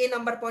 দেখো তো এই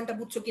নাম্বার পয়েন্টটা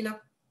বুঝছো কিনা।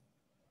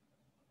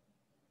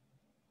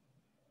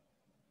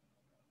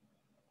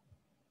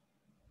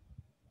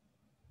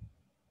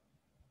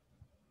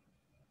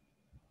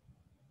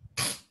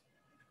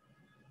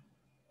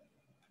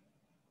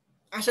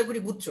 আশা করি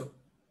বুঝছো।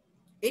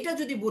 এটা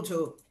যদি বুঝো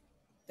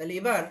তাহলে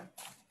এবার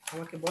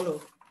আমাকে বলো,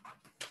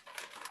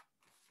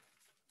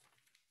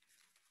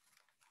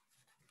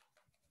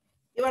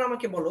 এবার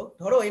আমাকে বলো,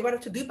 ধরো এবার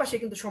হচ্ছে দুই পাশে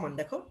কিন্তু সমান,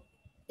 দেখো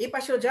এই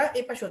পাশেও যা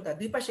এই পাশেও তা,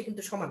 দুই পাশে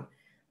কিন্তু সমান।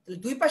 তাহলে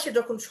দুই পাশে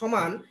যখন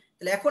সমান,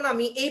 তাহলে এখন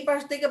আমি এই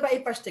পাশ থেকে বা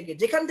এই পাশ থেকে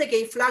যেখান থেকে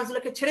এই ফ্লাক্স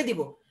গুলোকে ছেড়ে দিব,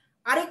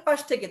 আরেক পাশ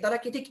থেকে তারা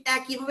কি ঠিক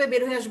একইভাবে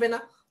বের হয়ে আসবে না?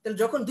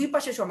 তাহলে যখন দুই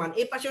পাশে সমান,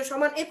 এই পাশেও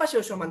সমান এই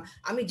পাশেও সমান,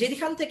 আমি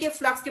যেখান থেকে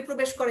ফ্লাক্সকে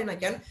প্রবেশ করে না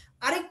কেন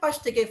আরেক পাশ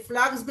থেকে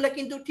ফ্লাক্স গুলা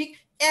কিন্তু ঠিক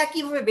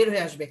একইভাবে বের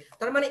হয়ে আসবে।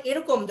 তার মানে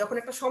এরকম যখন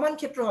একটা সমান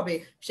ক্ষেত্র হবে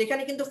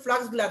সেখানে কিন্তু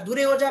ফ্লাক্স গুলা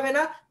দূরেও যাবে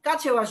না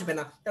কাছেও আসবে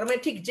না, তার মানে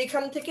ঠিক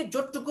যেখান থেকে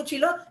যতটুকু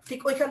ছিল ঠিক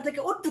ওইখান থেকে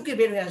ওটুকু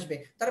বের হয়ে আসবে।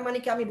 তার মানে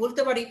কি আমি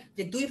বলতে পারি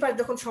যে দুই পাশ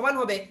যখন সমান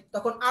হবে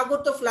তখন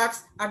আগত ফ্লাক্স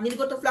আর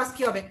নির্গত ফ্লাক্স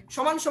কি হবে?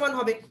 সমান সমান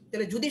হবে।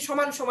 তাহলে যদি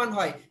সমান সমান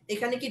হয়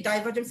এখানে কি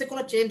ডাইভারজেন্সে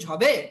কোনো চেঞ্জ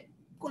হবে?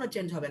 কোনো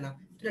চেঞ্জ হবে না।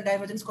 তাহলে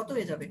ডাইভারজেন্স কত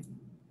হয়ে যাবে?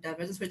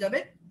 ডাইভারজেন্স হয়ে যাবে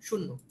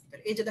 0।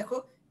 তাহলে এই যে দেখো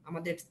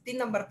আমাদের 3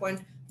 নাম্বার পয়েন্ট,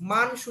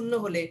 মান 0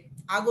 হলে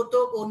আগত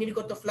ও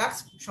নির্গত ফ্লাক্স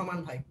সমান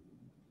হয়।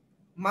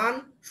 মান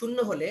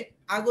 0 হলে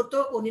আগত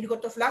ও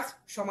নির্গত ফ্লাক্স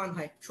সমান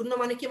হয়। 0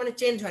 মানে কি? মানে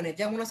চেঞ্জ হয় না,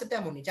 যেমন আছে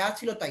তেমনই, যা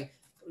ছিল তাই,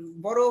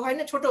 বড় হয়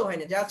না ছোট হয়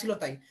না, যা ছিল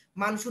তাই।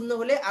 মান 0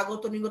 হলে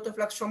আগত নির্গত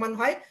ফ্লাক্স সমান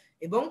হয়।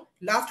 এবং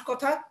লাস্ট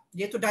কথা,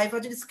 যেহেতু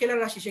ডাইভারজেন্স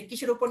স্কেলার রাশি, সে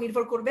কিসের উপর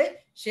নির্ভর করবে?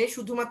 সে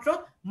শুধুমাত্র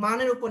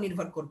মানের উপর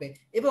নির্ভর করবে।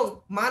 এবং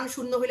মান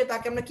 0 হইলে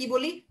তাকে আমরা কি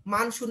বলি?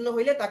 মান 0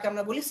 হইলে তাকে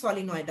আমরা বলি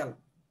সলিনয়েডাল।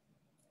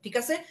 ঠিক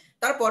আছে?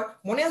 তারপর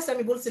মনে আছে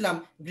আমি বলছিলাম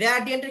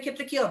গ্রেডিয়েন্টের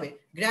ক্ষেত্রে কি হবে?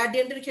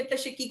 গ্রেডিয়েন্টের ক্ষেত্রে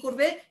সে কি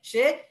করবে?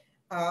 সে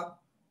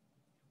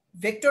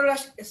ভেক্টর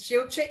রাশি, সে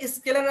হচ্ছে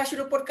স্কেলার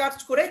রাশির উপর কাজ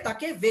করে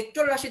তাকে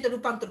ভেক্টর রাশিতে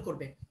রূপান্তর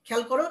করবে।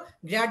 খেয়াল করো,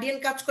 গ্রেডিয়েন্ট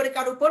কাজ করে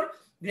কার উপর?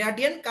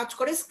 গ্রেডিয়েন্ট কাজ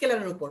করে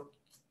স্কেলারের উপর,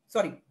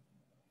 সরি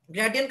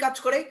গ্রেডিয়েন্ট কাজ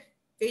করে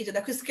এই যে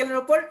দেখো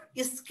স্কেলারের উপর,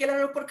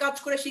 স্কেলারের উপর কাজ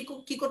করে সে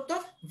কি করতো?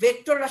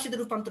 ভেক্টর রাশিতে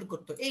রূপান্তর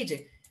করতো। এই যে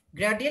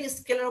গ্রেডিয়েন্ট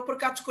স্কেলার উপর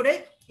কাজ করে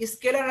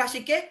স্কেলার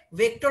রাশিকে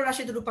ভেক্টর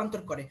রাশিতে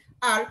রূপান্তর করে।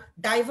 আর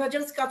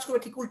ডাইভারজেন্স কাজ করে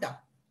ঠিক উল্টা।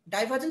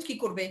 ডাইভারজেন্স কি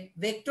করবে?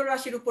 ভেক্টর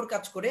রাশির উপর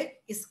কাজ করে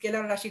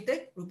স্কেলার রাশিতে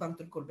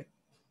রূপান্তর করবে।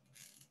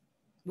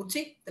 বুঝছি?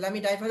 তাহলে আমি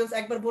ডাইভারজেন্স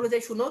একবার বলে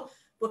যাই, শুনো।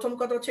 প্রথম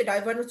কথা হচ্ছে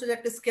ডাইভারজেন্স হচ্ছে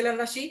একটা স্কেলার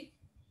রাশি।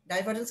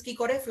 ডাইভারজেন্স কি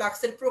করে?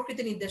 ফ্লাক্সের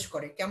প্রকৃতি নির্দেশ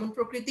করে। কেমন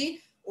প্রকৃতি?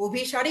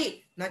 অভিসারী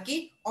নাকি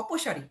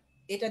অপসারী,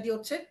 এটা দিয়ে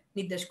হচ্ছে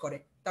নির্দেশ করে।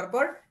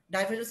 তারপর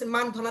ডাইভারজেন্সের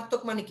মান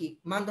ধনাত্মক মানে কি?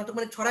 মান ধনাত্মক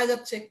মানে ছড়ায়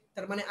যাচ্ছে,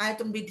 তার মানে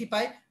আয়তন বৃদ্ধি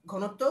পায়,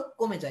 ঘনত্ব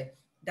কমে যায়।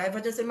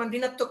 ডাইভারজেন্সের মান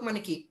ঋণাত্মক মানে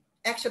কি?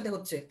 একসাথে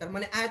হচ্ছে, তার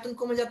মানে আয়তন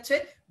কমে যাচ্ছে,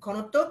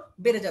 ঘনত্ব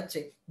বেড়ে যাচ্ছে।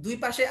 দুই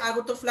পাশে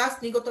আগত ফ্লাক্স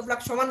নির্গত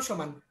ফ্লাক্স সমান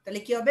সমান, তাহলে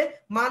কি হবে?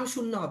 মান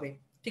 0 হবে।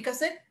 ঠিক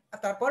আছে? আর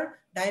তারপর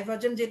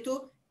ডাইভারজেন্স যেহেতু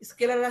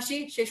স্কেলার রাশি,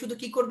 সে শুধু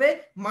কি করবে?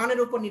 মানের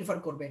উপর নির্ভর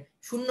করবে।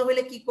 0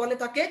 হলে কি বলে?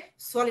 তাকে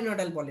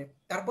সলিনয়েডাল বলে।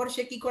 তারপর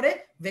সে কি করে?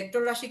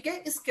 ভেক্টর রাশিকে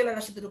স্কেলার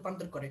রাশিতে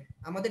রূপান্তর করে।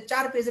 আমাদের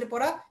 4 পেজের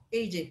পড়া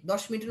এই যে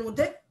 10 মিনিটের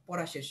মধ্যে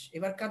পড়া শেষ।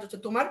 এবার কাজ হচ্ছে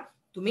তোমার,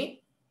 তুমি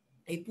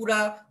এই পুরা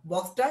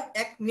বক্সটা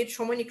 1 মিনিট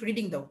সময় নিয়ে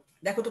রিডিং দাও,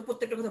 দেখো তো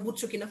প্রত্যেকটা কথা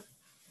বুঝছো কিনা।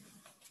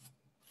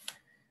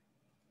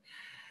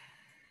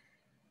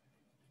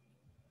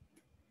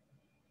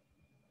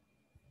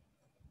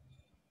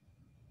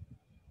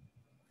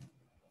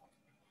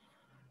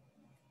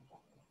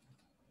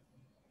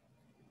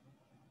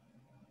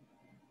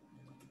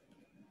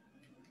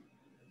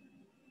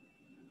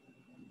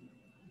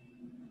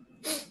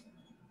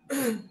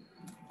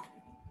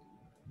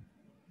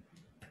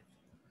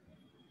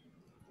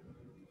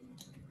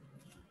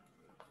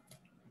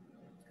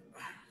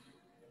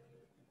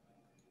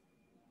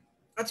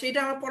 আচ্ছা,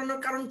 এটা আমার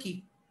পড়ানোর কারণ কি?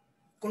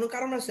 কোনো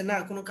কারণ আছে? না,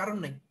 কোনো কারণ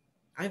নাই।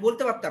 আমি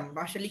বলতে পারতাম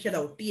পাশে লিখে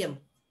দাও টিএম,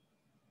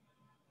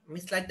 আমি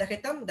স্লাইড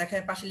দেখাইতাম,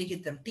 দেখায় পাশে লিখে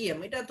দিতাম টিএম।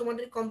 এটা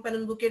তোমাদের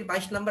কম্পানিয়ন বুকের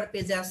 22 নাম্বার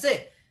পেজে আছে,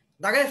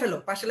 দাগায় ফেলো,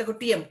 পাশে লেখো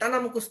টিএম, টানা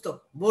মুখস্থ,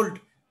 বোল্ড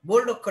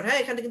বোল্ড অক্ষর। হ্যাঁ,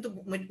 এখানে কিন্তু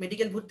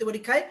মেডিকেল ভর্তি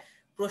পরীক্ষায়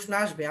প্রশ্ন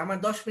আসবে। আমার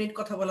 10 মিনিট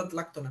কথা বলা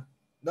লাগতো না,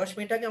 10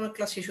 মিনিট আগে আমার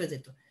ক্লাস শেষ হয়ে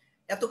যেত।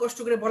 এত কষ্ট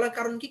করে বলার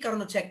কারণ কি? কারণ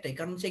হচ্ছে একটাই,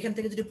 কারণ হচ্ছে এখান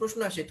থেকে যদি প্রশ্ন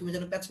আসে তুমি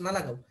যেন প্যাচ না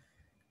লাগাও।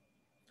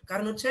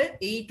 কারণ হচ্ছে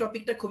এই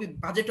টপিকটা খুবই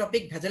বাজে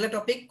টপিক, ভেজালা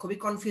টপিক, খুবই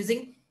কনফিউজিং।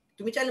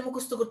 তুমি চাইলে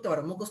মুখস্থ করতে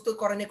পারো, মুখস্থ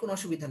করা নিয়ে কোনো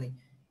অসুবিধা নেই,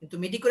 কিন্তু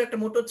মেডিকোর একটা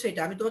মোটো হচ্ছে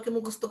এটা, আমি তোমাকে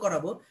মুখস্থ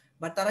করাবো,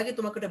 বা তার আগে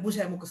তোমাকে এটা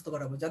বুঝায় মুখস্থ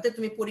করাবো, যাতে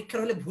তুমি পরীক্ষার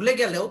হলে ভুলে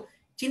গেলেও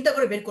চিন্তা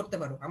করে বের করতে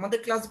পারো। আমাদের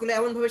ক্লাসগুলো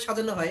এমন ভাবে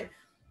সাজানো হয়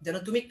যেন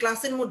তুমি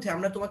ক্লাসের মধ্যে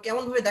আমরা তোমাকে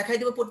এমন ভাবে দেখাই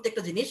দেবো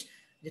প্রত্যেকটা জিনিস,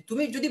 যে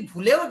তুমি যদি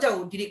ভুলেও যাও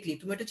ডিরেক্টলি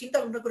তুমি এটা চিন্তা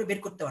ভাবনা করে বের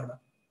করতে পারবা।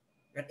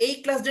 আর এই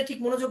ক্লাস যে ঠিক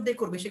মনোযোগ দিয়ে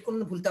করবে সে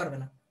কোনো ভুলতে পারবে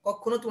না,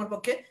 কখনো তোমার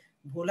পক্ষে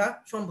ভোলা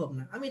সম্ভব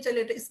না। আমি চাইলে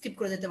এটা স্কিপ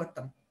করে যেতে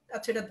পারতাম।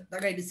 আচ্ছা, এটা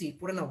দাগাই দিছি,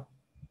 পড়ে নাও,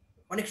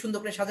 অনেক সুন্দর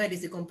করে সাজাই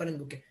দিছি কোম্পানির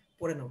বুকে,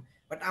 পড়ে নাও।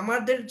 বাট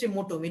আমাদের যে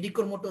মোটো,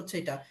 মেডিকোর মোটো হচ্ছে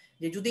এটা,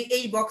 যে যদি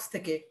এই বক্স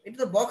থেকে, এটা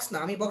তো বক্স না,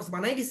 আমি বক্স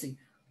বানাই দিছি,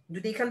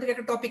 যদি এখান থেকে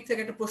একটা টপিক থেকে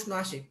একটা প্রশ্ন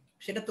আসে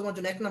সেটা তোমার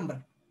জন্য 1 নাম্বার।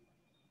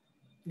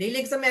 ডেইলি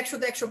এক্সামে 100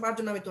 তে 100 পাওয়ার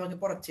জন্য আমি তোমাকে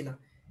পড়াচ্ছি না,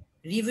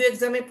 রিভিউ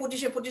এক্সামে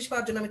 25-এ 25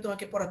 পাওয়ার জন্য আমি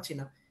তোমাকে পড়াচ্ছি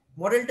না,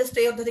 মডেল টেস্টে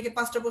এই অধ্যায় থেকে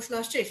 5টা প্রশ্ন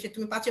আসছে সে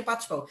তুমি 5-এ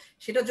 5 পাও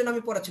সেটার জন্য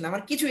আমি পড়াচ্ছি না,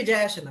 আমার কিছুই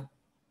যায় আসে না।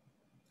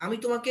 আমি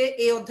তোমাকে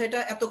এই অধ্যায়টা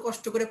এত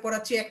কষ্ট করে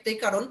পড়াচ্ছি একটাই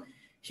কারণ,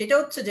 সেটা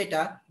হচ্ছে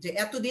যেটা, যে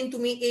এতদিন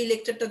তুমি এই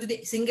লেকচারটা যদি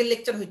সিঙ্গেল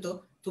লেকচার হইতো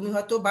তুমি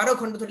হয়তো 12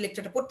 ঘন্টা ধরে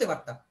লেকচারটা পড়তে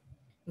পারতা,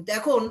 কিন্তু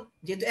এখন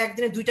যেহেতু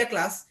একদিনে 2টা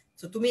ক্লাস,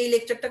 তো তুমি এই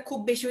লেকচারটা খুব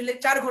বেশি হইলে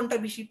 4 ঘন্টার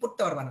বেশি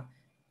পড়তে পারবা না।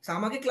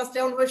 আমাকে ক্লাসটা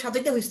এমন ভাবে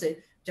সাজাইতে হয়েছে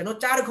যেন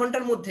 4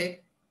 ঘন্টার মধ্যে,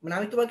 মানে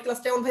আমি তোমাকে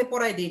ক্লাসটা এমন ভাবে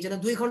পড়াই দিই যেন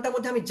 2 ঘন্টার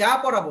মধ্যে আমি যা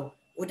পড়াবো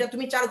ওইটা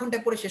তুমি 4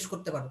 ঘন্টায় পড়ে শেষ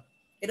করতে পারো।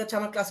 এটা হচ্ছে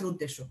আমার ক্লাসের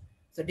উদ্দেশ্য।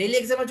 তো ডেইলি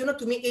এক্সামের জন্য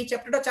তুমি এই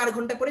চ্যাপ্টারটা 4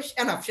 ঘন্টা পরে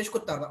এনাফ শেষ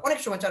করতে পারবা, অনেক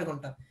সময় 4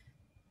 ঘন্টা।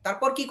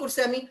 তারপর কি করছে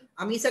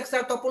আমি Ishaq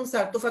sir, Tapan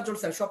sir, Tofazzal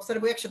sir সব স্যার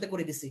বই একসাথে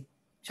করে দিছি,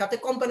 সাথে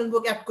কম্পানিয়ন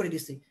বুক অ্যাড করে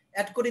দিছি।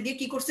 অ্যাড করে দিয়ে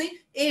কি করছি,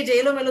 এই যে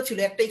এলোমেলো ছিল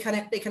একটা এখানে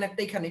একটা এখানে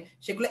একটা এখানে,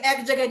 সেগুলো এক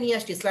জায়গায় নিয়ে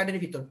আসছি স্লাইডের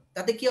ভিতর।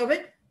 তাতে কি হবে,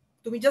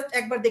 তুমি জাস্ট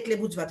একবার দেখলে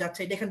বুঝবা যে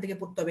আচ্ছা এটা এখান থেকে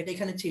পড়তে হবে, এটা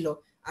এখানে ছিল,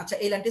 আচ্ছা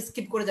এই লাইনটা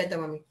স্কিপ করে যাইতাম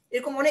আমি।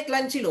 এরকম অনেক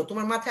লাইন ছিল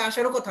তোমার মাথায়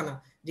আসারও কথা না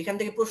যেখান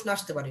থেকে প্রশ্ন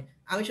আসতে পারে।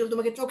 আমি শুধু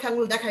তোমাকে চোখে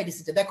আঙুল দেখাই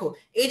দিছি যে দেখো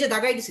এই যে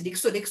দাগাই দিছি,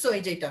 দেখছো দেখছো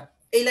এই যে এটা,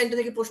 এই লাইনটা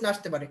থেকে প্রশ্ন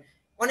আসতে পারে।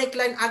 অনেক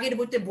লাইন আগের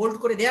বইতে বোল্ড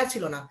করে দেওয়া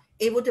ছিল না,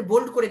 এই বইতে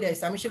বোল্ড করে দেওয়া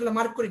হয়েছে, আমি সেগুলো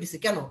মার্ক করে দিছি।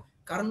 কেন?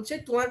 কারণ হচ্ছে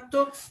তোমার তো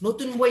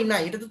নতুন বই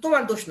নাই, এটা তো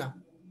তোমার দোষ না।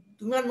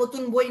 তোমার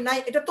নতুন বই নাই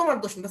এটা তোমার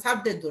দোষ না,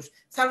 স্যারদের দোষ।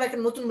 স্যাররা একটা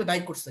নতুন বই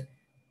বাই করছে।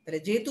 তাহলে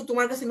যেহেতু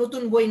তোমার কাছে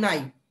নতুন বই নাই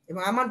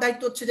এবং আমার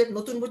দায়িত্ব হচ্ছে যে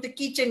নতুন বইতে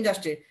কি চেঞ্জ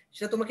আসছে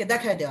সেটা তোমাকে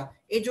দেখায় দেওয়া,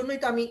 এই জন্যই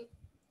তো আমি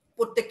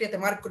প্রত্যেকটাতে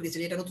মার্ক করে দিয়েছি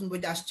এটা নতুন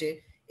বইতে আসছে,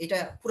 এটা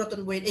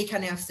পুরাতন বইয়ের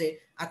এইখানে আসছে,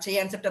 আচ্ছা এই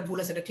অ্যান্সারটা ভুল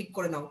আছে এটা ঠিক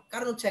করে নাও।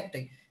 কারণ হচ্ছে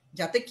একটাই,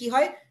 যাতে কি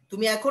হয়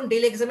তুমি এখন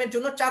ডেইলি এক্সামের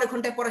জন্য 4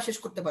 ঘন্টায় পড়া শেষ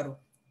করতে পারো।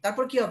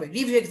 তারপর কি হবে,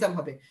 রিভিউ এক্সাম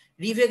হবে।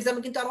 রিভিউ এক্সামে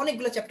কিন্তু আর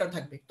অনেকগুলো চ্যাপ্টার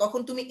থাকবে, তখন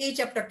তুমি এই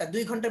চ্যাপ্টারটা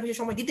 2 ঘন্টার বেশি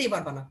সময় দিতেই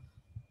পারবা না।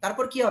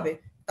 তারপর কি হবে,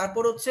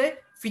 তারপর হচ্ছে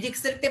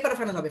ফিজিক্সের পেপার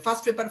ফাইনাল হবে,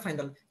 ফার্স্ট পেপার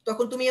ফাইনাল,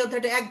 তখন তুমি এই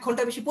অধ্যায়টা 1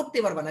 ঘন্টা বেশি পড়তে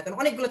পারবা না, কারণ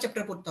অনেকগুলো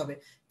চ্যাপ্টার পড়তে হবে।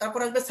 তারপর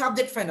আসবে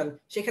সাবজেক্ট ফাইনাল,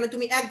 সেখানে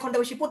তুমি 1 ঘন্টা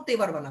বেশি পড়তেই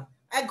পারবা না,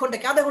 1 ঘন্টা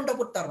কি আধা ঘন্টা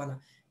পড়তে পারবা না।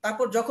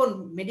 তারপর যখন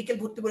মেডিকেল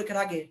ভর্তি পরীক্ষার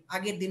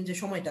আগের দিন যে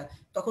সময়টা,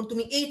 তখন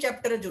তুমি এই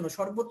চ্যাপ্টারের জন্য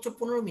সর্বোচ্চ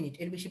 15 মিনিট,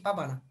 এর বেশি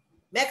পাবা না,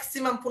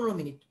 ম্যাক্সিমাম 15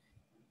 মিনিট।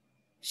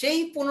 সেই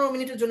 15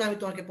 মিনিটের জন্য আমি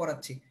তোমাকে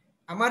পড়াচ্ছি।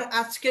 আমার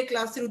আজকে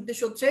ক্লাসের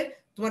উদ্দেশ্য হচ্ছে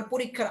তোমার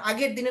পরীক্ষার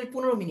আগের দিনের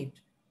 15 মিনিট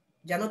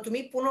যেন তুমি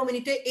 15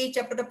 মিনিটে এই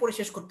চ্যাপ্টারটা পড়ে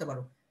শেষ করতে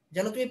পারো।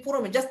 যেন তুমি 15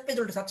 মিনিট জাস্ট পেজ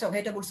উল্টেছ, আচ্ছা ভাই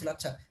এটা বলছিল,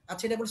 আচ্ছা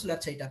আচ্ছা এটা বলছিল,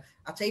 আচ্ছা এটা,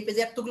 আচ্ছা এই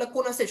পেজে এতগুলা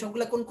কোন আছে,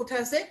 সবগুলা কোন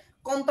কোথায় আছে,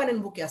 কম্পানিয়ন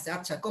বুকে আছে,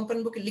 আচ্ছা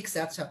কম্পানিয়ন বুকে লিখছে,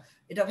 আচ্ছা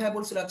এটা ভাই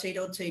বলছিল, আচ্ছা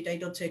এটা হচ্ছে এটা,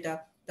 এটা হচ্ছে এটা।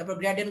 তারপর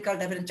গ্রেডিয়েন্ট কার্ল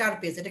ডিফারেন্স 4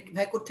 পেজ, এটা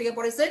ভাই কোথা থেকে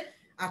পড়েছে,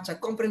 আচ্ছা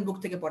কম্পানিয়ন বুক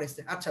থেকে পড়েছে,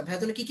 আচ্ছা ভাই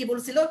জন্য কি কি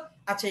বলছিল,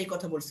 আচ্ছা এই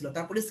কথা বলছিল।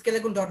 তারপর স্কেলে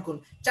গুণ ডট গুণ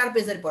 4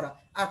 পেজের পড়া,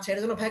 আচ্ছা এর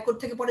জন্য ভাই কোথা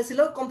থেকে পড়েছিল,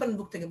 কোম্পানিয়ন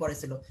বুক থেকে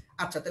পড়েছিল,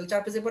 আচ্ছা তাহলে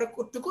 4 পেজের পড়া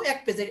কতটুকু, 1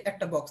 পেজের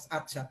একটা বক্স,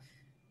 আচ্ছা।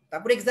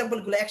 তারপর এক্সাম্পল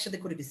গুলো একসাথে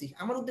করে দিছি।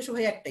 আমার উদ্দেশ্য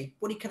ভাই একটাই,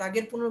 পরীক্ষার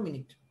আগের 15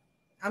 মিনিট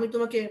আমি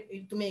তোমাকে,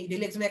 তুমি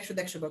ডেইলি এক্সামে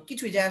 100-100 পাও,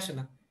 কিছুই যায় আসে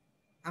না,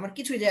 আমার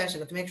কিছুই যায় আসে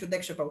না, তুমি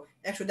 100-100 পাও,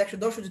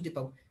 100-110 যদি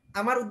পাও।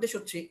 আমার উদ্দেশ্য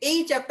হচ্ছে এই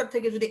চ্যাপ্টার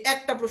থেকে যদি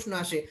একটা প্রশ্ন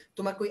আসে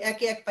তোমাকে ওই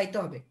একে এক পাইতে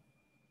হবে।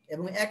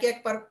 এবং একে এক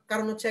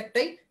কারণ হচ্ছে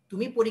একটাই,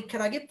 তুমি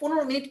পরীক্ষার আগে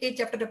 15 মিনিট এই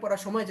চ্যাপ্টারটা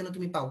পড়ার সময় যেন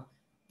তুমি পাও,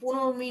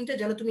 15 মিনিটে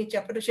যেন তুমি এই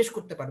চ্যাপ্টারটা শেষ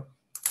করতে পারো।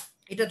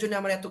 এটার জন্য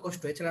আমার এত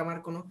কষ্ট, এছাড়া আমার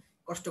কোনো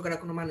কষ্ট করার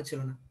কোনো মানে ছিল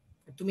না।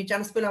 তুমি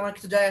চান্স পেলে আমার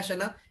কিছু যায় আসে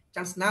না,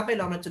 চান্স না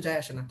পেলে আমার কিছু যায়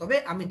আসে না, তবে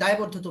আমি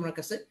দায়বদ্ধ তোমার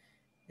কাছে,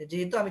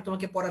 যেহেতু আমি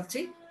তোমাকে পড়াচ্ছি,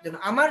 যেন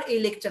আমার এই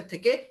লেকচার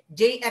থেকে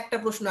যেই একটা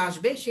প্রশ্ন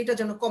আসবে সেটা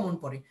যেন কমন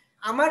পড়ে।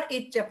 আমার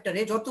এই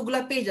চ্যাপ্টারে যতগুলা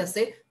পেজ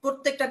আছে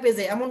প্রত্যেকটা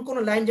পেজে এমন কোন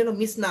লাইন যেন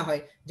মিস না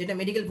হয় যেটা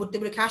মেডিকেল ভর্তি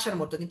পরীক্ষা আসার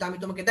মতো, কিন্তু আমি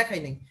তোমাকে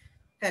দেখাই নাই।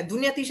 হ্যাঁ,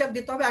 দুনিয়াতে হিসাব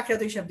দিতে হবে,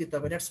 আখিরাতে হিসাব দিতে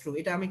হবে, দ্যাটস ট্রু,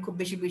 এটা আমি খুব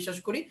বেশি বিশ্বাস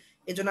করি।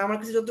 এজন্য আমার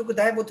কাছে যতটুকু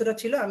দায়বদ্ধতা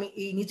ছিল আমি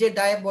এই নিজের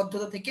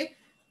দায়বদ্ধতা থেকে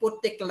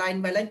প্রত্যেকটা লাইন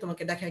বাই লাইন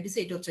তোমাকে দেখাই দিছি,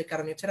 এটা হচ্ছে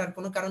কারণ, এছাড়া আর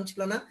কোনো কারণ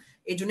ছিল না।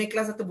 এই জন্য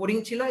ক্লাস এত বোরিং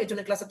ছিল, এই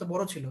জন্য ক্লাস এত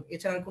বড় ছিল,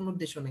 এছাড়া আর কোনো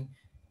উদ্দেশ্য নেই।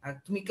 আর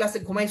তুমি ক্লাসে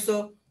ঘুমাইছো,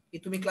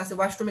 তুমি ক্লাসে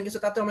ওয়াশরুমে গেছো,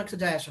 তাতে আমার কিছু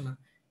যায় আসে না,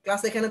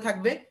 ক্লাস এখানে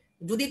থাকবে।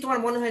 যদি তোমার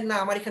মনে হয় না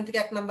আমার এখান থেকে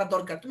 1 নাম্বার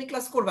দরকার, তুমি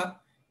ক্লাস করবা।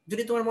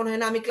 যদি তোমার মনে হয়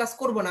না আমি ক্লাস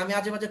করবো না, আমি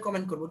আজে বাজে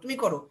কমেন্ট করবো, তুমি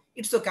করো,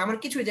 ইটস ওকে, আমার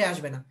কিছুই যায়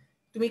আসবে না।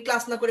 তুমি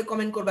ক্লাস না করে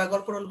কমেন্ট করবা,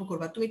 গল্প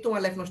করবা, তুমি তোমার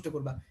লাইফ নষ্ট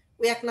করবা।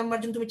 ওই 1 নাম্বার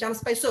জন্য তুমি চান্স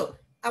পাইছো,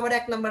 আবার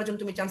 1 নাম্বারের জন্য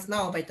তুমি চান্স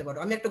নাও পাইতে পারো।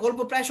 আমি একটা গল্প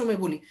প্রায় সময়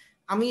বলি,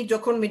 আমি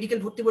যখন মেডিকেল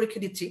ভর্তি পরীক্ষা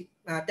দিচ্ছি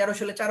 13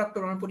 সালে 4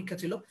 অক্টোবর আমার পরীক্ষা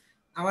ছিল।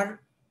 আমার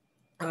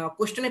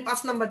কোশ্চেনে 5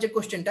 নাম্বার যে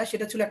কোশ্চেনটা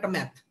সেটা ছিল একটা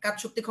ম্যাথ, কাজ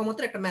শক্তি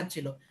ক্ষমতার একটা ম্যাথ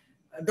ছিল,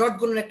 ডট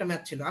গুণের একটা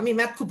ম্যাথ ছিল। আমি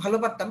ম্যাথ খুব ভালো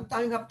পারতাম, তো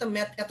আমি ভাবতাম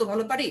ম্যাথ এত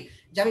ভালো পারি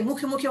যে আমি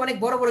মুখে মুখে অনেক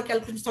বড় বড়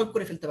ক্যালকুলেশন সলভ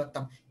করে ফেলতে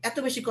পারতাম, এত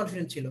বেশি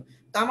কনফিডেন্স ছিল।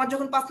 তো আমার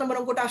যখন 5 নম্বর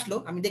অঙ্কটা আসলো,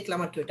 আমি দেখলাম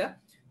আর কি ওটা,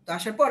 তো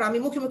আসার পর আমি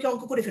মুখে মুখে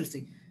অঙ্ক করে ফেলছি।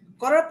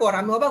 করার পর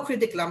আমি অবাক হয়ে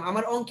দেখলাম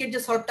আমার অঙ্কের যে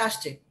সলভটা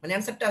আসছে, মানে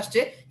অ্যান্সারটা আসছে,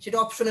 সেটা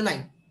অপশনে নাই।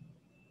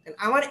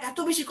 আমার এত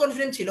বেশি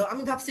কনফিডেন্স ছিল,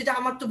 আমি ভাবছি যে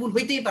আমার তো ভুল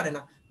হইতেই পারে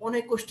না,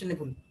 অনেক কোশ্চেনে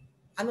ভুল।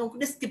 আমি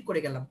অঙ্কটা স্কিপ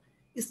করে গেলাম,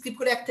 স্কিপ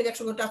করে 1 থেকে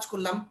 100 টাচ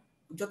করলাম,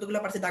 যতগুলো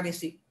পারছি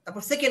দাগেছি।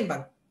 তারপর সেকেন্ড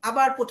বার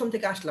আবার প্রথম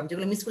থেকে আসলাম,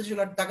 যেগুলো মিস করেছি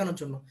সেগুলো দাগানোর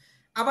জন্য।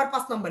 আবার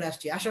 5 নম্বরে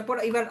আসছি, আসার পর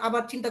এবার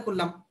আবার চিন্তা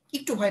করলাম,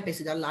 একটু ভয়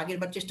পেয়েছি যে আল্লাহ আগের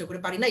বার চেষ্টা করে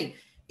পারি নাই,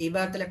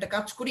 এবার তাহলে একটা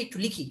কাজ করি, একটু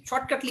লিখি।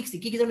 শর্টকাট লিখছি,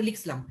 কি কি যেন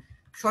লিখছিলাম,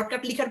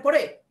 শর্টকাট লিখার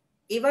পরে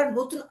এবার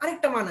নতুন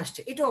আরেকটা মান আসছে,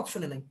 এটা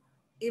অপশনে নাই।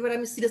 এবার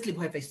আমি সিরিয়াসলি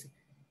ভয় পাইছি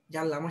যে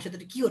আল্লাহ আমার সাথে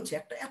কি হচ্ছে,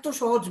 একটা এত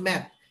সহজ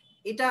ম্যাথ,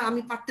 এটা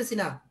আমি পারতেছি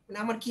না, মানে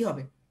আমার কি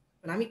হবে।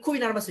 মানে আমি খুবই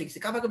নার্ভাস হয়ে গেছি,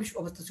 কাঁপাকাঁপি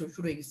অবস্থা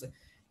শুরু হয়ে গেছে।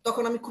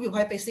 তখন আমি খুবই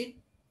ভয় পাইছি,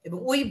 এবং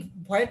ওই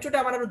ভয়ের চোটে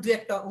আমার আরো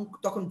 2-1টা অঙ্ক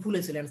তখন ভুল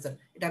হয়েছিল অ্যান্সার,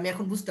 এটা আমি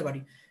এখন বুঝতে পারি।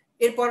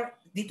 এরপর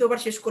দ্বিতীয়বার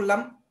শেষ করলাম,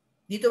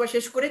 দ্বিতীয়বার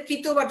শেষ করে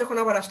তৃতীয়বার যখন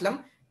আবার আসলাম,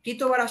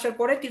 তৃতীয়বার আসার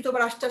পরে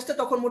তৃতীয়বার আস্তে আস্তে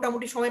তখন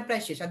মোটামুটি সময়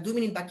প্রায় শেষ, আর 2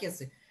 মিনিট বাকি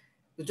আছে।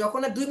 যখন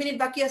আর 2 মিনিট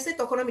বাকি আছে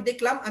তখন আমি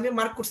দেখলাম, আমি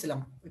মার্ক করছিলাম,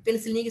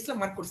 পেন্সিল নিয়ে গেছিলাম,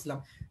 মার্ক করছিলাম।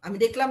 আমি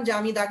দেখলাম যে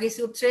আমি দাগেছি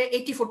হচ্ছে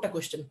 84টা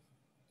কোশ্চেন,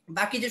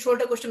 বাকি যে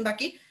 16টা কোশ্চেন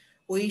বাকি,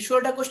 ওই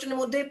 16টা কোশ্চেনের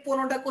মধ্যে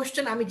 15টা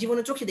কোশ্চেন আমি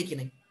জীবনে চোখে দেখি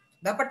নাই।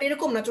 ব্যাপারটা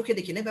এরকম না চোখে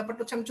দেখি না, ব্যাপারটা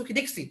হচ্ছে আমি চোখে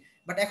দেখছি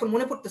বাট এখন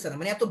মনে পড়তেছে না,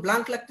 মানে এত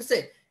ব্লাঙ্ক লাগতেছে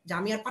যে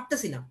আমি আর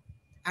পারতেছি না।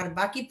 আর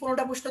বাকি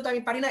 15টা প্রশ্ন তো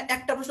আমি পারি না।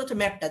 একটা প্রশ্ন হচ্ছে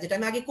ম্যাথটা, যেটা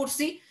আমি আগে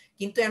করছি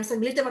কিন্তু অ্যান্সার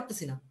মিলাতে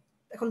পারতেছি না।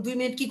 এখন 2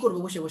 মিনিট কি করব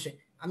বসে বসে?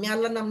 আমি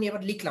আল্লাহর নাম নিয়ে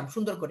এবার লিখলাম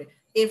সুন্দর করে,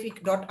 f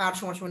ডট r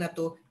সমান সমান এত,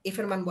 f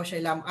এর মান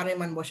বসাইলাম, r এর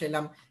মান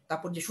বসাইলাম,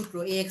 তারপর যে সূত্র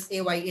ax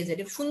ay az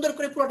সুন্দর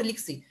করে পুরোটা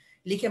লিখছি,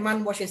 লিখে মান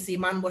বসাইছি,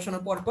 মান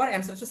বসানোর পর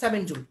অ্যান্সার হচ্ছে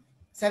 7 জুল।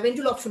 7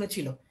 জুল অপশনে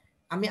ছিল,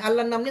 আমি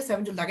আল্লাহর নাম নিয়ে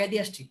 7 জুল লাগাই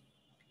দিয়ে আসছি।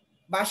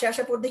 বাসে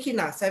আসার পর দেখি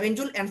না 7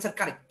 জুল অ্যান্সার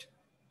কারেক্ট।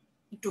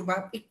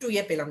 একটু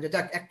ইয়ে পেলাম যে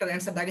যাক একটা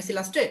অ্যান্সার দাগেছি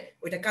লাস্টে,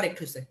 ওইটা কারেক্ট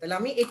হয়েছে, তাহলে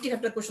আমি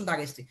 85টা কোশ্চেন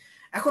দাগেছি।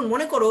 এখন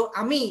মনে করো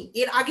আমি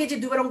এর আগে যে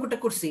দুইবার অঙ্কটা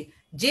করছি,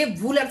 যে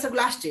ভুল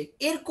অ্যান্সারগুলো আসছে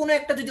এর কোনো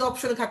একটা যদি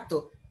অপশনে থাকতো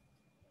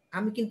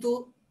আমি কিন্তু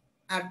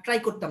আর ট্রাই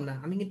করতাম না,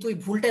 আমি কিন্তু ওই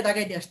ভুলটা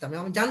দাগাই দিয়ে আসতাম,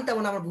 আমি জানতাম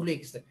না আমার ভুল হয়ে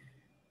গেছে।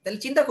 তাহলে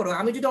চিন্তা করো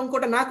আমি যদি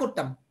অঙ্কটা না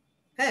করতাম,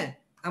 হ্যাঁ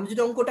আমি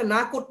যদি অঙ্কটা না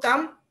করতাম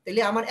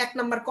তাহলে আমার 1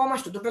 নাম্বার কম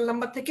আসতো, টোটাল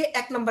নাম্বার থেকে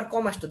 1 নাম্বার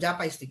কম আসতো যা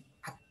পাইছি।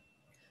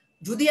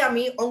 যদি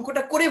আমি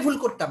অঙ্কটা করে ভুল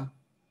করতাম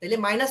তাহলে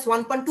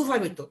 -1.25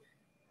 হইতো,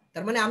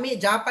 তার মানে আমি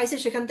যা পাইছি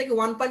সেখান থেকে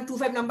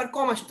 1.25 নাম্বার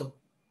কম আসতো।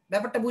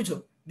 ব্যাপারটা বুঝো,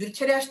 যদি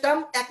ছেড়ে আসতাম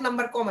 1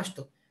 নাম্বার কম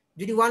আসতো,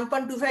 যদি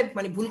 1.25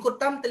 মানে ভুল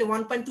করতাম তাহলে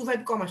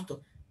 1.25 কম আসতো।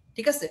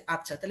 ঠিক আছে,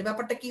 আচ্ছা তাহলে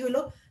ব্যাপারটা কি হলো?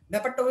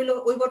 ব্যাপারটা হইলো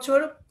ওই বছর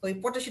ওই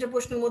 85টা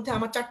প্রশ্নের মধ্যে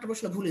আমার 4টা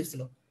প্রশ্ন ভুল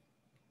হয়েছিল,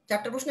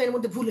 4টা প্রশ্ন এর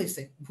মধ্যে ভুল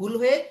হয়েছে, ভুল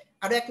হয়ে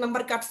আরো 1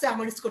 নাম্বার কাটছে,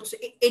 আমার স্কোর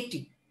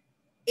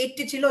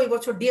 80 ছিল ওই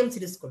বছর ডিএমসি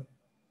স্কোর।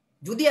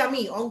 যদি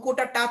আমি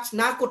অঙ্কটা টাচ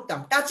না করতাম,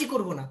 টাচই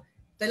করব না,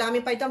 তাহলে আমি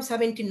পাইতাম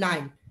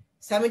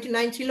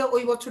 79 ছিল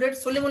ওই বছরের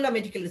সলিমুল্লাহ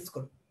মেডিকেল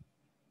স্কোর।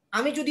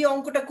 আমি যদি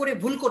অঙ্কটা করে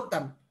ভুল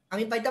করতাম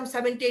আমি পাইতাম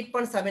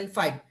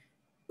 78.75,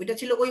 ওইটা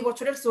ছিল ওই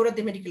বছরের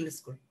সোহরাওয়ার্দী মেডিকেল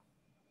স্কোর।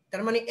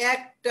 তার মানে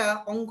একটা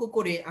অঙ্ক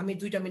করে আমি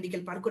 2টা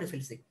মেডিকেল পার করে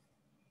ফেলছি।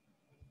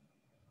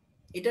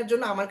 এটার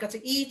জন্য আমার কাছে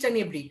ইচ এন্ড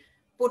এভরি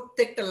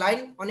প্রত্যেকটা লাইন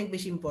অনেক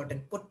বেশি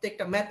ইম্পর্টেন্ট,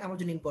 প্রত্যেকটা ম্যাথ আমার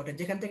জন্য ইম্পর্টেন্ট,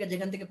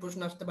 যেখান থেকে প্রশ্ন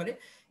আসতে পারে।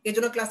 এই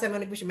জন্য ক্লাসে আমি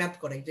অনেক বেশি ম্যাথ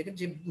করাই,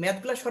 যে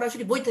ম্যাথগুলো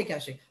সরাসরি বই থেকে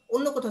আসে,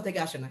 অন্য কোথাও থেকে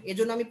আসে না। এই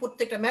জন্য আমি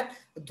প্রত্যেকটা ম্যাথ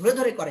ধরে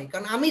ধরে করাই,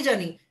 কারণ আমি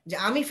জানি যে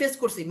আমি ফেস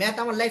করছি, ম্যাথ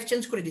আমার লাইফ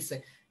চেঞ্জ করে দিচ্ছে।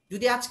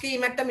 যদি আজকে এই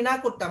ম্যাথটা আমি না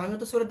করতাম, আমি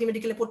তো সোহরাওয়ার্দী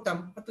মেডিকেলে পড়তাম,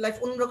 লাইফ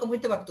অন্যরকম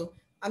হইতে পারতো।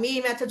 আমি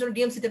এই ম্যাথের জন্য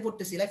ডিএমসিতে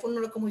পড়তেছি, লাইফ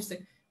অন্যরকম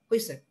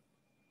হয়েছে।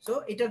 সো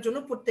এটার জন্য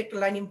প্রত্যেকটা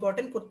লাইন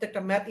ইম্পর্টেন্ট, প্রত্যেকটা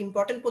ম্যাথ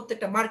ইম্পর্টেন্ট,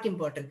 প্রত্যেকটা মার্ক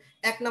ইম্পর্টেন্ট।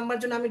 1 নাম্বার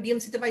জন্য আমি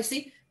ডিএমসিতে পাইছি,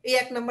 এই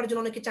 1 নাম্বারের জন্য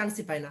অনেকে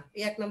চান্সই পায় না,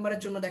 এই 1 নাম্বারের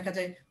জন্য দেখা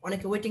যায়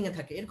অনেকে ওয়েটিং এ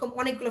থাকে, এরকম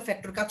অনেকগুলো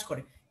ফ্যাক্টর কাজ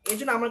করে। এই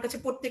জন্য আমার কাছে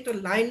প্রত্যেকটা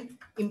লাইন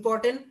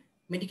ইম্পর্টেন্ট,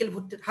 মেডিকেল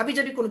ভর্তি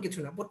হাবিজাবি কোনো কিছু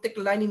না,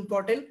 প্রত্যেকটা লাইন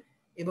ইম্পর্টেন্ট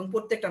এবং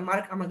প্রত্যেকটা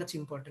মার্ক আমার কাছে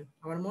ইম্পর্টেন্ট।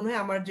 আমার মনে হয়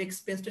আমার যে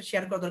এক্সপেরিয়েন্সটা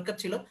শেয়ার করা দরকার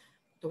ছিল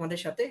তোমাদের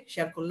সাথে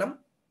শেয়ার করলাম,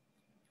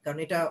 কারণ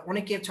এটা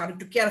অনেকে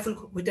একটু কেয়ারফুল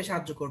হইতে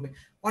সাহায্য করবে।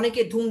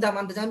 অনেকে ধুমধাম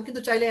আনতে আমি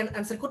কিন্তু চাইলে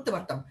অ্যান্সার করতে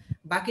পারতাম,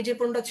 বাকি যে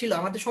প্রশ্নটা ছিল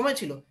আমাদের সময়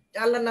ছিল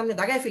আল্লাহর নামে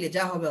দাগায় ফেলে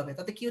যা হবে হবে,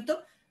 তাতে কি হতো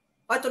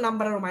হয়তো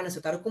নাম্বার আরো মাইনাস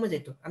হতো, আরো কমে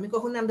যেত। আমি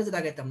কখনো আন্দাজে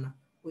দাগাইতাম না,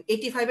 ওই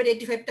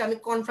 85-টা আমি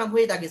কনফার্ম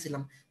হয়ে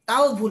দাগিয়েছিলাম,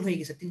 তাও ভুল হয়ে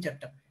গেছে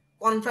 3-4টা,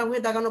 কনফার্ম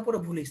হয়ে দাগানোর পরে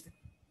ভুল হয়েছে,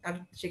 আর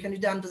সেখানে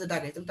যদি আন্দাজে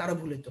দাগাইতাম তারও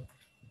ভুল হতো।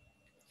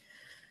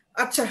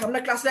 আচ্ছা আমরা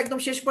ক্লাসের একদম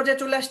শেষ পর্যায়ে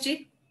চলে আসছি।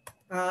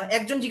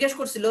 একজন জিজ্ঞেস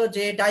করছিল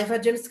যে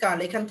ডাইভারজেন্স কার্ল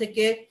এখান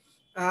থেকে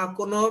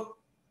কোনো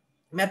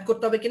ম্যাথ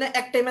করতে হবে কিনা।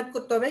 একটাই ম্যাথ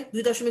করতে হবে,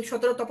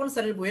 2.17 তপন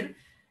স্যারের বইয়ের,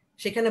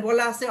 সেখানে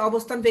বলা আছে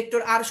অবস্থান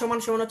ভেক্টর আর সমান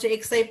হচ্ছে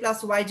xi plus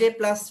yj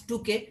plus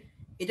 2k,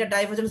 এটা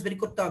ডাইভারজেন্স বের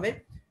করতে হবে।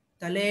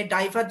 তাহলে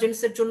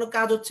ডাইভারজেন্সের জন্য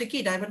কাজ হচ্ছে কি,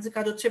 ডাইভারজেন্সের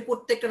কাজ হচ্ছে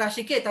প্রত্যেকটা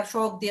রাশিকে তার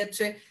সহগ দিয়ে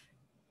হচ্ছে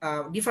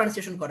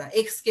ডিফারেন্সিয়েশন করা,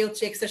 x কে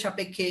হচ্ছে x এর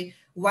সাপেক্ষে,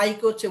 y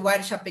কে হচ্ছে y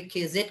এর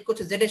সাপেক্ষে, z কে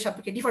হচ্ছে z এর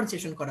সাপেক্ষে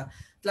ডিফারেন্সিয়েশন করা।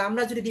 তাহলে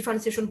আমরা যদি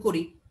ডিফারেন্সিয়েশন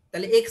করি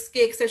তাহলে x কে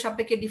x এর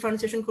সাপেক্ষে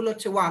ডিফারেন্সিয়েশন করলে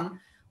হচ্ছে 1,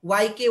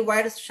 y কে y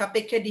এর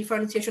সাপেক্ষে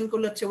ডিফারেন্সিয়েশন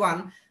করলে হচ্ছে 1,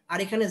 আর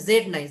এখানে z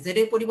নাই, z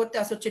এর পরিবর্তে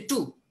আছে হচ্ছে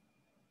 2,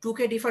 2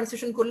 কে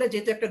ডিফারেন্সিয়েশন করলে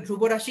যেহেতু একটা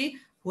ধ্রুব রাশি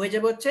হয়ে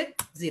যাবে হচ্ছে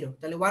 0,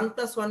 তাহলে 1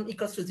 + 1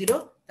 = 0,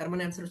 তার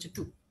মানে आंसर হচ্ছে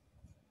 2।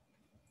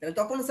 তাহলে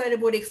তখন স্যারের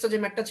বইয়ের এক্সট্রা যে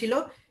ম্যাথটা ছিল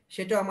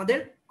সেটা আমাদের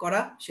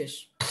করা শেষ।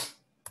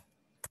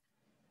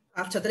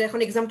 আচ্ছা তাহলে এখন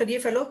एग्जामটা দিয়ে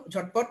ফেলো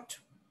ঝটপট।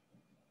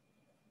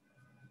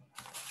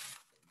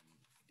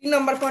 3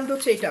 নাম্বার পয়েন্ট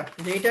হচ্ছে এটা,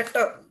 যে এটা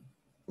একটা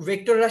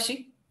ভেক্টর রাশি,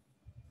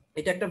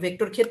 এটা একটা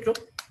ভেক্টর ক্ষেত্র,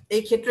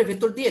 এই ক্ষেত্রের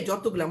ভেতর দিয়ে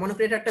যতগুলা, মনে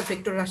করি এটা একটা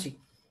ভেক্টর রাশি,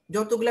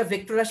 যতগুলা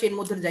ভেক্টর রাশি এর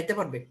মধ্যে যাইতে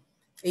পারবে,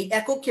 এই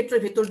একক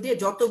ক্ষেত্রের ভেতর দিয়ে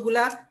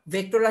যতগুলা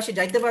ভেক্টর রাশি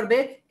যাইতে পারবে,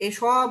 এই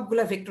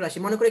সবগুলা ভেক্টর রাশি,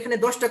 মনে করি এখানে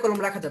 10টা কলম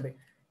রাখা যাবে,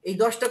 এই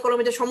 10টা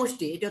কলমের যে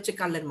সমষ্টি এটা হচ্ছে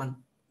কার্লের মান।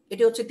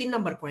 এটা হচ্ছে 3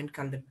 নাম্বার পয়েন্ট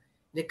কার্লের,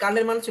 যে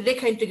কার্লের মান হচ্ছে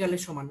লেখা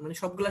ইন্টিগ্রালের সমান, মানে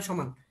সবগুলা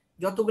সমান,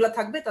 যতগুলা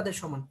থাকবে তাদের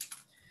সমান।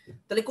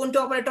 তাহলে কোনটা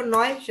অপারেটর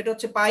নয় সেটা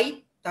হচ্ছে পাই।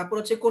 তারপর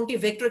হচ্ছে কোনটি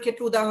ভেক্টর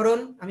ক্ষেত্র উদাহরণ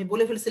আমি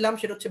বলে ফেলছিলাম,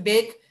 সেটা হচ্ছে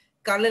বেগ,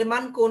 কার্লের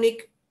মান কৌণিক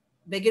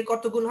বেগের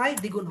কত গুণ হয়,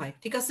 দ্বিগুণ হয়।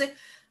 ঠিক আছে,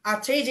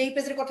 আচ্ছা এই যে এই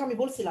পেজের কথা আমি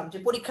বলছিলাম যে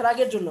পরীক্ষার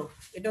আগের জন্য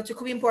এটা হচ্ছে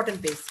খুব ইম্পর্টেন্ট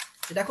পেজ,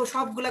 দেখো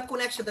সবগুলা কোণ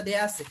একসাথে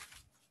দেয়া আছে।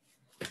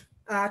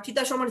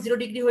 থিটা সমান 0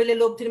 ডিগ্রি হইলে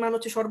লব্ধির মান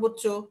হচ্ছে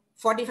সর্বোচ্চ,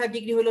 45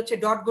 ডিগ্রি হইলে হচ্ছে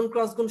ডট গুণ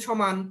ক্রস গুণ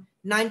সমান,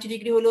 90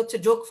 ডিগ্রি হইলে হচ্ছে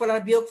যোগফল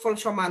আর বিয়োগফল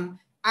সমান,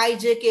 আই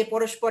জে কে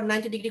পরস্পর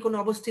 90 ডিগ্রি কোণে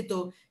অবস্থিত,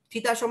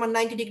 থিটা সমান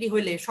 90 ডিগ্রি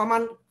হইলে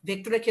সমান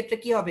ভেক্টরের ক্ষেত্রে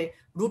কি হবে,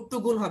 √2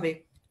 গুণ হবে,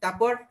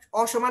 তারপর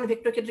অসমান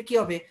ভেক্টর ক্ষেত্রে কি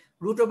হবে,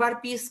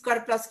 √p²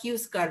 +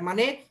 q²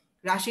 মানে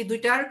রাশি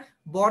দুইটার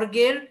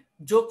বর্গের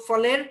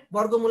যোগফলের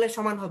বর্গমূলের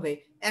সমান হবে।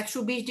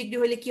 120 ডিগ্রি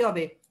হলে কি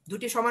হবে?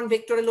 দুটি সমান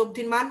ভেক্টরের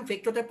লব্ধির মান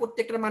ভেক্টরের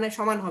প্রত্যেকটার মানের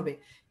সমান হবে।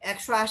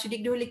 180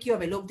 ডিগ্রি হলে কি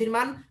হবে? লব্ধির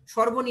মান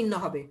সর্বনিম্ন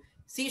হবে।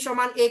 c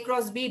সমান a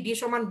 × b, d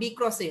সমান b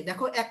 × a।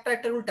 দেখো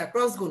একটা উল্টা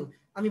ক্রস গুণ।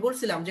 আমি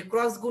বলছিলাম যে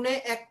ক্রস গুণে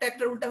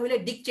একটা উল্টা হইলে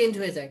দিক চেঞ্জ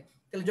হয়ে যায়।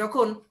 তাহলে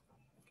যখন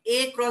a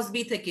 × b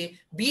থেকে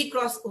b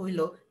ক্রস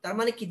হইলো, তার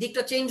মানে কি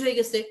দিকটা চেঞ্জ হয়ে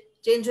গেছে।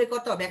 চেঞ্জ হয়ে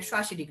কত হবে?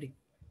 180 ডিগ্রি।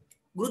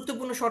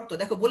 গুরুত্বপূর্ণ শর্ত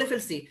দেখো বলে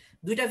ফেলছি।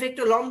 দুইটা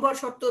ভেক্টর লম্ব হওয়ার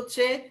শর্ত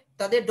হচ্ছে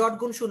তাদের ডট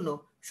গুণ 0,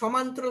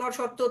 সমান্তরাল হওয়ার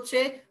শর্ত হচ্ছে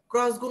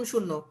ক্রস গুণ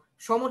 0,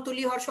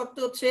 সমতুলী হওয়ার শর্ত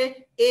হচ্ছে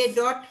a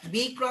ডট b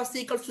 × c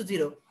 =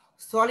 0।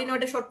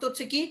 সলিনয়েডের শর্ত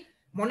হচ্ছে কি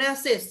মনে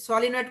আছে?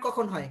 সলিনয়েড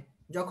কখন হয়?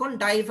 যখন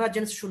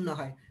ডাইভারজেন্স 0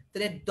 হয়।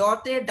 তাহলে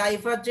ডটে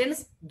ডাইভারজেন্স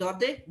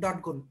ডটে ডট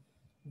গুণ,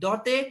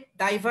 ডটে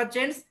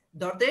ডাইভারজেন্স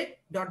ডটে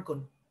ডট গুণ,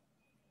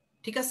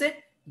 ঠিক আছে?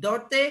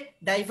 ডটে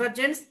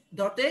ডাইভারজেন্স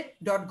ডটে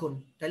ডট গুণ।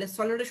 তাহলে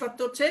সলিনয়েডের শর্ত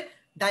হচ্ছে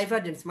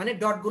ডাইভারজেন্স মানে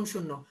ডট গুণ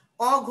 0।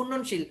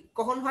 অঘূর্ণনশীল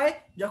কখন হয়?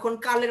 যখন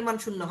কালের মান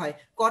 0 হয়।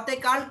 কতে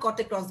কাল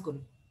কতে ক্রস গুণ।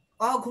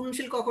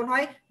 অঘূর্ণনশীল কখন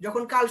হয়?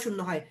 যখন কাল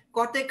 0 হয়।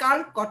 কতে কাল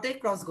কতে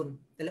ক্রস গুণ।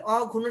 তাহলে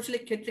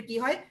অঘূর্ণনশীলের ক্ষেত্রে কি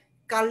হয়?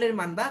 কালের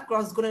মান বা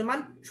ক্রস গুণের মান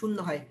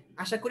 0 হয়।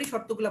 আশা করি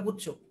শর্তগুলো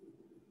বুঝছো।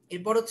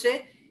 এরপর হচ্ছে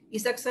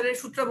ইসাক স্যারের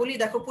সূত্র বলি।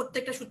 দেখো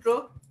প্রত্যেকটা সূত্র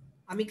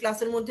আমি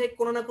ক্লাসের মধ্যে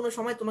কোনো না কোনো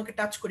সময় তোমাকে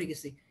টাচ করে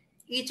গেছি।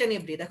 ইচ এন্ড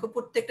এভরি দেখো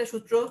প্রত্যেকটা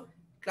সূত্র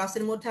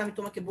ক্লাসের মধ্যে আমি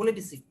তোমাকে বলে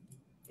দিছি।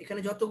 এখানে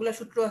যতগুলা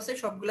সূত্র আছে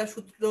সবগুলা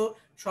সূত্র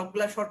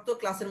সবগুলা শর্ত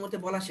ক্লাসের মধ্যে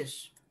বলা শেষ।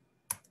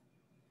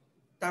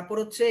 তারপর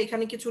হচ্ছে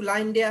এখানে কিছু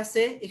লাইন দেয়া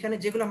আছে, এখানে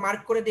যেগুলো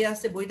মার্ক করে দেয়া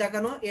আছে বই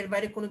দাগানো, এর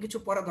বাইরে কোনো কিছু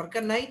পড়া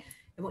দরকার নাই।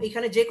 এবং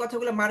এখানে যে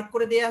কথাগুলো মার্ক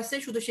করে দেয়া আছে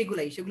শুধু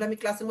সেগুলো আমি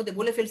ক্লাসের মধ্যে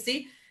বলে ফেলছি।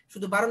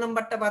 শুধু 12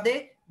 নম্বরটা বাদে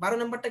 12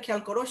 নম্বরটা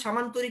খেয়াল করো।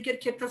 সামান্তরিকের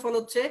ক্ষেত্রফল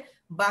হচ্ছে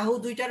বাহু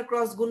দুইটার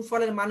ক্রস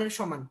গুণফলের মানের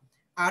সমান।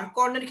 আর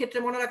কর্ণের ক্ষেত্রে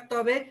মনে রাখতে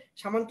হবে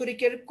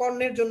সামান্তরিকের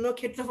কর্ণের জন্য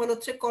ক্ষেত্রফল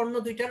হচ্ছে কর্ণ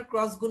দুইটার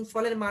ক্রস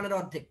গুণফলের মানের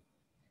অর্ধেক।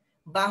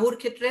 বাহুর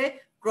ক্ষেত্রে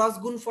ক্রস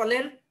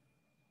গুণফলের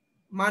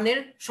মানের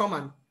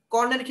সমান,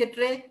 কর্ণের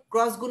ক্ষেত্রে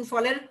ক্রস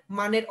গুণফলের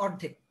মানের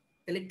অর্ধেক।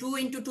 তাহলে 2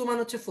 × 2 মান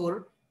হচ্ছে 4,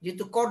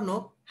 যেহেতু কর্ণ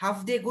হাফ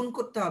দিয়ে গুণ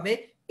করতে হবে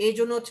এই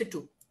জন্য হচ্ছে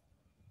 2।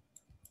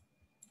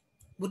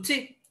 বুঝছি?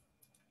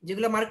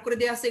 যেগুলো মার্ক করে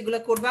দেয়া আছে এগুলো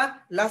করবা।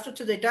 লাস্ট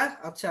হচ্ছে যেটা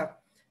আচ্ছা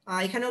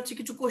এখানে হচ্ছে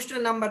কিছু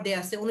কোশ্চেনের নাম্বার দেয়া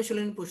আছে,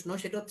 অনুশীলনী প্রশ্ন।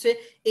 সেটা হচ্ছে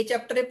এই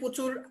চ্যাপ্টারে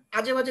প্রচুর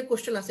আজে বাজে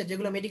কোশ্চেন আছে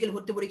যেগুলো মেডিকেল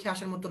ভর্তি পরীক্ষা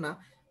আসার মতো না।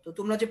 তো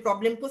তোমরা যে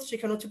প্রবলেম পোস্ট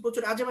সেখানে হচ্ছে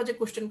প্রচুর আজে বাজে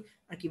কোশ্চেন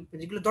আর কি,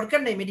 যেগুলো দরকার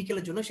নাই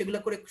মেডিকেলের জন্য সেগুলো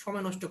করে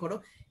সময় নষ্ট করো।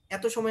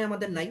 এত সময়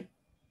আমাদের নাই,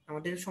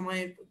 আমাদের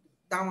সময়ের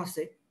দাম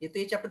আছে। যেহেতু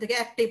এই চ্যাপ্টার থেকে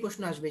একটাই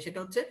প্রশ্ন আসবে, সেটা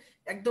হচ্ছে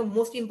একদম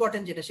মোস্ট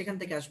ইম্পর্টেন্ট যেটা সেখান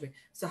থেকে আসবে।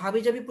 সো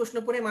হাবিজাবি প্রশ্ন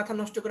পড়ে মাথা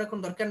নষ্ট করার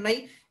কোনো দরকার নাই।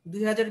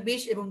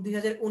 2020 এবং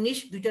 2019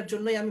 দুইটার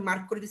জন্যই আমি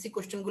মার্ক করে দিছি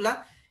কোশ্চেনগুলা।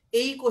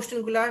 এই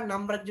কোশ্চেনগুলা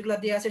নাম্বার যেগুলো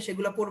দেয়া আছে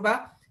সেগুলো পড়বা।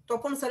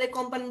 তপন স্যারের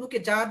কোম্পানি বুকে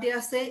যা দেয়া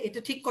আছে এটা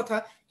ঠিক কথা,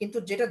 কিন্তু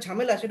যেটা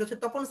ঝামেলা সেটা হচ্ছে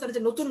তপন স্যারের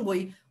যে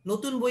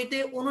নতুন বইতে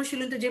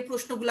অনুশীলনীতে যে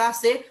প্রশ্নগুলো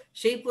আছে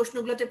সেই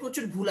প্রশ্নগুলোতে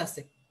প্রচুর ভুল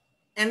আছে,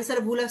 অ্যান্সার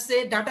ভুল আছে,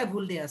 ডাটা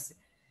ভুল দেয়া আছে।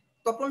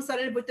 তপন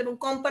স্যারের বইতে এবং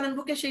কম্পানিয়ন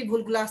বুকে সেই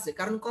ভুলগুলো আছে,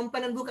 কারণ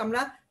কম্পানিয়ন বুক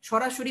আমরা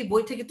সরাসরি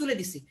বই থেকে তুলে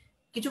দিছি।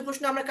 কিছু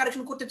প্রশ্ন আমরা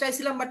কারেকশন করতে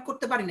চাইছিলাম বাট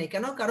করতে পারি নাই।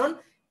 কেন? কারণ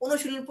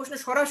অনুশীলনী প্রশ্ন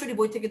সরাসরি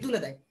বই থেকে তুলে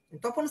দেয়।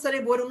 তপন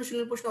স্যারের বইয়ের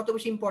অনুশীলনী প্রশ্ন অত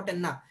বেশি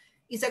ইম্পর্টেন্ট না।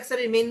 ইসাক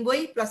স্যারের মেইন বই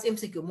plus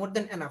MCQ more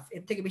than enough,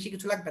 এর থেকে বেশি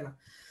কিছু লাগবে না।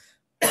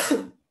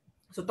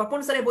 সো তপন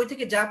স্যারের বই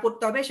থেকে যা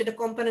পড়তে হবে সেটা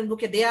কম্পানিয়ন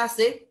বুকে দেয়া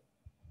আছে।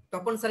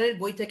 তপন স্যারের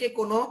বই থেকে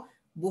কোনো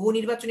বহু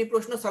নির্বাচনী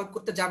প্রশ্ন সলভ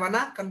করতে যাবা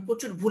না, কারণ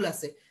প্রচুর ভুল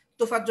আছে।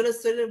 তোফাজ্জল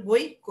স্যারের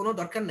বই কোনো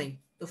দরকার নাই,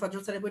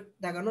 তোফাজ্জল স্যারের বই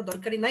দাগানো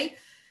দরকারই নাই।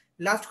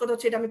 লাস্ট কথা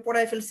হচ্ছে এটা আমি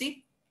পড়ায় ফেলছি।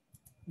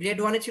 গ্রেড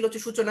 1 এ ছিল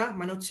হচ্ছে সূচনা,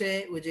 মানে হচ্ছে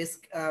ওই যে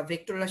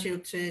ভেক্টর রাশি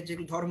হচ্ছে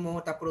যেগুলো ধর্ম,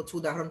 তারপর হচ্ছে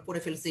উদাহরণ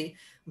পড়ে ফেলছি।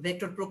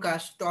 ভেক্টর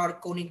প্রকাশ, টর্ক,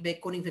 কৌণিক বেগ,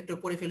 কৌণিক ভেক্টর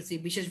পড়ে ফেলছি।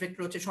 বিশেষ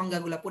ভেক্টর হচ্ছে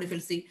সংজ্ঞাগুলো পড়ে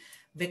ফেলছি।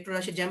 ভেক্টর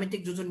রাশি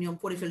জ্যামিতিক যোজন নিয়ম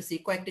পড়ে ফেলছি।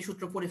 কয়েকটি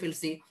সূত্র পড়ে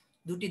ফেলছি।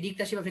 দুটি দিক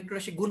রাশি বা ভেক্টর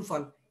রাশি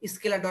গুণফল,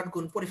 স্কেলার ডট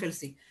গুণ পড়ে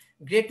ফেলছি।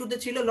 গ্রেড 2 তে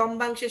ছিল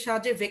লম্বাংশের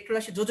সাহায্যে ভেক্টর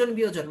রাশি যোজন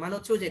বিয়োজন, মানে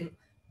হচ্ছে ওই যে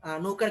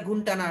নৌকার গুণ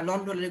টানা,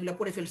 লন রোলার, এগুলো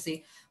পড়ে ফেলছি।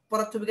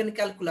 পদার্থবিজ্ঞানের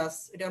ক্যালকুলাস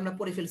এটা আমরা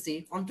পড়ে ফেলছি।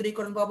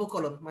 অন্তরীকরণ বা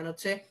অবকলন মানে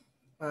হচ্ছে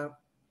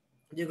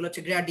যেগুলো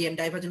হচ্ছে গ্রেডিয়েন্ট,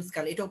 ডাইভারজেন্স,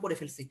 স্কেল, এটাও পড়ে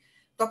ফেলছি।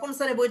 তপন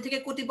স্যারের বই থেকে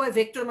কতিপয়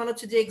ভেক্টর মানে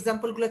হচ্ছে যে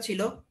এক্সাম্পল গুলো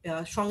ছিল,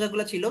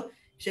 সংজ্ঞাগুলো ছিল,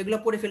 সেগুলো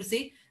পড়ে ফেলছি।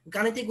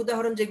 গাণিতিক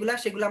উদাহরণ যেগুলো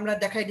সেগুলো আমরা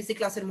দেখাই দিছি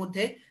ক্লাসের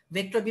মধ্যে।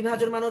 ভেক্টর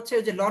বিভাজন মানে হচ্ছে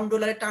যে লন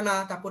রোলারে টানা,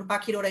 তারপর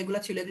পাখির ওড়া, এগুলো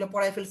ছিল, এগুলো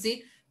পড়াই ফেলছি।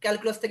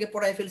 ক্যালকুলাস থেকে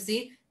পড়াই ফেলছি।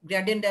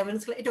 গ্রেডিয়েন্ট,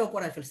 ডাইভারজেন্স, এটাও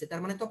পড়াই ফেলছি। তার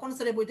মানে তপন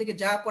স্যারের বই থেকে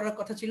যা পড়ার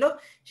কথা ছিল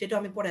সেটা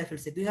আমি পড়াই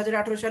ফেলছি।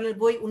 2018 সালের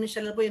বই 19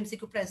 সালের বই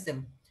এমসিকিউ প্রায় সেম।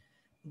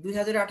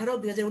 2018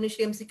 2019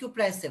 এমসিকিউ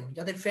প্রায় সেম।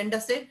 যাদের ফ্রেন্ড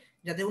আছে,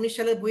 যাদের 19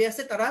 সালের বই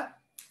আছে, তারা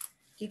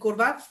কি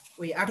করবা,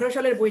 ওই 18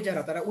 সালের বই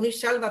যারা, তারা 19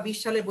 সাল বা 20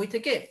 সালের বই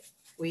থেকে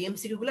ওই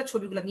এমসিকিউ গুলা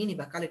ছবিগুলা নিয়ে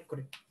নিবা কালেক্ট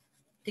করে,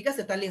 ঠিক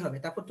আছে? তাহলেই হবে।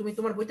 তারপর তুমি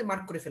তোমার বইতে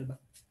মার্ক করে ফেলবা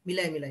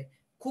মিলাই।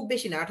 খুব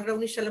বেশি না,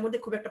 18-19 সালের মধ্যে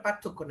খুব একটা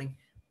পার্থক্য নেই।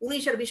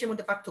 19 আর 20 এর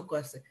মধ্যে পার্থক্য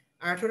আছে,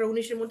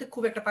 18-19 এর মধ্যে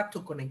খুব একটা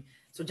পার্থক্য নেই।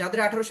 সো যাদের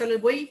 18 সালের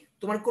বই,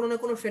 তোমার কোনো না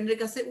কোনো ফ্রেন্ডের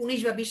কাছে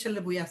 19 বা 20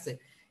 সালের বই আছে,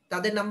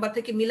 তাদের নাম্বার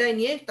থেকে মিলাই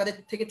নিয়ে তাদের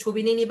থেকে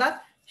ছবি নিয়ে নিবা।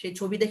 সেই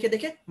ছবি দেখে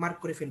দেখে মার্ক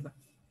করে ফেলবা,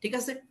 ঠিক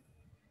আছে?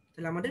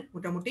 তাহলে আমাদের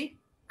মোটামুটি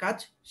কাজ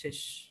শেষ।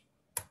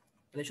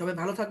 তাহলে সবাই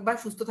ভালো থাকবা,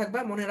 সুস্থ থাকবা,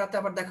 মনে রাতে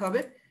আবার দেখা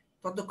হবে।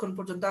 ততক্ষণ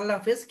পর্যন্ত আল্লাহ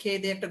হাফেজ, খেয়ে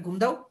দিয়ে একটা ঘুম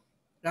দাও,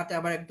 রাতে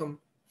আবার একদম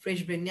ফ্রেশ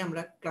ব্রেন নিয়ে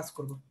আমরা ক্লাস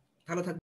করব। ভালো থাকবে।